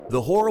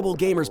The Horrible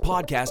Gamers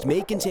podcast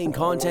may contain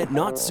content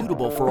not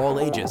suitable for all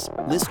ages.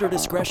 Listener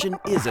discretion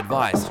is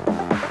advised.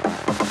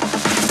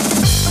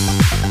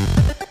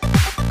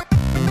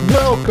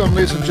 Welcome,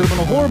 ladies and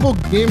gentlemen, to Horrible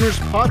Gamers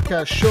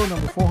podcast, show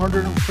number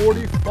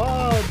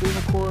 445, being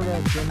recorded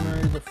on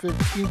January the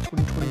 15th,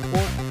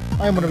 2024.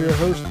 I am one of your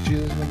hosts,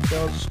 Jesus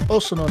Gonzalez,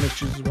 also known as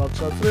Jesus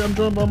Outside. Today I'm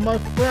joined by my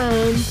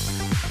friends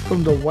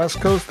from the West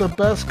Coast, the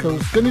Best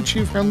Coast. Gunny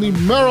Chief Henley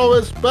Merrill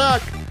is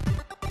back.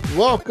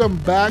 Welcome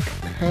back,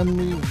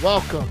 Henley.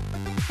 Welcome.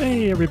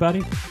 Hey,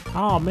 everybody.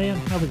 Oh, man,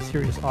 having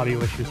serious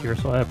audio issues here,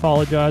 so I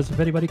apologize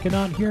if anybody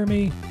cannot hear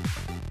me.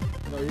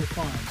 No, you're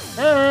fine.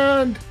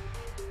 And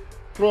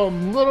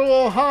from Little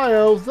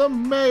Ohio, the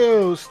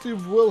Mayo,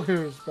 Steve Will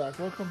here is back.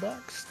 Welcome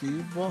back,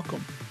 Steve.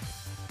 Welcome.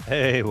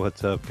 Hey,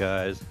 what's up,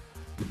 guys?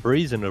 It's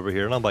breezing over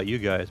here. I don't know about you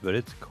guys, but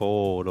it's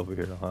cold over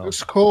here in Ohio.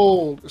 It's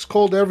cold. It's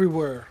cold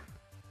everywhere.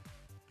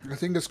 I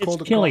think it's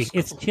cold. It's chilly.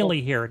 It's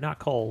chilly here, not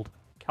cold.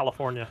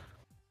 California.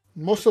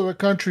 Most of the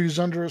country is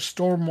under a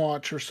storm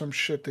watch or some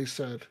shit, they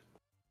said.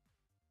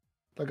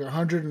 Like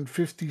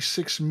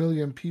 156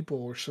 million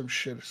people or some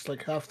shit. It's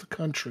like half the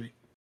country.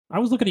 I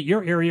was looking at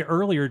your area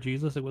earlier,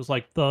 Jesus. It was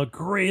like the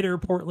greater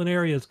Portland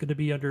area is going to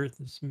be under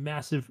this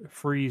massive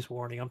freeze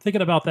warning. I'm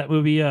thinking about that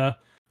movie, The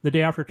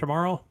Day After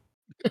Tomorrow.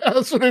 Yeah,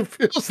 that's what it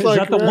feels Is like.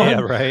 that the man. one?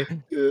 Yeah, right?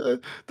 Yeah,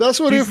 that's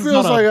what it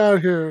feels like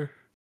out here.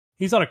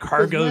 He's on a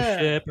cargo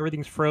ship.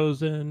 Everything's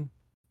frozen.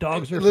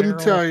 Dogs are Let feral.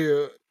 me tell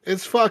you,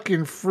 it's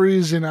fucking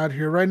freezing out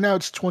here. Right now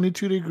it's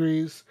 22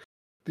 degrees.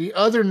 The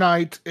other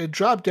night, it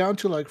dropped down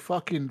to like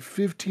fucking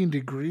 15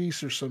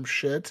 degrees or some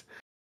shit.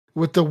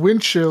 With the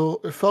wind chill,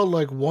 it felt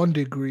like 1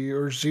 degree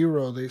or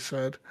 0, they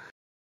said.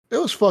 It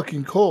was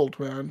fucking cold,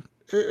 man.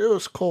 It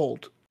was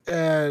cold.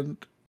 And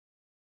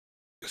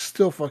it's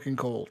still fucking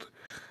cold.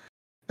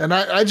 And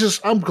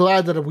I'm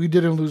glad that we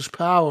didn't lose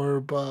power,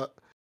 but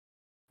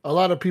a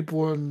lot of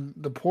people in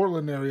the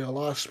Portland area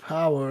lost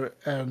power,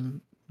 and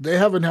they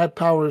haven't had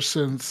power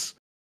since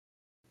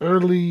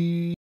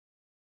early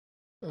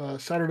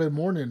Saturday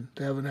morning.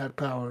 They haven't had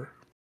power.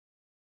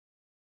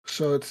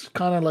 So it's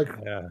kind of like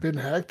been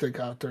hectic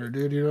out there,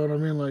 dude. You know what I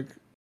mean? Like,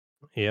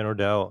 Yeah, no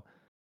doubt.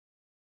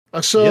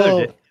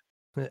 So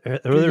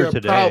Earlier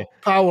today,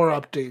 power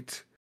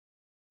update.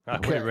 I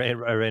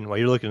ran while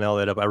you're looking all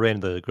that up. I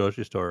ran to the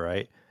grocery store,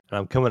 right? And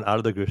I'm coming out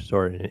of the grocery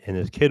store, and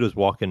this kid was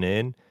walking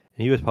in, and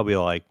he was probably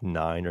like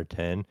 9 or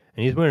 10, and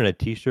he's wearing a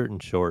t-shirt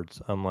and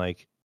shorts. I'm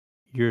like,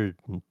 you're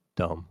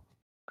dumb.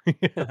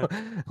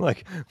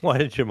 Like, why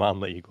did your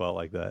mom let you go out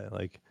like that?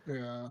 Like,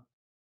 Yeah.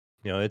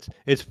 You know,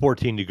 it's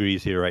 14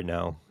 degrees here right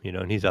now, you know,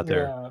 and he's out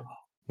there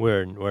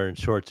wearing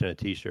shorts and a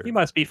t-shirt. He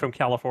must be from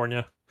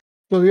California.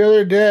 So the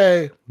other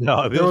day,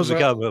 no, if it was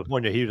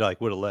California, he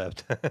like would have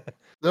left.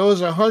 There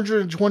was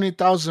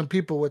 120,000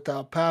 people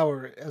without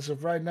power. As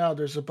of right now,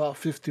 there's about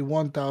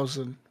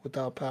 51,000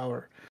 without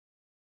power.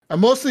 And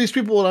most of these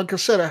people, like I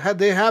said,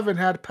 they haven't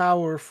had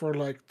power for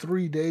like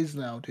 3 days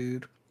now,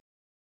 dude.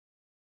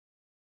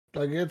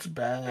 Like, it's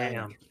bad.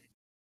 Damn.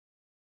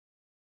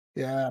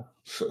 Yeah.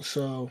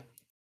 So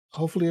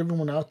hopefully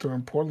everyone out there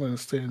in Portland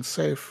is staying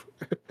safe.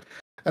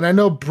 And I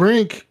know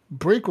Brink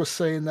was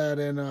saying that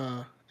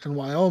in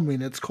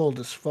Wyoming, it's cold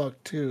as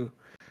fuck too.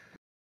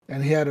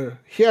 And he had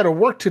to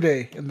work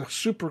today in the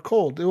super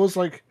cold. It's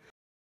like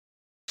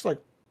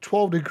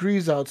 12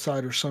 degrees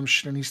outside or some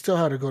shit, and he still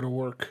had to go to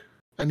work.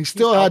 And he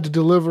still had to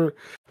deliver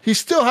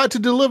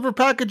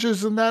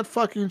packages and that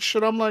fucking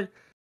shit. I'm like,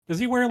 is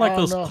he wearing like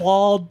those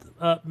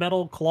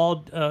metal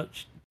clawed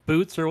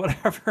boots or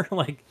whatever?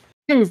 Like,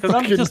 because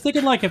I'm just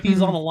thinking like if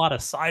he's on a lot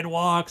of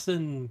sidewalks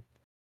and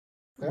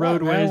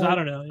roadways, I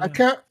don't know.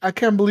 Yeah. I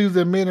can't believe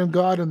they made him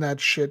go out in that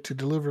shit to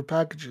deliver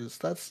packages.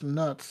 That's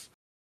nuts.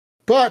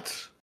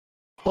 But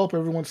hope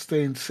everyone's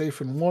staying safe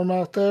and warm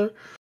out there.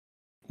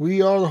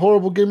 We are the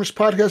Horrible Gamers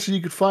Podcast, and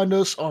you can find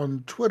us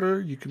on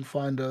Twitter. You can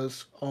find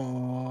us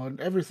on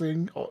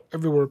everything,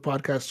 everywhere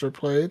podcasts are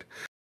played.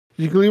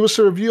 You can leave us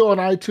a review on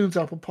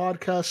iTunes, Apple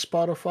Podcasts,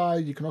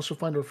 Spotify. You can also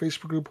find our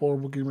Facebook group,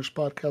 Horrible Gamers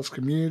Podcast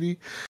Community.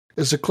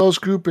 It's a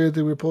closed group.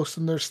 Anything we post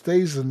in there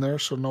stays in there,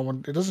 so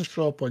it doesn't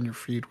show up on your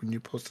feed when you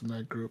post in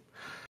that group.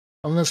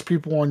 Unless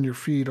people on your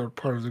feed are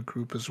part of the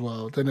group as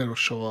well, then it'll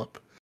show up.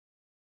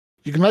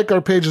 You can like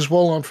our page as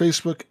well on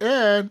Facebook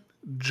and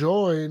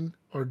join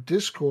our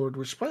Discord,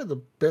 which is probably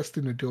the best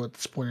thing to do at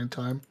this point in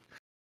time.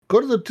 Go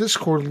to the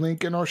Discord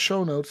link in our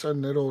show notes,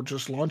 and it'll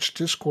just launch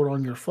Discord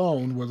on your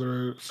phone,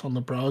 whether it's on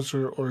the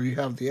browser or you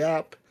have the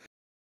app.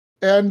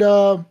 And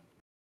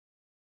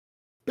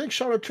big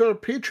shout out to our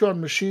Patreon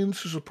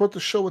machines who support the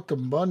show with the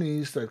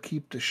monies that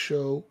keep the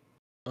show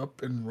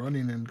up and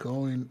running and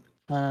going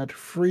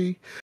ad-free.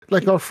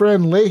 Like our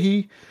friend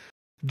Leahy,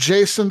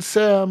 Jason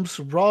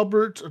Sams,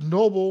 Robert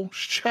Noble,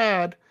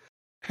 Chad,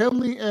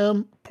 Henley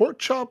M, Port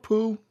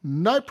Chapu,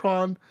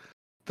 Nipron,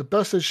 the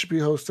best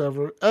HGP host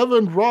ever,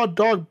 Evan Raw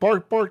Dog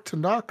Bark Bark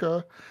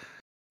Tanaka,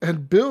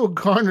 and Bill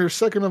Garner,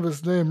 second of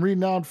his name,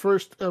 renowned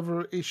first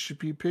ever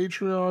HGP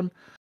Patreon.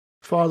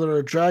 Father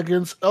of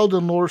Dragons,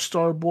 Elden Lord,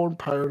 Starborn,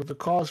 Pirate of the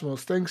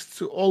Cosmos. Thanks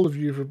to all of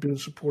you for being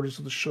supporters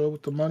of the show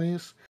with the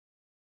monies.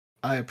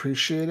 I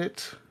appreciate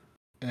it.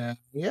 And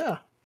yeah.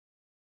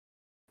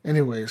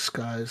 Anyways,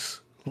 guys,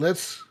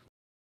 let's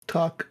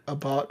talk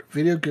about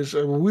video games.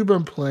 We've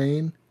been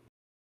playing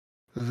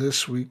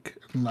this week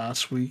and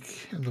last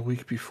week and the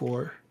week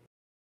before.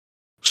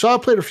 So I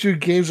played a few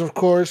games, of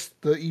course,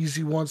 the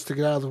easy ones to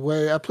get out of the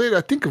way. I played,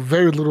 I think, a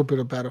very little bit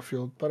of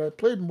Battlefield, but I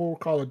played more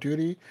Call of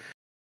Duty.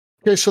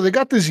 Okay, so they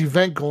got this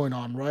event going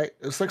on, right?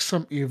 It's like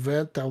some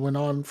event that went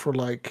on for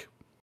like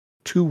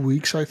 2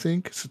 weeks, I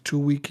think. It's a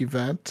 2-week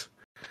event.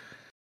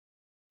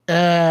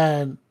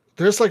 And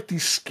there's like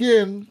these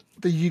skin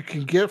that you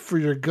can get for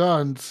your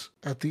guns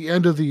at the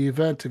end of the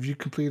event if you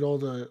complete all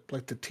the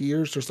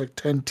tiers. There's like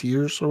 10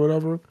 tiers or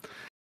whatever.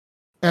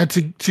 And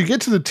to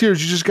get to the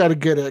tiers, you just got to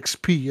get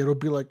XP. It'll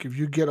be like if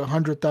you get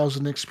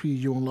 100,000 XP,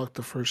 you unlock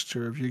the first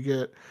tier. If you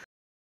get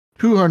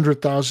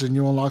 200,000,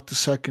 you unlock the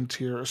second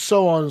tier,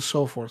 so on and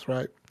so forth,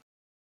 right?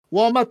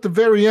 Well, I'm at the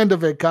very end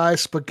of it,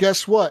 guys, but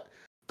guess what?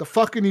 The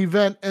fucking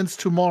event ends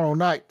tomorrow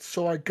night.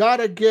 So I got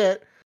to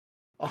get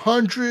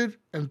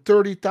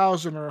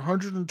 130,000 or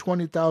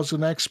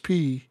 120,000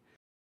 XP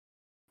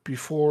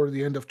before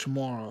the end of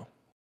tomorrow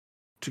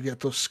to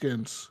get those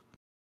skins.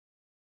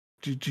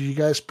 Do you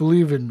guys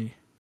believe in me?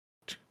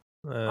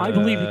 I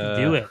believe you can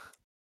do it.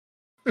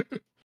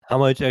 How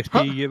much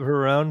XP you give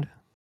her around?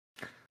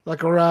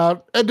 Like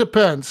around, it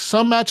depends.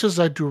 Some matches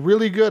I do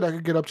really good, I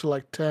could get up to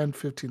like 10,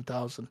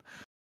 15,000.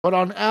 But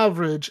on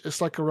average,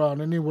 it's like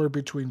around anywhere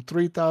between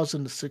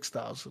 3,000 to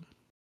 6,000.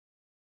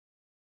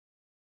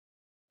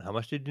 How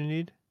much did you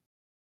need?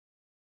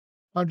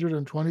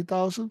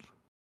 120,000.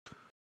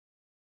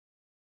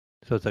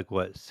 So it's like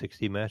what,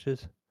 60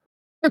 matches?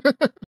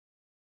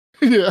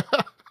 Yeah.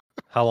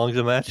 How long's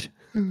a match?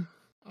 It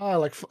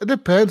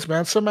depends,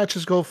 man. Some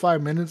matches go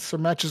 5 minutes,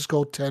 some matches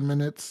go 10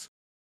 minutes.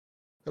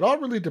 It all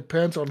really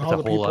depends on how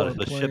the people are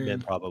playing.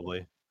 Shipment,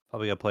 probably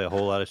gotta play a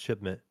whole lot of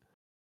Shipment.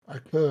 I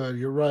could.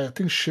 You're right. I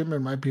think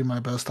Shipment might be my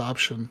best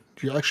option.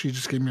 You actually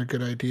just gave me a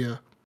good idea.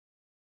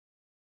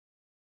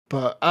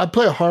 But I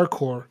play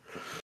hardcore,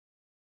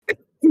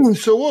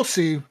 so we'll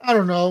see. I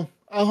don't know.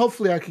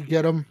 Hopefully, I could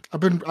get them.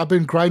 I've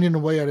been grinding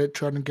away at it,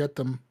 trying to get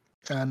them,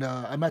 and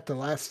I'm at the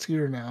last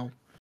tier now.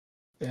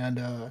 And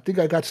I think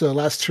I got to the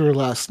last tier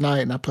last night,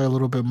 and I played a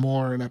little bit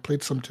more, and I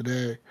played some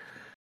today.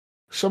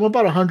 So I'm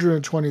about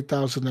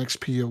 120,000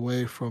 XP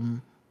away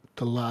from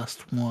the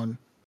last one.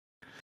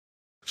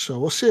 So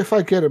we'll see if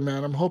I get it,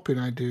 man. I'm hoping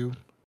I do.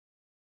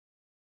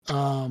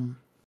 But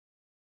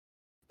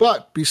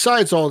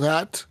besides all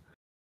that,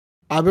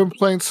 I've been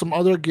playing some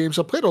other games.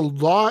 I played a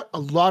lot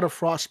of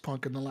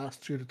Frostpunk in the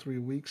last 2 to 3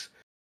 weeks.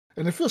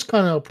 And it feels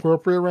kind of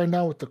appropriate right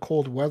now with the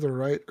cold weather,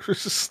 right?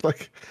 It's just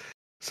like,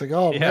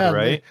 oh, yeah, man.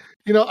 Right?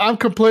 I'm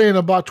complaining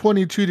about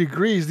 22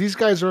 degrees. These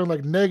guys are in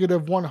like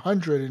negative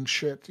 100 and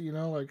shit,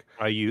 like.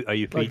 Are you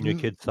feeding your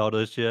kids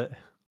sodas yet?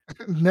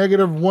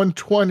 Negative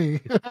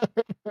 120.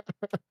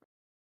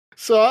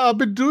 So I've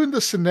been doing the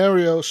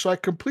scenario. So I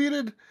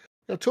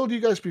told you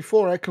guys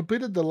before, I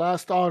completed the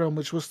last autumn,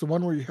 which was the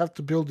one where you have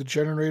to build the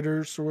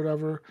generators or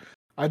whatever.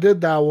 I did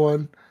that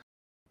one.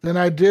 Then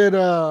I did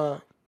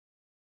the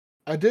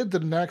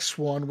next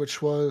one,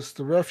 which was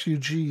the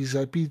refugees.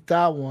 I beat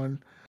that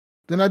one.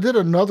 Then I did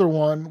another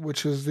one,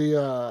 which is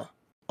the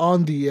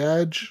on the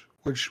edge,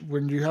 which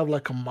when you have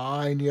like a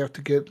mine, you have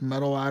to get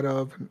metal out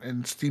of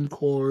and steam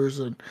cores,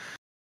 and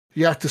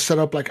you have to set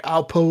up like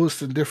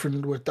outposts and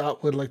with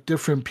like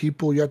different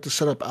people. You have to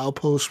set up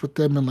outposts with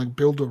them and like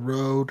build a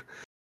road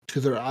to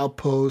their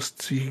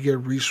outposts so you can get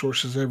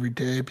resources every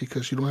day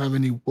because you don't have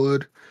any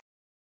wood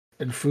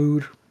and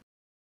food.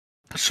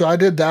 So I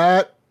did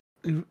that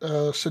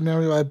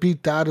scenario. I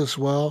beat that as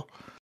well.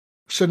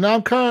 So now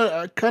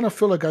I kind of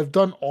feel like I've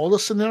done all the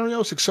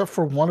scenarios except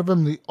for one of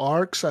them, the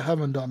arcs. I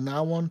haven't done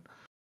that one.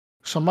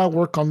 So I might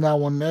work on that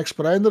one next.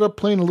 But I ended up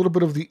playing a little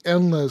bit of the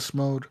endless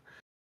mode,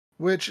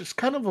 which is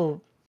kind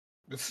of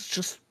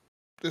it's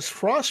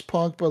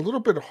Frostpunk, but a little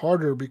bit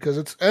harder because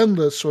it's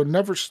endless, so it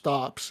never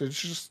stops.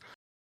 It's just,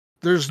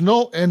 there's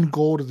no end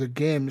goal to the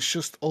game. It's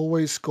just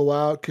always go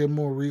out, get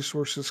more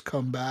resources,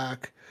 come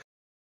back,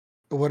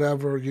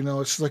 whatever.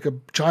 It's like a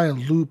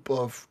giant loop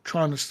of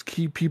trying to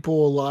keep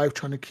people alive,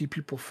 trying to keep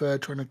people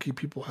fed, trying to keep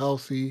people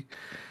healthy.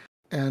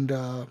 And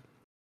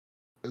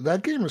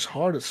that game is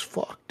hard as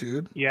fuck,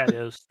 dude. Yeah, it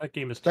is. That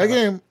game is tough. That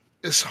game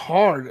is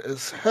hard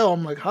as hell.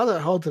 I'm like, how the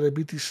hell did I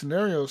beat these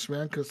scenarios,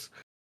 man? Because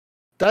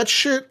that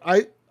shit,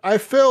 I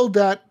failed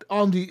that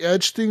on the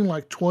edge thing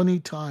like 20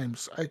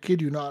 times. I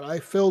kid you not. I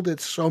failed it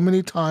so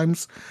many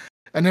times.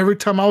 And every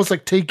time I was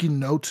like taking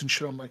notes and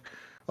shit. I'm like,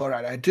 all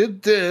right, I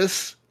did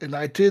this and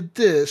I did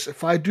this.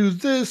 If I do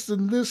this,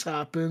 then this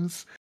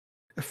happens.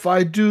 If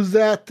I do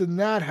that, then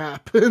that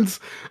happens.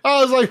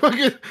 I was like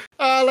fucking,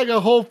 like a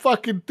whole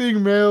fucking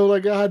thing, man.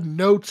 Like I had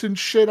notes and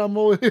shit. I'm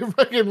over here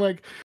fucking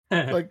like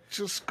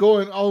just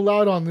going all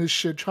out on this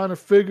shit, trying to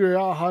figure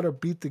out how to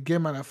beat the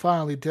game, and I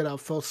finally did. I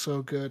felt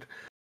so good.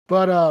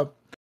 But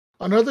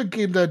Another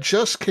game that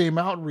just came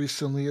out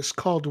recently is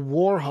called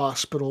War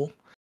Hospital.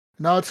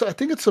 Now I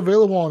think it's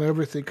available on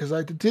everything because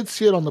I did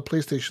see it on the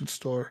PlayStation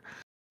Store,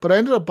 but I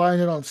ended up buying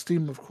it on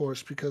Steam, of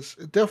course, because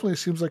it definitely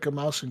seems like a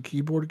mouse and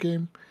keyboard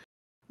game.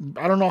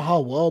 I don't know how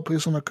well it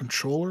plays on a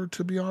controller,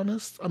 to be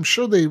honest. I'm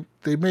sure they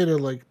made it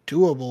like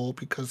doable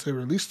because they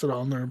released it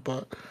on there,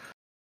 but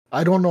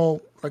I don't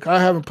know. Like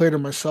I haven't played it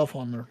myself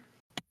on there.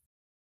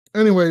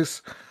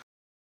 Anyways,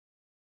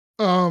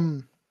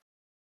 um,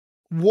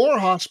 War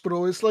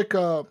Hospital is like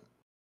a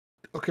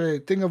okay.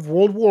 Think of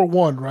World War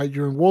One, right?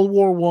 You're in World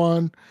War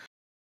One,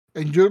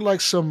 and you're like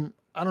some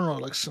I don't know,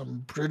 like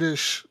some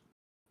British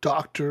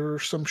doctor or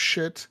some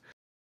shit.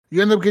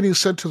 You end up getting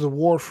sent to the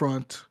war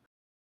front.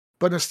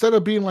 But instead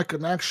of being like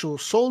an actual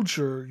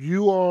soldier,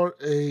 you are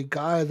a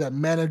guy that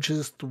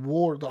manages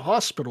the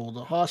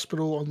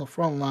hospital on the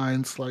front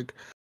lines, like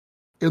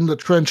in the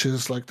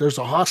trenches. Like there's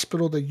a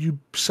hospital that you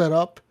set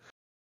up,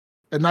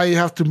 and now you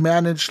have to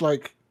manage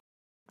like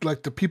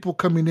the people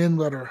coming in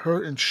that are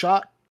hurt and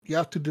shot. You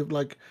have to do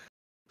like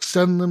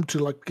send them to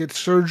like get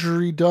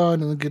surgery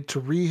done and then get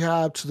to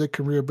rehab so they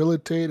can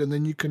rehabilitate, and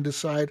then you can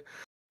decide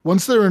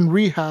once they're in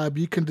rehab,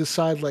 you can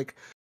decide like,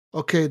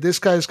 okay, this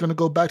guy's going to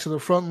go back to the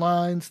front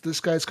lines, this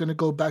guy's going to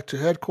go back to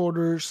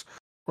headquarters,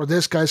 or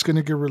this guy's going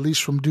to get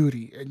released from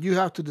duty. And you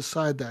have to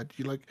decide that.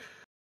 You like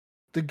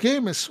the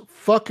game is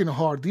fucking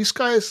hard. These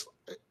guys,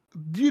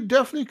 you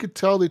definitely could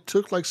tell they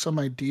took like some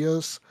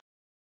ideas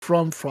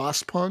from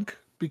Frostpunk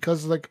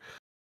because like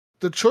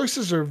the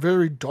choices are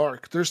very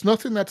dark. There's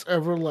nothing that's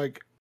ever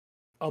like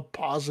a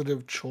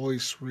positive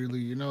choice, really.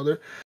 You know,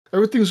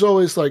 everything's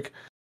always like,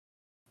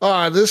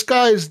 this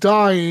guy is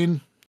dying,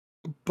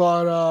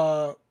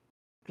 but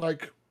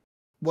like,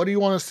 what do you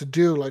want us to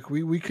do? Like,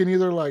 we can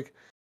either like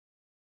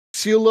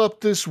seal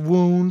up this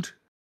wound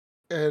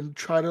and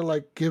try to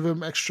like give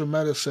him extra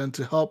medicine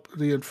to help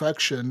the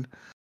infection,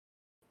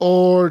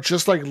 or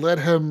just like let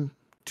him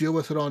deal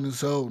with it on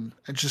his own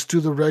and just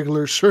do the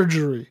regular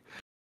surgery.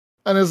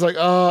 And it's like,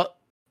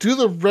 do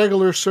the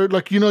regular surgery.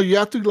 Like, you know, you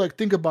have to like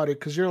think about it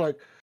because you're like,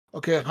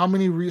 okay, how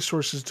many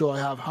resources do I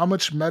have? How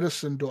much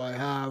medicine do I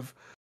have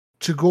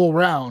to go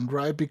around,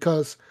 right?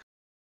 Because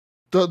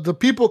the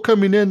people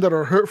coming in that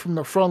are hurt from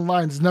the front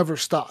lines never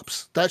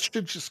stops. That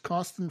shit just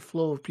constant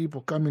flow of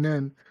people coming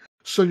in.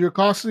 So you're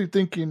constantly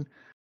thinking,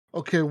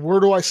 okay, where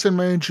do I send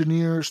my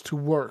engineers to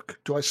work?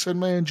 Do I send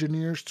my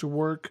engineers to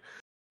work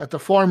at the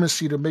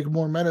pharmacy to make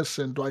more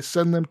medicine? Do I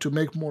send them to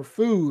make more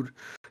food?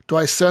 Do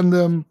I send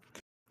them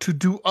to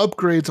do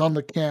upgrades on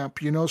the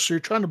camp? You know, so you're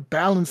trying to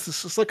balance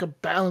this. It's like a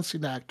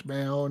balancing act,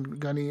 man. And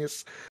Gunny,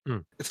 it's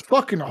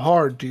fucking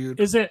hard, dude.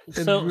 Is it? It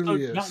So,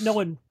 really so is.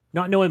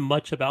 not knowing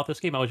much about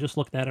this game, I was just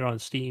looking at it on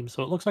Steam.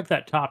 So it looks like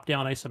that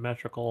top-down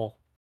isometrical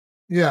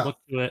Yeah. look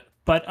to it.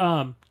 But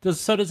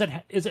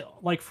is it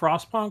like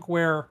Frostpunk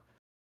where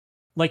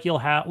like you'll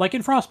have like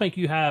in Frostpunk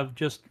you have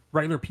just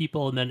regular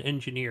people and then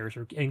engineers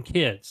and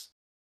kids.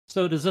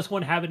 So does this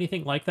one have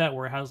anything like that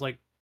where it has like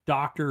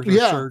doctors or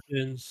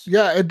surgeons?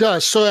 Yeah, it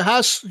does. So it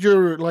has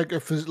your like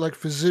like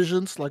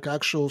physicians, like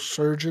actual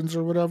surgeons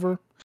or whatever,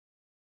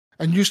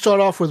 and you start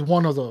off with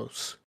one of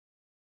those.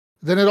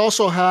 Then it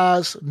also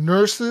has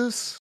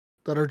nurses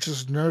that are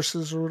just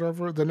nurses or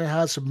whatever. Then it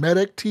has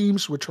medic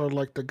teams, which are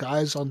like the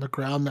guys on the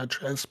ground that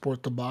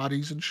transport the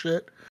bodies and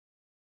shit.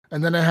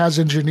 And then it has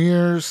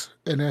engineers,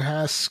 and it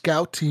has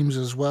scout teams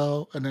as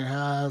well, and it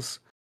has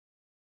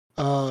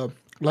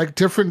like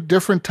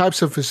different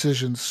types of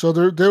physicians. So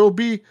there will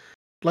be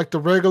like the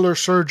regular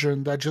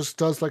surgeon that just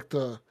does like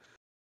the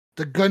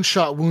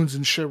gunshot wounds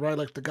and shit, right?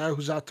 Like the guy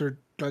who's out there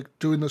like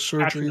doing the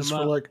surgeries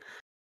for like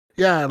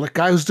like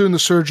guy who's doing the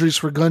surgeries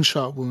for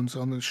gunshot wounds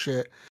on this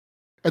shit.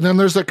 And then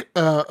there's like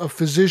a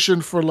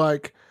physician for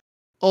like,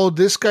 oh,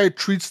 this guy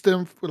treats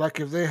them for, like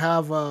if they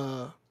have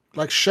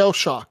like shell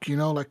shock, you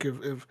know, like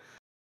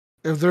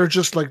if they're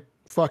just like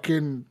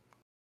fucking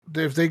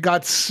if they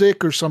got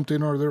sick or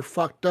something or they're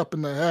fucked up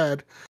in the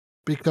head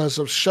because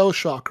of shell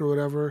shock or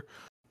whatever,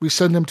 we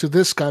send them to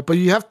this guy. But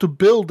you have to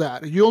build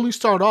that. You only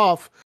start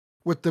off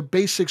with the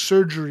basic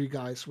surgery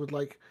guys, with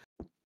like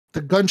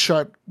the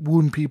gunshot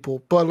wound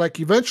people. But like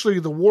eventually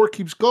the war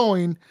keeps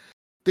going.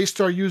 They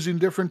start using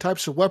different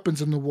types of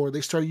weapons in the war.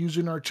 They start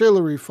using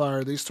artillery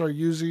fire. They start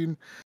using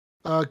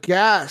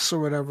gas or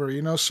whatever,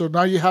 you know. So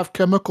now you have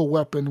chemical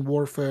weapon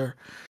warfare.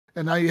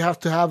 And now you have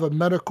to have a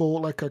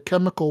medical, like a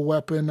chemical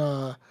weapon,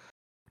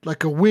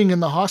 like a wing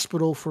in the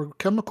hospital for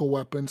chemical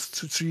weapons.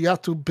 So you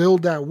have to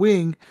build that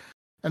wing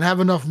and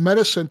have enough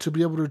medicine to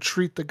be able to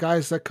treat the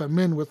guys that come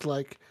in with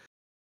like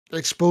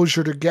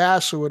exposure to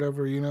gas or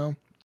whatever, you know.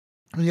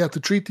 And you have to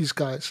treat these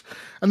guys.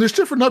 And there's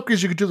different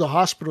upgrades you can do to the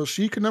hospital.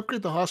 So you can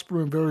upgrade the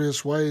hospital in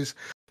various ways.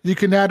 You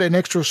can add an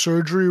extra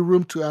surgery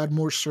room to add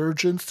more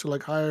surgeons, to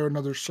like hire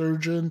another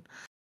surgeon.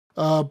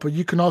 But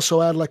you can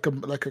also add like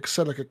I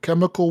said, like a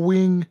chemical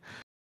wing,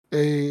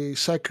 a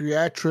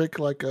psychiatric,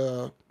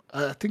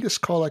 I think it's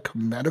called like a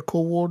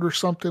medical ward or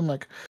something,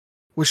 like,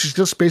 which is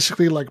just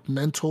basically like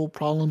mental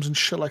problems and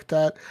shit like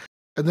that.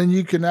 And then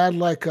you can add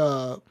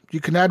you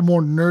can add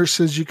more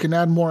nurses, you can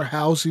add more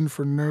housing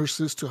for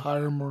nurses to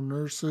hire more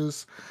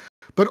nurses.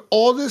 But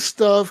all this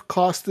stuff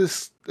costs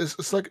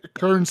it's like a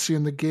currency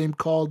in the game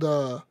called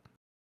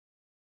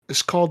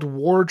it's called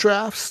war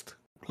drafts,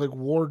 like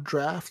war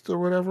draft or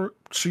whatever.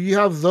 So you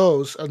have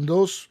those, and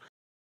those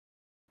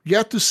you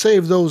have to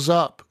save those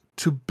up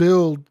to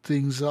build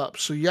things up.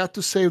 So you have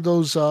to save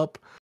those up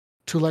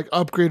to like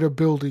upgrade a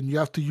building. You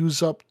have to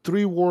use up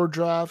 3 war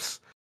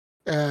drafts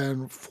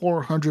and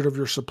 400 of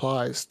your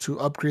supplies to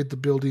upgrade the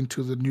building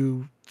to the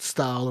new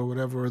style or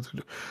whatever,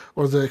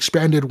 or the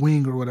expanded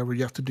wing or whatever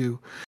you have to do.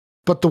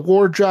 But the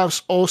war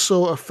drafts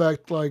also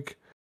affect like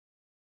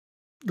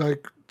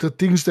the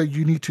things that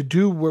you need to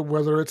do,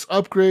 whether it's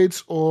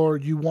upgrades or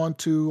you want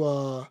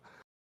to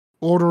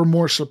order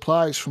more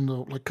supplies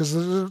from because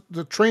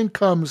the train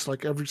comes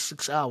like every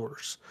 6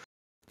 hours.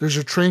 There's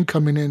a train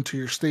coming into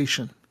your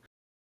station,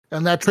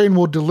 and that train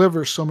will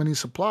deliver so many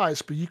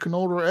supplies, but you can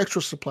order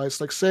extra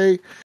supplies. Like say,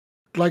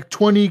 like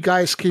 20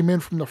 guys came in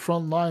from the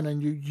front line,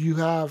 and you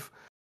have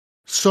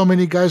so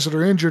many guys that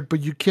are injured,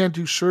 but you can't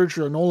do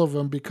surgery on all of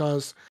them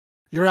because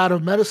you're out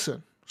of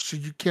medicine. So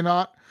you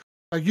cannot,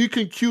 like you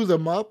can queue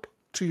them up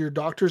to your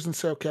doctors and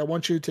say, okay, I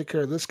want you to take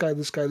care of this guy,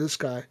 this guy, this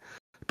guy.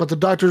 But the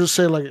doctors will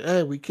say like,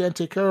 hey, we can't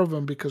take care of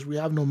him because we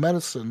have no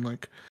medicine.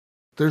 Like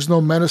there's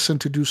no medicine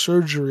to do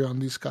surgery on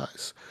these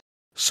guys.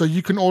 So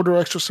you can order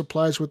extra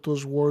supplies with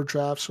those war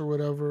drafts or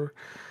whatever.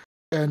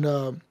 And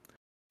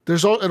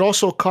it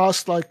also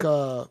costs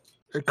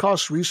it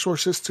costs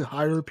resources to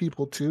hire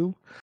people too.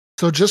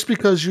 So just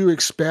because you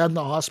expand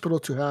the hospital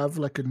to have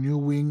like a new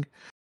wing,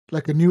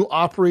 like a new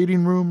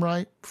operating room,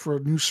 right, for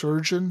a new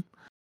surgeon,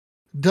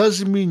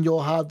 doesn't mean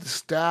you'll have the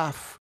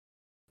staff,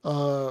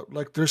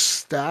 like there's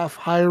staff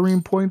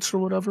hiring points or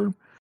whatever.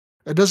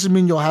 It doesn't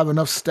mean you'll have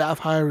enough staff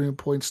hiring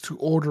points to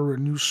order a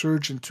new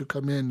surgeon to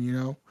come in, you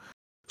know?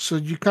 So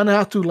you kind of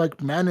have to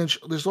like manage.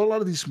 There's a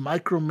lot of these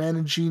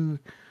micromanaging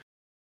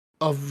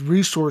of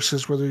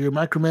resources, whether you're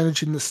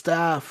micromanaging the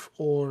staff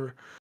or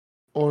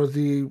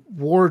the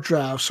war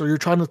drafts, or you're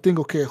trying to think,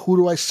 okay, who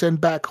do I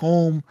send back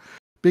home?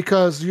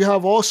 Because you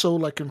have also,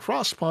 like in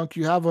Frostpunk,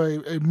 you have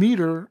a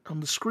meter on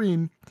the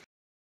screen,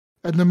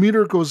 and the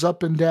meter goes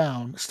up and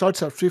down. It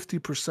starts at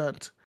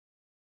 50%,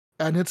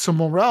 and it's a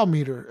morale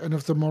meter. And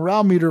if the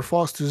morale meter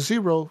falls to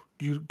 0,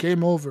 you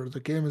game over. The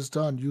game is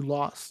done. You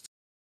lost.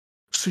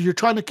 So you're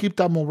trying to keep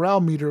that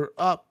morale meter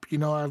up, you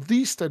know, at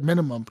least at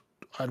minimum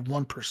at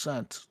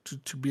 1%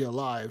 to be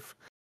alive.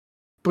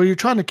 But you're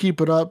trying to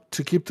keep it up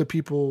to keep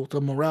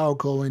the morale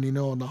going, you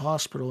know, in the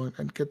hospital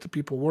and get the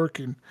people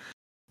working.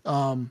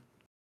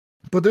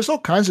 But there's all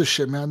kinds of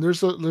shit, man.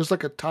 There's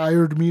like a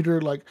tired meter.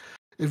 Like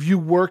if you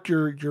work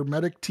your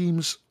medic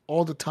teams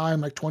all the time,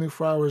 like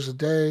 24 hours a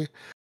day,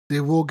 they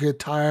will get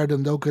tired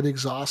and they'll get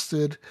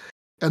exhausted.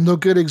 And they'll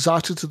get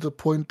exhausted to the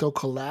point they'll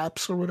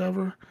collapse or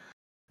whatever.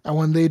 And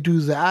when they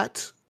do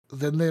that,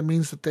 then that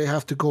means that they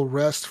have to go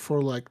rest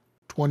for like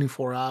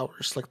 24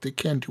 hours. Like they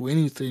can't do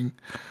anything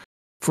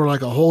for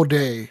like a whole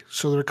day.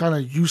 So they're kind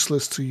of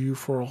useless to you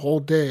for a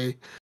whole day,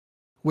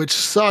 which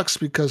sucks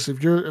because if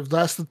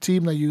that's the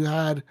team that you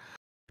had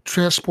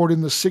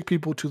transporting the sick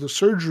people to the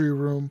surgery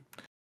room,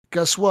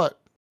 guess what?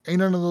 Ain't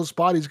none of those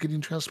bodies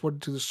getting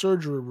transported to the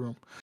surgery room.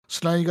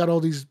 So now you got all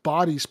these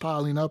bodies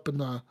piling up in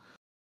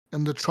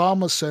the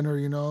trauma center,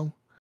 you know,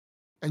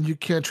 and you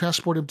can't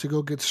transport them to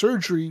go get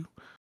surgery.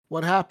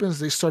 What happens?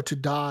 They start to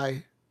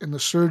die in the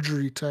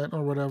surgery tent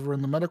or whatever,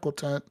 in the medical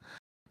tent.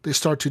 They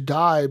start to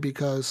die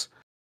because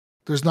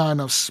there's not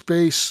enough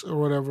space or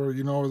whatever,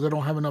 you know, or they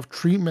don't have enough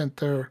treatment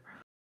there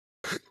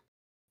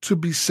to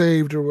be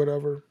saved or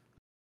whatever.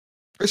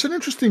 It's an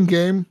interesting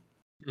game.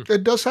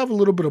 It does have a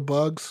little bit of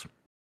bugs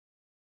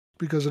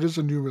because it is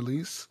a new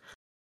release.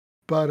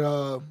 But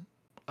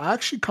I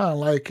actually kind of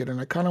like it,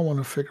 and I kind of want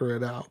to figure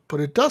it out.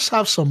 But it does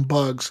have some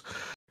bugs.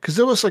 Because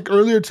it was like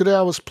earlier today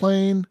I was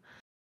playing,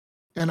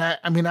 and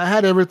I mean, I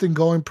had everything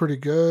going pretty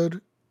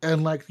good.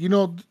 And like, you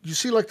know, you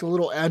see like the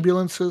little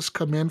ambulances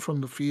come in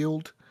from the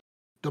field.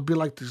 There'll be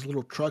like these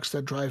little trucks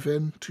that drive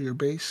in to your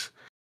base.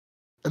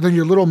 And then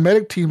your little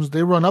medic teams,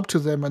 they run up to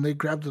them and they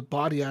grab the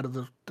body out of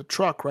the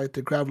truck, right?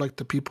 They grab like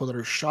the people that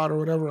are shot or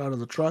whatever out of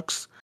the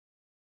trucks.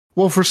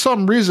 Well, for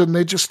some reason,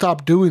 they just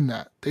stopped doing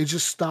that. They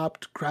just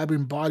stopped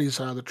grabbing bodies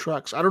out of the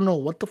trucks. I don't know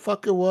what the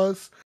fuck it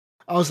was.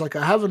 I was like,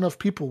 I have enough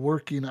people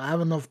working. I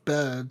have enough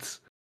beds.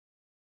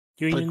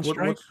 Union like,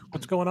 strike?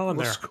 What's going on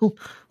there?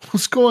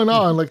 What's going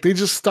on? Like they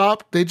just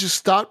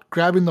stopped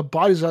grabbing the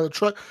bodies out of the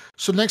truck.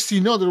 So next thing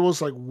you know, there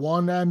was like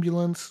 1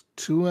 ambulance,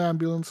 2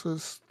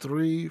 ambulances,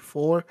 3,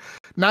 4.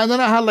 Now and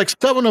then I had like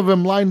 7 of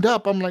them lined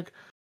up. I'm like,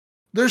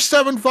 there's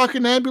 7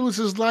 fucking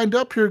ambulances lined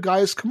up here,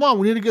 guys. Come on,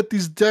 we need to get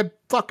these dead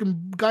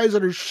fucking guys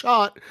that are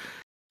shot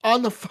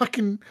on the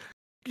fucking,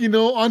 you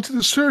know, onto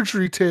the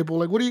surgery table.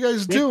 Like, what are you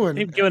guys doing?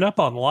 They've given up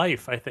on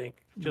life, I think.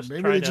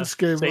 Maybe they just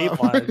gave save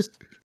up. lives.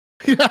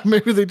 Yeah,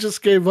 maybe they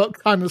just gave up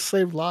trying to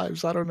save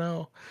lives. I don't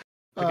know.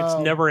 Like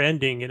it's never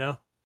ending, you know?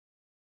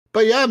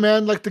 But yeah,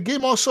 man, like the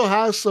game also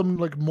has some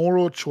like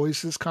moral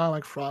choices, kind of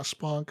like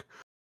Frostpunk,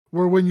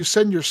 where when you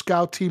send your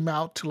scout team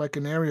out to like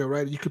an area,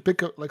 right, you could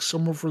pick up like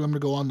somewhere for them to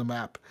go on the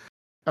map.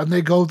 And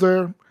they go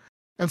there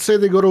and say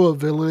they go to a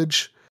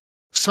village.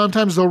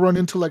 Sometimes they'll run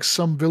into like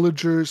some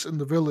villagers in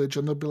the village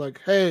and they'll be like,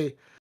 hey,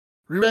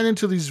 we ran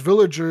into these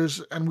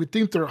villagers and we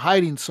think they're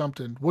hiding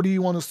something. What do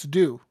you want us to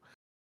do?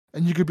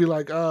 And you could be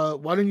like,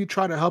 why don't you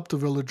try to help the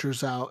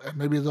villagers out? And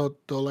maybe they'll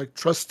like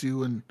trust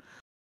you and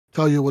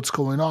tell you what's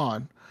going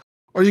on.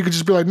 Or you could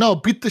just be like, no,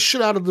 beat the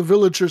shit out of the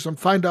villagers and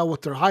find out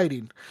what they're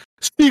hiding.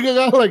 So you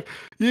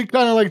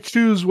kind of like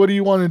choose what do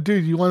you want to do?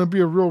 Do you want to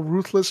be a real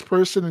ruthless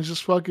person and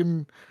just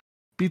fucking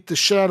beat the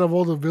shit out of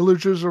all the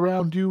villagers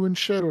around you and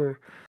shit, or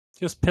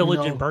just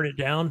pillage and burn it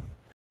down?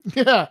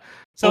 Yeah.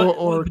 So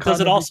or does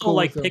it also cool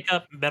like pick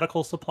up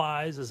medical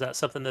supplies? Is that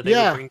something that they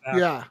would bring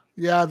back?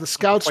 Yeah. The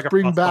scouts like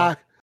bring back.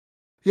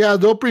 Yeah,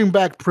 they'll bring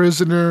back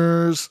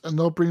prisoners and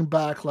they'll bring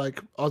back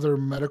like other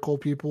medical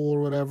people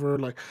or whatever.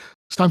 Like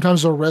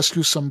sometimes they'll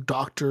rescue some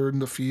doctor in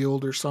the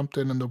field or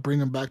something and they'll bring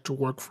him back to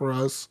work for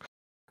us.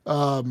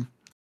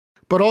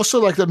 But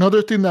also like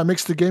another thing that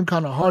makes the game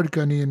kind of hard,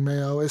 Gunny and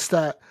Mayo, is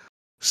that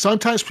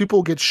sometimes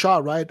people get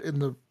shot right in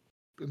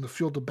the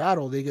field of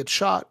battle. They get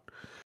shot.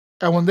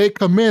 And when they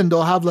come in,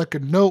 they'll have like a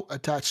note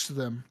attached to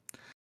them.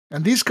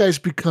 And these guys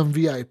become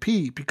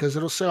VIP because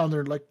it'll say on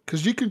there, like,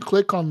 because you can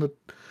click on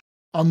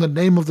the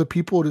name of the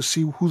people to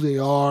see who they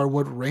are,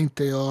 what rank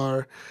they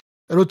are.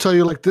 It'll tell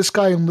you like this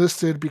guy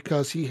enlisted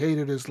because he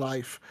hated his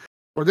life,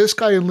 or this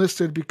guy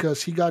enlisted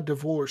because he got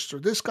divorced, or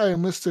this guy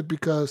enlisted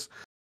because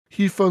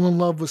he fell in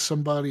love with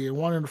somebody and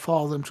wanted to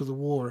follow them to the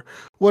war,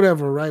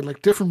 whatever, right?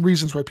 Like different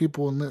reasons why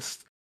people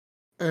enlist.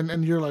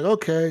 And you're like,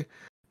 okay.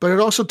 But it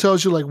also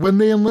tells you like when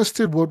they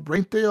enlisted, what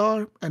rank they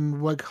are,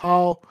 and like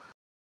how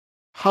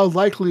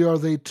likely are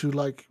they to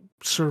like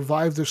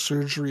survive their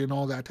surgery and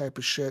all that type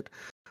of shit.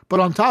 But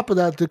on top of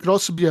that, there could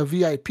also be a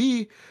VIP,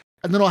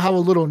 and then I'll have a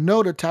little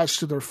note attached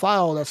to their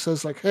file that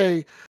says like,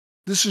 hey,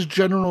 this is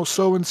General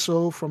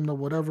so-and-so from the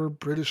whatever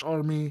British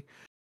Army.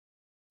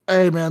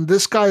 Hey man,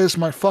 this guy is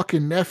my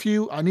fucking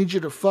nephew. I need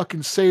you to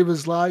fucking save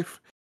his life.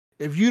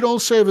 If you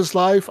don't save his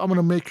life, I'm going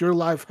to make your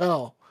life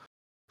hell.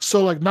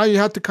 So like now you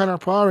have to kind of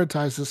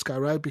prioritize this guy,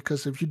 right?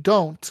 Because if you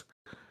don't,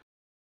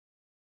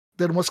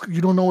 then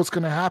you don't know what's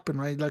going to happen,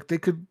 right? Like they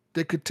could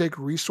take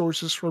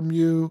resources from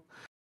you.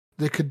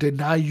 They could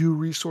deny you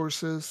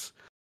resources.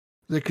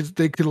 They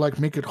could like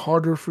make it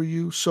harder for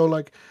you. So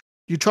like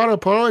you try to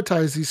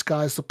prioritize these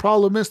guys. The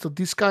problem is that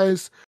these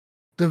guys,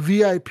 the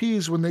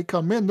VIPs, when they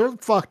come in, they're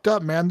fucked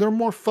up, man. They're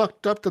more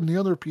fucked up than the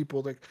other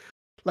people.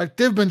 Like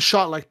they've been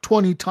shot like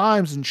 20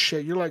 times and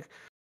shit. You're like,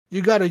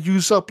 you got to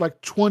use up like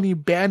 20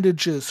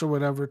 bandages or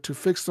whatever to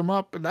fix them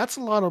up, and that's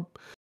a lot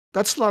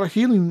of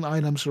healing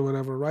items or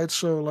whatever, right?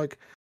 So like,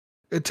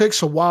 it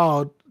takes a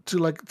while to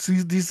like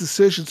these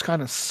decisions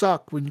kind of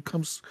suck when it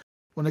comes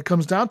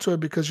down to it,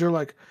 because you're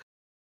like,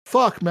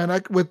 fuck,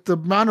 man, with the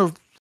amount of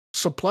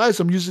supplies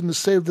I'm using to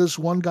save this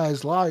one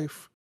guy's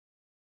life,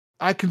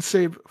 I can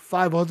save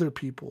 5 other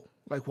people.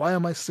 Like, why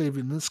am I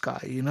saving this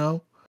guy, you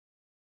know?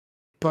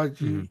 But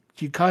you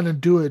kind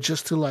of do it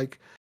just to like,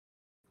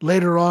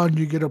 later on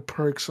you get a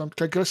perk.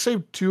 Like I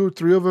saved 2 or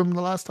 3 of them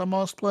the last time I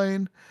was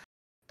playing.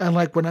 And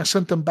like when I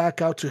sent them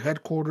back out to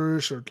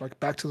headquarters or like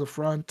back to the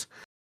front,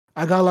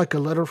 I got like a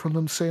letter from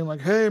them saying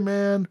like, hey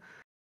man,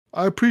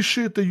 I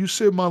appreciate that you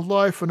saved my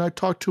life, and I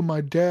talked to my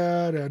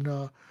dad, and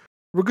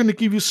we're going to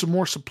give you some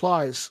more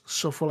supplies.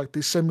 So for like,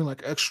 they send me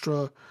like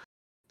extra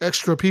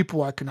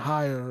people I can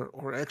hire,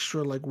 or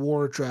extra like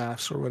war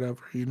drafts or whatever,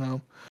 you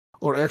know,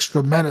 or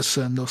extra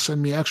medicine. They'll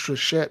send me extra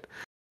shit.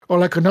 Or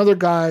like another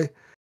guy,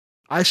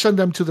 I send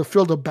him to the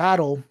field of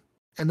battle,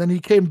 and then he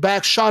came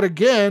back, shot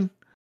again,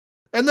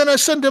 and then I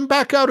send him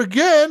back out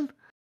again,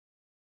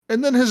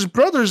 and then his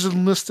brothers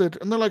enlisted,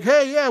 and they're like,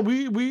 hey, yeah,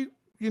 we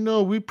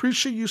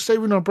appreciate you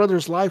saving our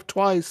brother's life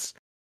twice,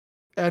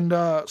 and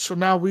so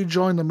now we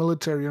join the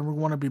military and we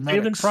want to be medics.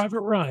 Even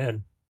Private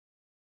Ryan.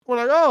 We're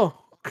like, oh,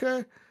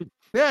 okay.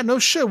 Yeah, no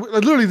shit.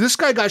 Literally, this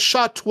guy got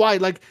shot twice.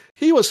 Like,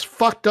 he was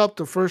fucked up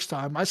the first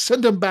time. I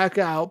sent him back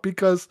out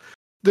because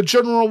the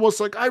general was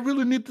like, I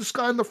really need this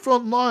guy in the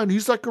front line.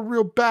 He's like a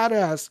real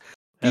badass.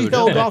 He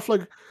held off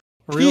like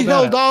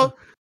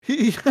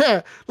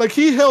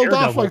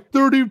like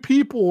 30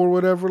 people or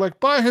whatever, like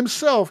by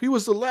himself. He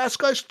was the last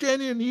guy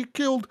standing, and he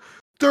killed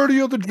 30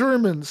 of the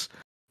Germans.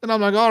 And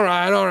I'm like, all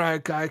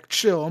right, guy,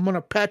 chill. I'm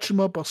gonna patch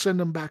him up. I'll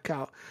send him back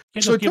out.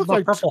 Can't so give him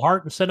a Purple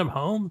Heart and send him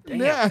home.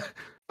 Damn. Yeah,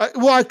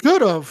 I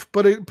could have,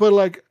 but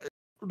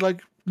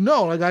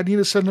no, like I need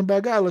to send him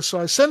back out. So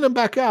I send him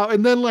back out,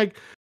 and then like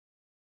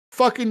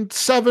fucking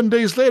 7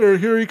 days later,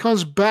 here he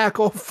comes back,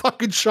 all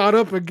fucking shot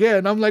up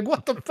again. I'm like,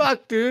 what the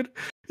fuck, dude?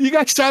 You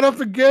got shot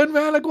up again,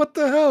 man? Like, what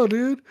the hell,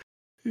 dude?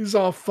 He's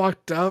all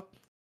fucked up.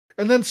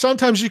 And then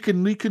sometimes you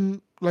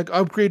can like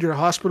upgrade your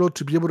hospital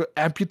to be able to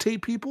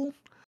amputate people.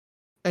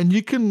 And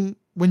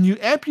when you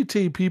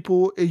amputate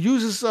people, it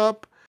uses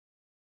up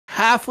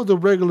half of the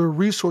regular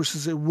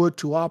resources it would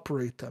to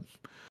operate them.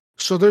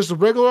 So there's the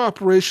regular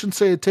operation,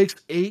 say it takes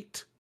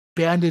 8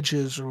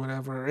 bandages or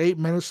whatever, or 8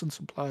 medicine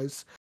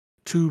supplies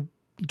to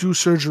do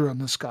surgery on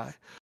this guy.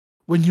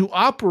 When you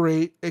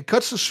operate, it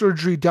cuts the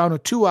surgery down to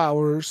 2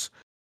 hours,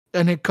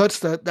 and it cuts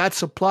that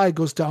supply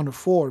goes down to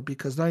 4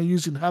 because now you're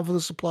using half of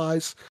the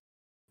supplies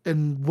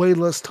and way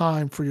less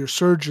time for your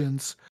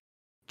surgeons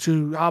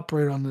to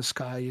operate on this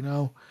guy, you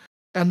know?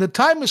 And the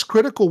time is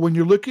critical when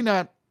you're looking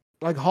at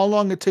like how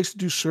long it takes to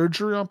do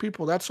surgery on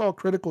people. That's all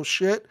critical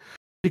shit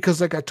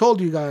because like I told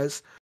you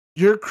guys,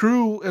 your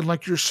crew and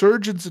like your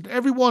surgeons and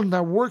everyone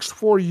that works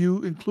for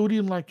you,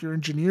 including like your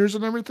engineers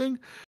and everything,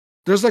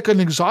 there's like an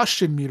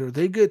exhaustion meter.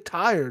 They get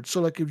tired.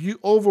 So like if you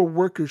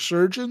overwork your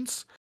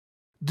surgeons,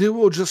 they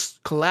will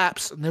just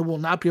collapse and they will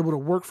not be able to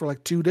work for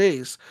like 2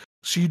 days.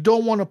 So you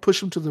don't want to push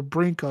them to the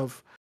brink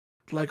of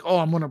like, oh,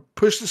 I'm going to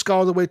push this guy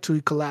all the way till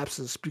he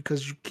collapses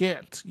because you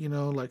can't, you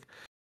know, like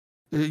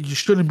you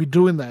shouldn't be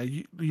doing that.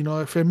 You know,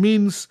 if it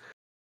means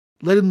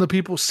letting the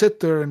people sit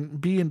there and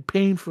be in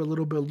pain for a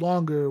little bit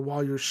longer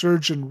while your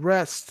surgeon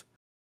rests,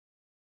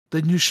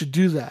 then you should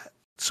do that.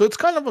 So it's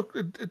kind of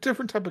a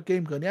different type of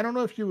game, Gunny. I don't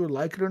know if you would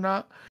like it or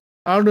not.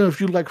 I don't know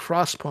if you like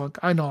Frostpunk.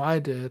 I know I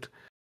did.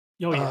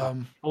 Oh yeah,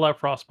 I love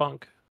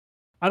Frostpunk.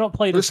 I don't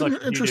play this much.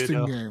 It's an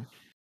interesting game.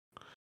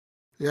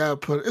 Yeah,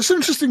 but it's an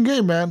interesting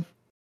game, man.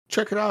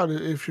 Check it out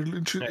if you're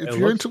into like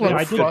Frostpunk.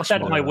 I did put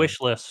that on my wish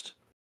list.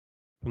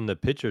 From the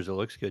pictures, it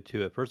looks good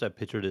too. At first, I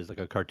pictured it as like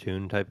a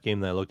cartoon type game.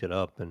 Then I looked it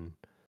up, and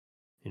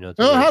you know, it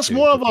has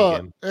more of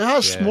a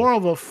more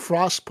of a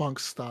Frostpunk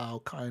style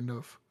kind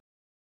of,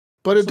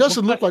 but it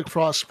doesn't look like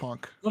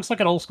Frostpunk. It looks like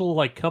an old school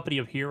like Company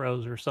of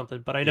Heroes or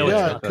something. But I know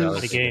it's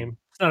not a game.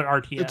 It's not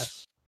an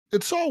RTS.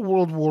 It's all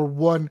World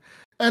War I.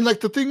 And like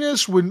the thing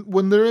is,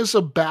 when there is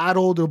a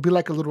battle, there'll be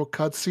like a little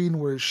cutscene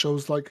where it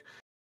shows like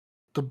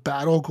the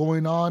battle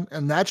going on,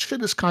 and that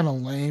shit is kind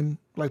of lame.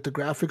 Like the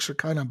graphics are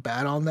kind of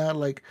bad on that.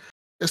 Like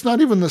it's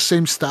not even the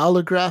same style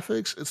of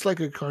graphics. It's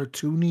like a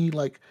cartoony,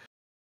 like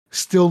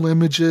still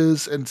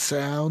images and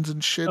sounds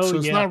and shit. Oh, so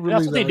it's not really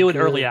that's what they do in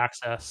early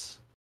access.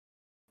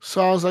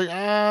 So I was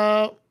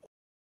like,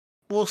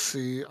 we'll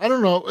see. I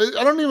don't know.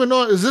 I don't even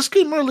know. Is this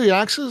game early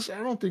access?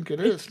 I don't think it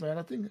is, man.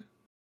 I think.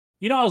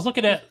 You know, I was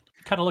looking at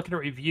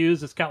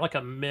reviews. It's got like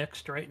a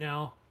mixed right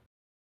now.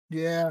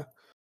 Yeah.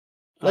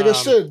 Like I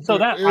said, so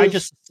that I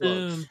just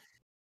assume.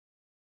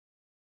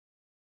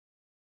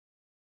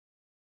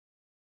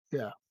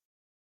 Yeah.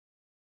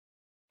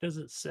 Does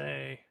it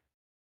say?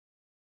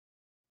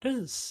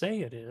 Doesn't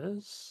say it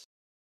is.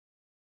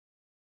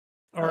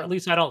 Or at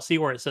least I don't see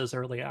where it says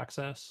early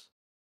access.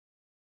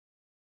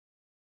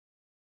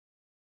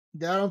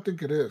 Yeah, I don't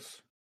think it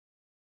is.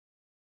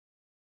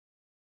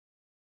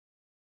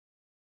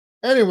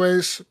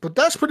 Anyways, but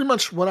that's pretty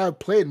much what I've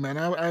played, man.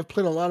 I've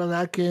played a lot of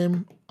that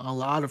game, a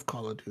lot of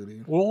Call of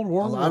Duty, World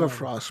War a lot of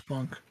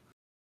Frostpunk,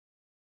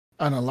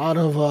 and a lot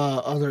of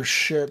other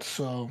shit.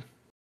 So,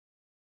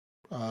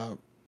 I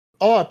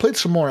played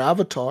some more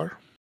Avatar.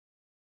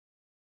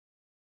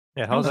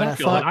 Yeah, how's that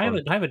going?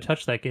 I haven't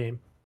touched that game.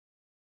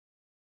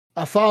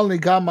 I finally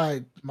got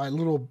my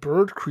little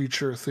bird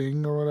creature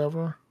thing or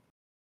whatever,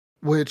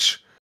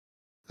 which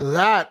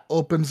that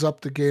opens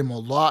up the game a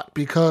lot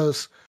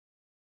because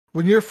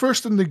when you're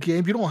first in the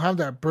game, you don't have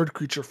that bird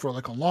creature for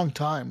like a long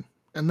time.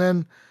 And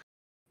then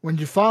when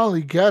you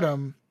finally get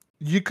him,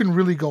 you can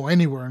really go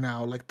anywhere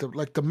now. Like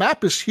the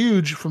map is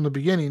huge from the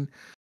beginning,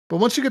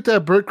 but once you get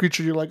that bird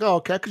creature, you're like, oh,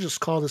 okay, I could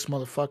just call this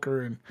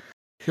motherfucker and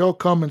he'll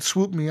come and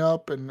swoop me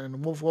up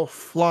and we'll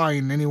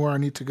flying anywhere I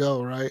need to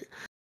go, right?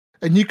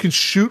 And you can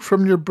shoot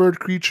from your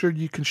bird creature.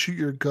 You can shoot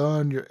your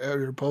gun,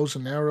 your bows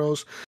and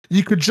arrows.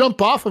 You could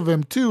jump off of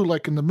him too,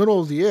 like in the middle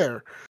of the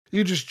air.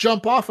 You just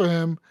jump off of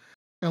him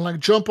and like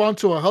jump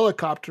onto a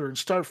helicopter and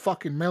start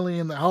fucking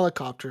meleeing the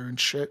helicopter and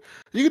shit.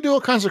 You can do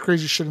all kinds of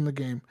crazy shit in the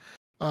game.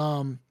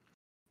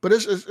 But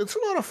it's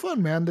a lot of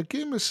fun, man. The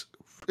game it's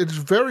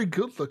very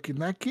good looking.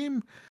 That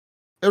game,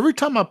 every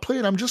time I play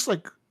it, I'm just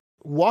like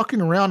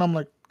walking around. I'm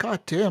like,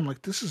 God damn,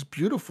 like this is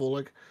beautiful.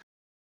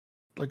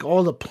 Like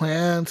all the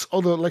plants,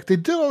 all the like they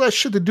did all that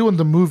shit they do in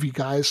the movie,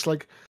 guys.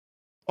 Like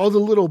all the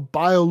little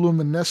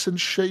bioluminescent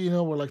shit, you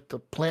know, where like the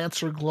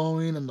plants are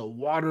glowing and the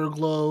water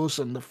glows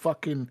and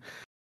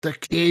the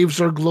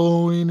caves are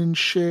glowing and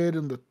shit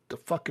and the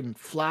fucking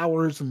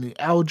flowers and the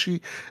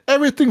algae.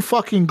 Everything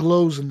fucking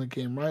glows in the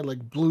game, right?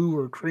 Like blue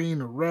or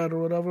green or red or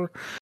whatever.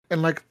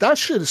 And like that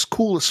shit is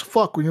cool as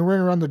fuck. When you're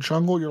running around the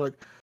jungle, you're like,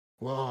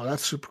 whoa,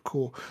 that's super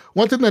cool.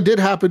 One thing that did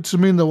happen to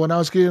me though, when I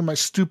was getting my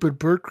stupid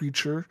bird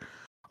creature,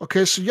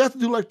 okay, so you have to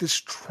do like this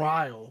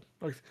trial,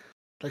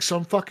 like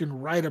some fucking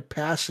rite of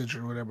passage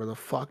or whatever the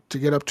fuck to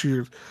get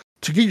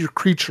your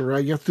creature,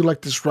 right? You have to do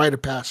like this rite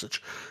of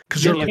passage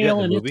because you're like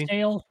tail in its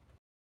tail.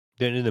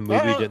 Then in the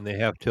movie, didn't they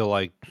have to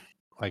like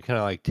kind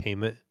of like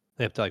tame it?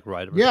 They have to like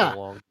ride it for so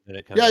long. And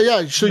it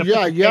yeah. So you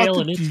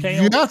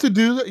have to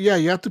do that. Yeah,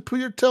 you have to put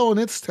your tail in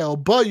its tail,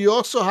 but you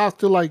also have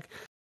to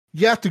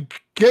you have to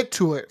get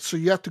to it. So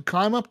you have to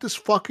climb up this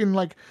fucking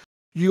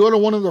you go to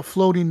one of the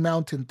floating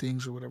mountain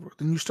things or whatever.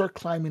 Then you start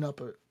climbing up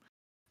it.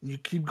 And you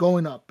keep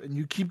going up and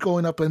you keep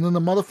going up, and then the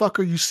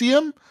motherfucker, you see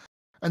him,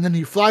 and then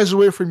he flies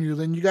away from you.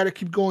 Then you got to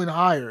keep going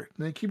higher.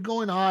 Then keep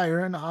going higher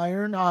and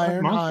higher and higher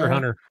and Monster higher.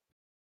 Hunter.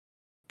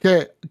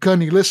 Okay,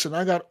 Gunny, listen,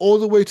 I got all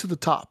the way to the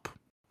top.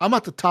 I'm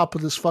at the top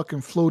of this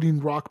fucking floating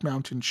rock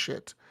mountain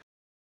shit.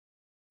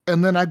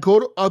 And then I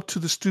go up to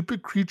the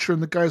stupid creature,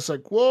 and the guy's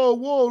like, "Whoa,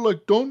 whoa!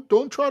 Like,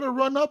 don't try to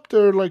run up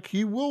there. Like,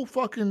 he will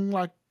fucking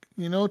like,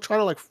 try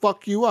to like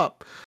fuck you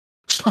up."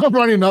 So I'm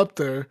running up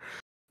there,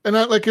 and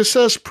it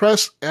says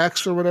press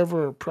X or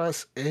whatever, or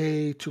press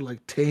A to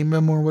like tame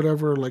him or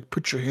whatever, or, like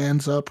put your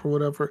hands up or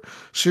whatever.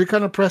 So you're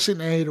kind of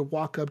pressing A to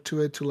walk up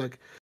to it to like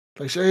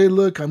say, "Hey,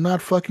 look, I'm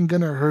not fucking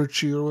gonna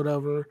hurt you" or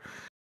whatever.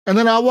 And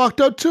then I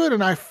walked up to it,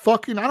 and I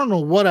don't know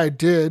what I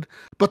did,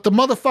 but the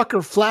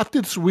motherfucker flapped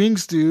its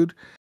wings, dude.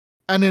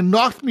 And it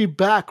knocked me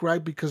back,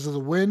 right, because of the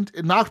wind.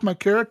 It knocked my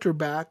character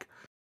back,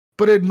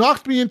 but it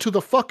knocked me into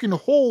the fucking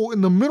hole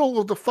in the middle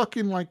of the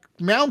fucking, like,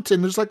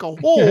 mountain. There's, like, a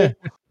hole.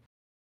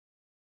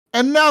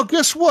 And now,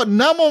 guess what?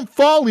 Now I'm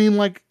falling,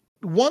 like,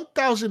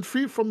 1,000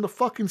 feet from the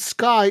fucking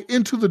sky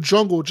into the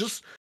jungle.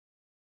 Just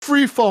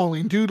free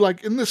falling, dude.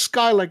 Like, in the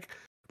sky, like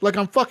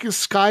I'm fucking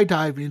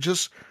skydiving.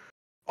 Just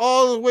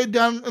all the way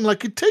down. And,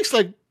 like, it takes,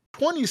 like,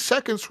 20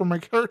 seconds for my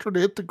character to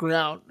hit the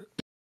ground.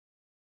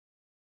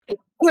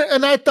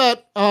 And I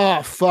thought,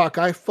 oh, fuck,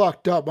 I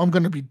fucked up. I'm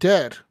going to be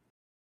dead.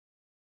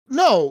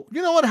 No,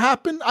 you know what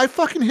happened? I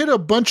fucking hit a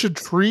bunch of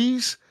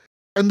trees,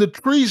 and the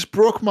trees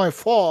broke my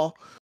fall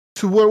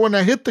to where when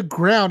I hit the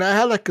ground, I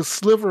had like a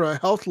sliver of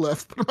health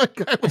left, but my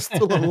guy was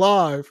still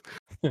alive.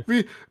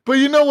 But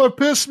you know what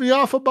pissed me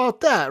off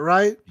about that,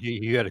 right?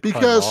 You got to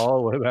climb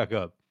all the way back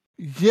up.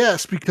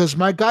 Yes, because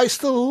my guy's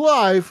still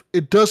alive.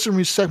 It doesn't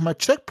reset my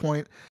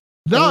checkpoint.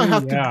 Now I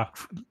have to...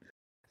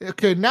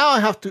 Okay, now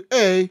I have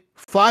to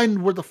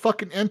find where the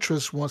fucking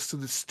entrance was to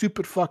this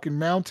stupid fucking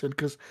mountain,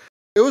 because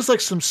it was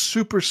like some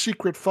super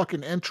secret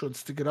fucking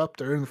entrance to get up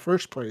there in the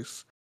first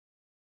place.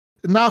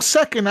 And now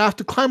second, I have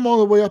to climb all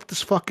the way up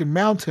this fucking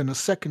mountain a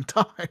second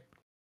time.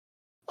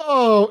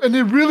 Oh, and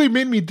it really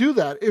made me do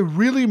that. It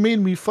really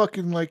made me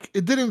fucking like,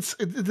 it didn't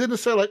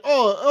say like,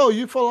 oh,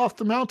 you fell off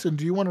the mountain.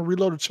 Do you want to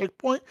reload a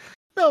checkpoint?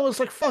 No, it was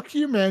like, fuck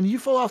you, man. You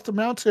fell off the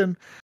mountain.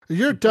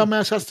 Your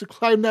dumbass has to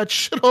climb that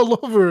shit all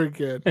over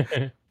again.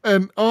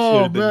 And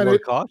oh man, more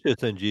cautious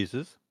than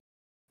Jesus.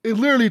 It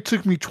literally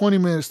took me 20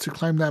 minutes to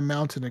climb that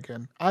mountain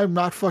again. I'm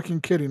not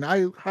fucking kidding.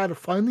 I had to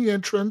find the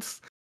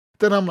entrance.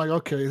 Then I'm like,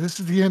 okay, this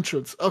is the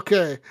entrance.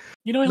 Okay, at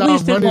now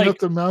least I'm running up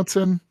the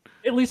mountain.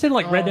 At least in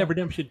like Red Dead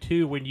Redemption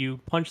 2, when you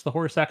punched the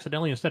horse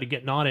accidentally instead of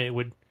getting on it,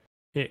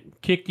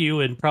 it kicked you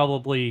and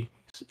probably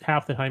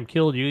half the time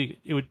killed you.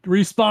 It would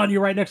respawn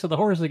you right next to the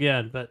horse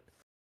again. But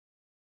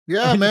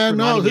yeah, man,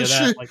 no, this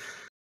shit.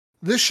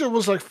 This shit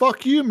was like,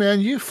 fuck you,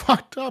 man. You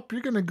fucked up. You're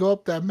going to go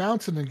up that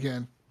mountain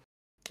again.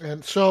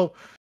 And so,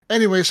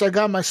 anyways, I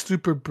got my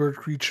stupid bird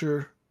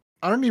creature.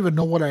 I don't even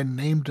know what I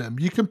named him.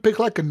 You can pick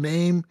like a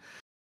name.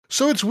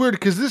 So it's weird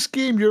because this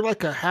game, you're a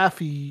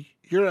halfy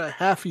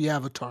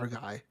avatar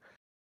guy.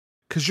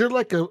 Because you're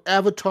like an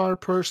avatar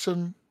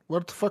person.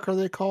 What the fuck are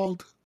they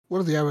called? What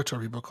are the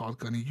avatar people called,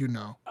 Gunny? You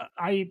know.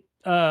 I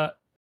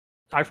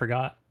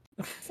forgot.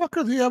 The fuck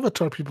are the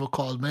avatar people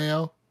called,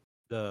 Mayo?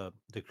 The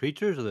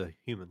creatures or the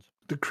humans?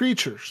 The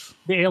creatures.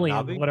 The alien,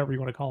 Navi? whatever you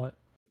want to call it.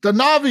 The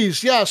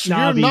Navis, yes. You're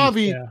a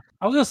Navi. Yeah.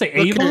 I was going to say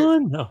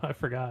Avon. No, I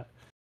forgot.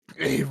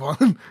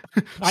 Avon.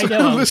 I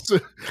know.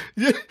 Listen,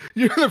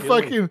 you're the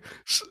fucking...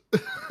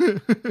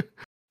 The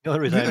only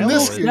reason I know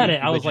that's not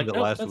it. I was like,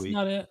 nope, that's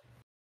not it.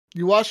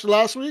 You watched it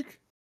last week?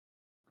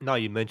 No,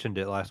 you mentioned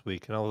it last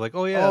week, and I was like,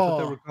 oh yeah, that's what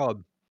they were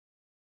called.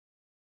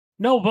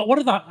 No, but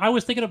I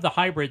was thinking of the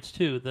hybrids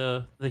too,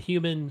 the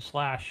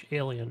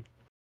human/alien.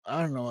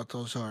 I don't know what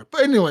those are.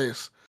 But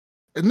anyways,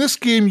 in this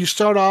game, you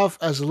start off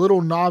as a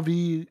little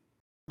Navi,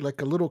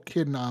 like a little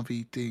kid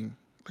Navi thing,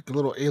 like a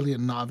little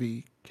alien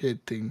Navi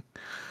kid thing.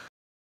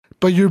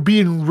 But you're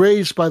being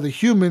raised by the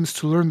humans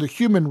to learn the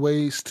human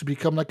ways to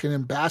become like an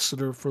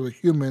ambassador for the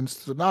humans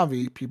to the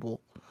Navi people.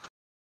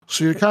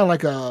 So you're kind of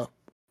like a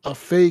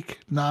fake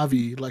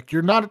Navi. Like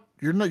you're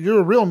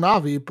a real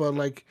Navi, but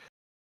like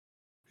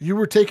you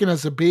were taken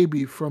as a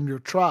baby from your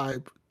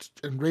tribe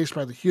and raised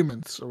by the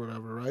humans or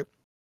whatever, right?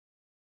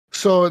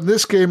 So in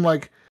this game,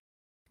 like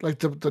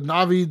the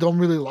Navi don't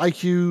really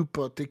like you,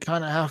 but they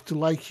kind of have to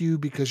like you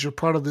because you're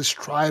part of this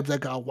tribe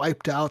that got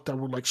wiped out that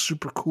were like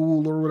super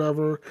cool or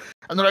whatever.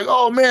 And they're like,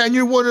 oh man,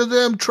 you're one of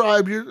them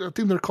tribe. I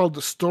think they're called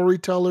the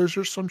storytellers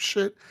or some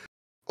shit.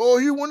 Oh,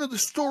 you're one of the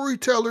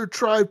storyteller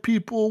tribe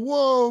people.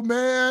 Whoa,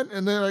 man.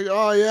 And then like,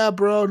 oh yeah,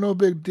 bro, no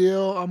big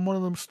deal. I'm one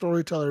of them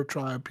storyteller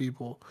tribe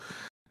people.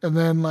 And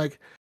then like,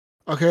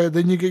 okay,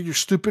 then you get your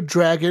stupid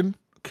dragon.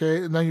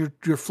 Okay, and then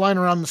you're flying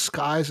around the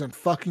skies and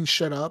fucking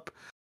shit up.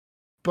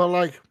 But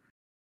like,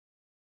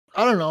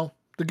 I don't know.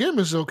 The game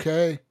is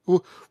okay.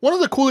 One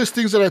of the coolest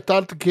things that I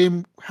thought the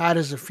game had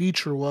as a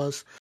feature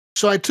was,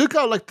 so I took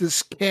out like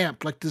this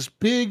camp, like this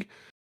big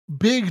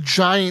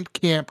giant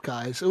camp,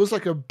 guys. It was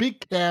like a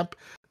big camp.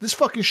 This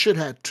fucking shit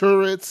had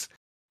turrets.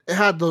 It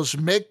had those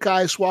mech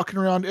guys walking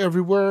around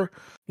everywhere.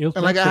 And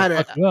like I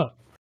had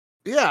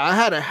Yeah, I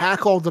had to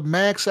hack all the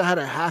mechs. I had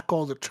to hack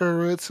all the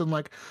turrets, and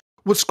like,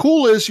 what's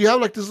cool is you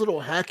have like this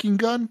little hacking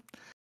gun,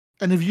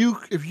 and if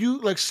you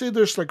like say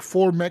there's like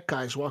 4 mech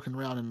guys walking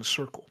around in a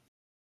circle,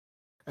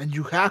 and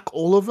you hack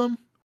all of them,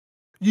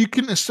 you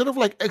can instead of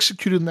like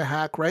executing the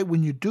hack right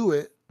when you do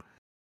it,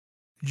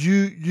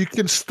 you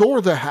can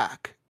store the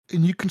hack,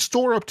 and you can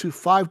store up to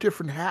 5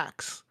 different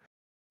hacks.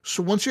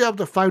 So once you have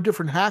the 5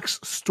 different hacks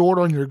stored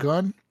on your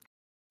gun,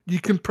 you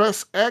can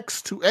press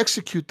X to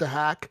execute the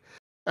hack,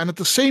 and at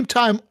the same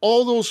time,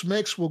 all those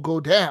mechs will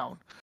go down.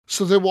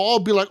 So they will all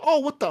be like, "Oh,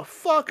 what the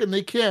fuck?" and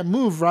they can't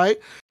move, right?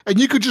 And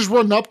you could just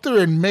run up there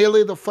and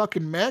melee the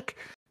fucking mech,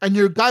 and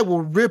your guy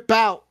will rip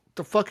out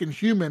the fucking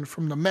human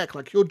from the mech.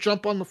 Like he'll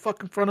jump on the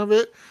fucking front of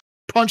it,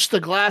 punch the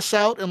glass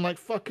out, and like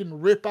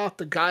fucking rip out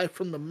the guy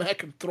from the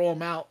mech and throw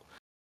him out,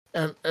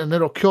 and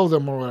it'll kill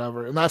them or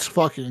whatever. And that's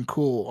fucking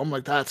cool. I'm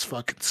like, that's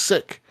fucking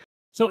sick.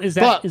 So is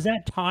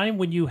that time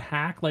when you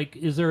hack? Like,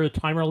 is there a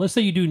timer? Let's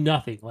say you do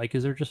nothing. Like,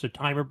 is there just a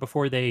timer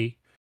before they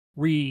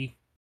Yeah.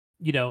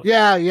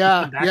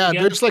 come back again?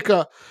 There's like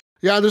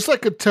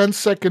a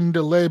 10-second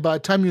delay by the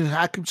time you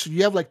hack them. So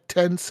you have like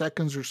 10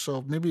 seconds or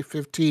so, maybe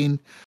 15,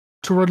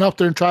 to run up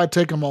there and try to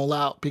take them all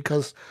out,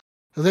 because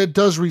it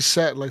does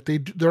reset. Like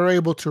they're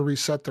able to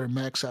reset their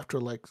mechs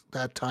after like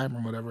that time or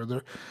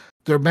whatever.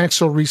 Their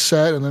mechs will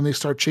reset, and then they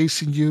start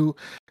chasing you,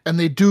 and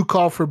they do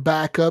call for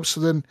backup. So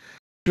then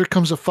here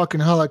comes a fucking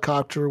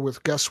helicopter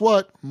with, guess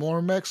what?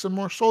 More mechs and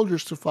more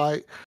soldiers to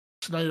fight.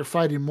 So now you're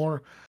fighting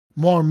more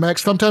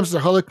mechs. Sometimes the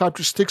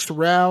helicopter sticks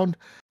around,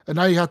 and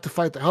now you have to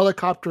fight the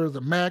helicopter,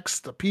 the mechs,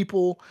 the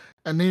people,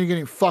 and then you're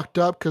getting fucked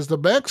up because the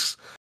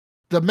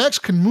mechs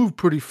can move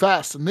pretty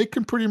fast, and they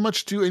can pretty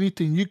much do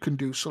anything you can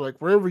do. So like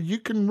wherever you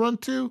can run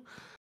to,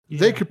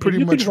 they could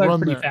pretty much run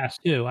pretty there.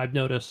 fast too. I've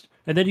noticed,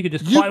 and then you could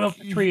just climb up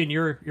the tree, and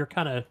you're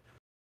kind of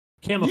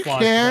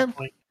camouflaged at that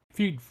point if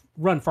you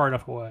run far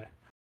enough away.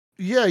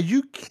 Yeah,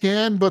 you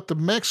can, but the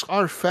mechs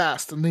are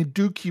fast, and they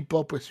do keep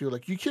up with you.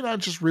 Like you cannot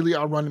just really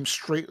outrun them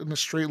straight in a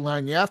straight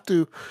line. You have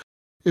to,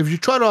 if you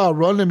try to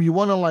outrun them, you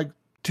want to like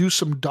do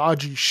some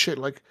dodgy shit,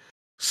 like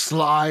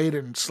slide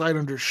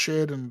under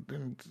shit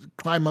and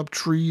climb up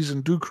trees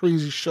and do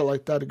crazy shit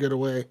like that to get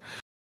away.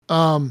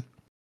 But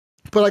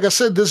like I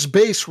said, this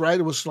base, right,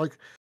 it was like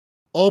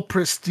all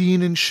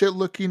pristine and shit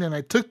looking, and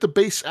I took the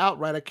base out,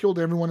 right? I killed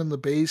everyone in the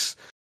base,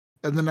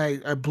 and then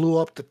I blew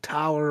up the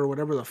tower or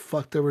whatever the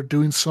fuck they were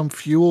doing, some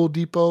fuel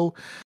depot.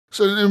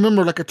 So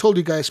remember, like I told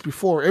you guys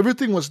before,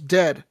 everything was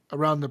dead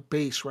around the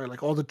base, right?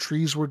 Like all the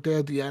trees were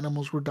dead, the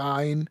animals were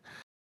dying.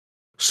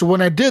 So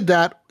when I did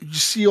that, you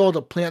see all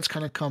the plants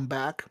kind of come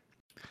back.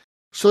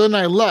 So then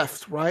I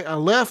left, right?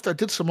 I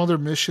did some other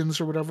missions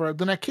or whatever.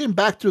 Then I came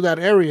back through that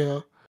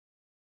area.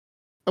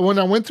 And when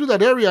I went through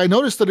that area, I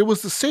noticed that it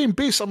was the same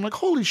base. I'm like,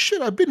 holy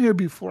shit, I've been here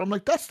before. I'm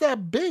like, that's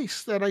that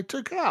base that I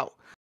took out.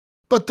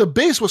 But the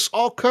base was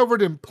all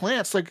covered in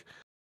plants. Like,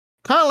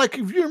 kind of like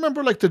if you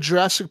remember like the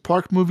Jurassic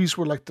Park movies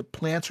where like the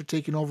plants are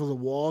taking over the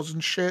walls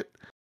and shit.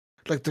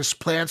 Like there's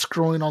plants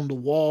growing on the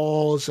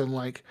walls, and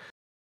like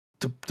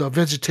the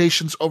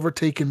vegetation's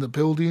overtaking the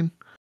building.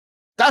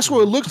 That's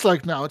what it looks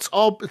like now. It's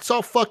all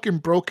fucking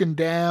broken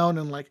down,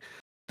 and like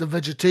the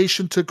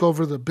vegetation took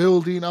over the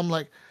building. I'm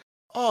like,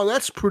 oh,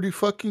 that's pretty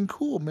fucking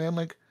cool, man.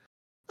 Like,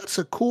 that's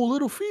a cool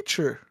little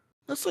feature.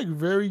 That's like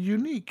very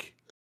unique.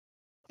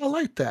 I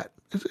like that.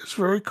 It's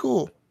very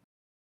cool.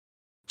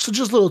 So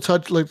just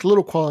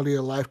little quality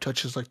of life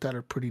touches like that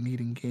are pretty neat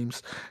in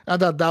games. I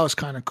thought that was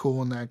kind of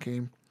cool in that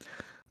game.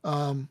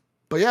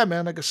 But yeah,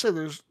 man, like I said,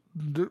 there's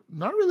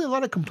not really a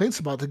lot of complaints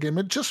about the game.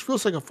 It just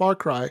feels like a Far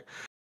Cry,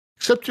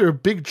 except you're a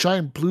big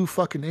giant blue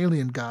fucking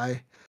alien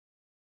guy,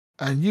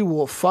 and you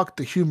will fuck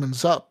the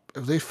humans up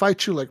if they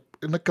fight you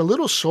like a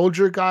little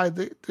soldier guy.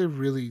 They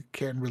really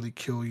can't really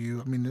kill you.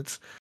 I mean,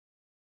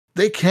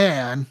 they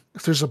can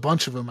if there's a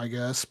bunch of them, I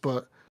guess,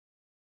 but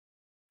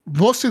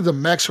mostly the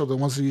mechs are the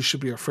ones that you should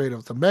be afraid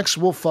of. The mechs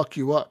will fuck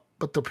you up,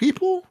 but the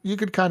people, you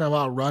could kind of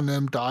outrun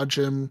them, dodge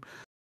them,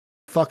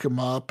 fuck them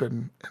up,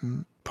 and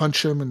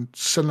punch them and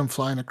send them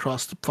flying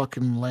across the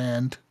fucking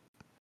land.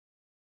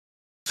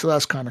 So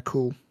that's kind of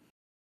cool.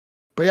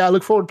 But yeah, I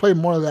look forward to playing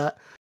more of that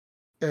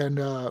and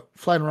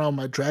flying around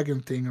my dragon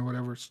thing or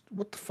whatever.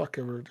 What the fuck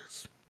ever it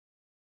is.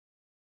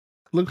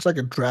 It looks like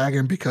a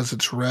dragon because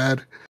it's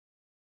red.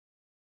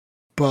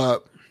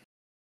 But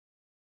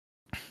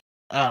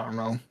I don't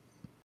know.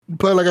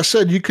 But like I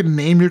said, you can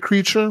name your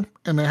creature,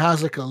 and it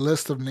has like a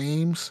list of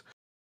names.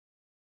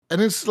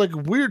 And it's like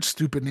weird,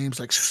 stupid names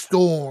like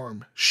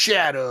Storm,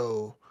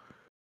 Shadow,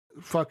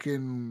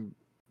 fucking,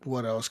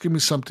 what else? Give me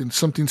something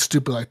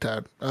stupid like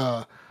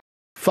that.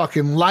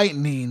 Fucking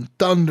Lightning,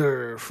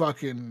 Thunder,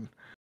 fucking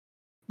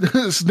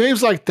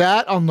names like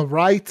that on the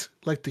right,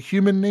 like the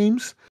human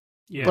names.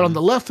 Yeah. But on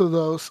the left of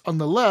those,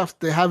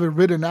 they have it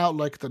written out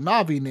like the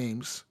Navi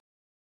names.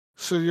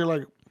 So you're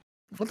like,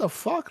 what the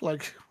fuck?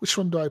 Like, which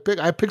one do I pick?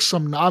 I picked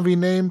some Navi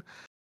name.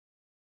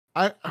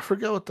 I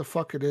forget what the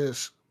fuck it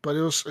is, but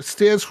it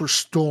stands for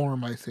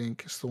Storm, I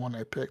think, is the one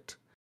I picked.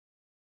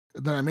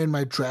 And then I made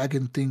my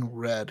dragon thing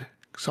red.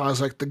 So I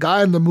was like, the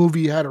guy in the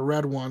movie had a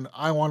red one.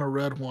 I want a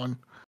red one.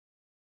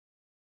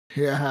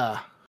 Yeah,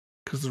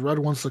 because the red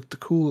one's like the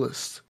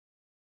coolest.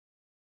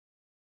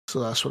 So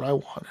that's what I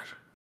wanted.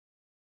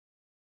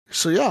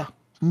 So yeah,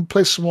 I'm gonna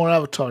play some more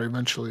Avatar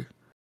eventually.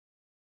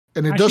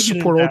 And it I does should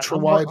get into support that. ultra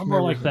wide I'm and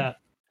more like everything. that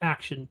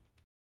action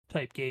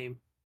type game.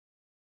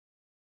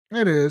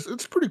 It is.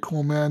 It's pretty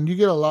cool, man. You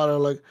get a lot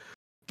of like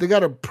they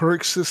got a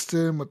perk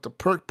system with the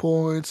perk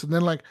points, and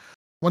then like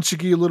once you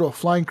get a little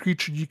flying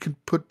creature, you can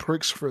put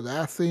perks for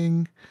that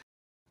thing.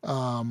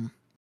 Um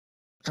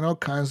and all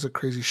kinds of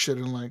crazy shit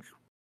and like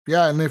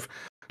yeah, and if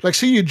like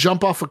say you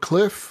jump off a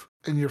cliff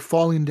and you're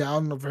falling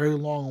down a very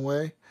long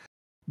way,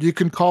 you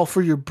can call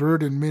for your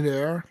bird in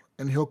midair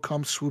and he'll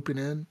come swooping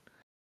in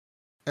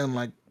and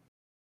like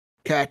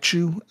catch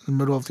you in the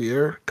middle of the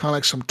air. Kinda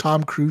like some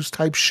Tom Cruise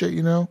type shit,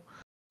 you know?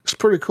 It's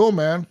pretty cool,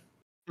 man.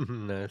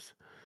 Nice.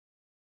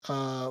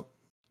 Uh,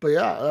 but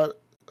yeah,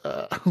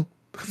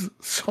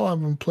 that's all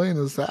I've been playing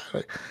is that.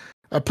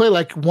 I played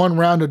like one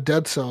round of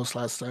Dead Cells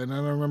last night, and I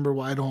don't remember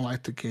why I don't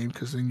like the game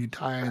because then you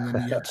die and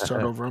then you have to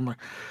start over. I'm like,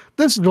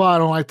 this is why I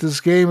don't like this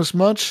game as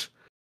much.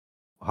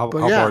 How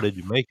But how far yeah, did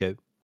you make it?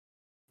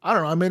 I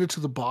don't know. I made it to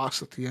the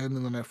boss at the end,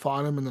 and then I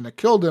fought him, and then I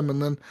killed him,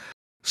 and then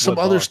some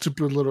What other boss?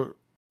 stupid little,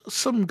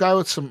 some guy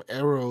with some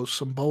arrows,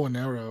 some bow and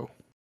arrow.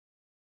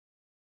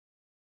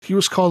 He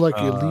was called like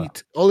Uh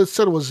Elite. All it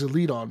said was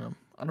Elite on him.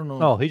 I don't know.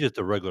 oh, he's just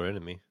a regular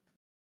enemy.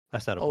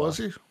 That's not a Oh, was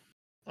boss. he?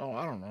 Oh,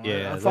 I don't know. I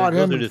Yeah, fought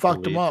those him are and just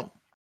fucked him elites. up.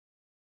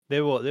 They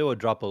will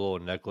drop a little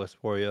necklace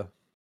for you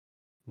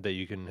that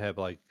you can have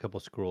like a couple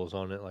scrolls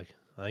on it. Like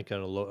I think on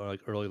a like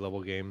early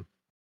level game,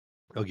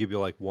 it'll give you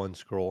like one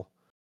scroll.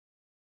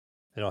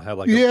 And it'll have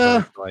like a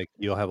Yeah, perk, like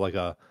you'll have like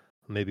a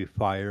maybe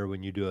fire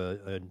when you do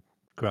a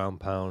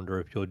ground pound, or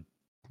if you'll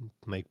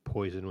make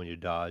poison when you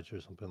dodge or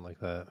something like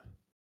that.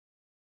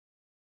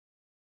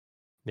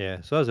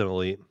 Yeah, so that's an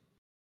elite.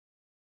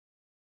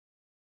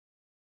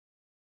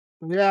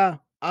 yeah.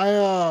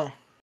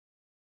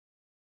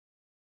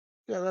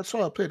 Yeah, that's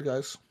all I played,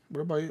 guys.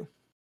 What about you?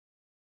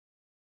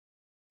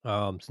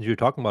 Since you were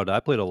talking about it, I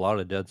played a lot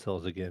of Dead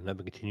Cells again. I've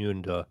been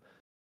continuing to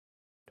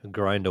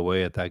grind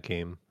away at that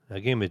game.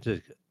 That game it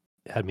just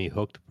had me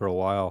hooked for a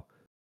while.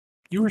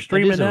 You were I did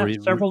streaming some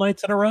that several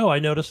nights in a row. I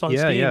noticed on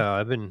yeah, Steam yeah.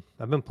 I've been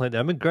playing.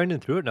 I've been grinding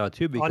through it now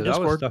too on because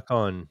Discord.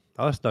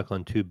 I was stuck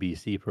on 2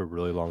 BC for a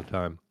really long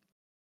time.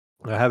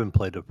 I haven't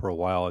played it for a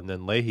while, and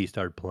then Leahy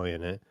started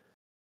playing it,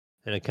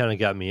 and it kind of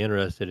got me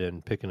interested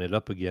in picking it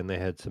up again. They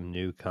had some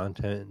new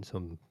content and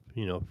some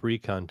free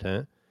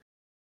content,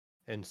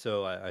 and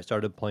so I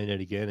started playing it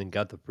again and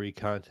got the free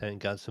content,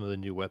 got some of the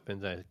new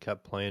weapons. I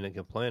kept playing it,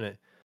 kept playing it.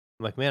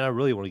 I'm like, man, I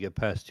really want to get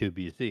past 2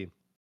 BC.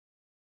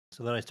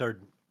 So then I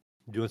started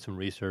doing some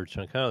research,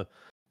 and I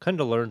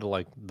kind of learned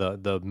like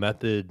the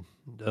method,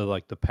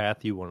 like the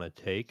path you want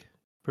to take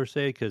per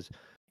se, because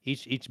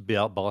each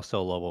boss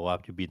cell level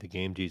after you beat the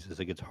game Jesus,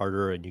 it gets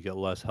harder and you get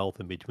less health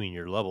in between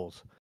your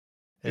levels.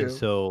 And Yeah.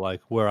 so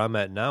like where I'm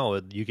at now,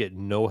 you get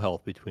no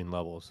health between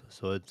levels,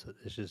 so it's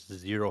just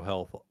zero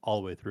health all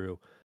the way through.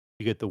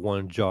 You get the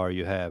one jar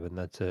you have, and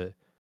that's it.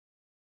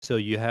 So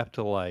you have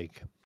to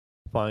like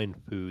find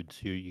food.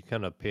 So you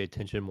kind of pay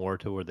attention more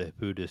to where the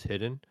food is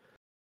hidden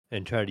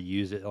and try to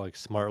use it like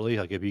smartly.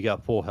 Like if you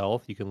got full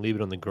health, you can leave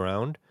it on the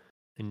ground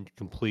and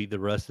complete the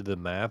rest of the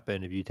map.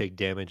 And if you take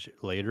damage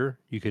later,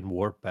 you can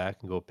warp back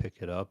and go pick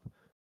it up,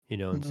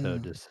 instead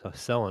of Mm. just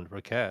selling for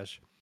cash.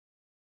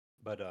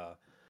 But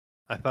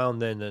I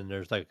found then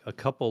there's like a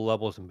couple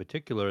levels in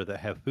particular that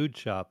have food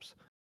shops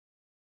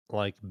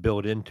like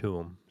built into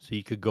them, so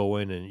you could go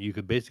in and you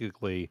could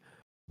basically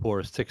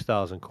for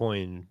 6,000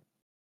 coin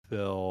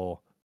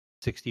fill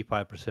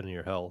 65% of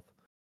your health.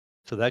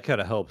 So that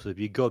kind of helps. If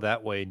you go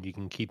that way and you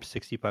can keep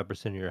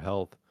 65% of your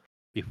health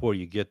before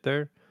you get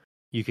there,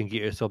 you can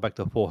get yourself back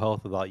to full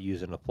health without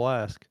using a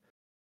flask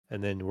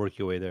and then work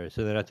your way there.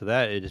 So then after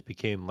that, it just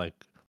became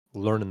like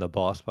learning the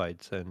boss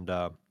fights and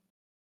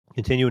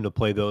continuing to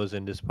play those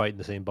and just fighting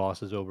the same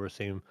bosses over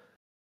same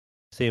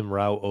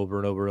route over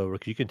and over and over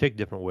because you can take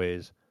different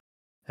ways.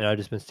 And I've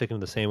just been sticking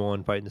to the same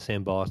one, fighting the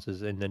same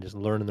bosses, and then just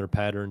learning their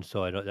patterns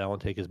so I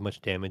don't take as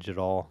much damage at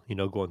all.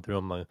 Going through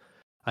them,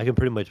 I can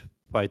pretty much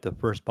fight the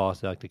first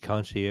boss, like the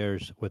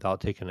concierge,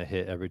 without taking a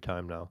hit every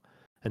time now.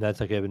 And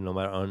that's like even no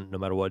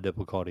matter what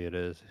difficulty it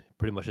is,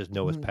 pretty much just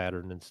know his Mm.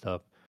 pattern and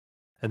stuff.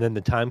 And then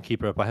the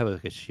timekeeper, if I have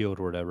like a shield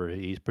or whatever,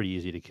 he's pretty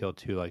easy to kill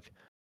too. Like,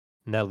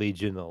 and that leads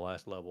you in the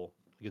last level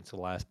against the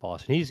last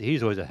boss, and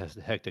he's always a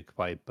hectic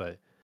fight, but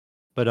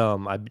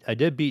I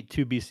did beat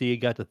 2 BC,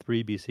 got to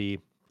 3 BC,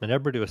 and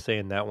everybody was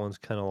saying that one's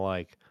kind of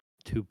like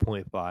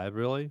 2.5.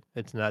 Really,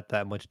 it's not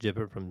that much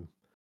different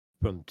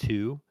from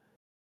 2.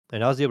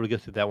 And I was able to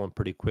get through that one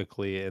pretty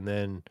quickly, and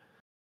then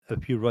a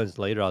few runs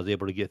later, I was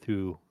able to get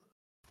through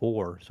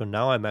 4. So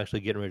now I'm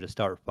actually getting ready to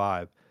start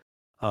 5.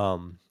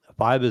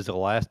 5 is the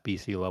last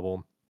BC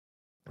level,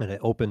 and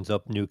it opens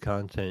up new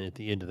content at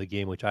the end of the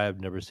game, which I have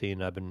never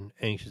seen. I've been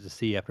anxious to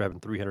see after having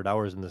 300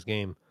 hours in this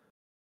game.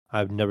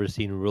 I've never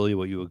seen really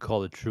what you would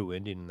call a true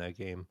ending in that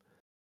game.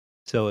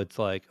 So it's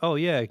like, oh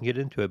yeah, I can get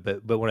into it.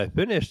 But when I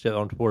finished it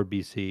on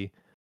 4BC,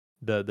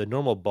 the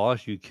normal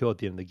boss you kill at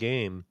the end of the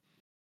game,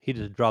 he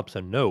just drops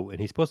a note, and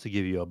he's supposed to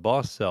give you a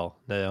boss cell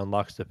that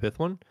unlocks the fifth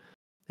one,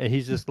 and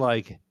he's just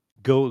like,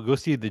 go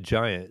see the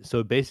giant.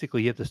 So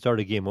basically, you have to start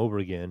a game over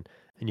again,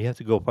 and you have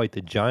to go fight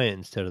the giant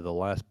instead of the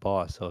last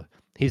boss. So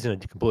he's in a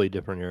completely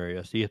different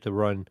area. So you have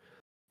to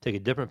take a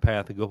different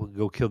path and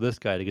go kill this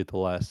guy to get the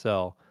last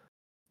cell,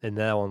 and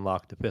that'll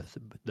unlock the fifth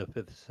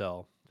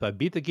cell. So I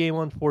beat the game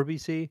on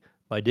 4BC,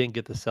 but I didn't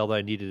get the cell that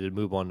I needed to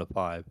move on to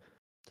 5.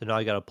 So now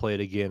I got to play it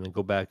again and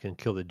go back and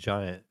kill the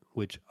giant,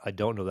 which I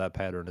don't know that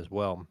pattern as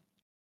well.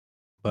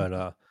 But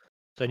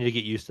so I need to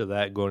get used to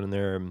that, going in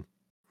there and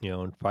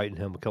and fighting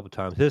him a couple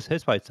times.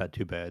 His fight's not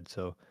too bad,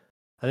 so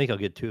I think I'll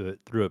get through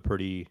it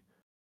pretty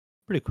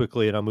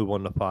quickly, and I'll move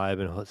on to 5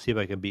 and let's see if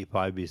I can beat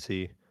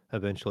 5BC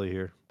eventually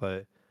here.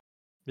 But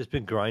just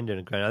been grinding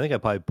and grinding. I think I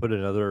probably put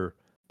another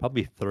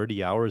probably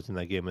 30 hours in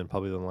that game in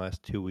probably the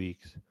last 2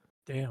 weeks.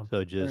 Damn.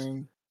 So just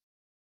Dang.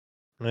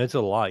 and it's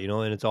a lot,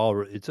 and it's all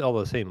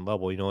the same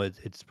level.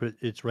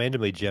 It's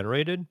randomly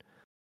generated,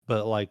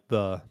 but like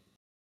the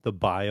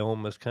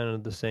biome is kind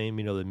of the same.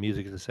 The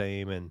music is the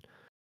same, and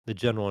the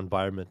general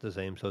environment the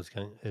same. So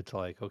it's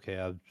like, okay,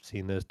 I've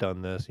seen this,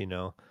 done this. Kind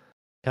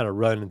of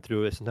running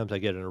through it. Sometimes I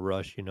get in a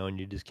rush, and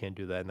you just can't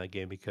do that in that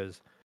game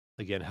because,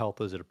 again,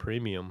 health is at a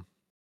premium.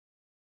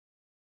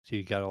 So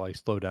you gotta like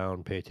slow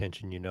down, pay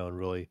attention, and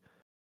really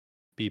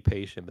be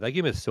patient. But that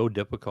game is so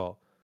difficult.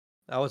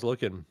 I was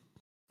looking.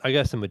 I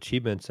got some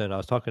achievements, and I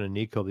was talking to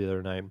Nico the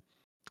other night,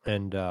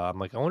 and I'm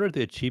like, I wonder if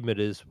the achievement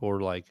is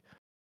for like,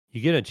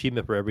 you get an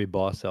achievement for every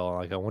boss cell.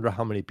 Like, I wonder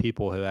how many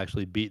people have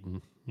actually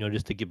beaten,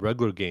 just to get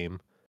regular game,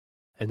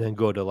 and then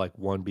go to like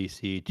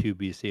 1BC,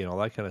 2BC, and all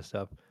that kind of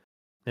stuff.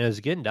 And I was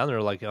getting down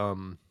there, like,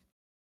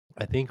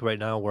 I think right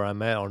now where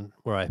I'm at on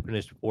where I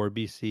finished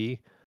 4BC,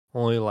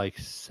 only like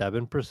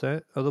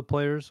 7% of the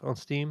players on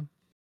Steam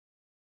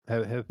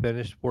have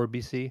finished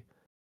 4BC.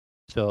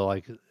 So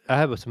like I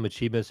have some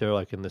achievements that are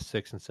like in the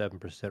 6 and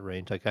 7%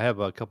 range. Like I have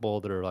a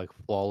couple that are like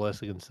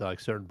flawless against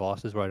like certain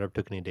bosses where I never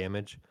took any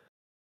damage,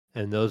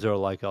 and those are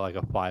like a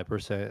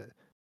 5%,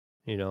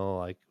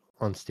 like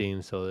on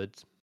Steam. So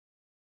it's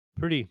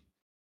pretty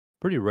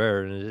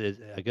rare, and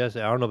I guess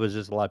I don't know if it's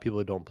just a lot of people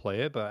who don't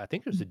play it, but I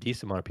think there's a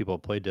decent amount of people who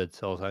play Dead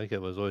Cells. I think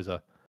it was always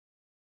a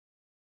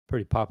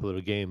pretty popular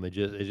game. It's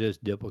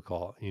just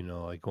difficult,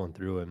 like going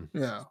through and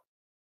Yeah.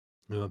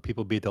 when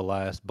people beat the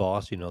last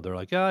boss, they're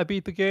like, "Yeah, I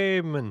beat the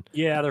game," and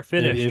Yeah, they're And if,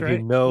 finished, if you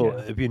right? know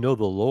Yeah. if you know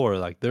the lore,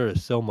 like there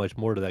is so much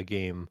more to that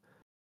game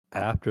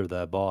after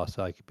that boss.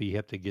 Like you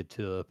have to get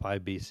to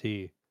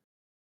 5BC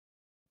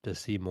to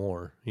see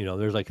more.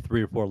 There's like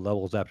 3 or 4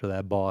 levels after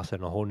that boss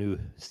and a whole new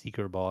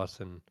seeker boss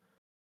and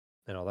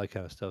all that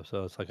kind of stuff.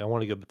 So it's like I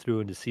want to go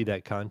through and to see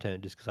that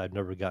content just because I've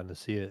never gotten to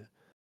see it.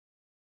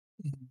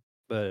 Mhm.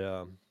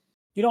 But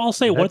I'll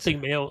say one that's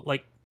thing, Mayo,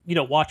 like,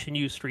 watching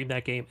you stream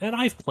that game, and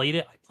I've played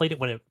it. I played it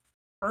when it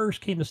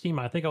first came to Steam.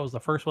 I think I was the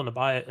first one to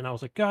buy it, and I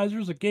was like, guys,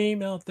 there's a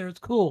game out there. It's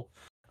cool.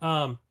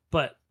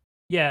 But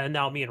yeah, and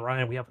now me and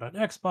Ryan, we have it on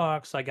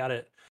Xbox. I got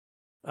it.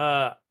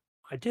 I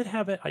did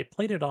have it. I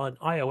played it on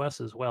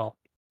iOS as well,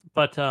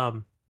 but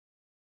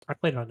I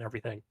played it on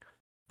everything.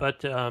 But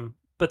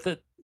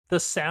the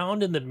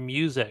sound and the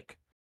music,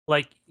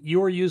 like you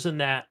were using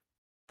the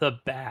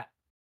bat,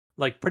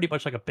 like pretty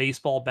much like a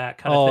baseball bat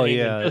kind of oh thing,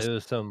 and yeah, just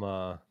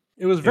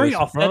it was it very was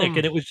authentic,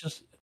 and from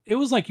it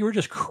was like you were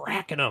just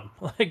cracking them,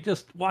 like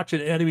just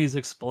watching enemies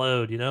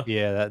explode.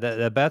 yeah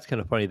that bat's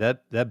kind of funny.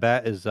 That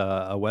bat is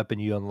a weapon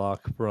you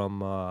unlock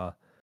from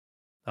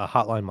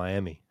Hotline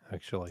Miami.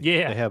 Actually, they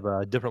Yeah,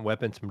 have different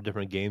weapons from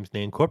different games.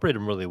 They incorporate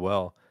them really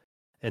well,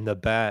 and the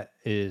bat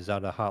is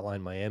out of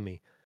Hotline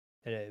Miami,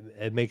 and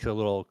it makes a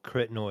little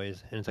crit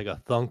noise, and it's like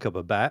a thunk of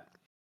a bat,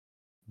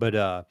 but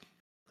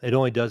it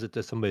only does it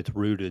to somebody that's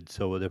rooted.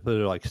 So if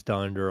they're like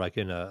stunned or like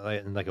in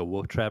like a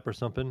wolf trap or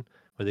something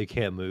where they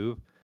can't move,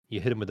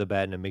 you hit them with the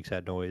bat and it makes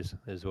that noise.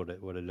 Is what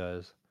it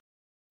does,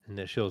 and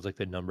it shows like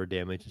the number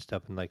damage and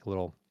stuff and like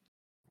little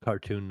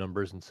cartoon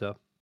numbers and stuff.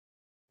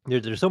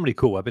 There's so many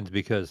cool weapons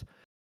because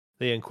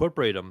they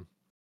incorporate them,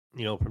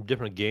 from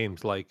different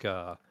games. Like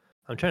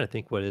I'm trying to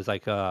think what it is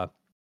like.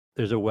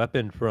 There's a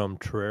weapon from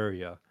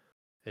Terraria.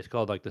 It's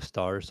called like the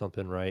Star or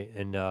something, right?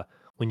 And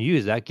when you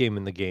use that game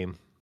in the game,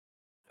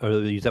 or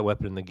use that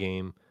weapon in the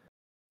game,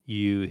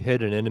 you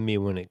hit an enemy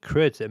when it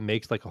crits. It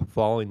makes like a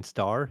falling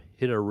star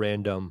hit a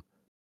random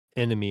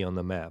enemy on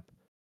the map.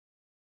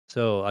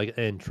 So like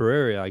in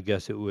Terraria, I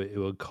guess it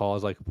would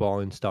cause like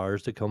falling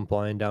stars to come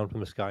flying down from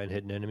the sky and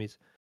hitting enemies.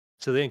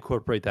 So they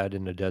incorporate that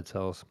into Dead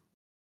Cells.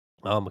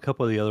 A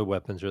couple of the other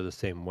weapons are the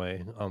same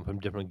way, from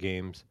different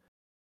games.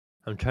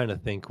 I'm trying to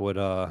think what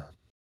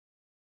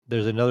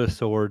there's another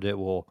sword that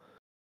will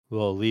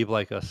leave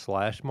like a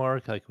slash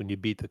mark, like when you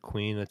beat the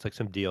queen. It's like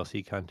some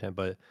DLC content,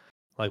 but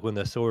like when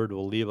the sword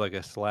will leave like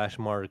a slash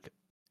mark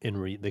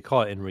they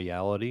call it in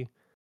reality,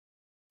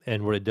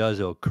 and what it does,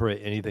 it'll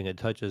crit anything that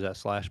touches that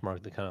slash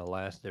mark that kind of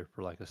lasts there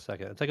for like a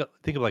second. It's like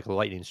think of like a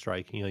lightning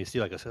strike. You see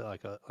like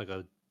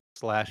a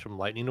slash from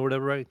lightning or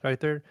whatever right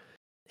there.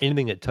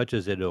 anything that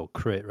touches it, it'll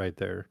crit right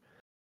there.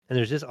 And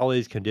there's just all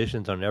these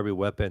conditions on every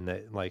weapon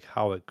that like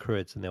how it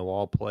crits, and they'll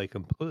all play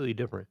completely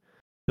different.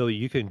 So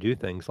you can do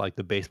things like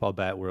the baseball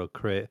bat where it'll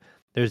crit.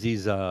 There's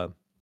these they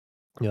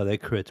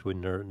crits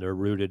when they're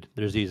rooted.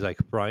 There's these like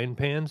frying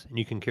pans, and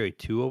you can carry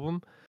two of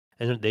them,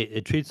 and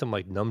it treats them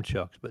like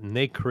nunchucks, but then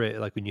they crit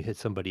like when you hit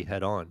somebody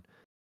head on.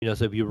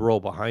 So if you roll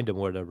behind them,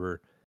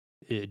 whatever,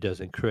 it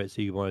doesn't crit.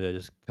 So you want to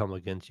just come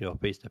against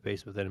face to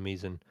face with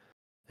enemies and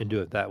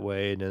do it that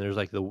way. And then there's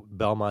like the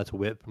Belmont's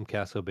whip from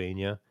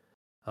Castlevania.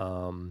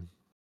 Um,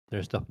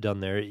 there's stuff done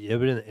there.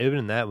 Even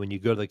in that, when you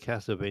go to the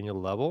Castlevania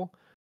level,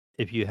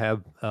 if you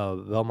have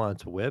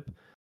Belmont's whip,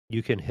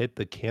 you can hit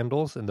the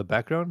candles in the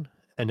background,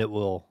 and it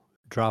will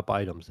drop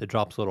items. It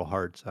drops little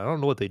hearts. I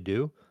don't know what they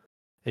do.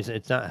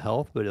 It's not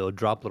health, but it'll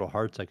drop little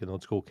hearts like in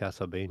old school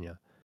Castlevania.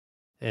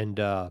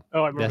 And Oh,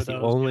 I remember that's the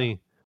those. Yeah.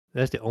 only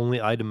that's the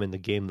only item in the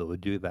game that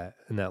would do that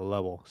in that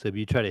level. So if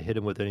you try to hit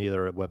him with any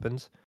other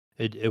weapons,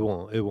 it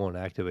won't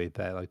activate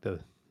that.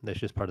 That's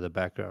just part of the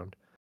background.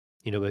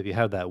 But if you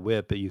have that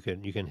whip, you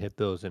can hit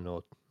those, and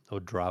it'll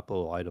drop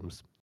little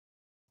items,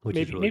 which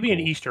is really Maybe an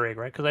cool. Easter egg,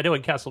 right? Because I know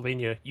in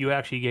Castlevania you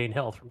actually gain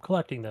health from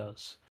collecting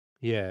those.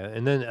 Yeah,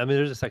 and then I mean,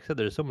 there's just like I said,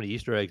 there's so many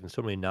Easter eggs and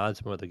so many nods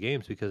from other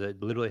games because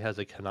it literally has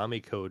a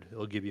Konami code.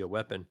 It'll give you a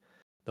weapon,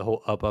 the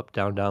whole up,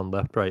 down,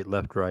 left, right,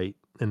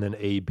 and then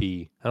A,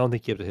 B. I don't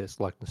think you have to hit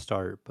select and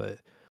start, but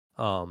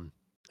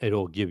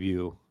it'll give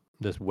you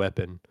this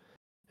weapon,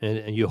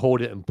 and you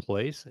hold it in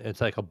place. And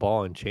it's like a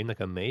ball and chain, like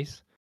a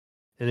mace.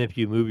 And if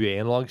you move your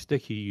analog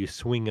stick, you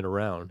swing it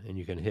around, and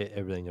you can hit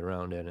everything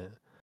around in it.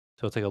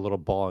 So it's like a little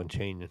ball and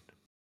chain.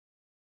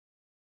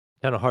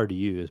 Kind of hard to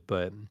use,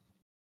 but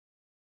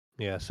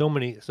yeah, so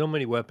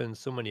many weapons,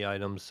 so many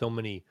items, so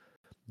many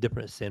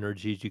different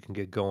synergies you can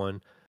get going.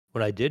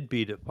 When I did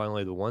beat it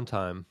finally the one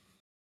time,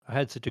 I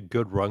had such a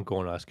good run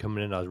going. I was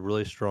coming in, I was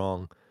really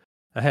strong.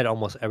 I had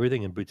almost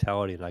everything in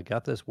brutality, and I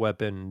got this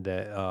weapon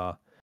that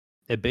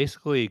it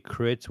basically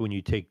crits when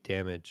you take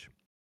damage,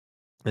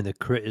 and the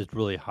crit is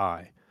really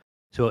high.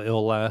 So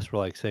it'll last for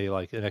like say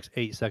like the next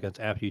 8 seconds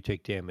after you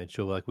take damage.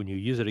 So like when you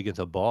use it against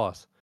a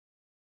boss,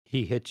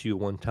 he hits you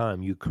one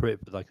time, you crit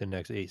for like the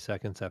next 8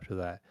 seconds after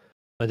that.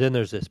 But then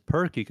there's this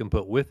perk you can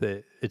put with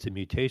it. It's a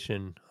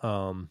mutation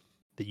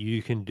that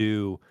you can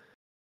do.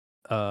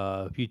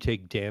 If you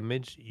take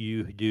damage,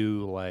 you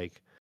do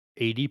like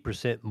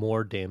 80%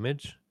 more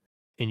damage,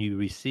 and you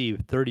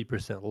receive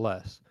 30%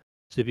 less.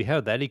 So if you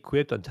have that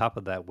equipped on top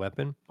of that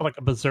weapon, Like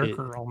a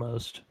berserker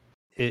almost.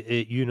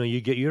 you're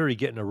already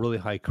getting a really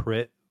high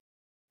crit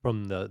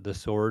from the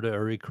sword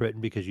already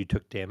critting because you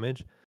took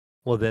damage.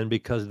 Well, then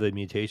because of the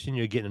mutation,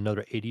 you're getting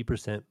another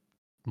 80%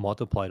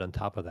 multiplied on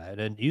top of that,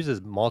 and it uses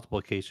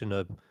multiplication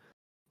of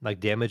like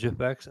damage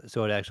effects,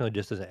 so it actually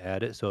just doesn't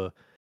add it. So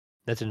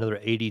that's another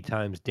 80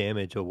 times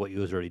damage of what you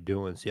was already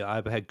doing. So yeah,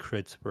 I've had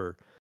crits for,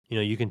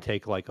 you can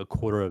take like a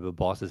quarter of a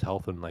boss's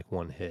health in like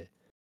one hit.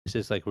 It's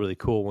just like really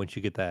cool once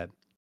you get that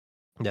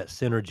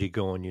synergy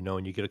going,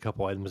 and you get a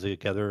couple items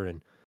together,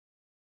 and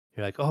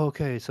you're like, oh,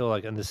 okay. So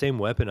like on the same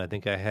weapon, I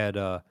think I had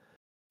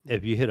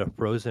if you hit a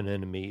frozen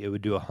enemy, it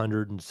would do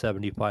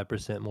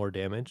 175% more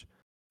damage.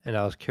 And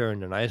I was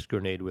carrying an ice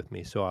grenade with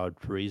me, so I would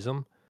freeze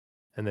them,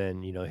 and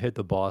then hit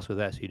the boss with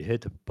that. So you'd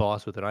hit the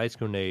boss with an ice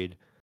grenade,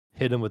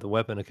 hit him with a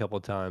weapon a couple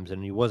of times,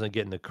 and he wasn't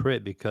getting the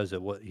crit because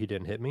of what he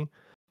didn't hit me.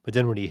 But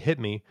then when he hit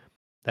me,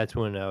 that's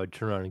when I would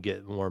turn around and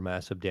get more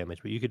massive damage.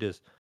 But you could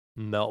just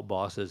melt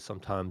bosses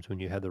sometimes when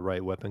you had the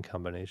right weapon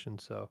combination.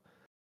 So,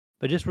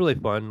 but just really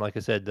fun. Like I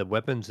said, the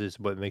weapons is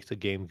what makes the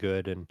game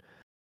good, and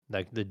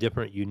like the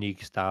different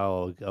unique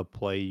style of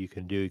play you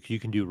can do. You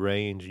can do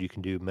range, you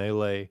can do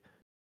melee.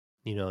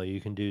 You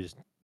can do.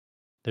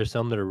 There's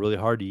some that are really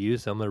hard to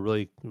use, some that are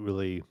really,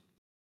 really,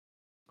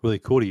 really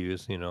cool to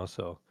use.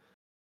 So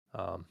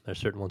there's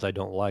certain ones I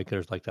don't like.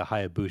 There's like the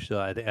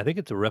Hayabusa. I think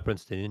it's a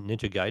reference to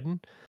Ninja Gaiden.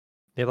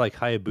 They have like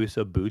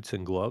Hayabusa boots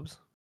and gloves,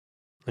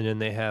 and then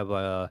they have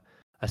I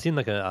seen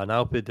like an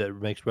outfit that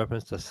makes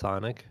reference to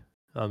Sonic.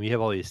 You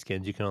have all these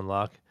skins you can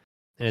unlock,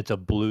 and it's a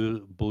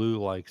blue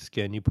like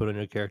skin you put on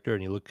your character,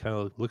 and he looks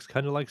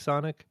kind of like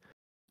Sonic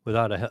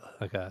without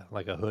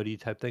like a hoodie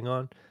type thing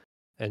on,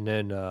 and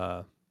then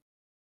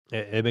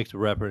it makes a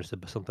reference to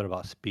something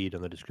about speed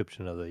in the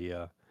description of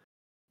the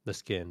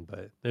skin.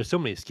 But there's so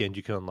many skins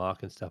you can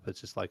unlock and stuff.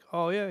 It's just like,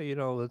 oh yeah,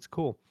 that's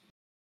cool.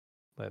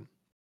 But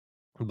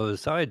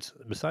besides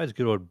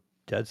good old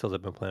Dead Cells,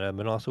 I've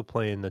been also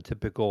playing the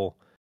typical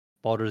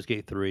Baldur's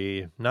Gate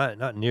 3.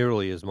 Not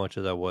nearly as much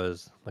as I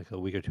was like a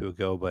week or two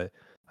ago, but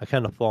I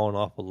kind of fallen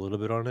off a little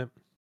bit on it.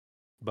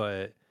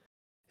 But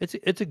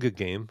it's a good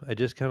game. I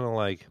just kind of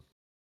like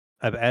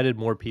I've added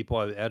more people.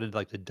 I've added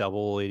like the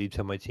double AD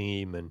to my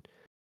team, and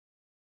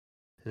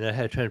I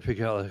had to try and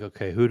figure out like,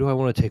 okay, who do I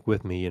want to take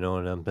with me, and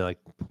I'm like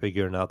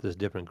figuring out this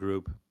different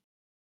group.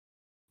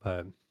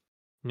 But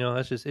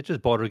it's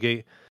just Baldur's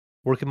Gate.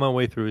 Working my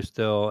way through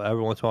still.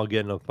 Every once in a while, I'll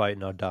get in a fight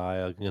and I'll die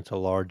against a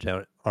large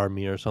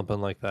army or something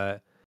like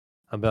that.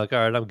 I'll be like, all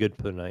right, I'm good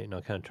for the night, and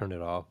I'll kind of turn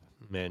it off,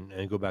 and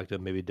go back to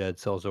maybe Dead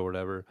Cells or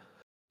whatever.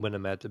 when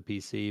I'm at the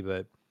PC.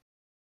 But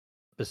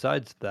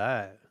besides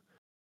that,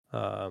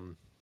 I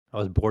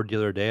was bored the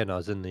other day and I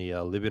was in the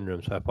living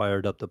room, so I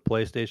fired up the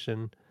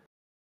PlayStation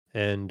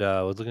and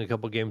was looking at a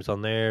couple games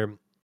on there,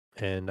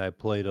 and I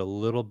played a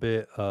little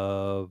bit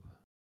of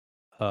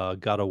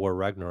God of War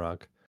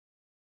Ragnarok.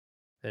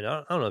 And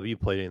I don't know if you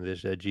played any of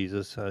this yet,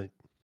 Jesus. I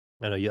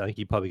know I think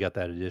you probably got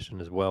that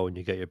edition as well when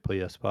you got your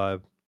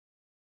PS5.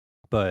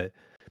 But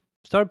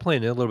started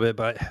playing it a little bit,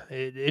 but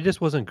it just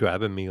wasn't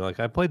grabbing me. Like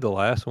I played the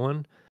last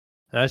one,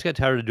 and I just got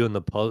tired of doing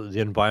the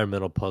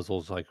environmental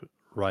puzzles like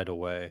right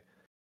away.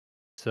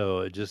 So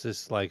it just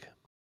is like,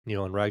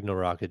 in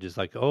Ragnarok, it just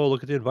like, oh,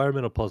 look at the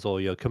environmental puzzle.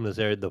 Come to this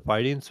area, the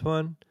fighting's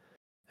fun,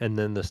 and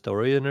then the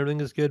story and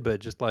everything is good, but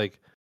just like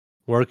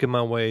working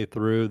my way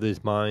through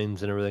these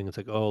mines and everything, it's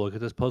like, oh, look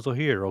at this puzzle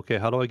here. Okay,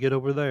 how do I get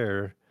over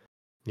there?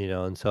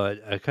 And so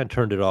I kind of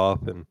turned it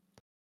off, and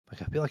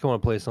like I feel like I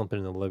want to play something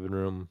in the living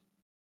room.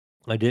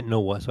 I didn't know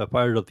what, so I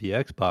fired up the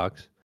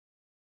Xbox,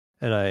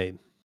 and I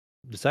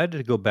decided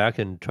to go back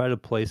and try to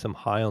play some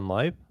High on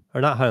Life,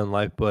 or not High on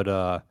Life, but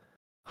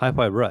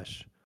Hi-Fi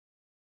Rush.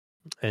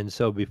 And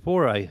so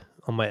before on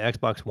my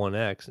Xbox One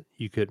X,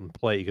 you couldn't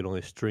play it, you could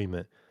only stream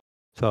it.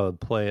 So I would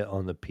play it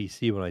on the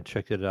PC when I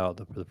checked it out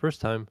for the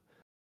first time.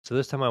 So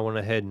this time I went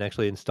ahead and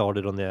actually installed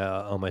it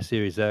on my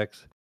Series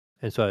X.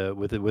 And so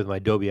with my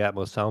Dolby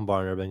Atmos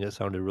soundbar and everything, it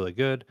sounded really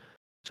good.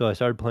 So I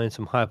started playing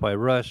some Hi-Fi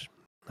Rush.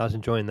 I was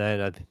enjoying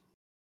that. I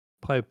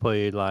probably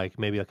played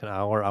maybe an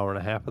hour and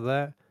a half of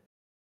that.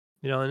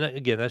 And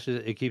again, that's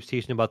just, it keeps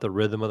teaching about the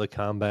rhythm of the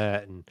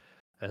combat and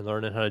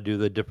learning how to do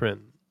the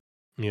different,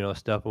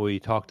 stuff. We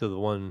talked to the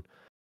one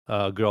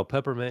girl,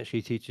 Peppermint.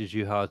 She teaches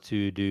you how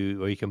to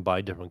do, or you can buy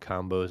different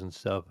combos and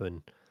stuff.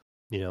 And,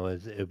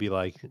 it'd be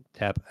like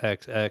tap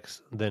X,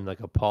 X, then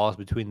like a pause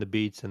between the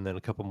beats and then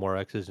a couple more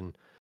X's. And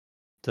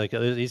it's like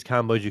there's these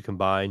combos you can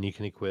buy and you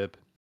can equip.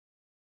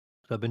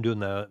 So I've been doing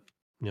that.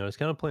 It's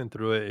kind of playing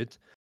through it.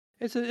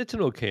 It's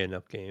an okay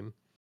enough game.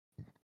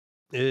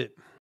 It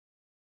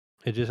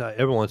just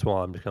every once in a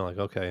while I'm just kind of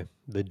like, okay,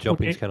 the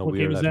jumping's kind of What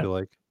game weird. is I that? feel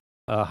like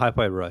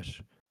Hi-Fi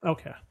Rush.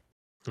 Okay.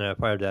 And I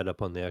fired that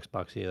up on the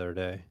Xbox the other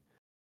day.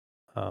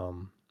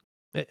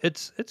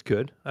 It's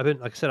good. I've been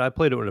like I said, I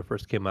played it when it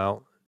first came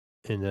out,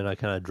 and then I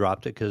kind of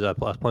dropped it because I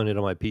was playing it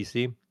on my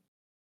PC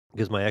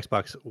because my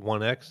Xbox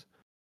One X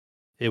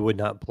it would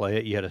not play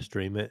it. You had to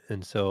stream it,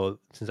 and so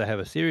since I have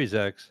a Series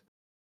X,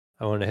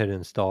 I went ahead and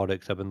installed it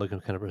because I've been looking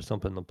kind of for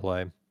something to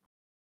play.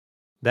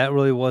 That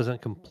really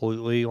wasn't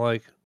completely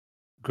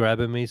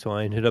grabbing me, so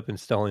I ended up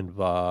installing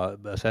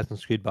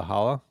Assassin's Creed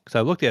Valhalla because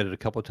I looked at it a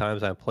couple of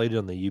times. I played it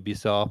on the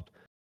Ubisoft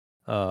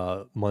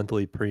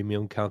monthly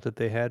premium account that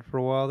they had for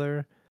a while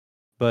there,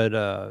 but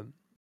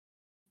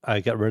I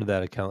got rid of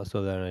that account,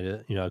 so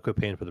then I quit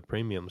paying for the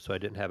premium, so I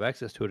didn't have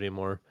access to it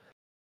anymore.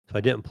 So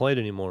I didn't play it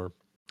anymore,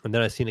 and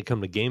then I seen it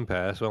come to Game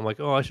Pass, so I'm like,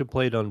 oh, I should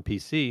play it on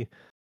PC.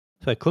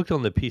 So I clicked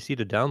on the PC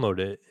to download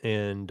it,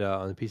 and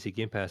on the PC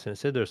Game Pass, and it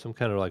said there's some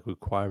kind of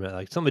requirement,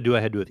 like something I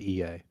had to do with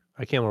EA.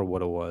 I can't remember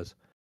what it was.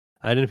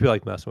 I didn't feel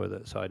like messing with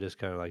it, so I just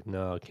kind of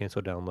no,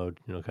 cancel download,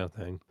 kind of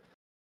thing.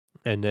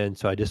 And then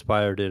so I just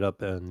fired it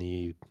up on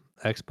the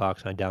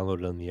Xbox, and I downloaded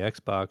it on the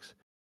Xbox.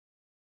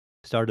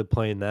 Started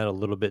playing that a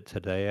little bit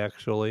today,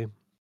 actually.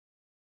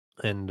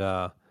 And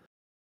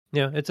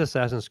it's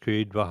Assassin's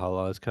Creed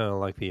Valhalla. It's kind of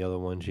like the other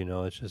ones,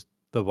 It's just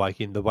the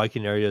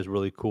Viking area is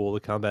really cool. The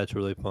combat's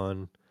really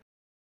fun.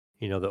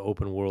 The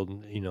open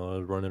world,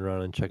 running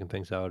around and checking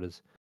things out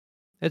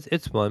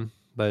it's fun,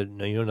 but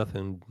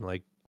nothing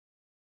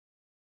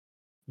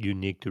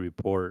unique to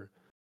report.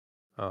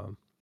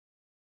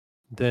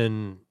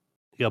 Then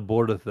got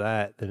bored with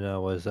that. Then I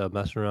was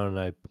messing around and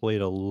I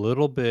played a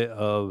little bit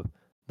of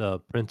the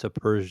Prince of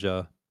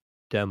Persia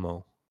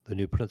demo, the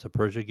new Prince of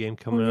Persia game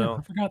Oh coming yeah,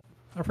 out.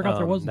 I forgot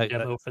there was a That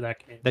demo for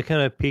that game. that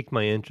kind of piqued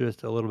my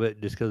interest a little bit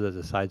just because it's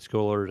a side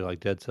scroller like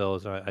Dead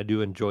Cells. I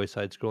do enjoy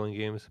side scrolling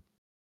games.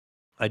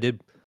 I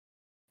did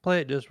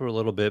play it just for a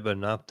little bit, but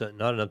not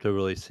enough to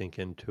really sink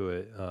into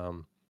it.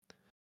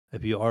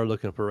 If you are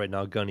looking for right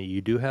now, Gunny,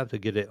 you do have to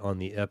get it on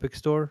the Epic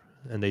Store,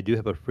 and they do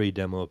have a free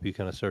demo if you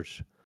kind of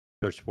search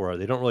for it.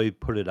 They don't really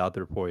put it out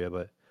there for you,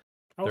 but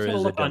I was there gonna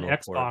is a look on demo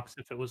for it. Xbox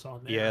if it was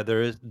on there. Yeah,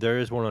 there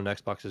is one on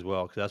Xbox as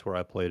well because that's where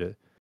I played it.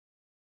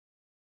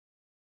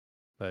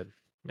 But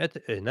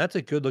that's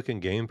a good looking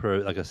game for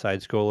a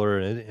side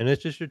scroller, and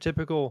it's just your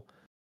typical,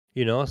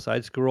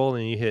 side scroll,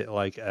 and you hit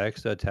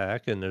X to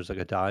attack, and there's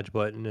a dodge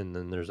button, and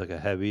then there's a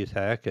heavy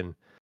attack and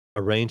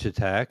a range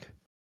attack,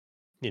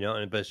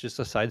 but it's just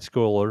a side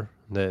scroller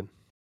that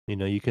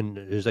you can.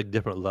 There's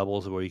different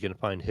levels where you can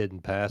find hidden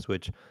paths,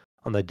 which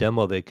on the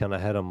demo they kind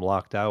of had them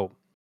locked out,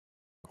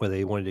 where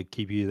they wanted to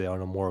keep you there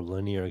on a more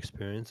linear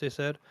experience. They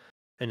said,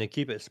 and they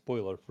keep it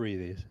spoiler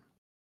free.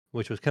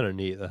 Which was kind of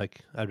neat.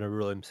 I've never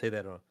really see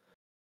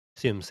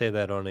them say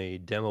that on a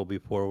demo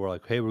before. We're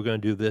like, hey, we're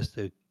going to do this.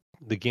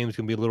 The game's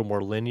going to be a little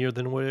more linear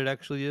than what it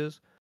actually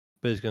is,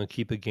 but it's going to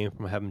keep the game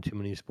from having too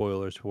many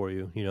spoilers for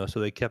you. So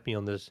they kept me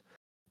on this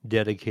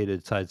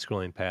dedicated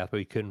side-scrolling path where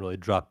you couldn't really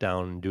drop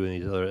down and do any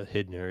of these other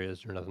hidden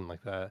areas or nothing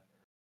like that.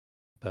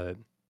 But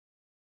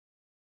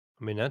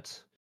I mean,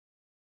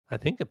 I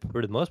think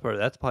for the most part,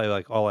 that's probably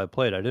like all I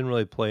played. I didn't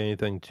really play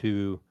anything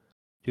too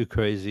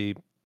crazy,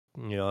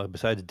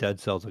 besides Dead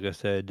Cells. Like I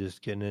said,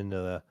 just getting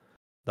into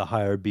the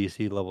higher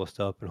BC level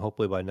stuff, and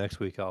hopefully by next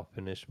week I'll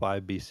finish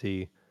 5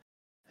 BC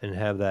and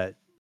have that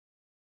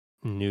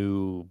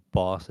new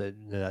boss that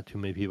not too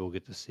many people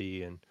get to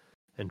see and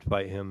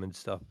fight him and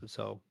stuff.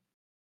 So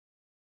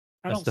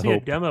I that's don't the see a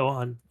hope. demo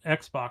on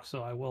Xbox,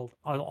 so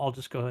I'll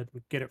just go ahead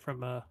and get it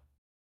from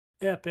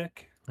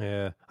Epic.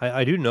 Yeah,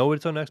 I do know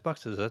it's on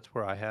Xbox because that's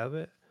where I have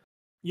it.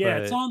 Yeah,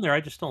 it's But on there.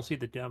 I just don't see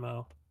the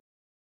demo.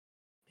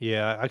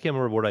 yeah, I can't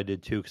remember what I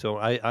did too. So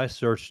I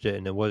searched it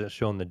and it wasn't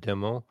showing the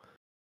demo.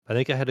 I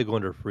think I had to go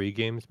under free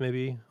games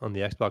maybe on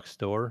the Xbox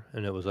store,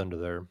 and it was under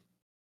there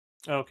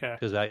Okay.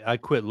 because I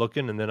quit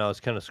looking and then I was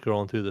kind of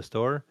scrolling through the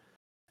store,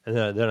 and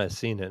then I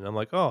seen it and I'm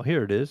like, oh,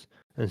 here it is,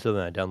 and so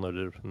then I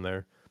downloaded it from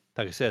there.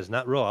 Like I said, it's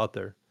not real out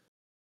there,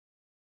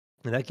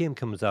 and that game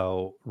comes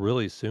out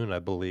really soon, I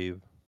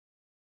believe.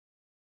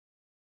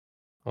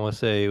 I want to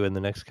say in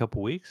the next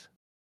couple weeks,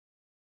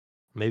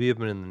 maybe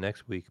even in the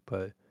next week.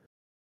 But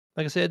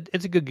like I said,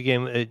 it's a good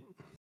game. It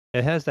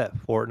has that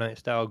Fortnite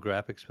style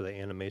graphics for the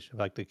animation,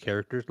 like the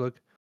characters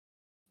look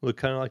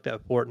kind of like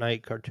that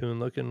Fortnite cartoon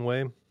looking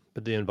way,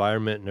 but the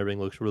environment and everything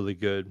looks really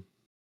good.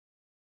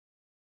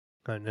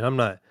 And I don't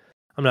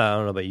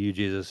know about you,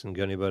 Jesus and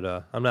Gunny, but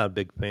I'm not a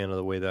big fan of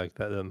the way that like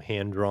that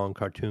hand drawn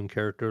cartoon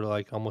character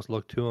like almost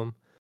look to him.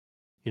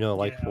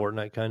 Like Yeah.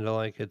 Fortnite, kind of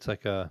like it's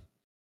like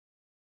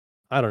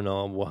I don't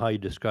know how you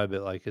describe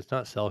it. Like it's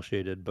not cell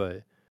shaded,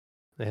 but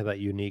they have that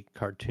unique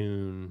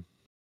cartoon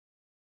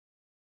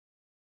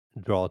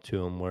draw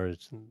to them where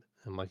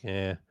I'm like,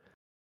 that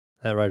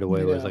right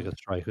away was Yeah.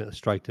 like a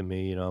strike to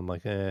me. I'm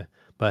like, but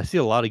I see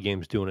a lot of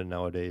games doing it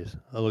nowadays.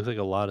 It looks like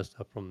a lot of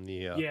stuff from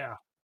Yeah.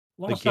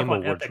 A lot the of stuff Game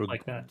on Awards Epic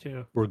like that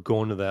too. were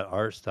going to that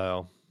art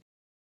style.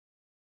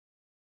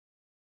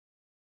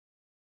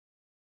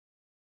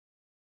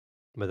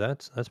 But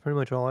that's pretty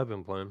much all I've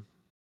been playing.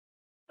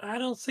 I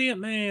don't see it,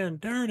 man.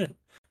 Darn it.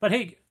 But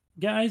hey,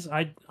 guys,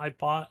 I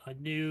bought a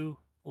new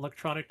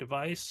electronic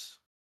device.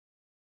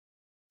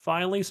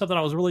 Finally, something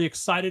I was really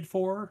excited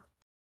for.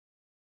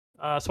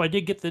 So I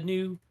did get the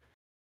new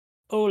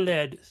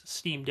OLED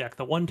Steam Deck,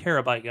 the 1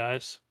 terabyte,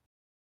 guys.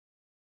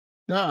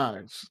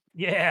 Nice.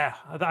 Yeah,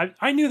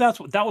 I knew that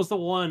was the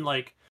one.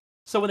 Like,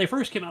 so when they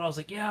first came out, I was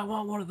like, yeah, I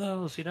want one of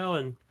those,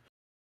 and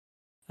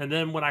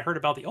then when I heard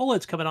about the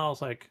OLEDs coming out, I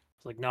was like,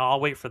 no, I'll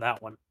wait for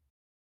that one.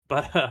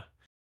 But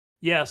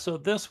yeah, so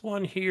this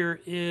one here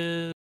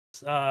is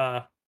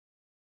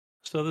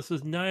so this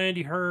is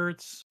 90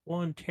 hertz,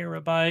 1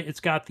 terabyte. It's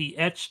got the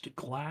etched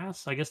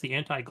glass, I guess the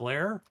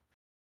anti-glare.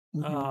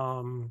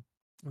 Hmm.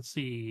 Let's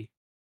see.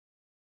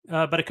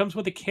 But it comes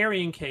with a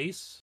carrying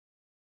case.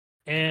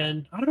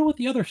 And I don't know what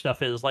the other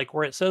stuff is, like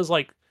where it says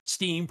like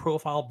Steam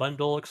profile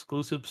bundle,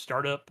 exclusive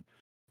startup,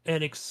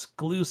 and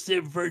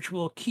exclusive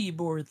virtual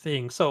keyboard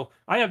thing. So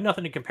I have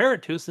nothing to compare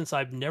it to since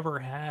I've never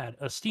had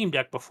a Steam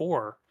Deck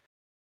before.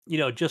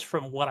 Just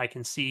from what I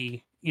can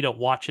see,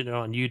 watching it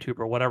on YouTube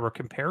or whatever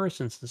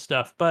comparisons and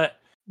stuff. But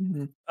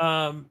Hmm.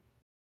 um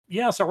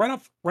yeah, so right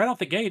off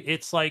the gate,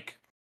 it's like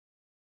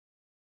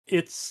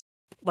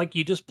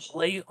you just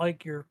play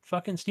like your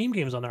fucking Steam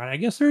games on there. And I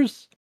guess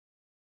there's,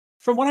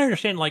 from what I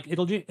understand, like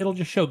it'll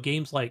just show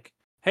games like,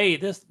 hey,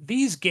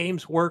 these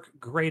games work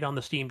great on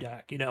the Steam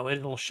Deck.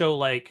 It'll show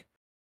like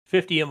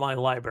 50 in my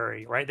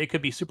library, right? They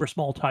could be super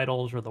small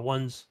titles or the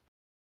ones,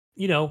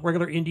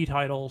 regular indie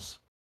titles.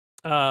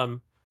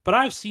 Um, but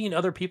I've seen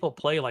other people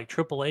play like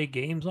AAA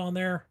games on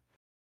there.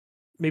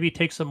 Maybe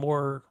take some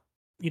more,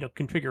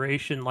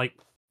 configuration like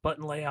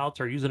button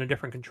layouts or using a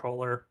different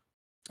controller.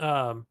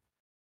 Um,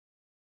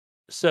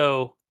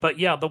 but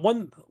yeah, the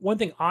one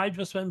thing I've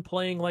just been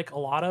playing like a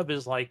lot of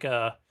is like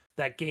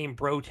that game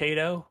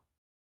Brotato. Oh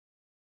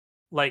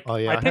Like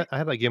yeah, I picked I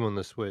have that game on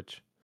the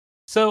Switch.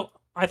 so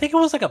I think it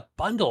was like a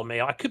bundle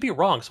mail. I could be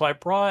wrong. So I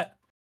bought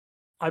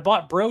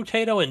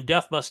Brotato and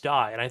Death Must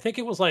Die, and I think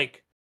it was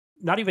like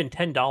not even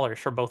 $10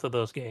 for both of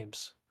those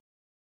games.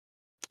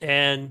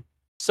 And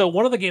so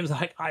one of the games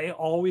I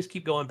always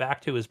keep going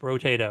back to is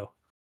Brotato.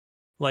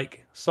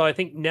 Like, so I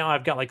think now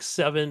I've got like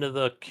 7 of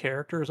the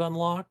characters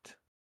unlocked.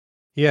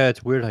 Yeah,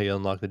 it's weird how you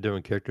unlock the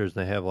different characters.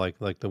 And they have like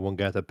the one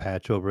guy with the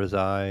patch over his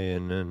eye,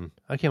 and then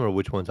I can't remember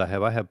which ones I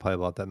have. I have probably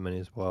about that many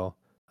as well.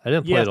 I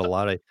didn't play Yes. it a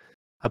lot.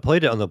 I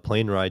played it on the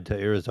plane ride to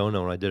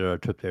Arizona when I did our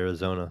trip to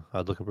Arizona. I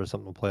was looking for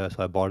something to play,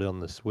 so I bought it on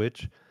the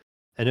Switch,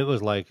 and it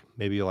was like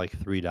maybe like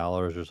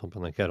 $3 or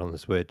something like that on the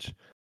Switch.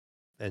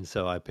 And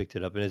so I picked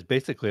it up, and it's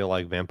basically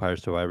like Vampire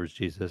Survivors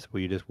Jesus,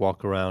 where you just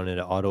walk around and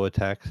it auto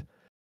attacks,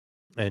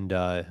 and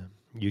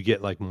you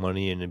get like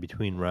money, and in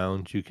between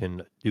rounds you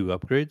can do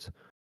upgrades.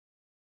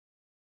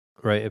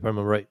 Right, if I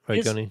remember right,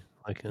 Is Gunny?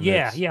 Like, and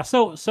Yeah, that's yeah.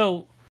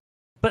 So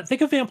but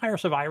think of Vampire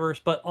Survivors,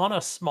 but on a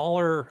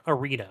smaller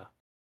arena.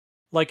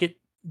 Like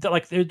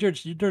like they're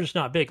just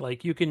not big.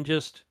 Like you can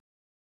just,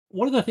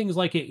 one of the things,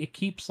 like it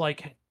keeps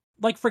like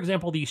for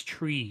example, these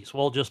trees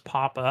will just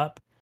pop up,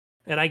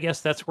 and I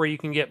guess that's where you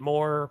can get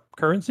more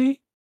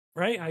currency.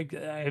 right?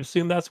 I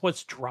assume that's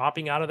what's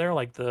dropping out of there,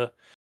 like the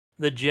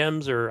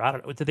gems, or I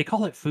don't know. Did they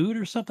call it food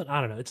or something? I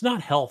don't know. It's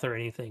not health or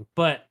anything,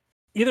 but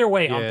either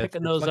way, I'm Yeah,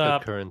 picking it's those like a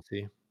up.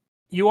 currency.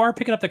 You are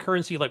picking up the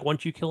currency like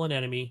once you kill an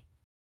enemy,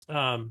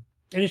 and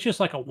it's just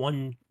like a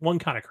one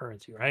kind of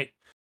currency, right?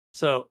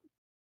 So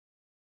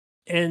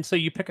so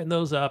you picking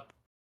those up,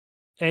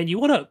 and you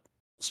want to,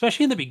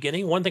 especially in the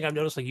beginning. One thing I've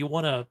noticed, like you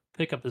want to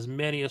pick up as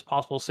many as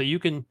possible, so you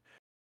can.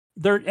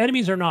 Their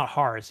enemies are not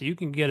hard, so you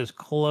can get as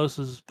close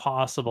as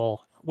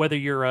possible, whether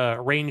you're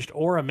a ranged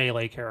or a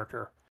melee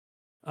character.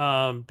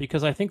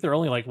 Because I think they're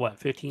only like what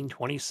 15,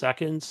 20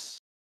 seconds,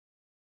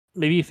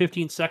 maybe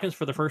 15 seconds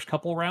for the first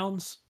couple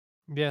rounds.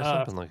 Yeah,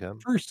 Uh, something like that.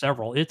 first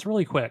several, it's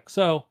really quick.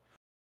 So,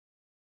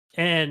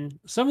 and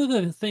some of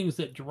the things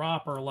that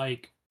drop are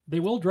like they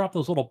will drop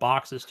those little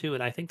boxes too,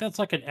 and I think that's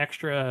like an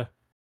extra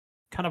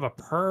kind of a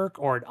perk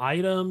or an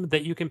item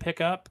that you can pick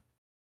up,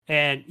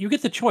 and you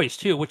get the choice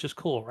too, which is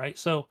cool, right?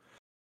 So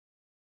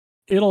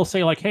it'll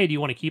say like, "Hey, do you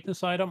want to keep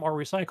this item or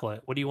recycle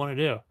it? What do you want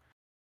to do?"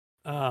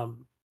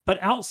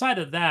 But outside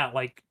of that,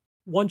 like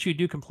once you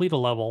do complete a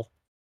level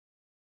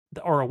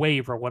or a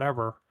wave or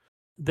whatever,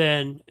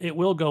 then it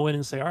will go in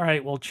and say, "All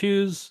right, well,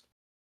 choose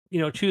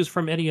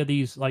from any of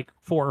these like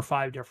 4 or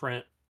 5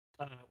 different.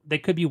 They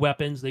could be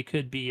weapons, they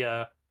could be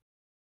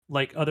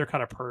like other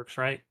kind of perks,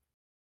 right?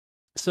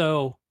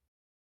 So,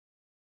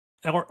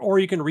 or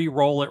you can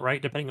re-roll it,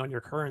 right, depending on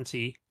your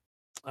currency.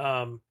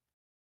 Um,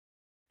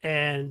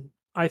 and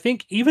I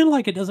think even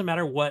like it doesn't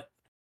matter what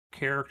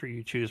character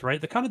you choose, right?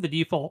 The kind of the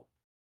default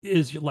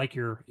is like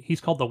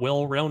he's called the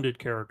well-rounded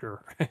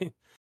character, right?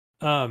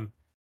 Um,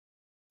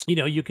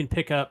 you can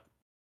pick up,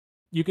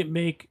 you can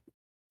make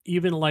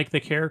even like the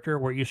character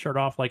where you start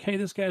off like, hey,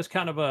 this guy's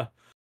kind of a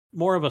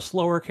more of a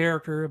slower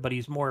character, but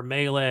he's more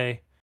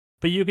melee.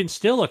 But you can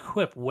still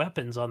equip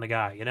weapons on the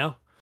guy,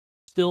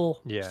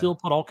 Still Yeah. still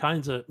put all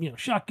kinds of,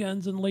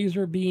 shotguns and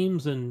laser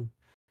beams and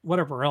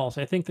whatever else.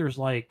 I think there's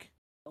like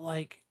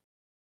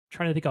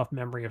trying to think off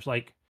memory, there's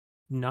like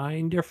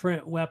 9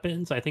 different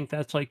weapons. I think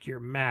that's like your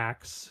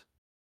max.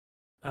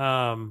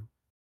 Um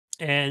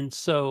and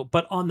so,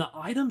 but on the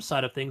item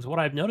side of things, what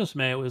I've noticed,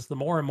 Mayo, is the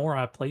more and more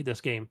I've played this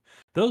game,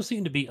 those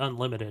seem to be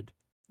unlimited.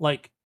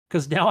 Like,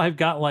 because now I've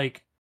got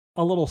like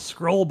a little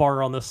scroll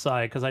bar on the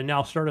side because I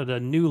now started a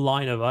new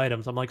line of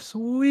items. I'm like,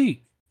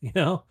 sweet, this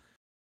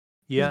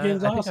Yeah,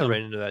 game's I think I awesome.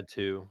 ran into that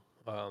too.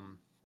 Um,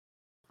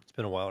 it's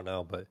been a while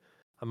now, but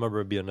I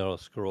remember it being able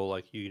to scroll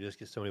like you just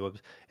get so many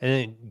weapons. And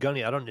then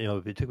Gunny, I don't know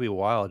if it took me a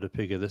while to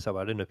figure this out.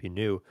 I didn't know if you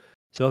knew.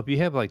 So if you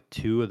have like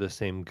two of the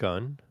same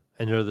gun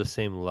and they're the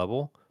same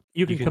level,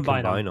 You you can can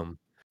combine them. combine them.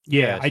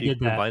 Yeah, Yeah, I so you did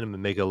can that. combine them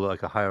and make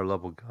like a higher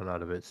level gun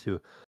out of it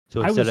too.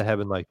 So I instead was of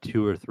having like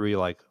 2 or 3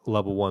 like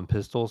level 1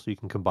 pistols, you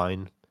can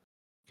combine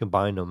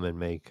them and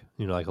make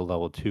like a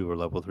level 2 or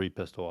level 3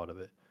 pistol out of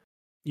it.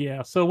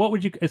 Yeah. So what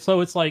would you?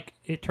 So it's like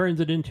it turns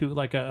it into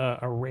like a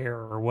rare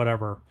or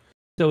whatever.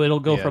 So it'll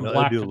go Yeah, from no, it'll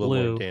black do a to little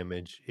more blue.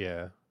 damage.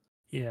 Yeah.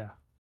 Yeah.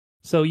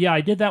 So yeah,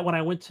 I did that when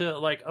I went to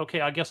like,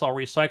 okay, I guess I'll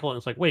recycle it.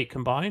 It's like, wait,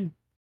 combine?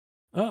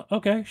 Oh,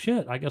 okay,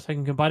 shit. I guess I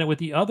can combine it with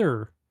the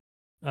other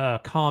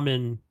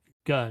common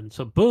gun.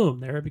 So boom,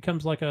 there it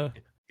becomes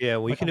Yeah,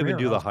 well, you like a can even rare.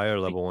 do I the was like, higher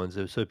sweet, level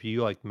ones. So if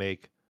you like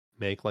make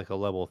like a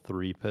level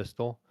 3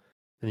 pistol,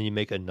 and then you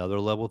make another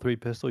level 3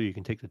 pistol, you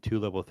can take the 2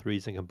 level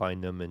 3s and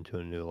combine them into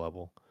a new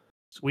level.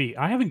 sweet.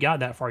 I haven't gotten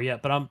that far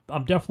yet, but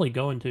I'm definitely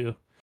going to.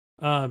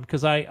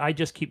 Because I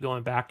just keep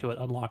going back to it,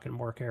 unlocking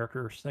more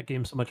characters. That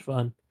game's so much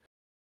fun.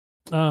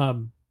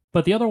 Um,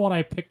 but the other one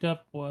I picked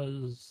up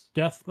was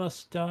Death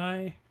Must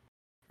Die.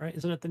 Right?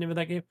 Isn't it the name of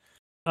that game?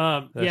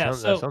 Yeah. That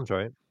So sounds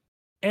right.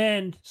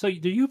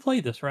 do you play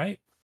this, right?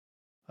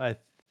 I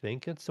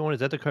think it's the one. Is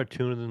that the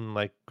cartoon and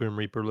like Grim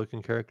Reaper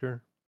looking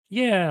character?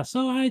 Yeah.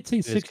 So I'd say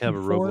It's kind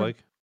of a 64, roguelike.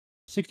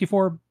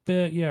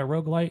 64-bit, yeah,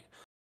 roguelite.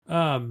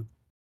 Um,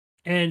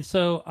 and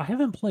so I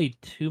haven't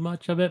played too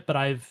much of it, but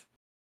I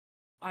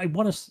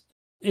want to.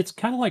 It's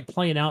kind of like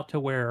playing out to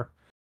where,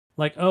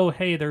 like, oh,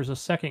 hey, there's a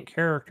second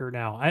character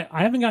now.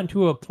 I haven't gotten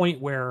to a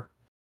point where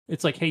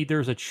it's like, hey,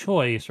 there's a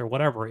choice or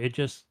whatever.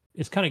 It's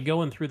kind of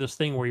going through this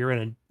thing where you're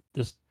in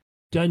this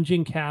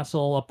dungeon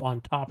castle up on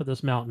top of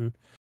this mountain.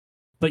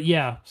 But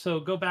yeah, so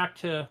go back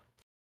to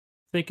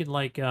thinking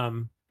like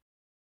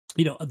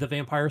the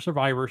Vampire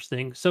Survivors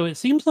thing. So it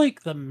seems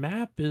like the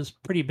map is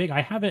pretty big.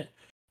 I haven't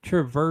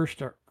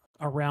traversed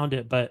around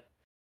it, but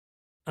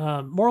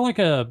more like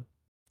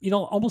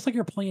almost like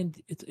you're playing.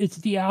 It's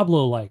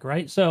Diablo like,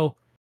 right? So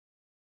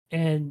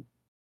and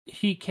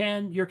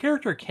your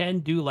character can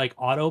do like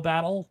auto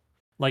battle,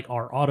 like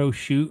or auto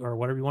shoot or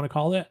whatever you want to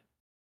call it.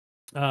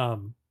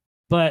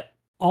 But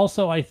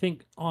also I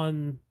think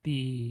on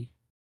the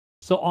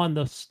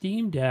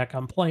Steam Deck,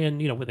 I'm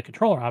playing, with a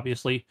controller,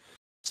 obviously.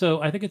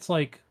 So I think it's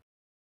like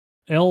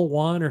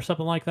L1 or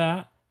something like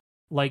that.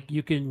 Like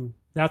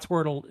that's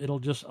where it'll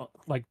just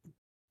like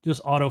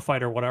just auto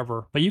fight or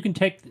whatever. But you can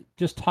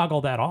just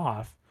toggle that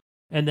off,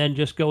 and then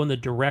just go in the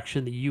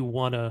direction that you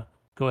want to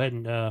go ahead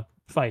and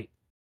fight.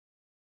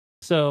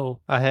 So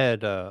I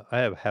have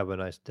a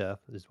nice death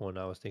is one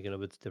I was thinking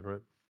of. It's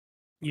different.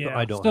 Yeah.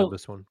 I don't have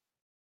this one.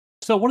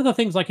 So one of the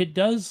things like it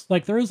does,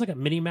 like there is like a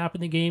mini map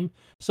in the game,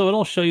 so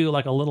it'll show you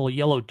like a little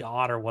yellow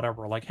dot or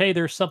whatever, like hey,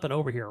 there's something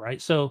over here,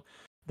 right? So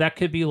that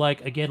could be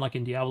like again like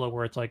in Diablo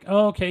where it's like,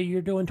 oh, okay,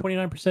 you're doing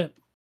 29%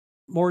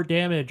 more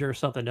damage or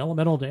something,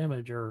 elemental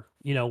damage or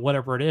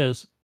whatever it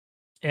is,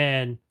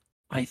 and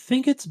I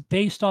think it's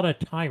based on a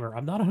timer.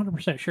 I'm not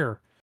 100%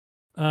 sure.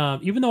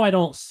 Even though I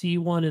don't see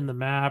one in the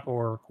map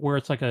or where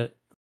it's like a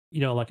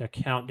like a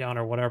countdown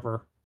or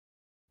whatever.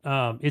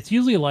 It's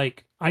usually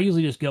like I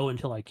usually just go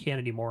until I can't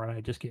anymore and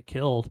I just get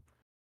killed.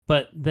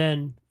 But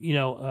then,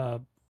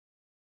 somebody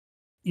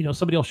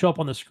will show up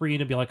on the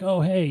screen and be like,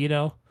 "Oh,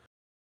 hey,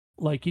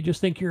 like you just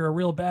think you're a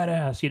real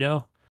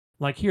badass,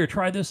 like here,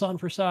 try this on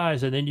for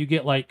size." And then you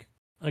get like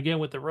again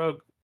with the rogue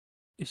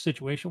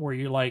situation where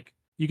you're like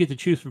you get to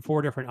choose from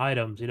 4 different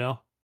items,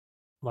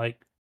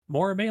 like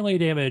more melee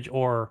damage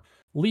or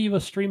leave a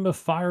stream of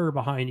fire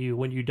behind you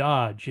when you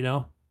dodge,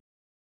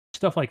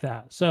 stuff like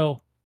that.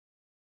 So,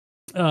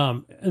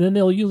 and then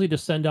they'll usually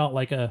just send out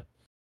like a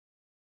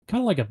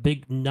kind of like a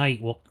big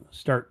knight will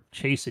start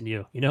chasing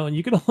you, and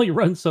you can only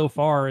run so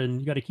far and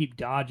you got to keep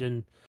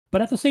dodging.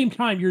 But at the same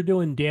time, you're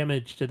doing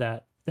damage to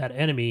that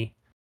enemy.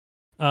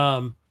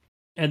 Um,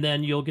 and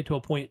then you'll get to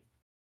a point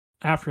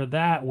after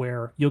that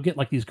where you'll get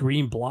like these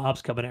green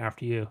blobs coming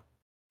after you,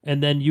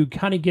 and then you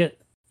kind of get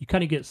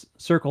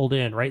circled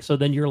in, right? So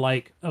then you're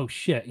like, oh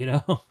shit,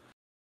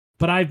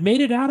 But I've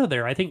made it out of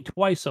there, I think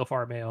twice so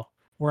far, Mayo,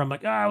 where I'm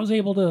like, I was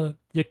able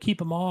to keep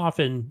them off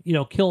and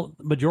kill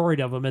the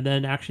majority of them, and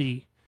then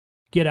actually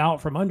get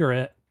out from under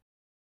it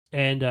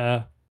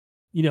and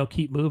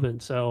keep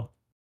moving. So,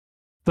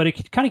 but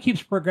it kind of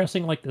keeps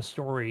progressing like the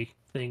story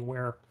thing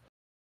where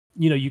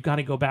you got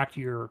to go back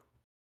to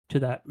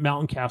that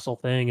mountain castle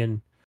thing,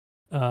 and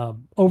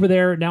over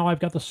there now I've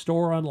got the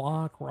store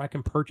unlocked where I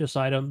can purchase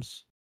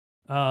items.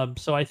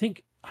 So I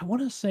think I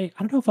want to say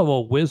I don't know if I'm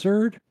a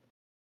wizard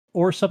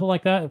or something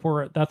like that,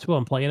 where that's who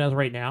I'm playing as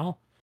right now.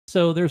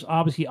 So there's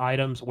obviously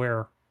items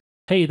where,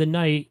 hey, the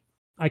knight,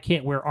 I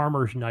can't wear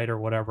armor's knight or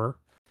whatever.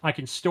 I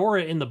can store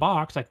it in the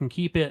box. I can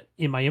keep it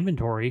in my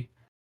inventory.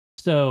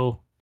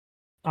 So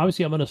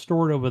obviously I'm going to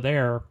store it over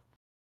there,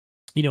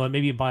 and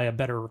maybe buy a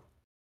better,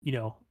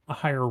 a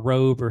higher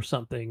robe or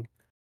something.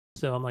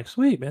 So I'm like,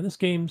 sweet, man, this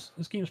game's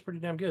pretty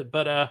damn good.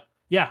 But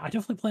yeah, I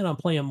definitely plan on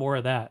playing more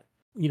of that,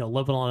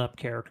 leveling up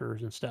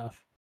characters and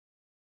stuff.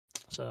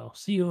 So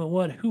see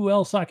who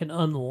else I can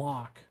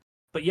unlock.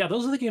 But yeah,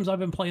 those are the games I've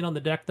been playing on the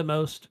deck the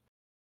most.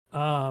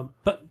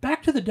 But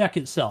back to the deck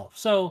itself.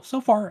 So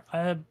far,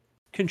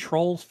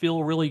 controls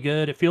feel really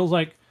good. It feels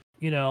like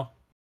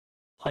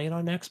playing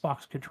on an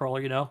Xbox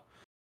controller.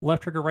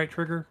 Left trigger, right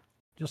trigger,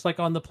 just like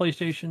on the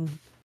PlayStation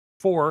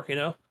 4.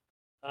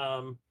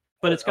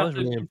 But it's I got was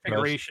the really impressed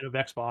configuration of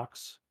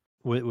Xbox.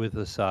 with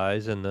the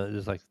size and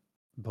just like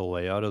the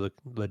layout of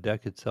the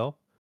deck itself.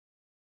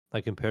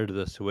 Like compared to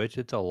the Switch,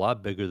 it's a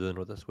lot bigger than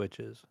what the Switch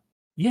is.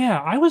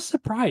 Yeah, I was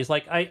surprised.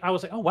 Like I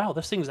was like, oh wow,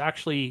 this thing's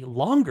actually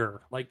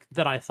longer like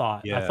than I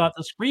thought. I Yeah. thought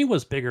the screen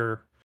was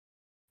bigger,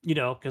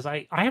 because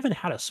I haven't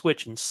had a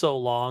Switch in so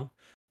long.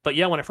 But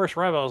yeah, when I first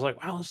arrived, I was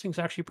like, wow, this thing's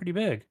actually pretty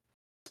big.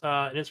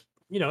 And it's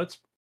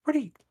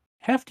pretty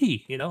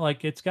hefty.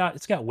 Like it's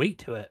got weight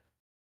to it.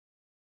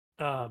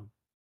 Um,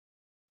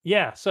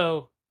 yeah,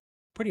 so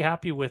pretty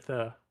happy with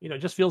it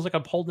just feels like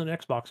I'm holding an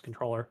Xbox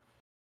controller.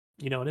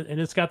 And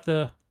it's got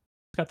the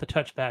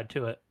touchpad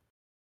to it.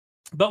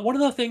 But one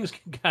of the things,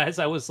 guys,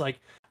 I was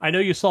like, I know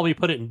you saw me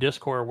put it in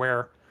Discord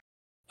where,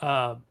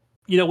 uh,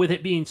 with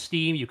it being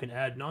Steam, you can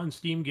add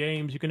non-Steam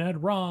games, you can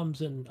add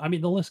ROMs, and I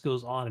mean the list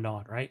goes on,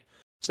 right?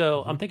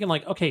 So I'm thinking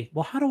like, okay,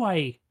 well, how do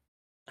I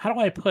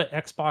put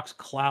Xbox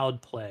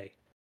Cloud Play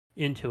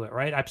into it,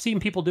 right? I've seen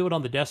people do it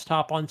on the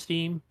desktop on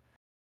Steam,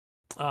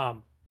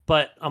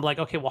 but I'm like,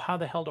 okay, well, how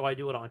the hell do I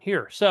do it on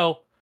here?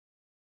 So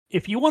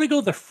if you want to go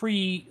the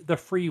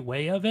free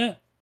way of it,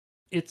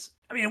 it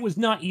was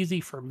not easy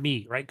for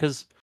me, right?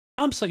 Because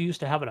I'm so used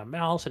to having a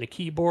mouse and a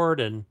keyboard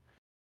and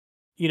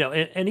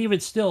and even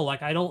still,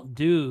 like I don't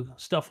do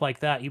stuff like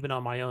that even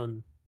on my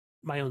own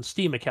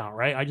Steam account,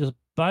 right? I just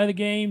buy the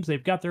games.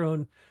 They've got their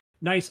own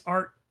nice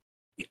art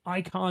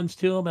icons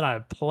to them, and I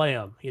play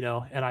them,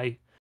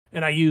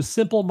 and I use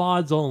simple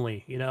mods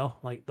only,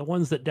 like the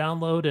ones that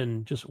download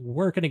and just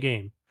work in a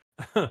game.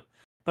 But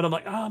I'm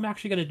like, oh, I'm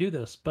actually going to do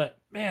this. But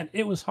man,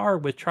 it was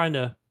hard with trying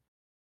to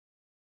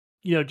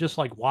just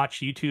like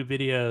watch YouTube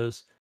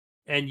videos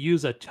and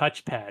use a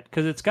touchpad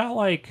because it's got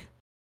like,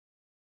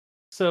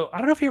 so I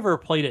don't know if you ever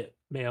played it,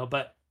 Mayo,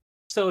 but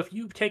so if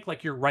you take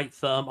like your right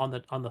thumb on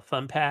the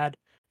thumb pad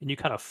and you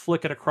kind of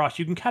flick it across,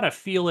 you can kind of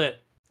feel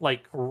it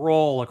like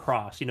roll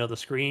across, the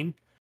screen.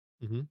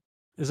 hmm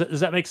Does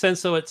that make sense?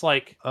 So it's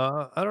like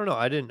I don't know.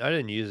 I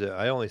didn't use it.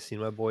 I only seen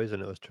my boys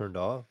and it was turned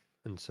off,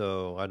 and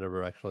so I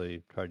never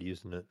actually tried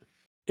using it.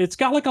 it's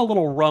got like a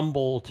little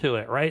rumble to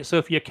it, right? So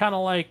if you kind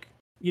of like,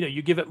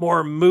 you give it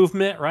more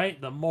movement, right?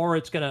 The more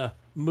it's gonna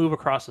move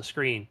across the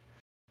screen.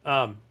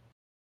 Um,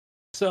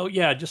 so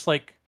yeah, just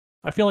like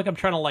I feel like I'm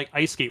trying to like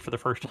ice skate for the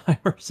first time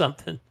or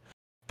something.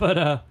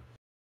 But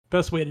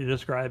best way to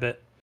describe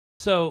it.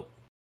 So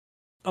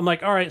I'm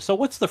like, all right, so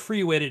what's the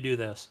free way to do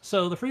this?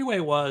 So the free way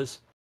was,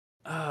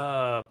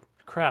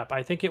 crap,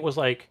 I think it was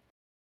like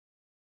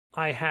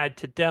I had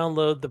to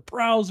download the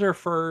browser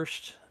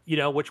first,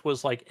 which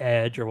was like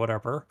Edge or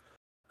whatever.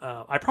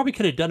 I probably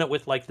could have done it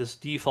with like this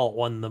default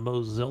one, the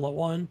Mozilla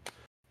one,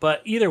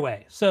 but either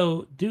way,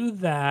 so do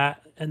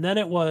that, and then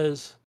it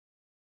was,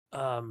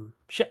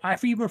 I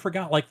even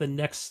forgot like the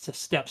next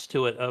steps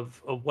to it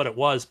of what it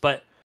was,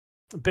 but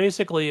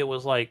basically it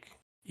was like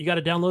you got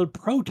to download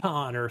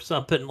Proton or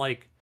something,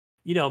 like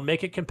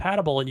make it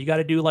compatible, and you got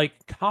to do like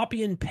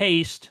copy and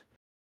paste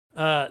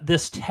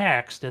this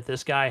text that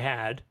this guy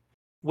had,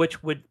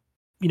 which would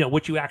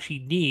which you actually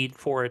need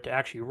for it to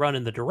actually run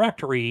in the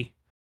directory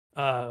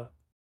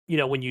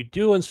when you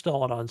do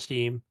install it on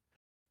Steam.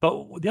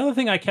 But the other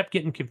thing I kept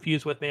getting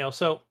confused with, Mayo,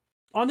 so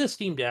on this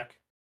Steam Deck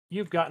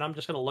you've got, and I'm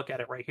just going to look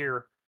at it right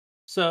here,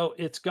 so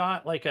it's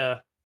got like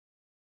a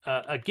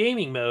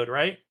gaming mode,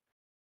 right?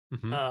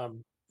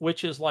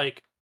 Which is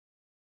like,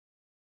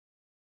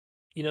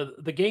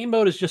 the game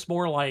mode is just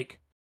more like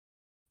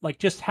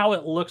just how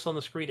it looks on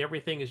the screen.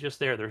 Everything is just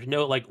there. There's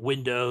no like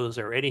windows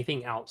or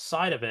anything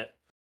outside of it.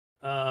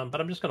 But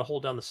I'm just going to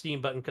hold down the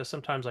Steam button because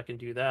sometimes I can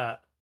do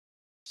that.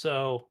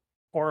 So,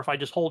 or if I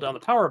just hold down the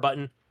power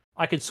button,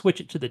 I can switch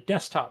it to the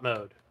desktop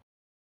mode.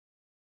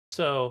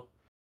 So,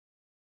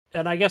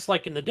 and I guess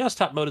like in the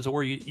desktop mode is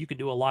where you can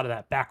do a lot of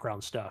that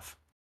background stuff.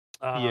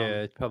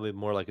 Yeah, it's probably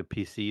more like a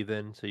PC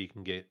then, so you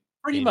can get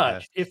Pretty Game Pass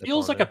much. It stuff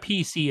feels on like a there.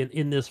 PC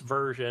in this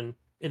version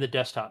in the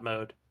desktop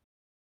mode.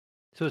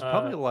 So it's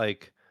probably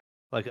like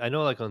I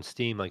know like on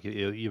Steam, like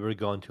you ever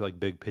gone to like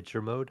big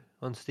picture mode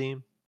on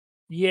Steam?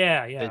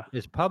 Yeah.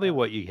 It's probably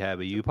what you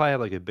have. You probably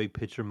have like a big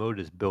picture mode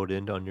is built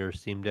in on your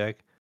Steam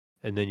Deck,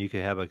 and then you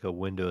can have like a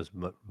Windows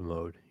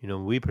mode.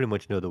 We pretty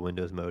much know the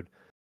Windows mode.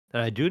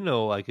 And I do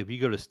know like if you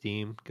go to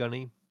Steam,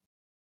 Gunny,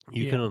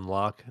 you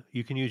Yeah.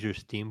 you can use your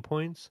Steam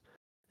points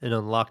and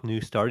unlock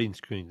new starting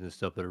screens and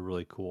stuff that are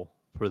really cool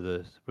for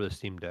the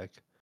Steam Deck.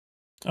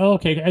 Oh,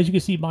 okay. As you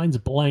can see, mine's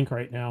blank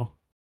right now.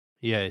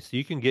 Yeah, so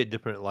you can get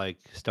different like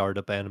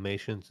startup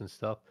animations and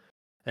stuff,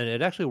 and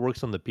it actually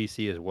works on the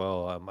PC as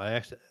well.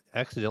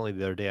 Accidentally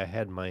the other day I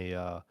had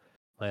my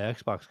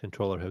Xbox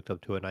controller hooked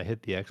up to it, and I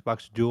hit the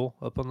Xbox Dual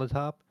up on the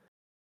top,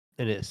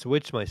 and it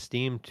switched my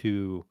Steam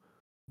to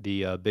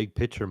the big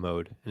picture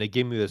mode, and it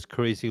gave me this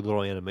crazy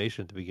little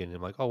animation at the beginning.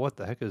 I'm like, oh, what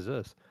the heck is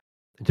this?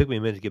 It took me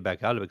a minute to get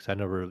back out of it because I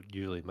never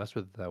usually mess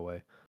with it that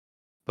way.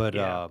 But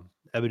Yeah.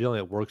 evidently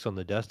it works on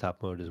the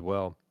desktop mode as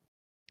well.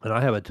 And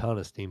I have a ton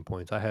of Steam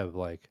points. I have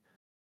like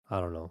I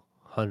don't know,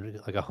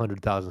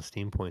 100,000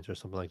 Steam points or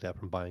something like that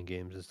from buying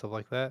games and stuff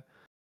like that.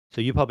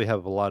 So you probably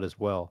have a lot as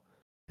well.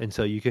 And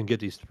so you can get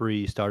these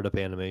free startup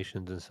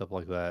animations and stuff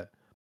like that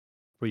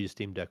for your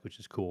Steam Deck, which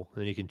is cool.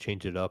 And then you can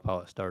change it up how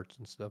it starts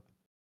and stuff.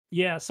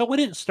 Yeah. So when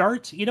it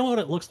starts, you know what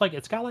it looks like?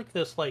 It's got like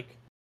this, like,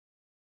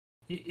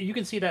 you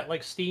can see that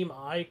like Steam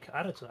icon.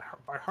 I don't know,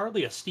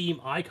 hardly a Steam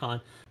icon,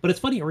 but it's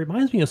funny. It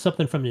reminds me of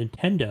something from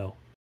Nintendo.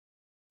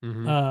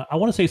 Mm-hmm. I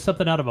want to say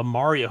something out of a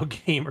Mario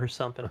game or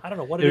something. I don't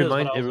know what it is, but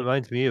I It was like,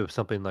 reminds me of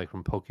something like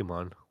from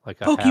Pokemon, like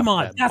a half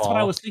Pokemon. that That's what I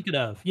ball. was thinking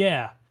of.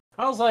 Yeah.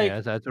 I was Yeah,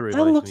 like, that's what it that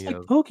reminds looks me like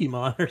of.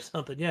 Pokemon or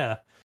something. Yeah.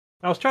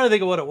 I was trying to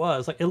think of what it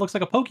was. Like, it looks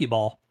like a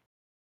Pokeball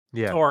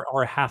Yeah.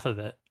 or half of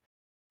it.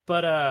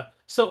 But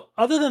so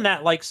other than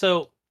that, like,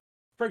 so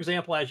for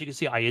example, as you can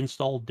see, I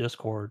installed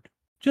Discord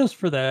just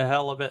for the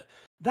hell of it.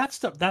 That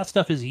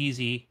stuff is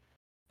easy.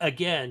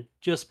 Again,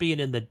 just being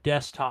in the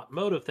desktop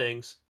mode of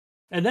things.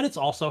 And then it's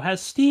also has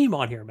Steam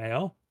on here,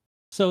 Mayo.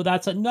 So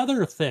that's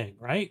another thing,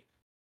 right?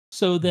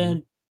 So Mm-hmm.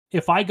 then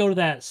if I go to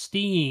that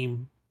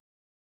Steam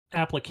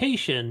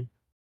application,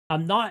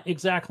 I'm not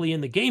exactly in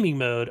the gaming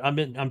mode.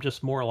 I'm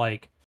just more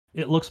like,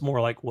 it looks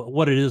more like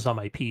what it is on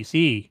my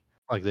PC.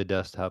 Like the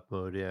desktop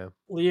mode, yeah.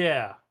 Well,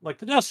 yeah, like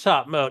the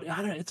desktop mode. I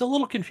don't know, it's a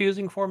little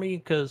confusing for me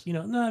because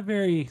not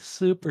very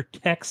super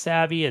tech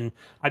savvy, and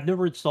I've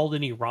never installed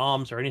any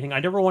ROMs or anything.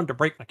 I never wanted to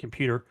break my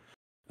computer,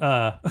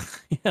 uh,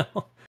 you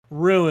know,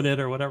 ruin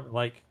it or whatever.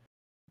 Like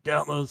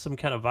download some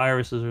kind of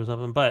viruses or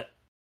something. But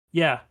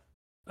yeah,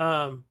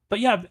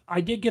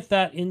 I did get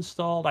that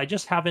installed. I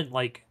just haven't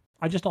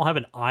I just don't have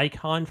an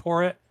icon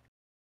for it.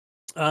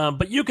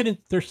 But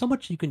there's so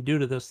much you can do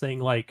to this thing,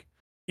 like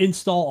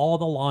install all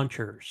the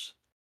launchers.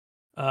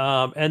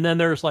 And then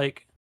there's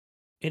like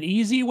an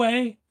easy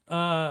way,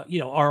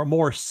 or a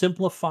more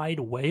simplified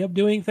way of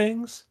doing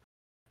things.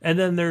 And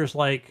then there's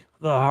like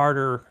the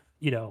harder,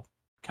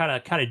 kind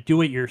of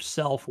do it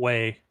yourself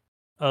way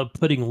of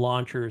putting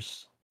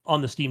launchers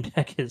on the Steam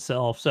Deck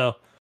itself. So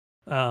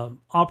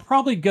I'll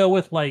probably go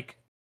with like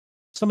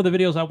some of the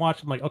videos I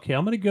watched. I'm like, okay,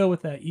 I'm going to go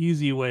with that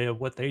easy way of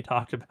what they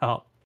talked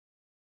about,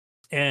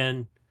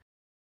 and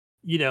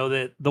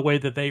that the way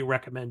that they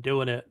recommend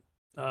doing it.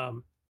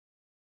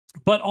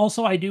 But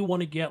also, I do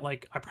want to get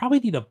like, I probably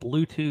need a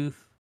Bluetooth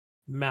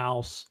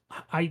mouse.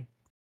 I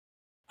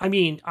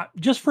mean,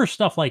 just for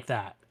stuff like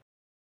that.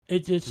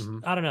 It just, Mm-hmm.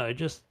 I don't know. It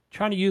just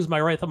trying to use my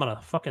right thumb on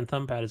a fucking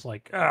thumbpad is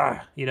like,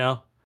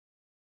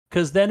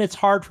 because then it's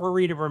hard for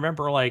me to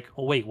remember. Like,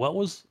 oh wait, what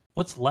was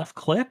what's left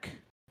click?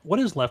 What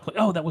is left click?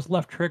 Oh, that was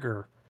left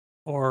trigger.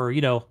 Or,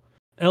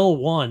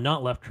 L1,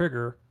 not left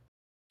trigger.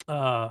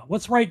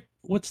 What's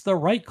the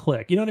right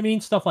click? You know what I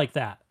mean? Stuff like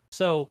that.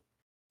 So,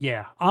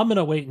 yeah, I'm going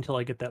to wait until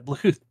I get that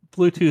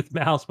Bluetooth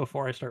mouse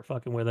before I start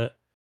fucking with it.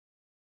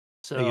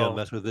 Are you gonna So,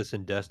 mess with this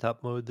in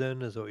desktop mode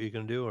then? Is that what you're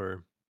gonna do,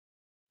 or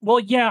well,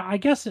 yeah, I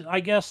guess like I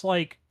mean,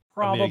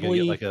 probably are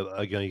you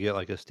gonna get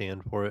like a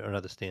stand for it, or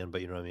not the stand,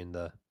 but you know what I mean,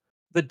 the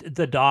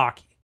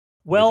dock. the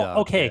Well, dock,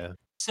 okay. yeah.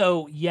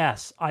 So,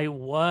 yes, I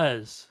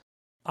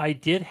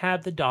did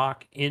have the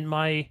dock in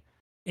my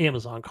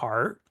Amazon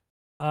cart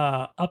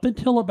up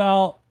until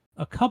about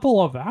a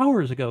couple of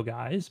hours ago,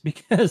 guys,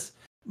 because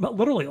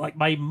literally, like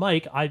my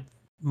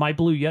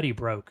Blue Yeti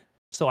broke.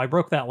 So I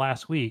broke that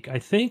last week.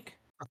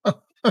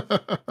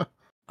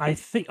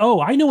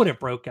 Oh, I know when it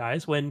broke,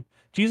 guys. When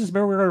Jesus,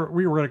 remember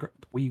we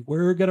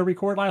were gonna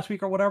record last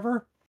week or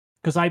whatever,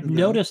 because I've Yeah.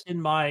 noticed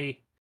in my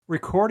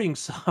recording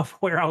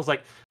software, I was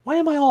like, why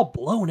am I all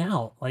blown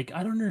out? Like,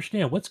 I don't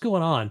understand what's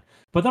going on.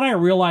 But then I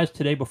realized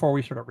today before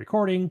we started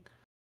recording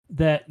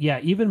that yeah,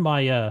 even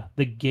my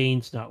the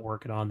gain's not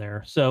working on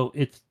there, so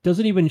it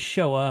doesn't even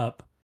show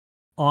up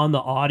on the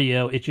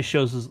audio. It just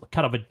shows as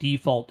kind of a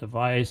default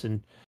device.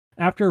 And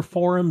after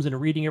forums and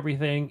reading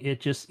everything,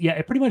 it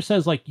pretty much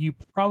says like you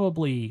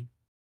probably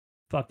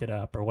fucked it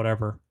up or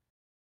whatever.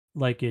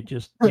 Like it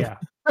just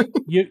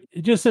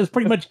it just says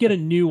pretty much get a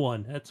new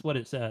one. That's what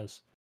it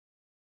says.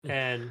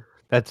 And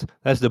That's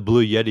the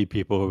Blue Yeti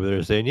people over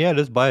there saying, "Yeah,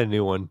 just buy a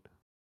new one."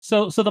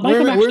 so the mic I'm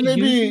Wouldn't it, actually wouldn't it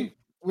using, be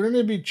wouldn't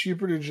it be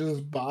cheaper to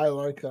just buy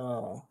like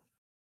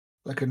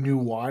a new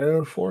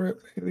wire for it,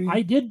 I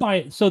maybe? did buy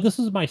it. So this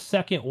is my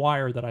second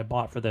wire that I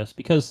bought for this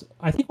because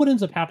I think what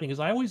ends up happening is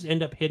I always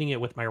end up hitting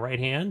it with my right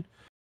hand.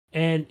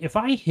 And if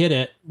I hit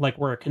it like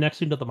where it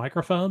connects into the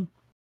microphone,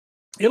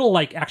 it'll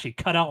like actually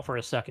cut out for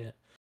a second.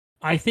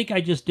 I think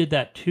I just did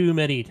that too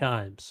many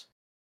times.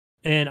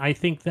 And I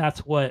think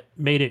that's what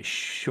made it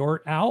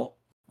short out,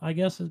 I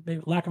guess is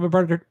maybe lack of a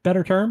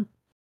better term.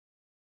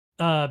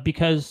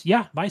 Because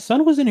yeah, my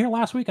son was in here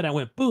last week and I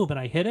went boom and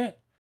I hit it.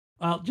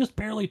 Just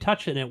barely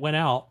touched it and it went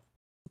out.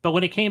 But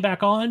when it came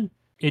back on,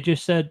 it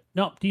just said,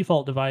 nope,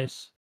 default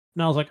device.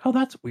 And I was like, oh,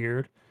 that's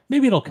weird.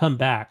 Maybe it'll come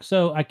back.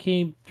 So I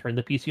turned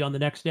the PC on the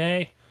next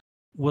day,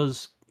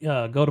 was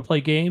go to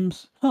play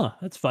games. Huh,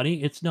 that's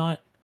funny. It's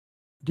not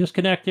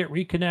disconnect it,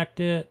 reconnect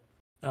it,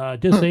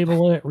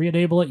 disable it,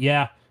 re-enable it.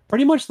 Yeah,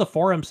 pretty much the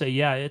forums say,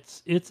 yeah,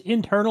 it's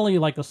internally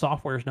like the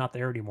software is not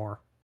there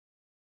anymore.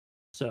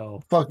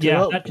 So Fucked it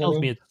yeah, up, that tells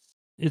me man.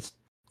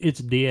 it's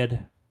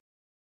dead.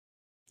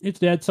 It's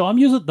dead. So I'm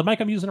using the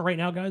mic I'm using right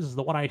now, guys, is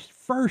the one I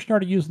first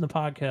started using the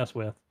podcast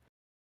with.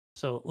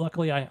 So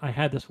luckily I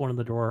had this one in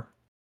the drawer.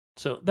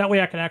 So that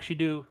way I can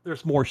actually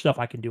there's more stuff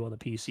I can do on the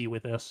PC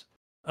with this,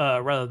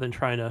 rather than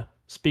trying to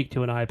speak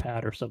to an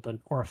iPad or something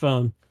or a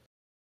phone.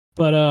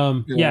 But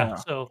yeah, Yeah.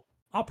 so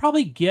I'll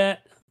probably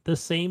get the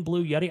same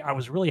Blue Yeti. I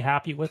was really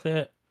happy with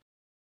it.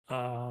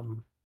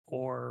 Um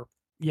or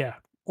yeah,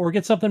 or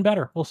get something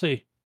better. We'll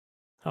see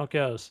how it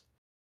goes.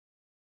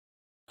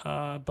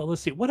 But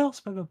let's see what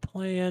else have I been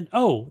playing.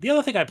 Oh, the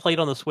other thing I played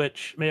on the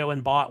Switch, Mayo,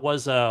 and bought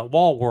was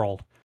Wall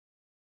World,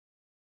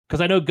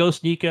 because I know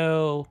Ghost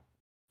Nico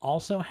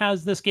also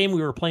has this game.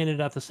 We were playing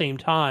it at the same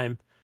time.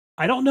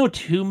 I don't know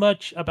too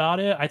much about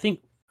it. I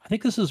think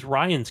this is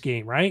Ryan's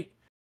game, right?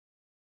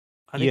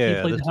 I think he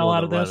Yeah, played that's the the hell one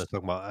out that of Ryan this. was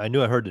talking about. I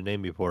knew I heard the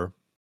name before.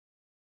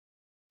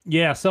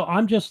 Yeah, so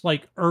I'm just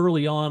like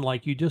early on,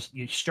 like you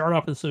start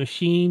off with this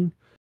machine.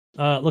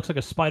 It looks like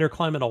a spider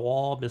climbing a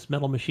wall, this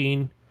metal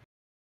machine.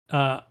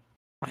 Uh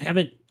I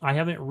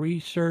haven't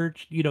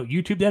researched,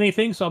 YouTubed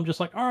anything, so I'm just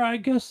like, all right, I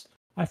guess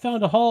I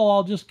found a hole.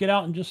 I'll just get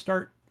out and just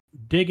start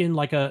digging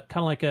like a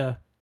kind of like a,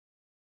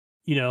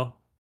 you know,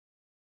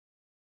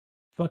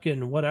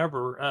 fucking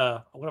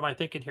whatever. What am I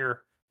thinking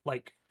here?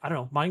 Like, I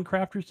don't know,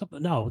 Minecraft or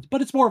something? No,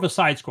 but it's more of a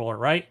side scroller,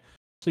 right?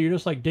 So you're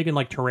just like digging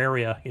like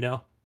Terraria,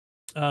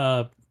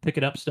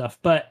 picking up stuff.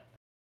 But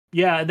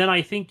yeah, and then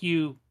I think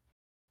you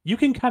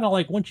can kind of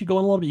like once you go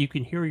in a little bit, you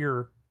can hear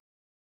your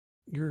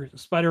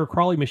spider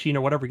crawly machine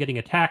or whatever getting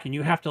attacked, and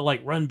you have to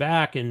like run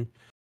back and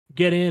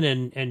get in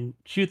and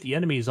shoot the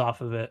enemies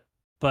off of it.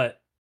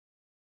 But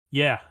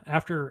yeah,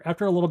 after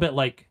a little bit,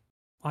 like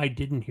I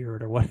didn't hear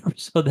it or whatever.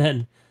 So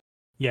then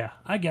yeah,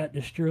 I got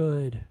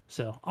destroyed.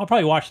 So I'll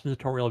probably watch the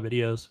tutorial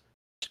videos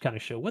to kind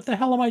of show what the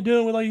hell am I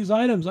doing with all these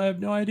items. I have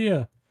no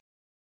idea.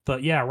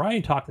 But yeah,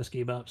 Ryan talked this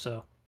game up,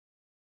 so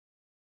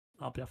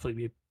I'll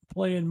definitely be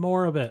playing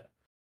more of it.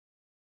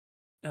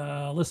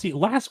 Let's see.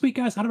 Last week,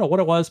 guys, I don't know what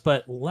it was,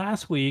 but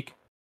last week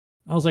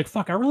I was like,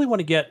 fuck, I really want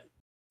to get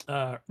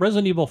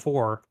Resident Evil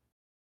 4.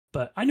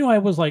 But I knew I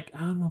was like, I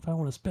don't know if I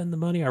want to spend the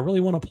money. I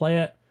really want to play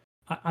it.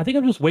 I think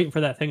I'm just waiting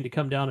for that thing to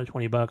come down to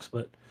 $20,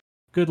 but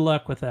good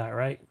luck with that,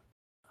 right?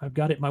 I've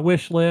got it in my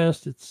wish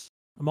list.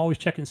 I'm always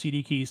checking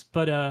CD keys.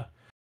 But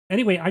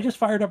anyway, I just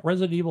fired up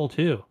Resident Evil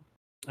 2.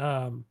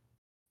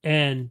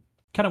 And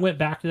kind of went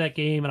back to that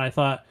game and I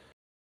thought,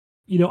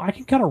 I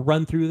can kind of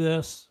run through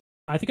this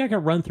I think I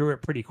could run through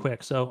it pretty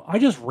quick. So I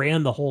just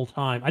ran the whole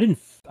time. I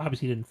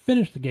obviously didn't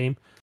finish the game.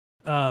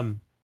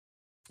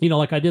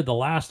 Like I did the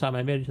last time.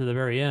 I made it to the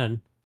very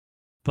end.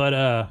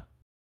 But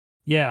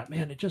yeah,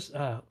 man, it just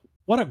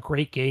what a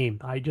great game.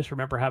 I just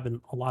remember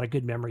having a lot of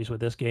good memories with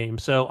this game.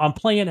 So I'm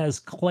playing as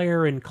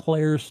Claire in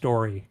Claire's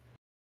story.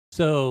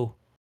 So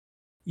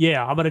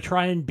yeah, I'm gonna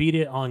try and beat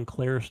it on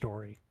Claire's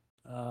story.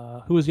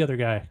 Who was the other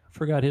guy? I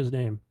forgot his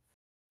name.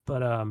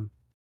 But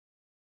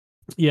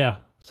yeah,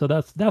 so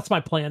that's my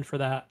plan for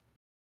that.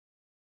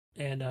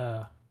 And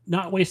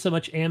not waste so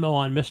much ammo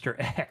on Mr.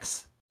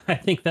 X. I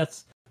think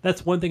that's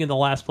one thing in the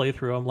last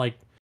playthrough. I'm like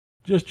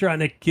just trying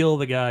to kill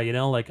the guy,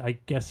 like I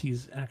guess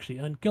he's actually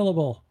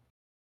unkillable.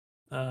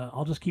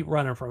 I'll just keep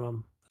running from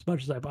him as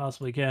much as I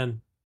possibly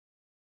can.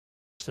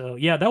 So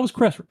yeah, that was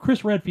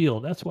Chris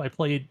Redfield. That's who I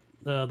played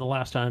the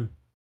last time.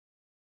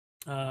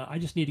 I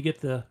just need to get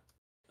the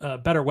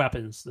better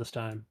weapons this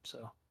time.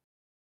 So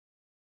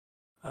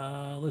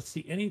let's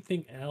see,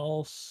 anything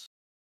else?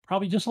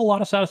 Probably just a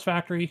lot of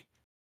Satisfactory.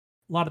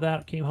 A lot of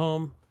that came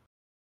home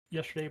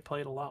yesterday.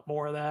 Played a lot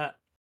more of that.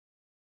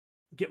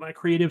 Get my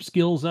creative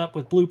skills up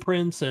with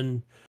blueprints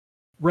and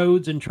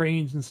roads and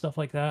trains and stuff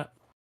like that.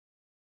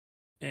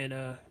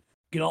 And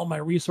get all my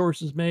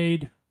resources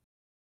made.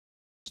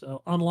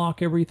 So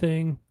unlock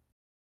everything.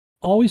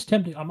 Always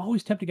tempted. I'm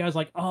always tempted, guys.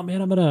 Like, oh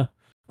man, I'm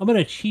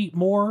gonna cheat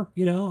more.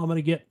 I'm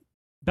gonna get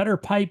better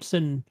pipes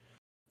and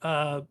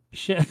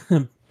shit.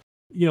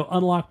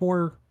 Unlock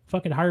more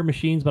fucking higher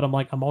machines. But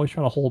I'm always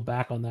trying to hold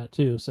back on that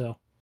too. So,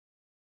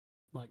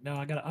 like, no,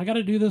 I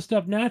gotta do this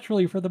stuff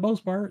naturally for the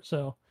most part.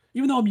 So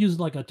even though I'm using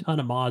like a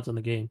ton of mods on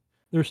the game,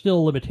 there's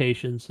still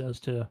limitations as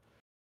to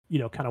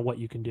kind of what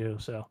you can do.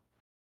 So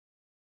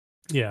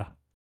yeah.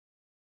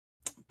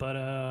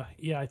 But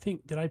yeah, I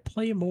think, did I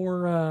play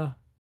more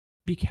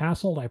Be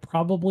Castled? I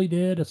probably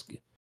did.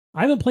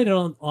 I haven't played it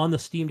on the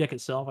Steam Deck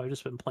itself. I've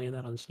just been playing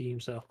that on Steam,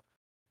 so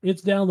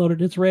it's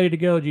downloaded. It's ready to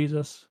go,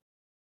 Jesus.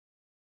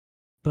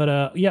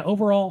 But yeah,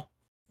 overall,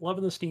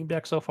 loving the Steam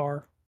Deck so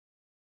far.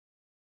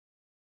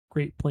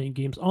 Great playing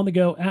games on the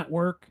go, at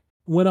work,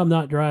 when I'm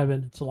not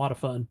driving. It's a lot of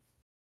fun.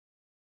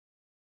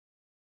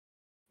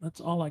 That's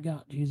all I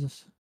got,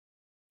 Jesus.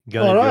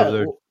 Gunny's over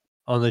there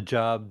on the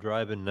job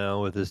driving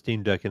now with his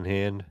Steam Deck in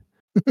hand.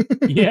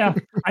 Yeah,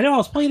 I know. I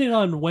was playing it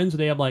on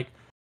Wednesday. I'm like,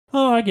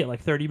 oh, I get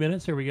like 30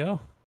 minutes. Here we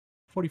go.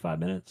 45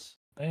 minutes.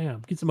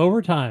 Bam. Get some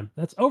overtime.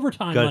 That's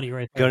overtime money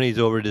right there. Gunny's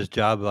over at his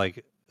job,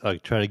 like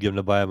trying to get him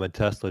to buy him a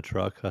Tesla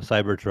truck, a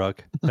cyber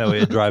truck. That way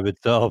it drive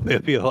itself.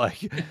 It'd be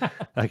like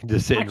I can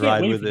just sit and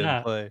ride with it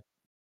and play.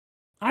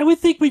 I would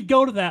think we'd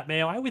go to that,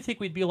 man. I would think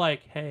we'd be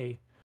like, hey,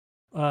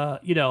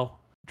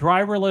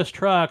 driverless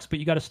trucks, but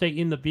you got to stay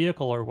in the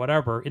vehicle or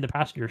whatever, in the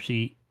passenger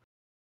seat.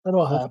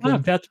 That'll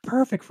happen. That's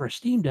perfect for a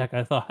Steam Deck,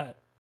 I thought.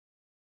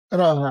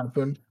 That'll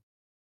happen.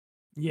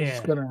 Yeah. It's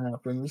going to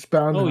happen. It's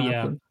bound to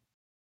happen.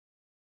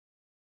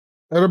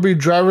 Yeah. It'll be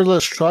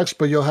driverless trucks,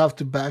 but you'll have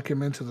to back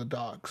them into the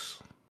docks.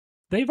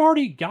 They've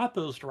already got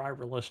those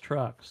driverless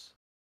trucks.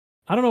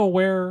 I don't know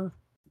where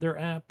they're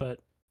at, but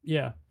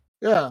yeah.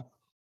 Yeah.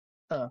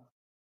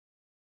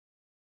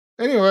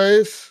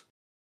 Anyways,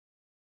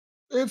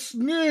 it's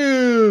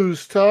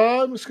news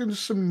time. Let's get into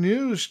some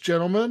news,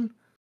 gentlemen.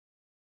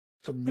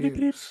 Some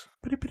news.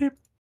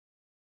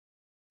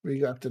 We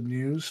got the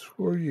news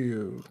for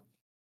you.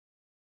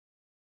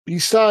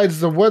 Besides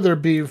the weather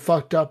being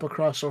fucked up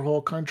across our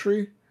whole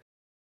country,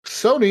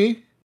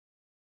 Sony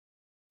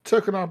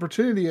took an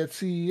opportunity at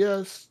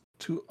CES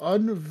to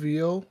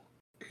unveil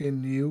a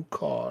new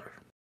car.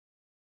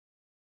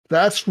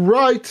 That's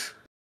right.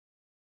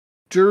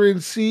 During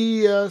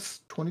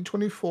CES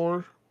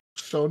 2024,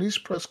 Sony's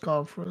press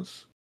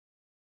conference,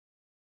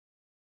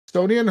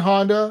 Sony and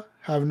Honda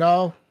have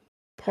now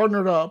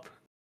partnered up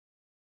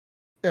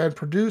and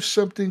produced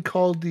something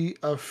called the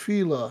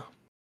Afeela.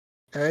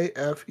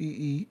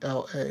 Afeela.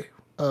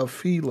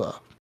 Afeela.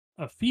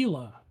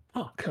 Afeela.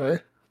 Huh.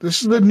 Okay.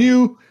 This is a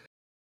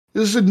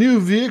new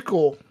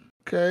vehicle.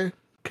 Okay,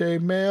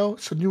 Mayo.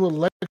 It's a new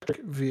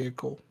electric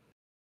vehicle.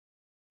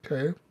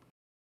 Okay.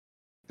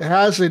 It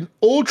has an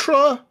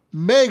ultra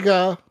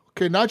mega,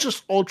 not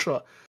just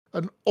ultra,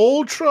 an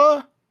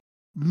ultra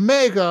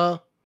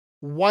mega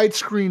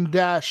widescreen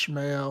dash,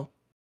 Mayo.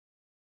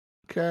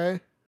 Okay.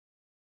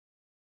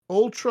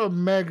 Ultra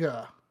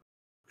mega.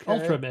 Okay?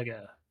 Ultra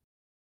mega.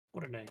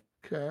 What a name.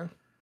 Okay.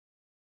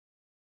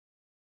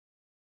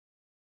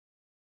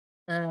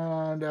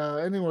 And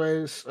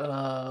anyways,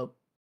 it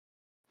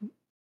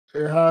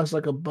has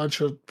like a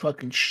bunch of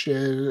fucking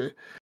shit.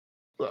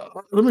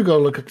 Let me go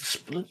look at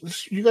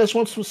this. You guys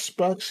want some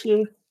specs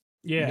here?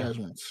 Yeah.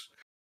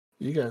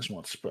 You guys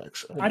want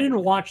specs. I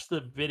didn't watch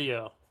the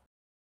video.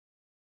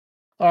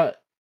 All right.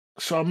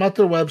 So I'm at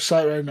their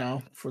website right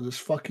now for this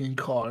fucking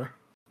car.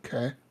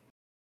 Okay.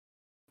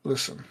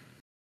 Listen.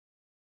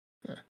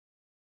 Okay.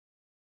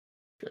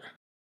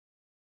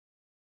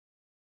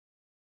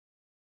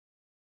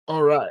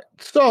 All right.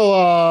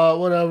 So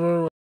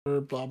whatever,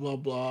 blah blah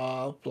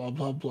blah, blah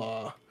blah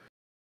blah.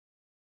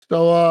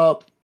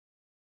 So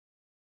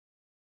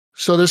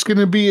So there's going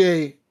to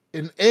be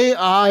an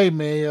AI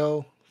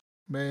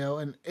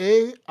an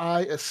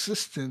AI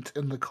assistant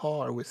in the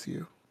car with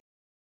you.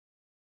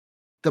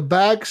 The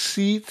back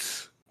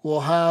seats will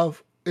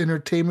have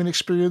entertainment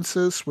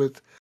experiences with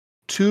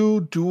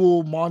 2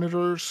 dual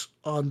monitors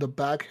on the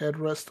back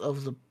headrest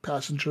of the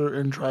passenger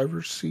and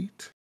driver's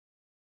seat.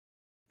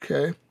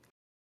 Okay.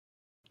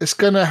 It's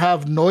going to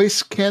have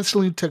noise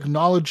canceling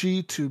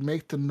technology to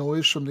make the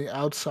noise from the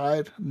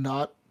outside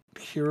not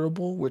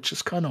hearable, which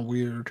is kind of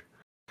weird.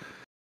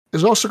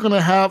 It's also going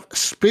to have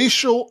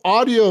spatial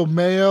audio,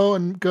 Mayo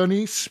and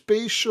Gunny.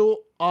 Spatial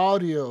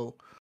audio.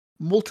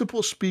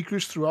 Multiple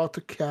speakers throughout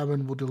the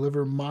cabin will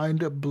deliver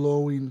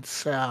mind-blowing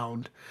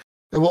sound.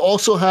 It will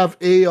also have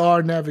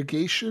AR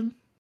navigation.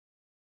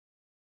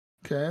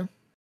 Okay.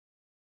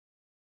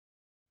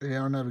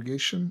 AR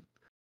navigation.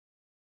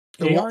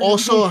 It will AR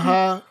also navigation?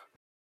 have,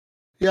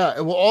 yeah,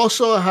 it will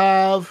also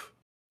have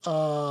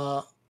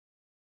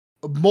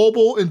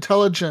mobile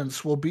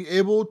intelligence. Will be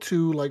able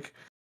to, like,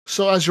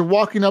 so as you're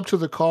walking up to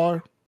the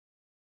car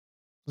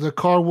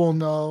will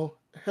know,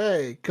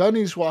 hey,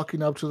 Gunny's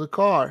walking up to the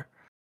car.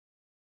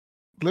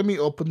 Let me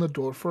open the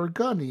door for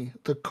Gunny.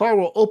 The car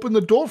will open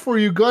the door for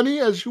you, Gunny,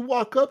 as you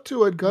walk up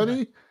to it,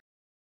 Gunny.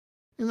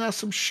 Isn't that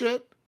some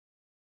shit?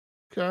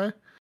 Okay.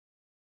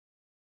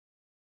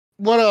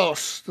 What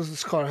else does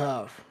this car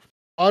have?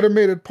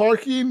 Automated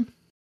parking.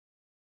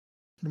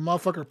 The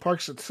motherfucker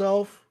parks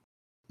itself.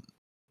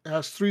 It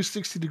has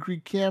 360-degree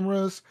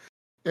cameras,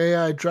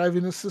 AI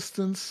driving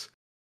assistance,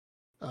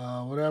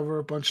 whatever,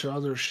 a bunch of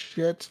other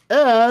shit.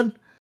 And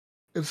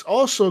it's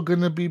also going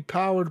to be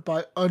powered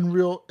by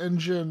Unreal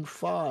Engine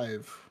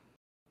 5.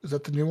 Is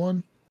that the new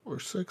one? Or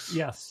 6?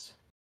 Yes.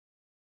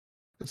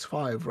 It's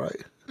 5,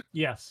 right?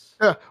 Yes.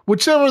 Yeah,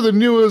 whichever the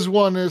newest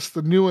one is,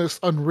 the newest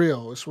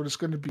Unreal is what it's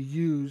going to be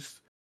used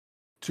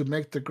to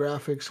make the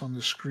graphics on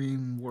the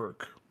screen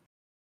work.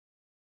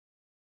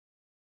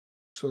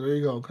 So there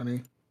you go, honey.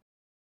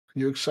 Are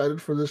you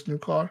excited for this new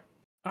car?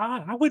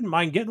 I wouldn't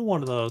mind getting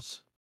one of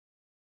those.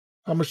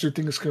 How much do you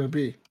think it's going to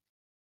be?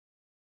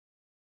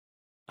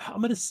 I'm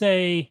going to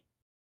say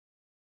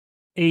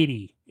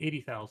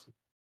 80,000.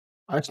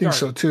 I think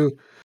so too.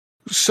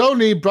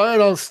 Sony brought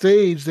it on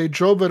stage. They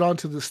drove it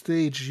onto the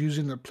stage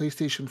using the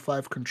PlayStation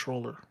 5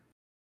 controller.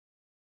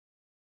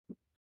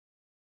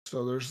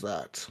 So there's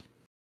that.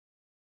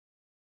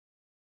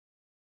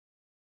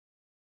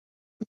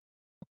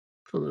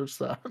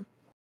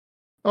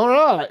 All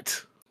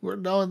right. We're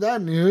done with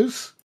that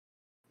news.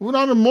 Moving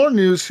on to more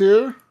news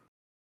here.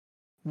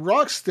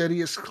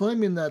 Rocksteady is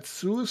claiming that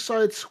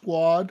Suicide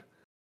Squad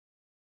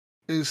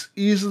is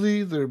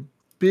easily their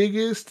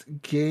biggest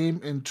game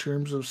in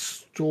terms of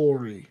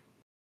story.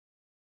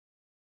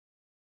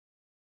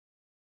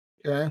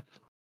 Okay.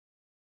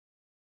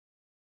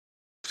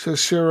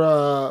 Says here,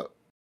 so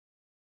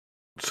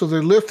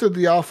they lifted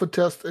the alpha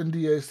test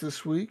NDAs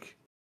this week.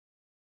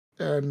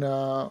 And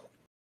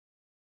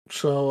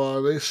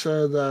so they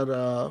said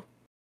that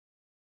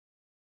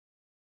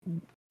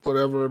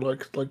whatever,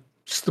 like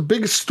it's the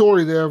biggest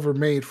story they ever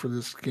made for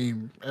this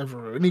game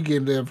ever, any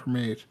game they ever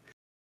made,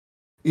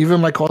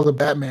 even like all the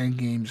Batman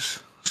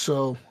games.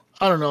 So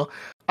I don't know.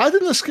 I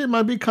think this game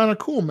might be kind of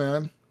cool,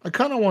 man. I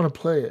kind of want to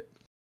play it.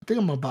 I think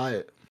I'm gonna buy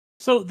it.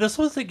 So this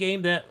was the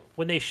game that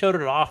when they showed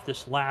it off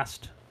this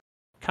last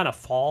kind of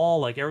fall,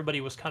 like everybody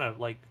was kind of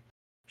like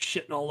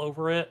shitting all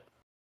over it.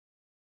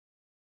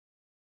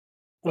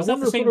 Was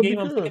that the same game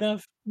I'm thinking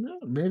of? Yeah,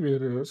 maybe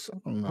it is. I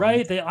don't know.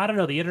 Right? I don't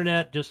know. The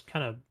internet just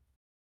kind of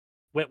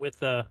went with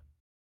the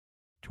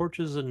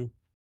torches and.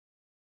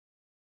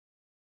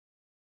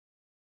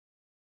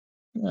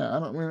 Yeah, I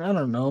don't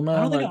know, man.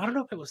 I don't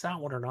know if it was that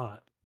one or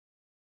not.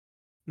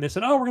 And they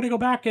said, "Oh, we're gonna go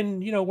back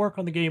and work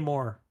on the game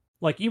more."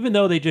 Like even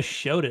though they just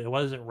showed it, it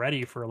wasn't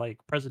ready for like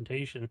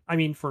presentation. I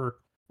mean, for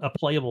a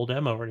playable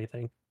demo or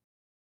anything.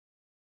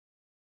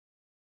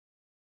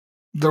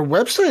 Their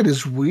website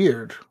is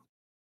weird.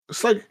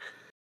 It's like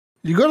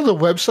you go to the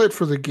website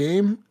for the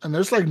game and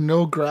there's like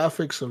no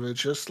graphics of it,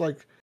 just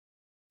like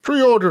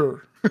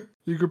pre-order.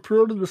 You could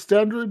pre-order the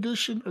standard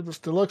edition or the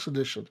deluxe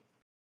edition.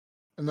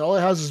 And all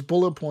it has is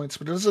bullet points,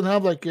 but it doesn't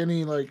have like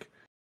any like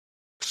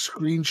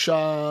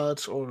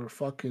screenshots or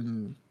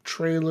fucking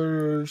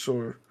trailers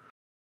or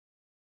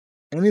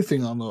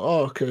anything on the.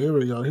 Oh, okay, here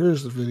we go.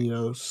 Here's the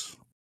videos.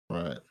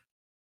 Right.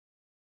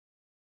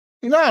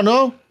 I don't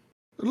know.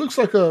 It looks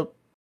like a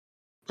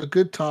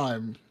good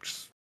time.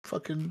 Just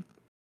fucking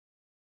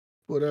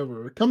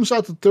whatever. It comes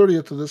out the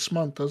 30th of this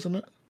month, doesn't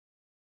it?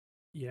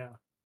 Yeah.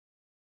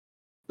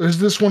 Is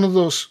this one of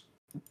those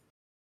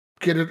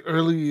get it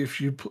early if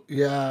you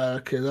yeah,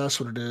 okay, that's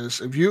what it is.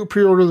 If you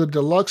pre-order the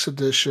deluxe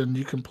edition,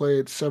 you can play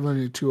it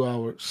 72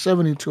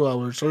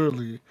 hours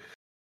early.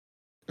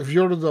 If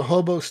you order the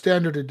Hobo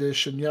Standard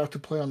Edition, you have to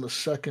play on the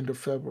 2nd of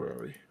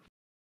February.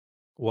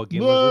 What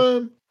game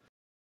was this?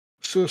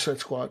 Suicide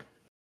Squad.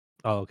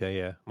 Oh, okay,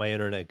 yeah. My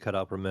internet cut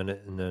out for a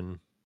minute, and then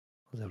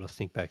I was able to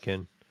sneak back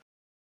in.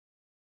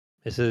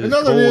 This is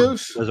Another cold.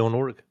 news. Doesn't want to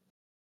work.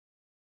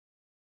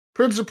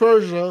 Prince of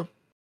Persia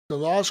The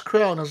Lost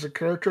Crown has a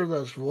character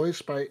that's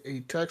voiced by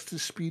a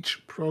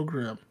text-to-speech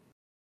program.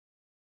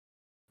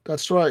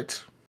 That's right.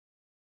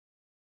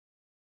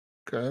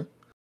 Okay.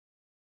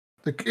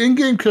 The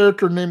in-game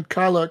character named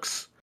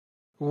Calyx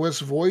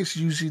was voiced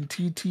using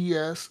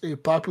TTS, a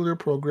popular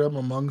program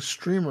among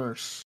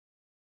streamers.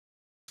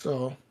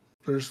 So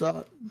there's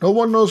that. No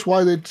one knows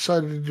why they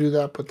decided to do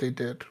that, but they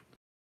did.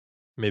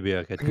 Maybe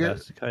like a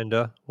test,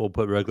 kinda. We'll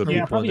put regular Yeah,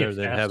 people in probably a there,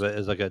 then have test. it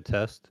as like a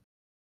test.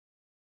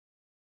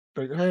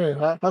 Like, hey,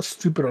 how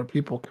stupid are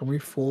people? Can we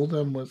fool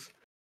them with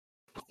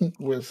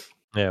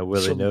Yeah,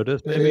 will they some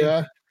notice? Maybe.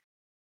 AI?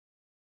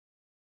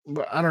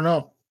 But I don't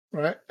know.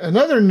 Right?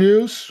 Another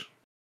news.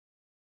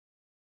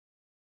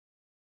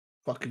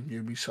 Fucking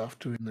Ubisoft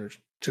doing their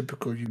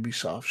typical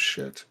Ubisoft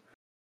shit.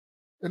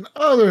 In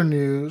other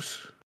news,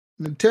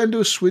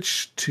 Nintendo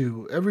Switch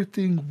 2,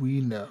 everything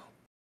we know.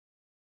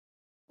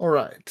 All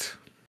right.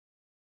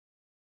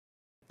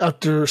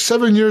 After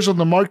 7 years on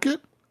the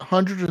market,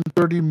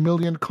 130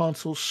 million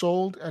consoles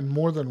sold, and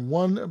more than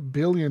 1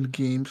 billion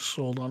games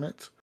sold on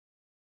it,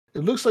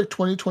 it looks like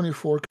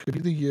 2024 could be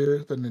the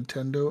year that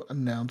Nintendo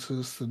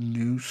announces the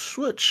new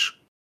Switch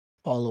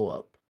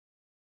follow-up.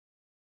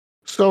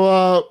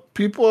 So,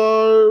 people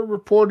are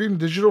reporting,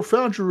 Digital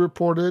Foundry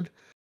reported,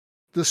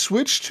 the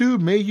Switch 2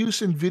 may use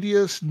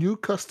NVIDIA's new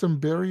custom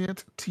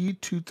variant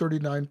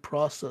T239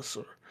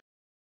 processor.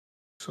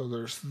 So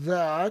there's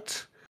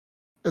that.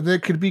 And they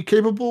could be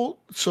capable.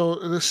 So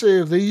let's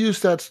say if they use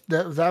that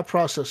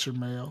processor,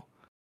 Mayo,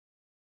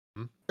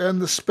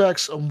 and the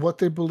specs on what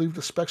they believe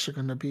the specs are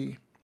going to be,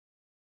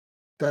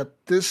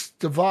 that this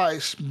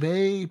device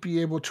may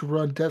be able to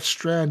run Death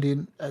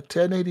Stranding at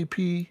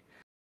 1080p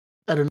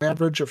at an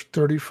average of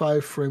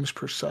 35 frames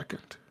per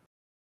second.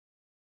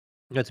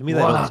 Yeah, to me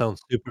Wow. that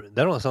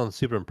don't sound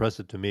super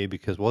impressive to me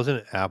because wasn't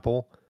it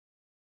Apple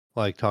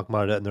like talking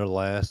about it in their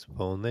last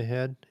phone they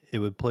had? It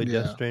would play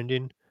Death Yeah.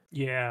 Stranding.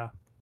 Yeah.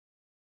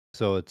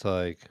 So it's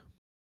like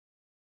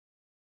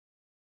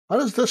How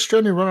does Death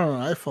Stranding run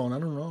on an iPhone? I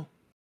don't know.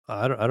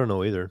 I don't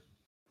know either.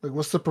 Like,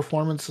 what's the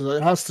performance?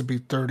 It has to be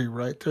 30,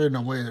 right? There's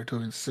no way they're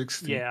doing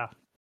 60. Yeah.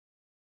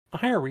 A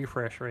higher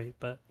refresh rate,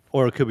 but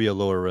Or it could be a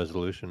lower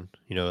resolution.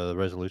 You know, the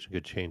resolution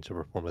could change the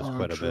performance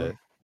quite a True. bit.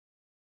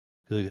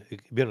 'Cause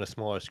it could be on a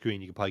smaller screen.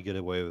 You could probably get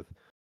away with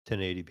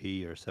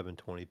 1080p or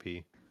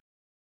 720p.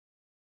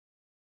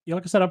 yeah,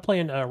 like I said, I'm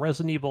playing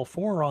Resident Evil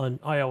 4 on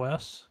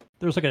iOS.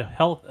 There's like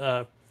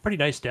a pretty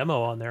nice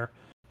demo on there,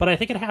 but I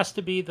think it has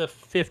to be the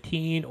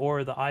 15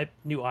 or the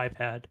new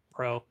iPad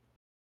Pro.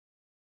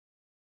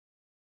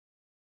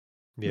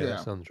 Yeah, Yeah.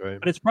 that sounds right.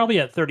 But it's probably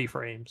at 30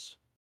 frames.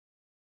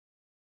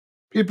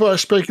 People are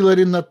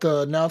speculating that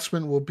the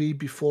announcement will be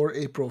before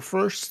April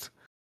 1st,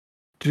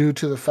 due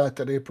to the fact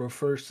that April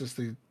 1st is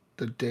the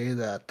day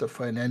that the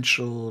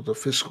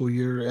fiscal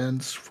year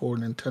ends for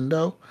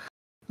Nintendo.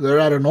 They're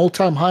at an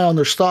all-time high on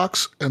their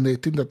stocks, and they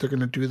think that they're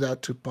going to do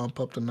that to bump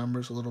up the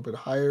numbers a little bit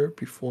higher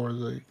before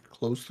they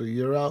close the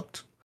year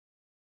out.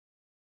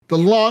 The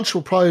launch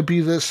will probably be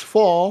this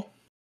fall.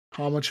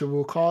 How much it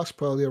will cost?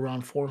 Probably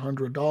around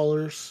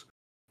 $400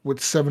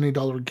 with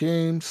 $70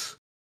 games.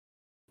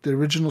 The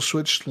original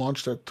Switch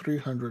launched at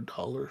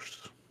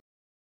 $300.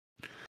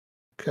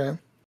 Okay.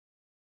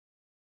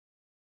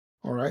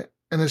 All right.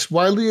 And it's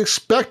widely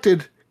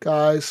expected,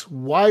 guys,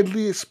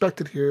 widely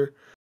expected here,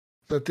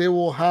 that they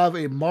will have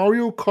a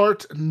Mario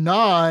Kart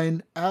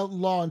 9 at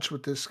launch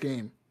with this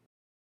game.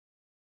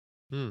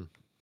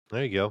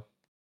 There you go.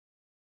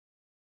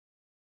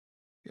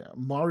 Yeah,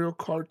 Mario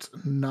Kart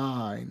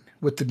 9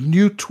 with the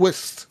new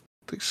twist,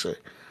 they say.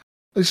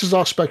 This is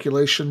all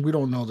speculation. We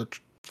don't know that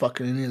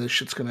fucking any of this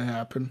shit's going to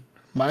happen.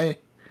 May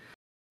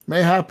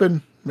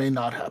happen, may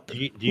not happen.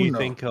 Do you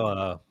think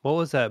what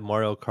was that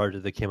Mario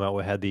Kart that came out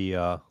with had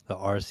the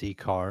RC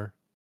car?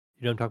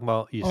 You know what I'm talking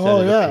about? You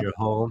set it up in your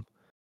home.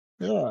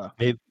 Yeah.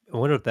 Maybe I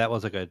wonder if that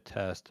was like a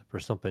test for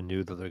something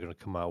new that they're going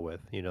to come out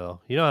with. You know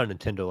how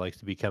Nintendo likes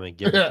to be kind of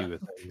gimmicky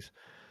with things.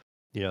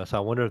 You know, so I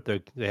wonder if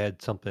they had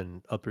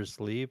something up their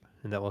sleeve,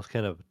 and that was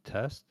kind of a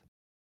test,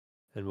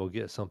 and we'll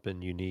get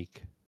something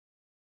unique.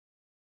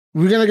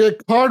 We're gonna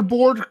get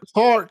cardboard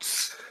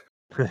carts.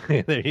 There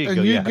you and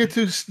go. you Yeah.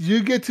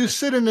 get to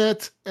sit in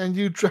it and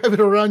you drive it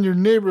around your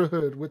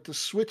neighborhood with the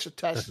switch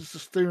attached to the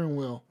steering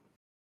wheel.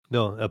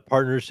 No, a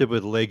partnership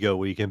with Lego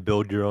where you can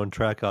build your own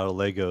track out of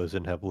Legos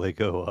and have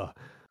Lego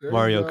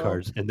Mario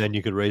Karts, and then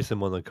you could race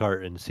them on the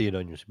cart and see it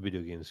on your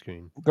video game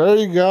screen. There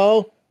you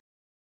go.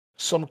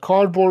 Some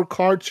cardboard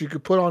carts you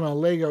could put on a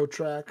Lego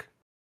track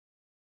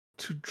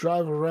to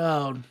drive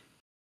around.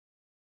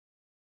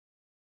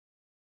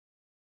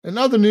 In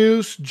other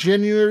news,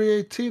 January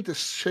 18th is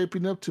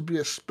shaping up to be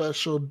a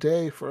special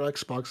day for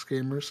Xbox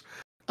gamers,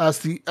 as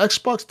the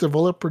Xbox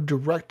Developer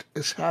Direct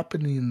is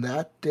happening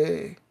that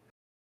day.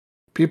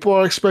 People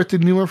are expecting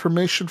new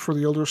information for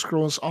The Elder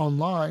Scrolls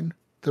Online,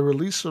 the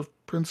release of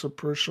Prince of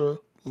Persia: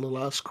 The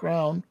Last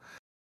Crown,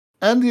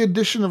 and the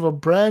addition of a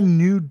brand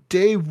new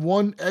Day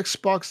 1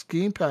 Xbox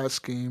Game Pass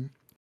game.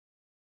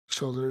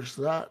 So there's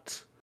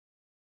that.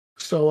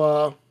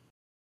 So,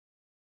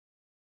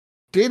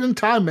 Date and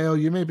time, Mail,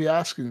 you may be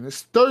asking.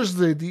 It's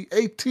Thursday, the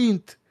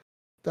 18th.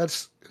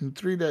 That's in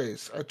 3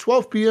 days at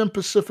 12 p.m.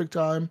 Pacific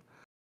time.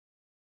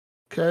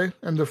 Okay,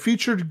 and the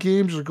featured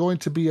games are going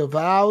to be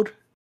Avowed,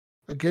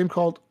 a game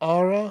called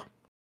Aura,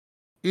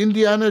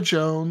 Indiana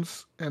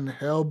Jones, and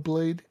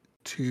Hellblade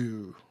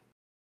 2.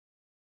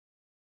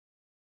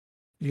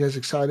 You guys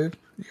excited?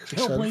 You guys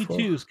excited Hellblade for?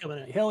 2 is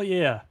coming out. Hell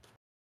yeah.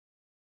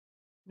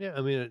 Yeah,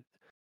 I mean,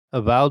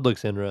 Avowed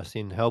looks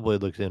interesting.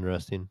 Hellblade looks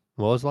interesting.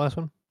 What was the last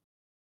one?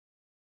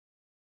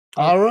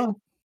 Aura?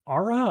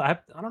 Aura? I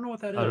don't know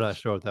what that is. I'm not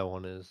sure what that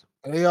one is.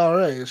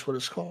 ARA is what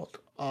it's called.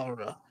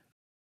 Aura.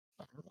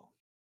 I don't know.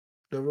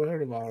 Never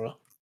heard of Aura.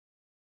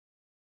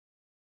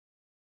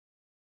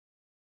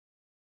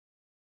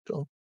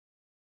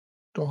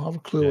 Don't have a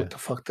clue Yeah. what the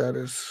fuck that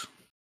is.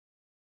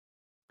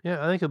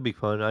 Yeah, I think it'll be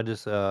fun. I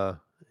just,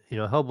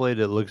 Hellblade,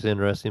 it looks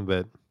interesting,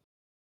 but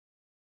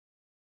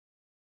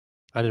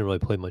I didn't really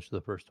play much of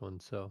the first one,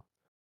 so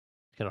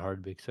it's kind of hard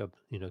to be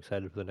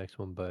excited for the next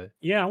one. But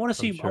Yeah, I want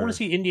to I'm see. I want sure. to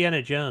see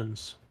Indiana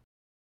Jones.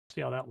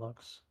 See how that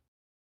looks.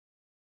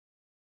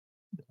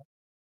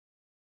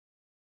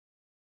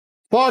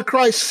 Far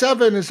Cry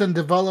 7 is in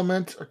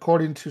development,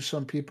 according to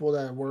some people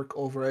that work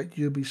over at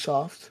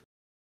Ubisoft.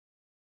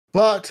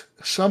 But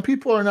some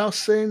people are now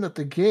saying that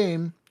the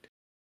game,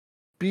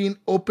 being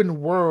open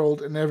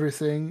world and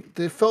everything,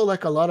 they felt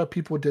like a lot of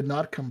people did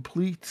not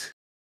complete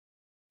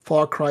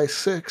Far Cry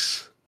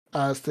 6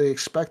 as they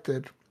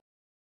expected.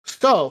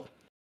 So,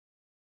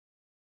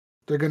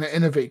 they're going to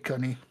innovate,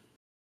 Gunny.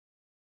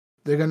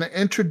 They're going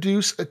to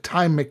introduce a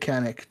time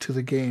mechanic to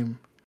the game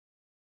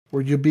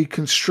where you'll be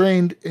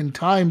constrained in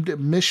timed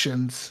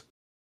missions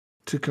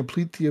to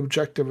complete the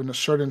objective in a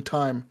certain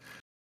time.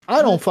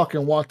 I don't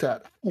fucking want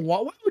that.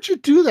 Why would you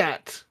do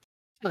that?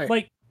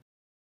 Like,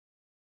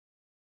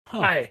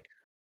 Hi.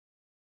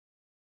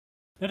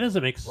 That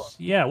doesn't make sense.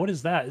 Yeah, what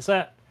is that? Is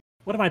that,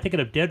 what am I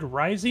thinking of? Dead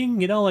Rising?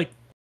 You know, like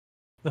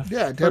the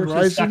Dead first and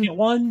Rising. second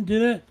one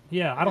did it?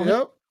 Yeah, I don't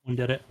think one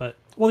did it, but,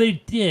 well, they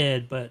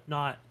did, but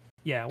not,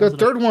 yeah. The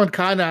third one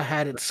kind of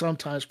had it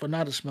sometimes, but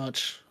not as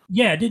much.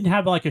 Yeah, it didn't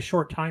have like a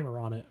short timer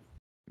on it.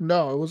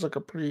 No, it was like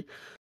a pretty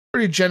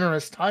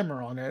generous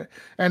timer on it.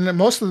 And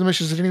most of the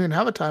missions didn't even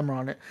have a timer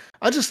on it.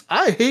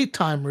 I hate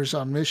timers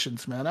on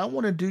missions, man. I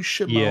want to do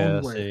shit my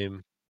own way.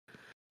 Same.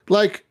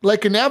 Like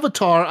in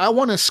Avatar, I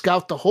want to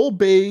scout the whole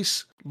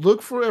base,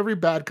 look for every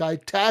bad guy,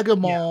 tag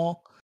them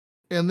all,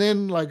 and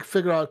then like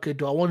figure out, okay,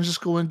 do I want to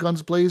just go in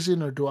guns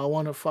blazing, or do I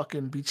want to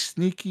fucking be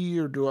sneaky,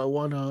 or do I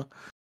want to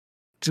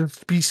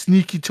just be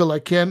sneaky till I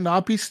can't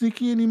not be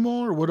sneaky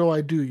anymore? Or what do I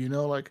do? You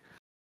know, like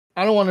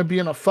I don't want to be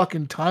in a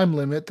fucking time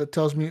limit that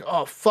tells me,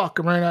 oh fuck,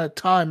 I'm running out of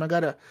time. I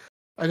gotta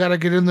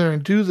get in there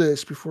and do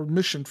this before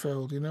mission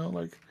failed. You know,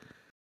 like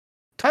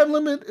time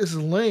limit is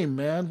lame,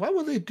 man. Why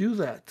would they do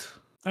that?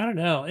 I don't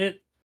know.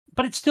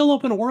 But it's still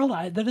open world.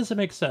 That doesn't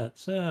make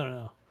sense. I don't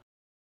know.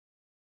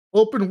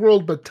 Open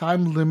world, but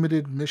time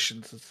limited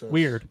missions. It says.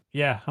 Weird.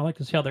 Yeah, I like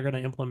to see how they're going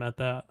to implement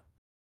that.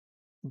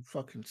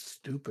 Fucking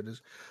stupid.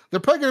 They're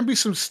probably going to be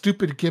some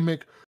stupid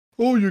gimmick.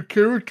 Oh, your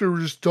character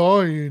is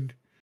dying.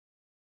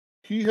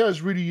 He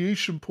has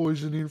radiation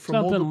poisoning from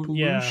all the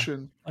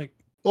pollution. Like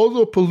all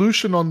the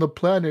pollution on the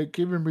planet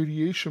gave him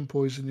radiation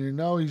poisoning.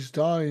 Now he's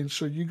dying.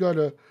 So you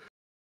gotta.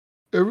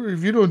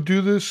 If you don't do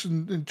this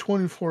in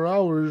 24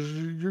 hours,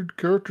 your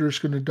character is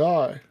going to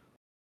die.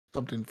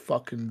 Something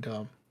fucking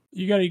dumb.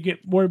 You got to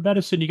get more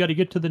medicine. You got to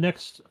get to the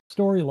next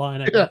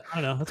storyline. I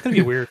don't know. That's going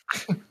to be weird.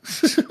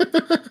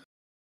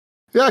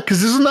 Yeah,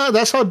 because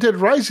that's how Dead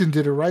Rising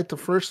did it, right? The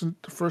first one,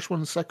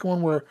 the second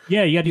one, where you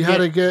had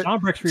to get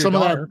some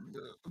of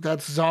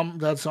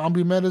that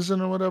zombie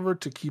medicine or whatever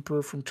to keep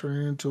her from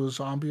turning into a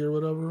zombie or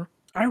whatever.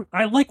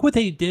 I like what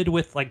they did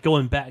with like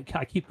going back.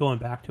 I keep going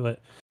back to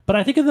it, but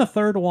I think in the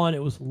third one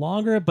it was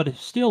longer. But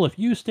still, if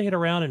you stayed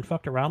around and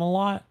fucked around a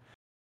lot,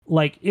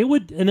 like it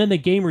would, and then the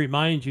game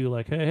reminds you,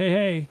 like,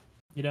 hey,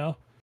 you know,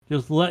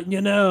 just letting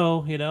you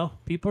know,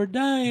 people are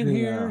dying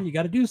here. You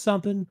got to do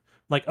something.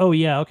 Like, oh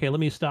yeah, okay, let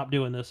me stop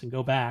doing this and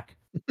go back.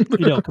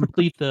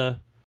 Complete the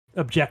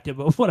objective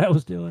of what I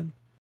was doing.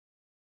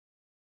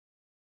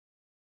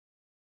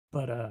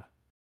 But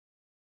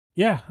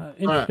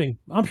interesting.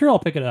 Right. I'm sure I'll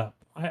pick it up.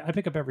 I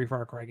pick up every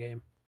Far Cry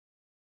game.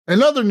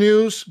 In other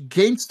news,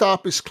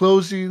 GameStop is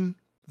closing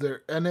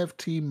their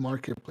NFT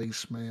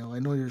marketplace, Mail. I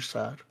know you're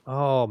sad.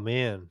 Oh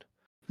man.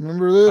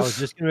 Remember this? I was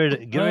just getting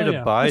ready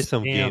to buy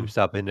some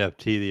GameStop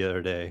NFT the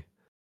other day.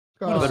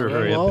 I better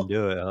hurry up and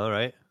do it. All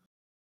right.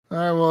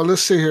 Well,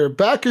 let's see here.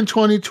 Back in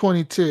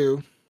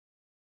 2022,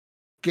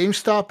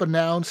 GameStop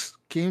announced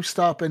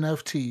GameStop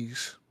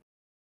NFTs.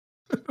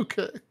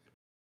 Okay.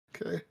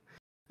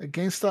 A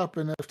GameStop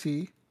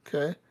NFT.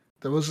 Okay.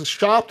 There was a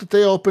shop that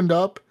they opened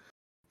up.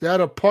 They had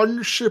a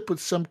partnership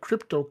with some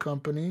crypto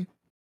company.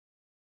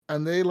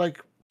 And they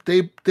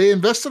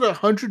invested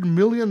 $100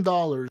 million,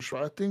 right?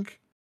 I think.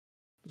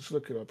 Let's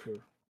look it up here.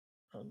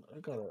 I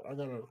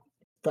gotta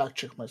fact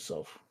check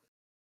myself.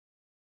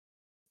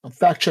 I'm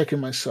fact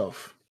checking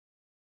myself.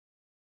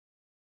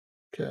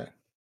 Okay.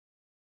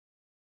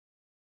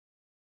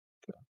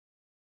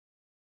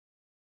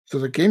 So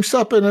the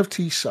GameStop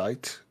NFT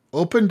site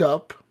opened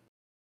up,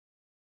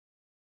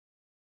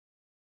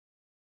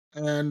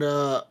 and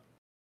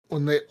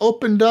when they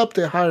opened up,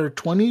 they hired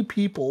 20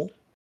 people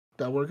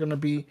that were going to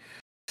be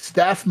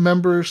staff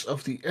members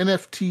of the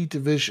NFT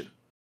division.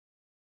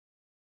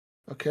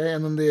 Okay,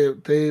 and then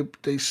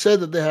they said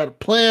that they had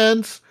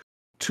plans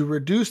to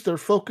reduce their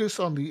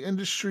focus on the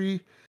industry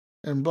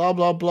and blah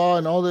blah blah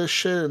and all this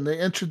shit, and they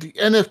entered the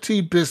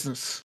NFT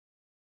business.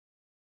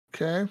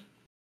 Okay.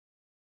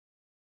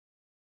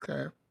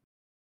 And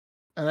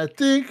I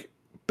think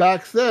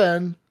back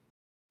then,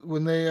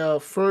 when they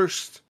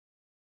first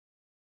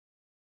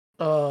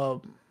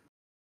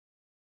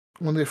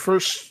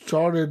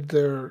started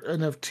their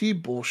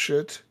NFT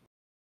bullshit,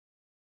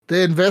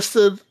 they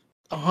invested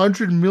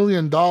 $100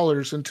 million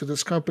into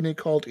this company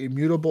called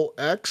Immutable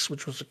X,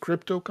 which was a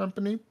crypto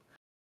company.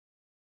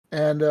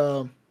 And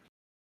so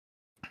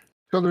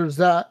there's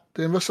that.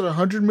 They invested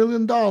 $100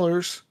 million.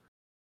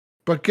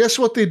 But guess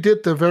what they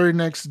did the very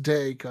next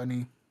day,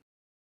 Gunny?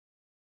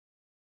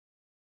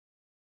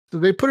 So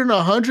they put in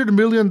 $100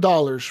 million,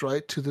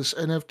 right, to this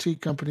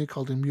NFT company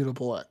called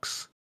Immutable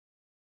X.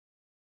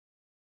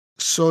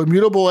 So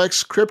Immutable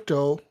X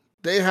crypto,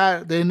 they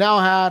now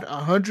had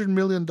 $100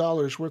 million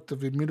worth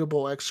of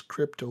Immutable X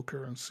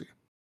cryptocurrency.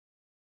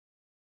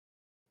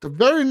 The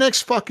very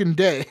next fucking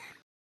day,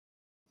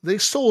 they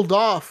sold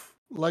off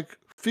like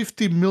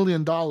 $50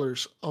 million of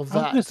that. I was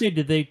going to say,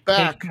 did they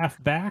take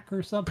half back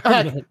or something?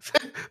 Back.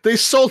 They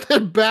sold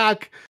it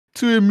back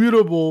to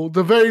Immutable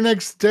the very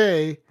next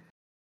day.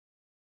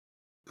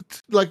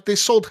 Like, they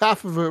sold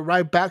half of it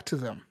right back to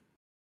them.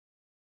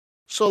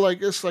 So, like,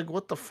 it's like,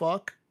 what the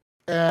fuck?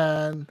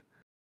 And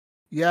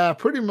yeah,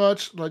 pretty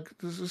much, like,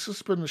 this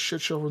has been a shit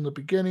show from the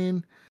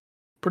beginning.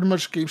 Pretty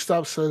much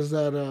GameStop says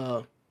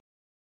that,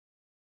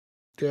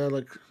 yeah,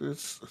 like,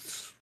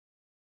 it's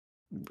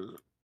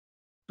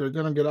they're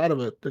going to get out of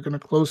it. They're going to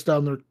close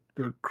down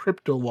their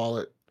crypto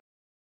wallet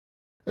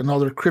and all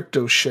their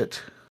crypto shit.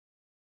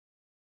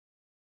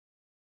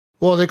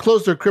 Well, they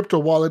closed their crypto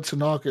wallets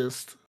in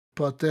August,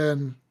 but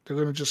then they're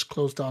going to just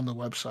close down the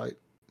website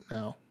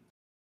now.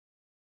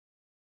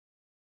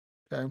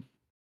 Okay.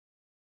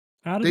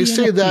 They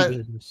say that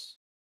business.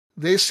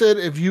 They said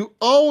if you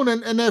own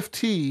an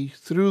NFT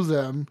through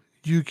them,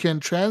 you can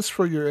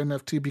transfer your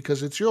NFT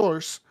because it's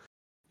yours.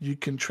 You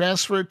can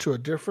transfer it to a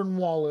different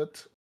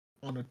wallet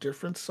on a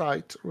different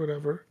site or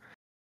whatever,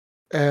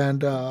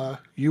 and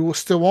you will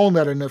still own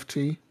that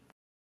NFT.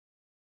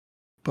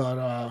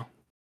 But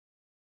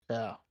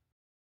yeah,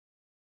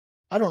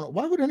 I don't know.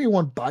 Why would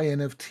anyone buy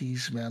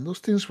NFTs, man? Those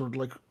things were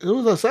like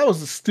that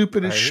was the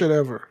stupidest shit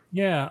ever.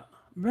 Yeah.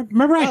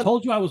 Remember I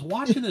told you I was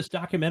watching this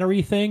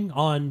documentary thing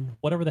on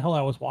whatever the hell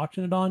I was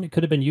watching it on? It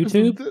could have been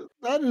YouTube.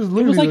 That is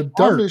literally like the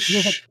dumbest shit.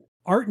 It was like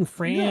art in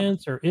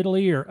France or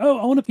Italy or, I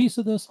own a piece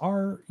of this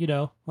art,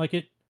 like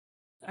it.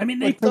 I mean,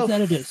 they like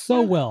presented it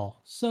so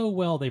well. So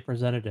well they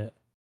presented it.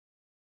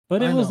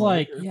 But it was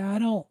like, yeah, I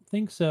don't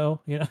think so.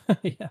 Yeah.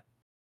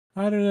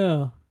 I don't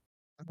know.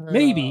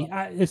 Maybe.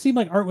 It seemed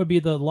like art would be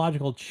the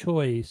logical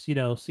choice,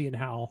 seeing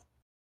how,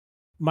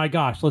 my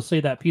gosh, let's say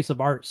that piece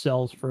of art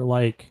sells for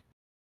like,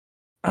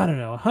 I don't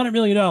know, $100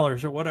 million or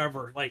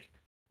whatever. Like,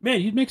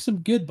 man, you'd make some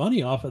good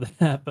money off of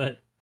that. But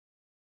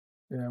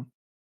yeah.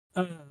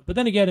 But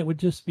then again, it would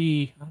just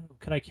be,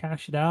 could I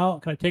cash it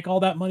out? Can I take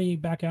all that money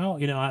back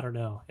out? I don't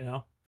know.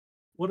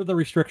 What are the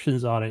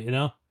restrictions on it?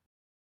 Who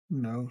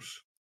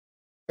knows?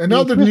 In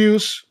other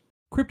news,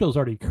 crypto's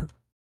already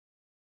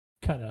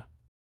kind of.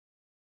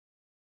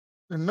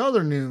 In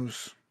other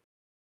news,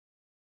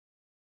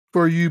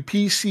 for you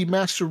PC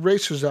master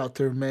racers out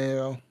there,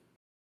 Mayo.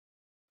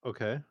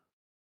 Okay.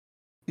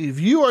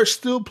 If you are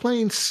still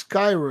playing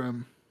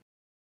Skyrim,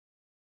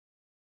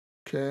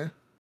 okay,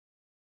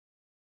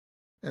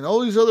 and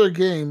all these other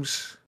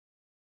games,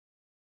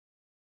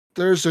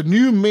 there's a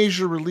new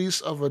major release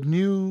of a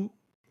new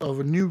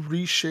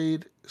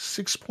Reshade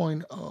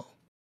 6.0.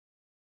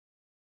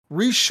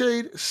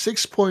 Reshade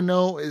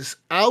 6.0 is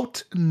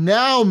out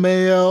now,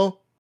 Mayo.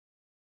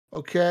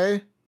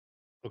 Okay.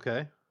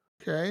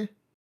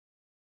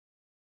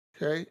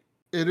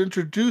 It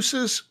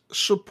introduces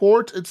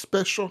support and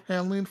special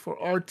handling for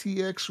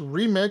RTX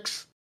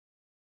Remix,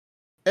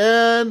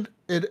 and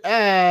it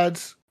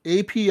adds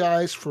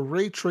APIs for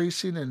ray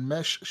tracing and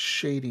mesh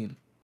shading.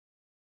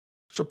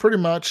 So pretty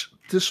much,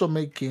 this will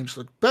make games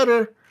look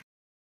better.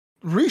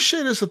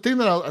 Reshade is a thing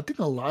that I think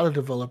a lot of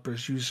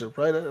developers use it,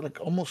 right? Like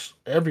almost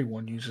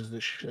everyone uses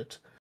this shit.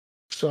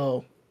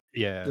 So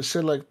yeah, they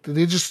said like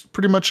they just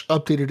pretty much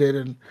updated it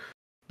and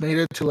made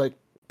it to like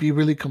be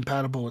really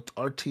compatible with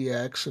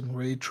RTX and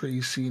ray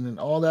tracing and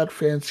all that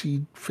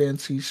fancy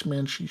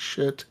smanchy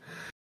shit.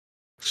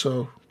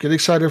 So get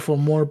excited for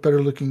more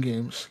better looking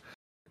games.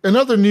 In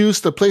other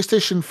news, the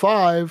PlayStation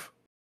 5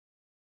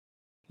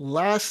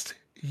 last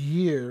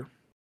year,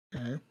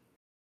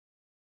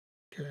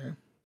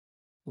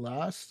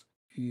 last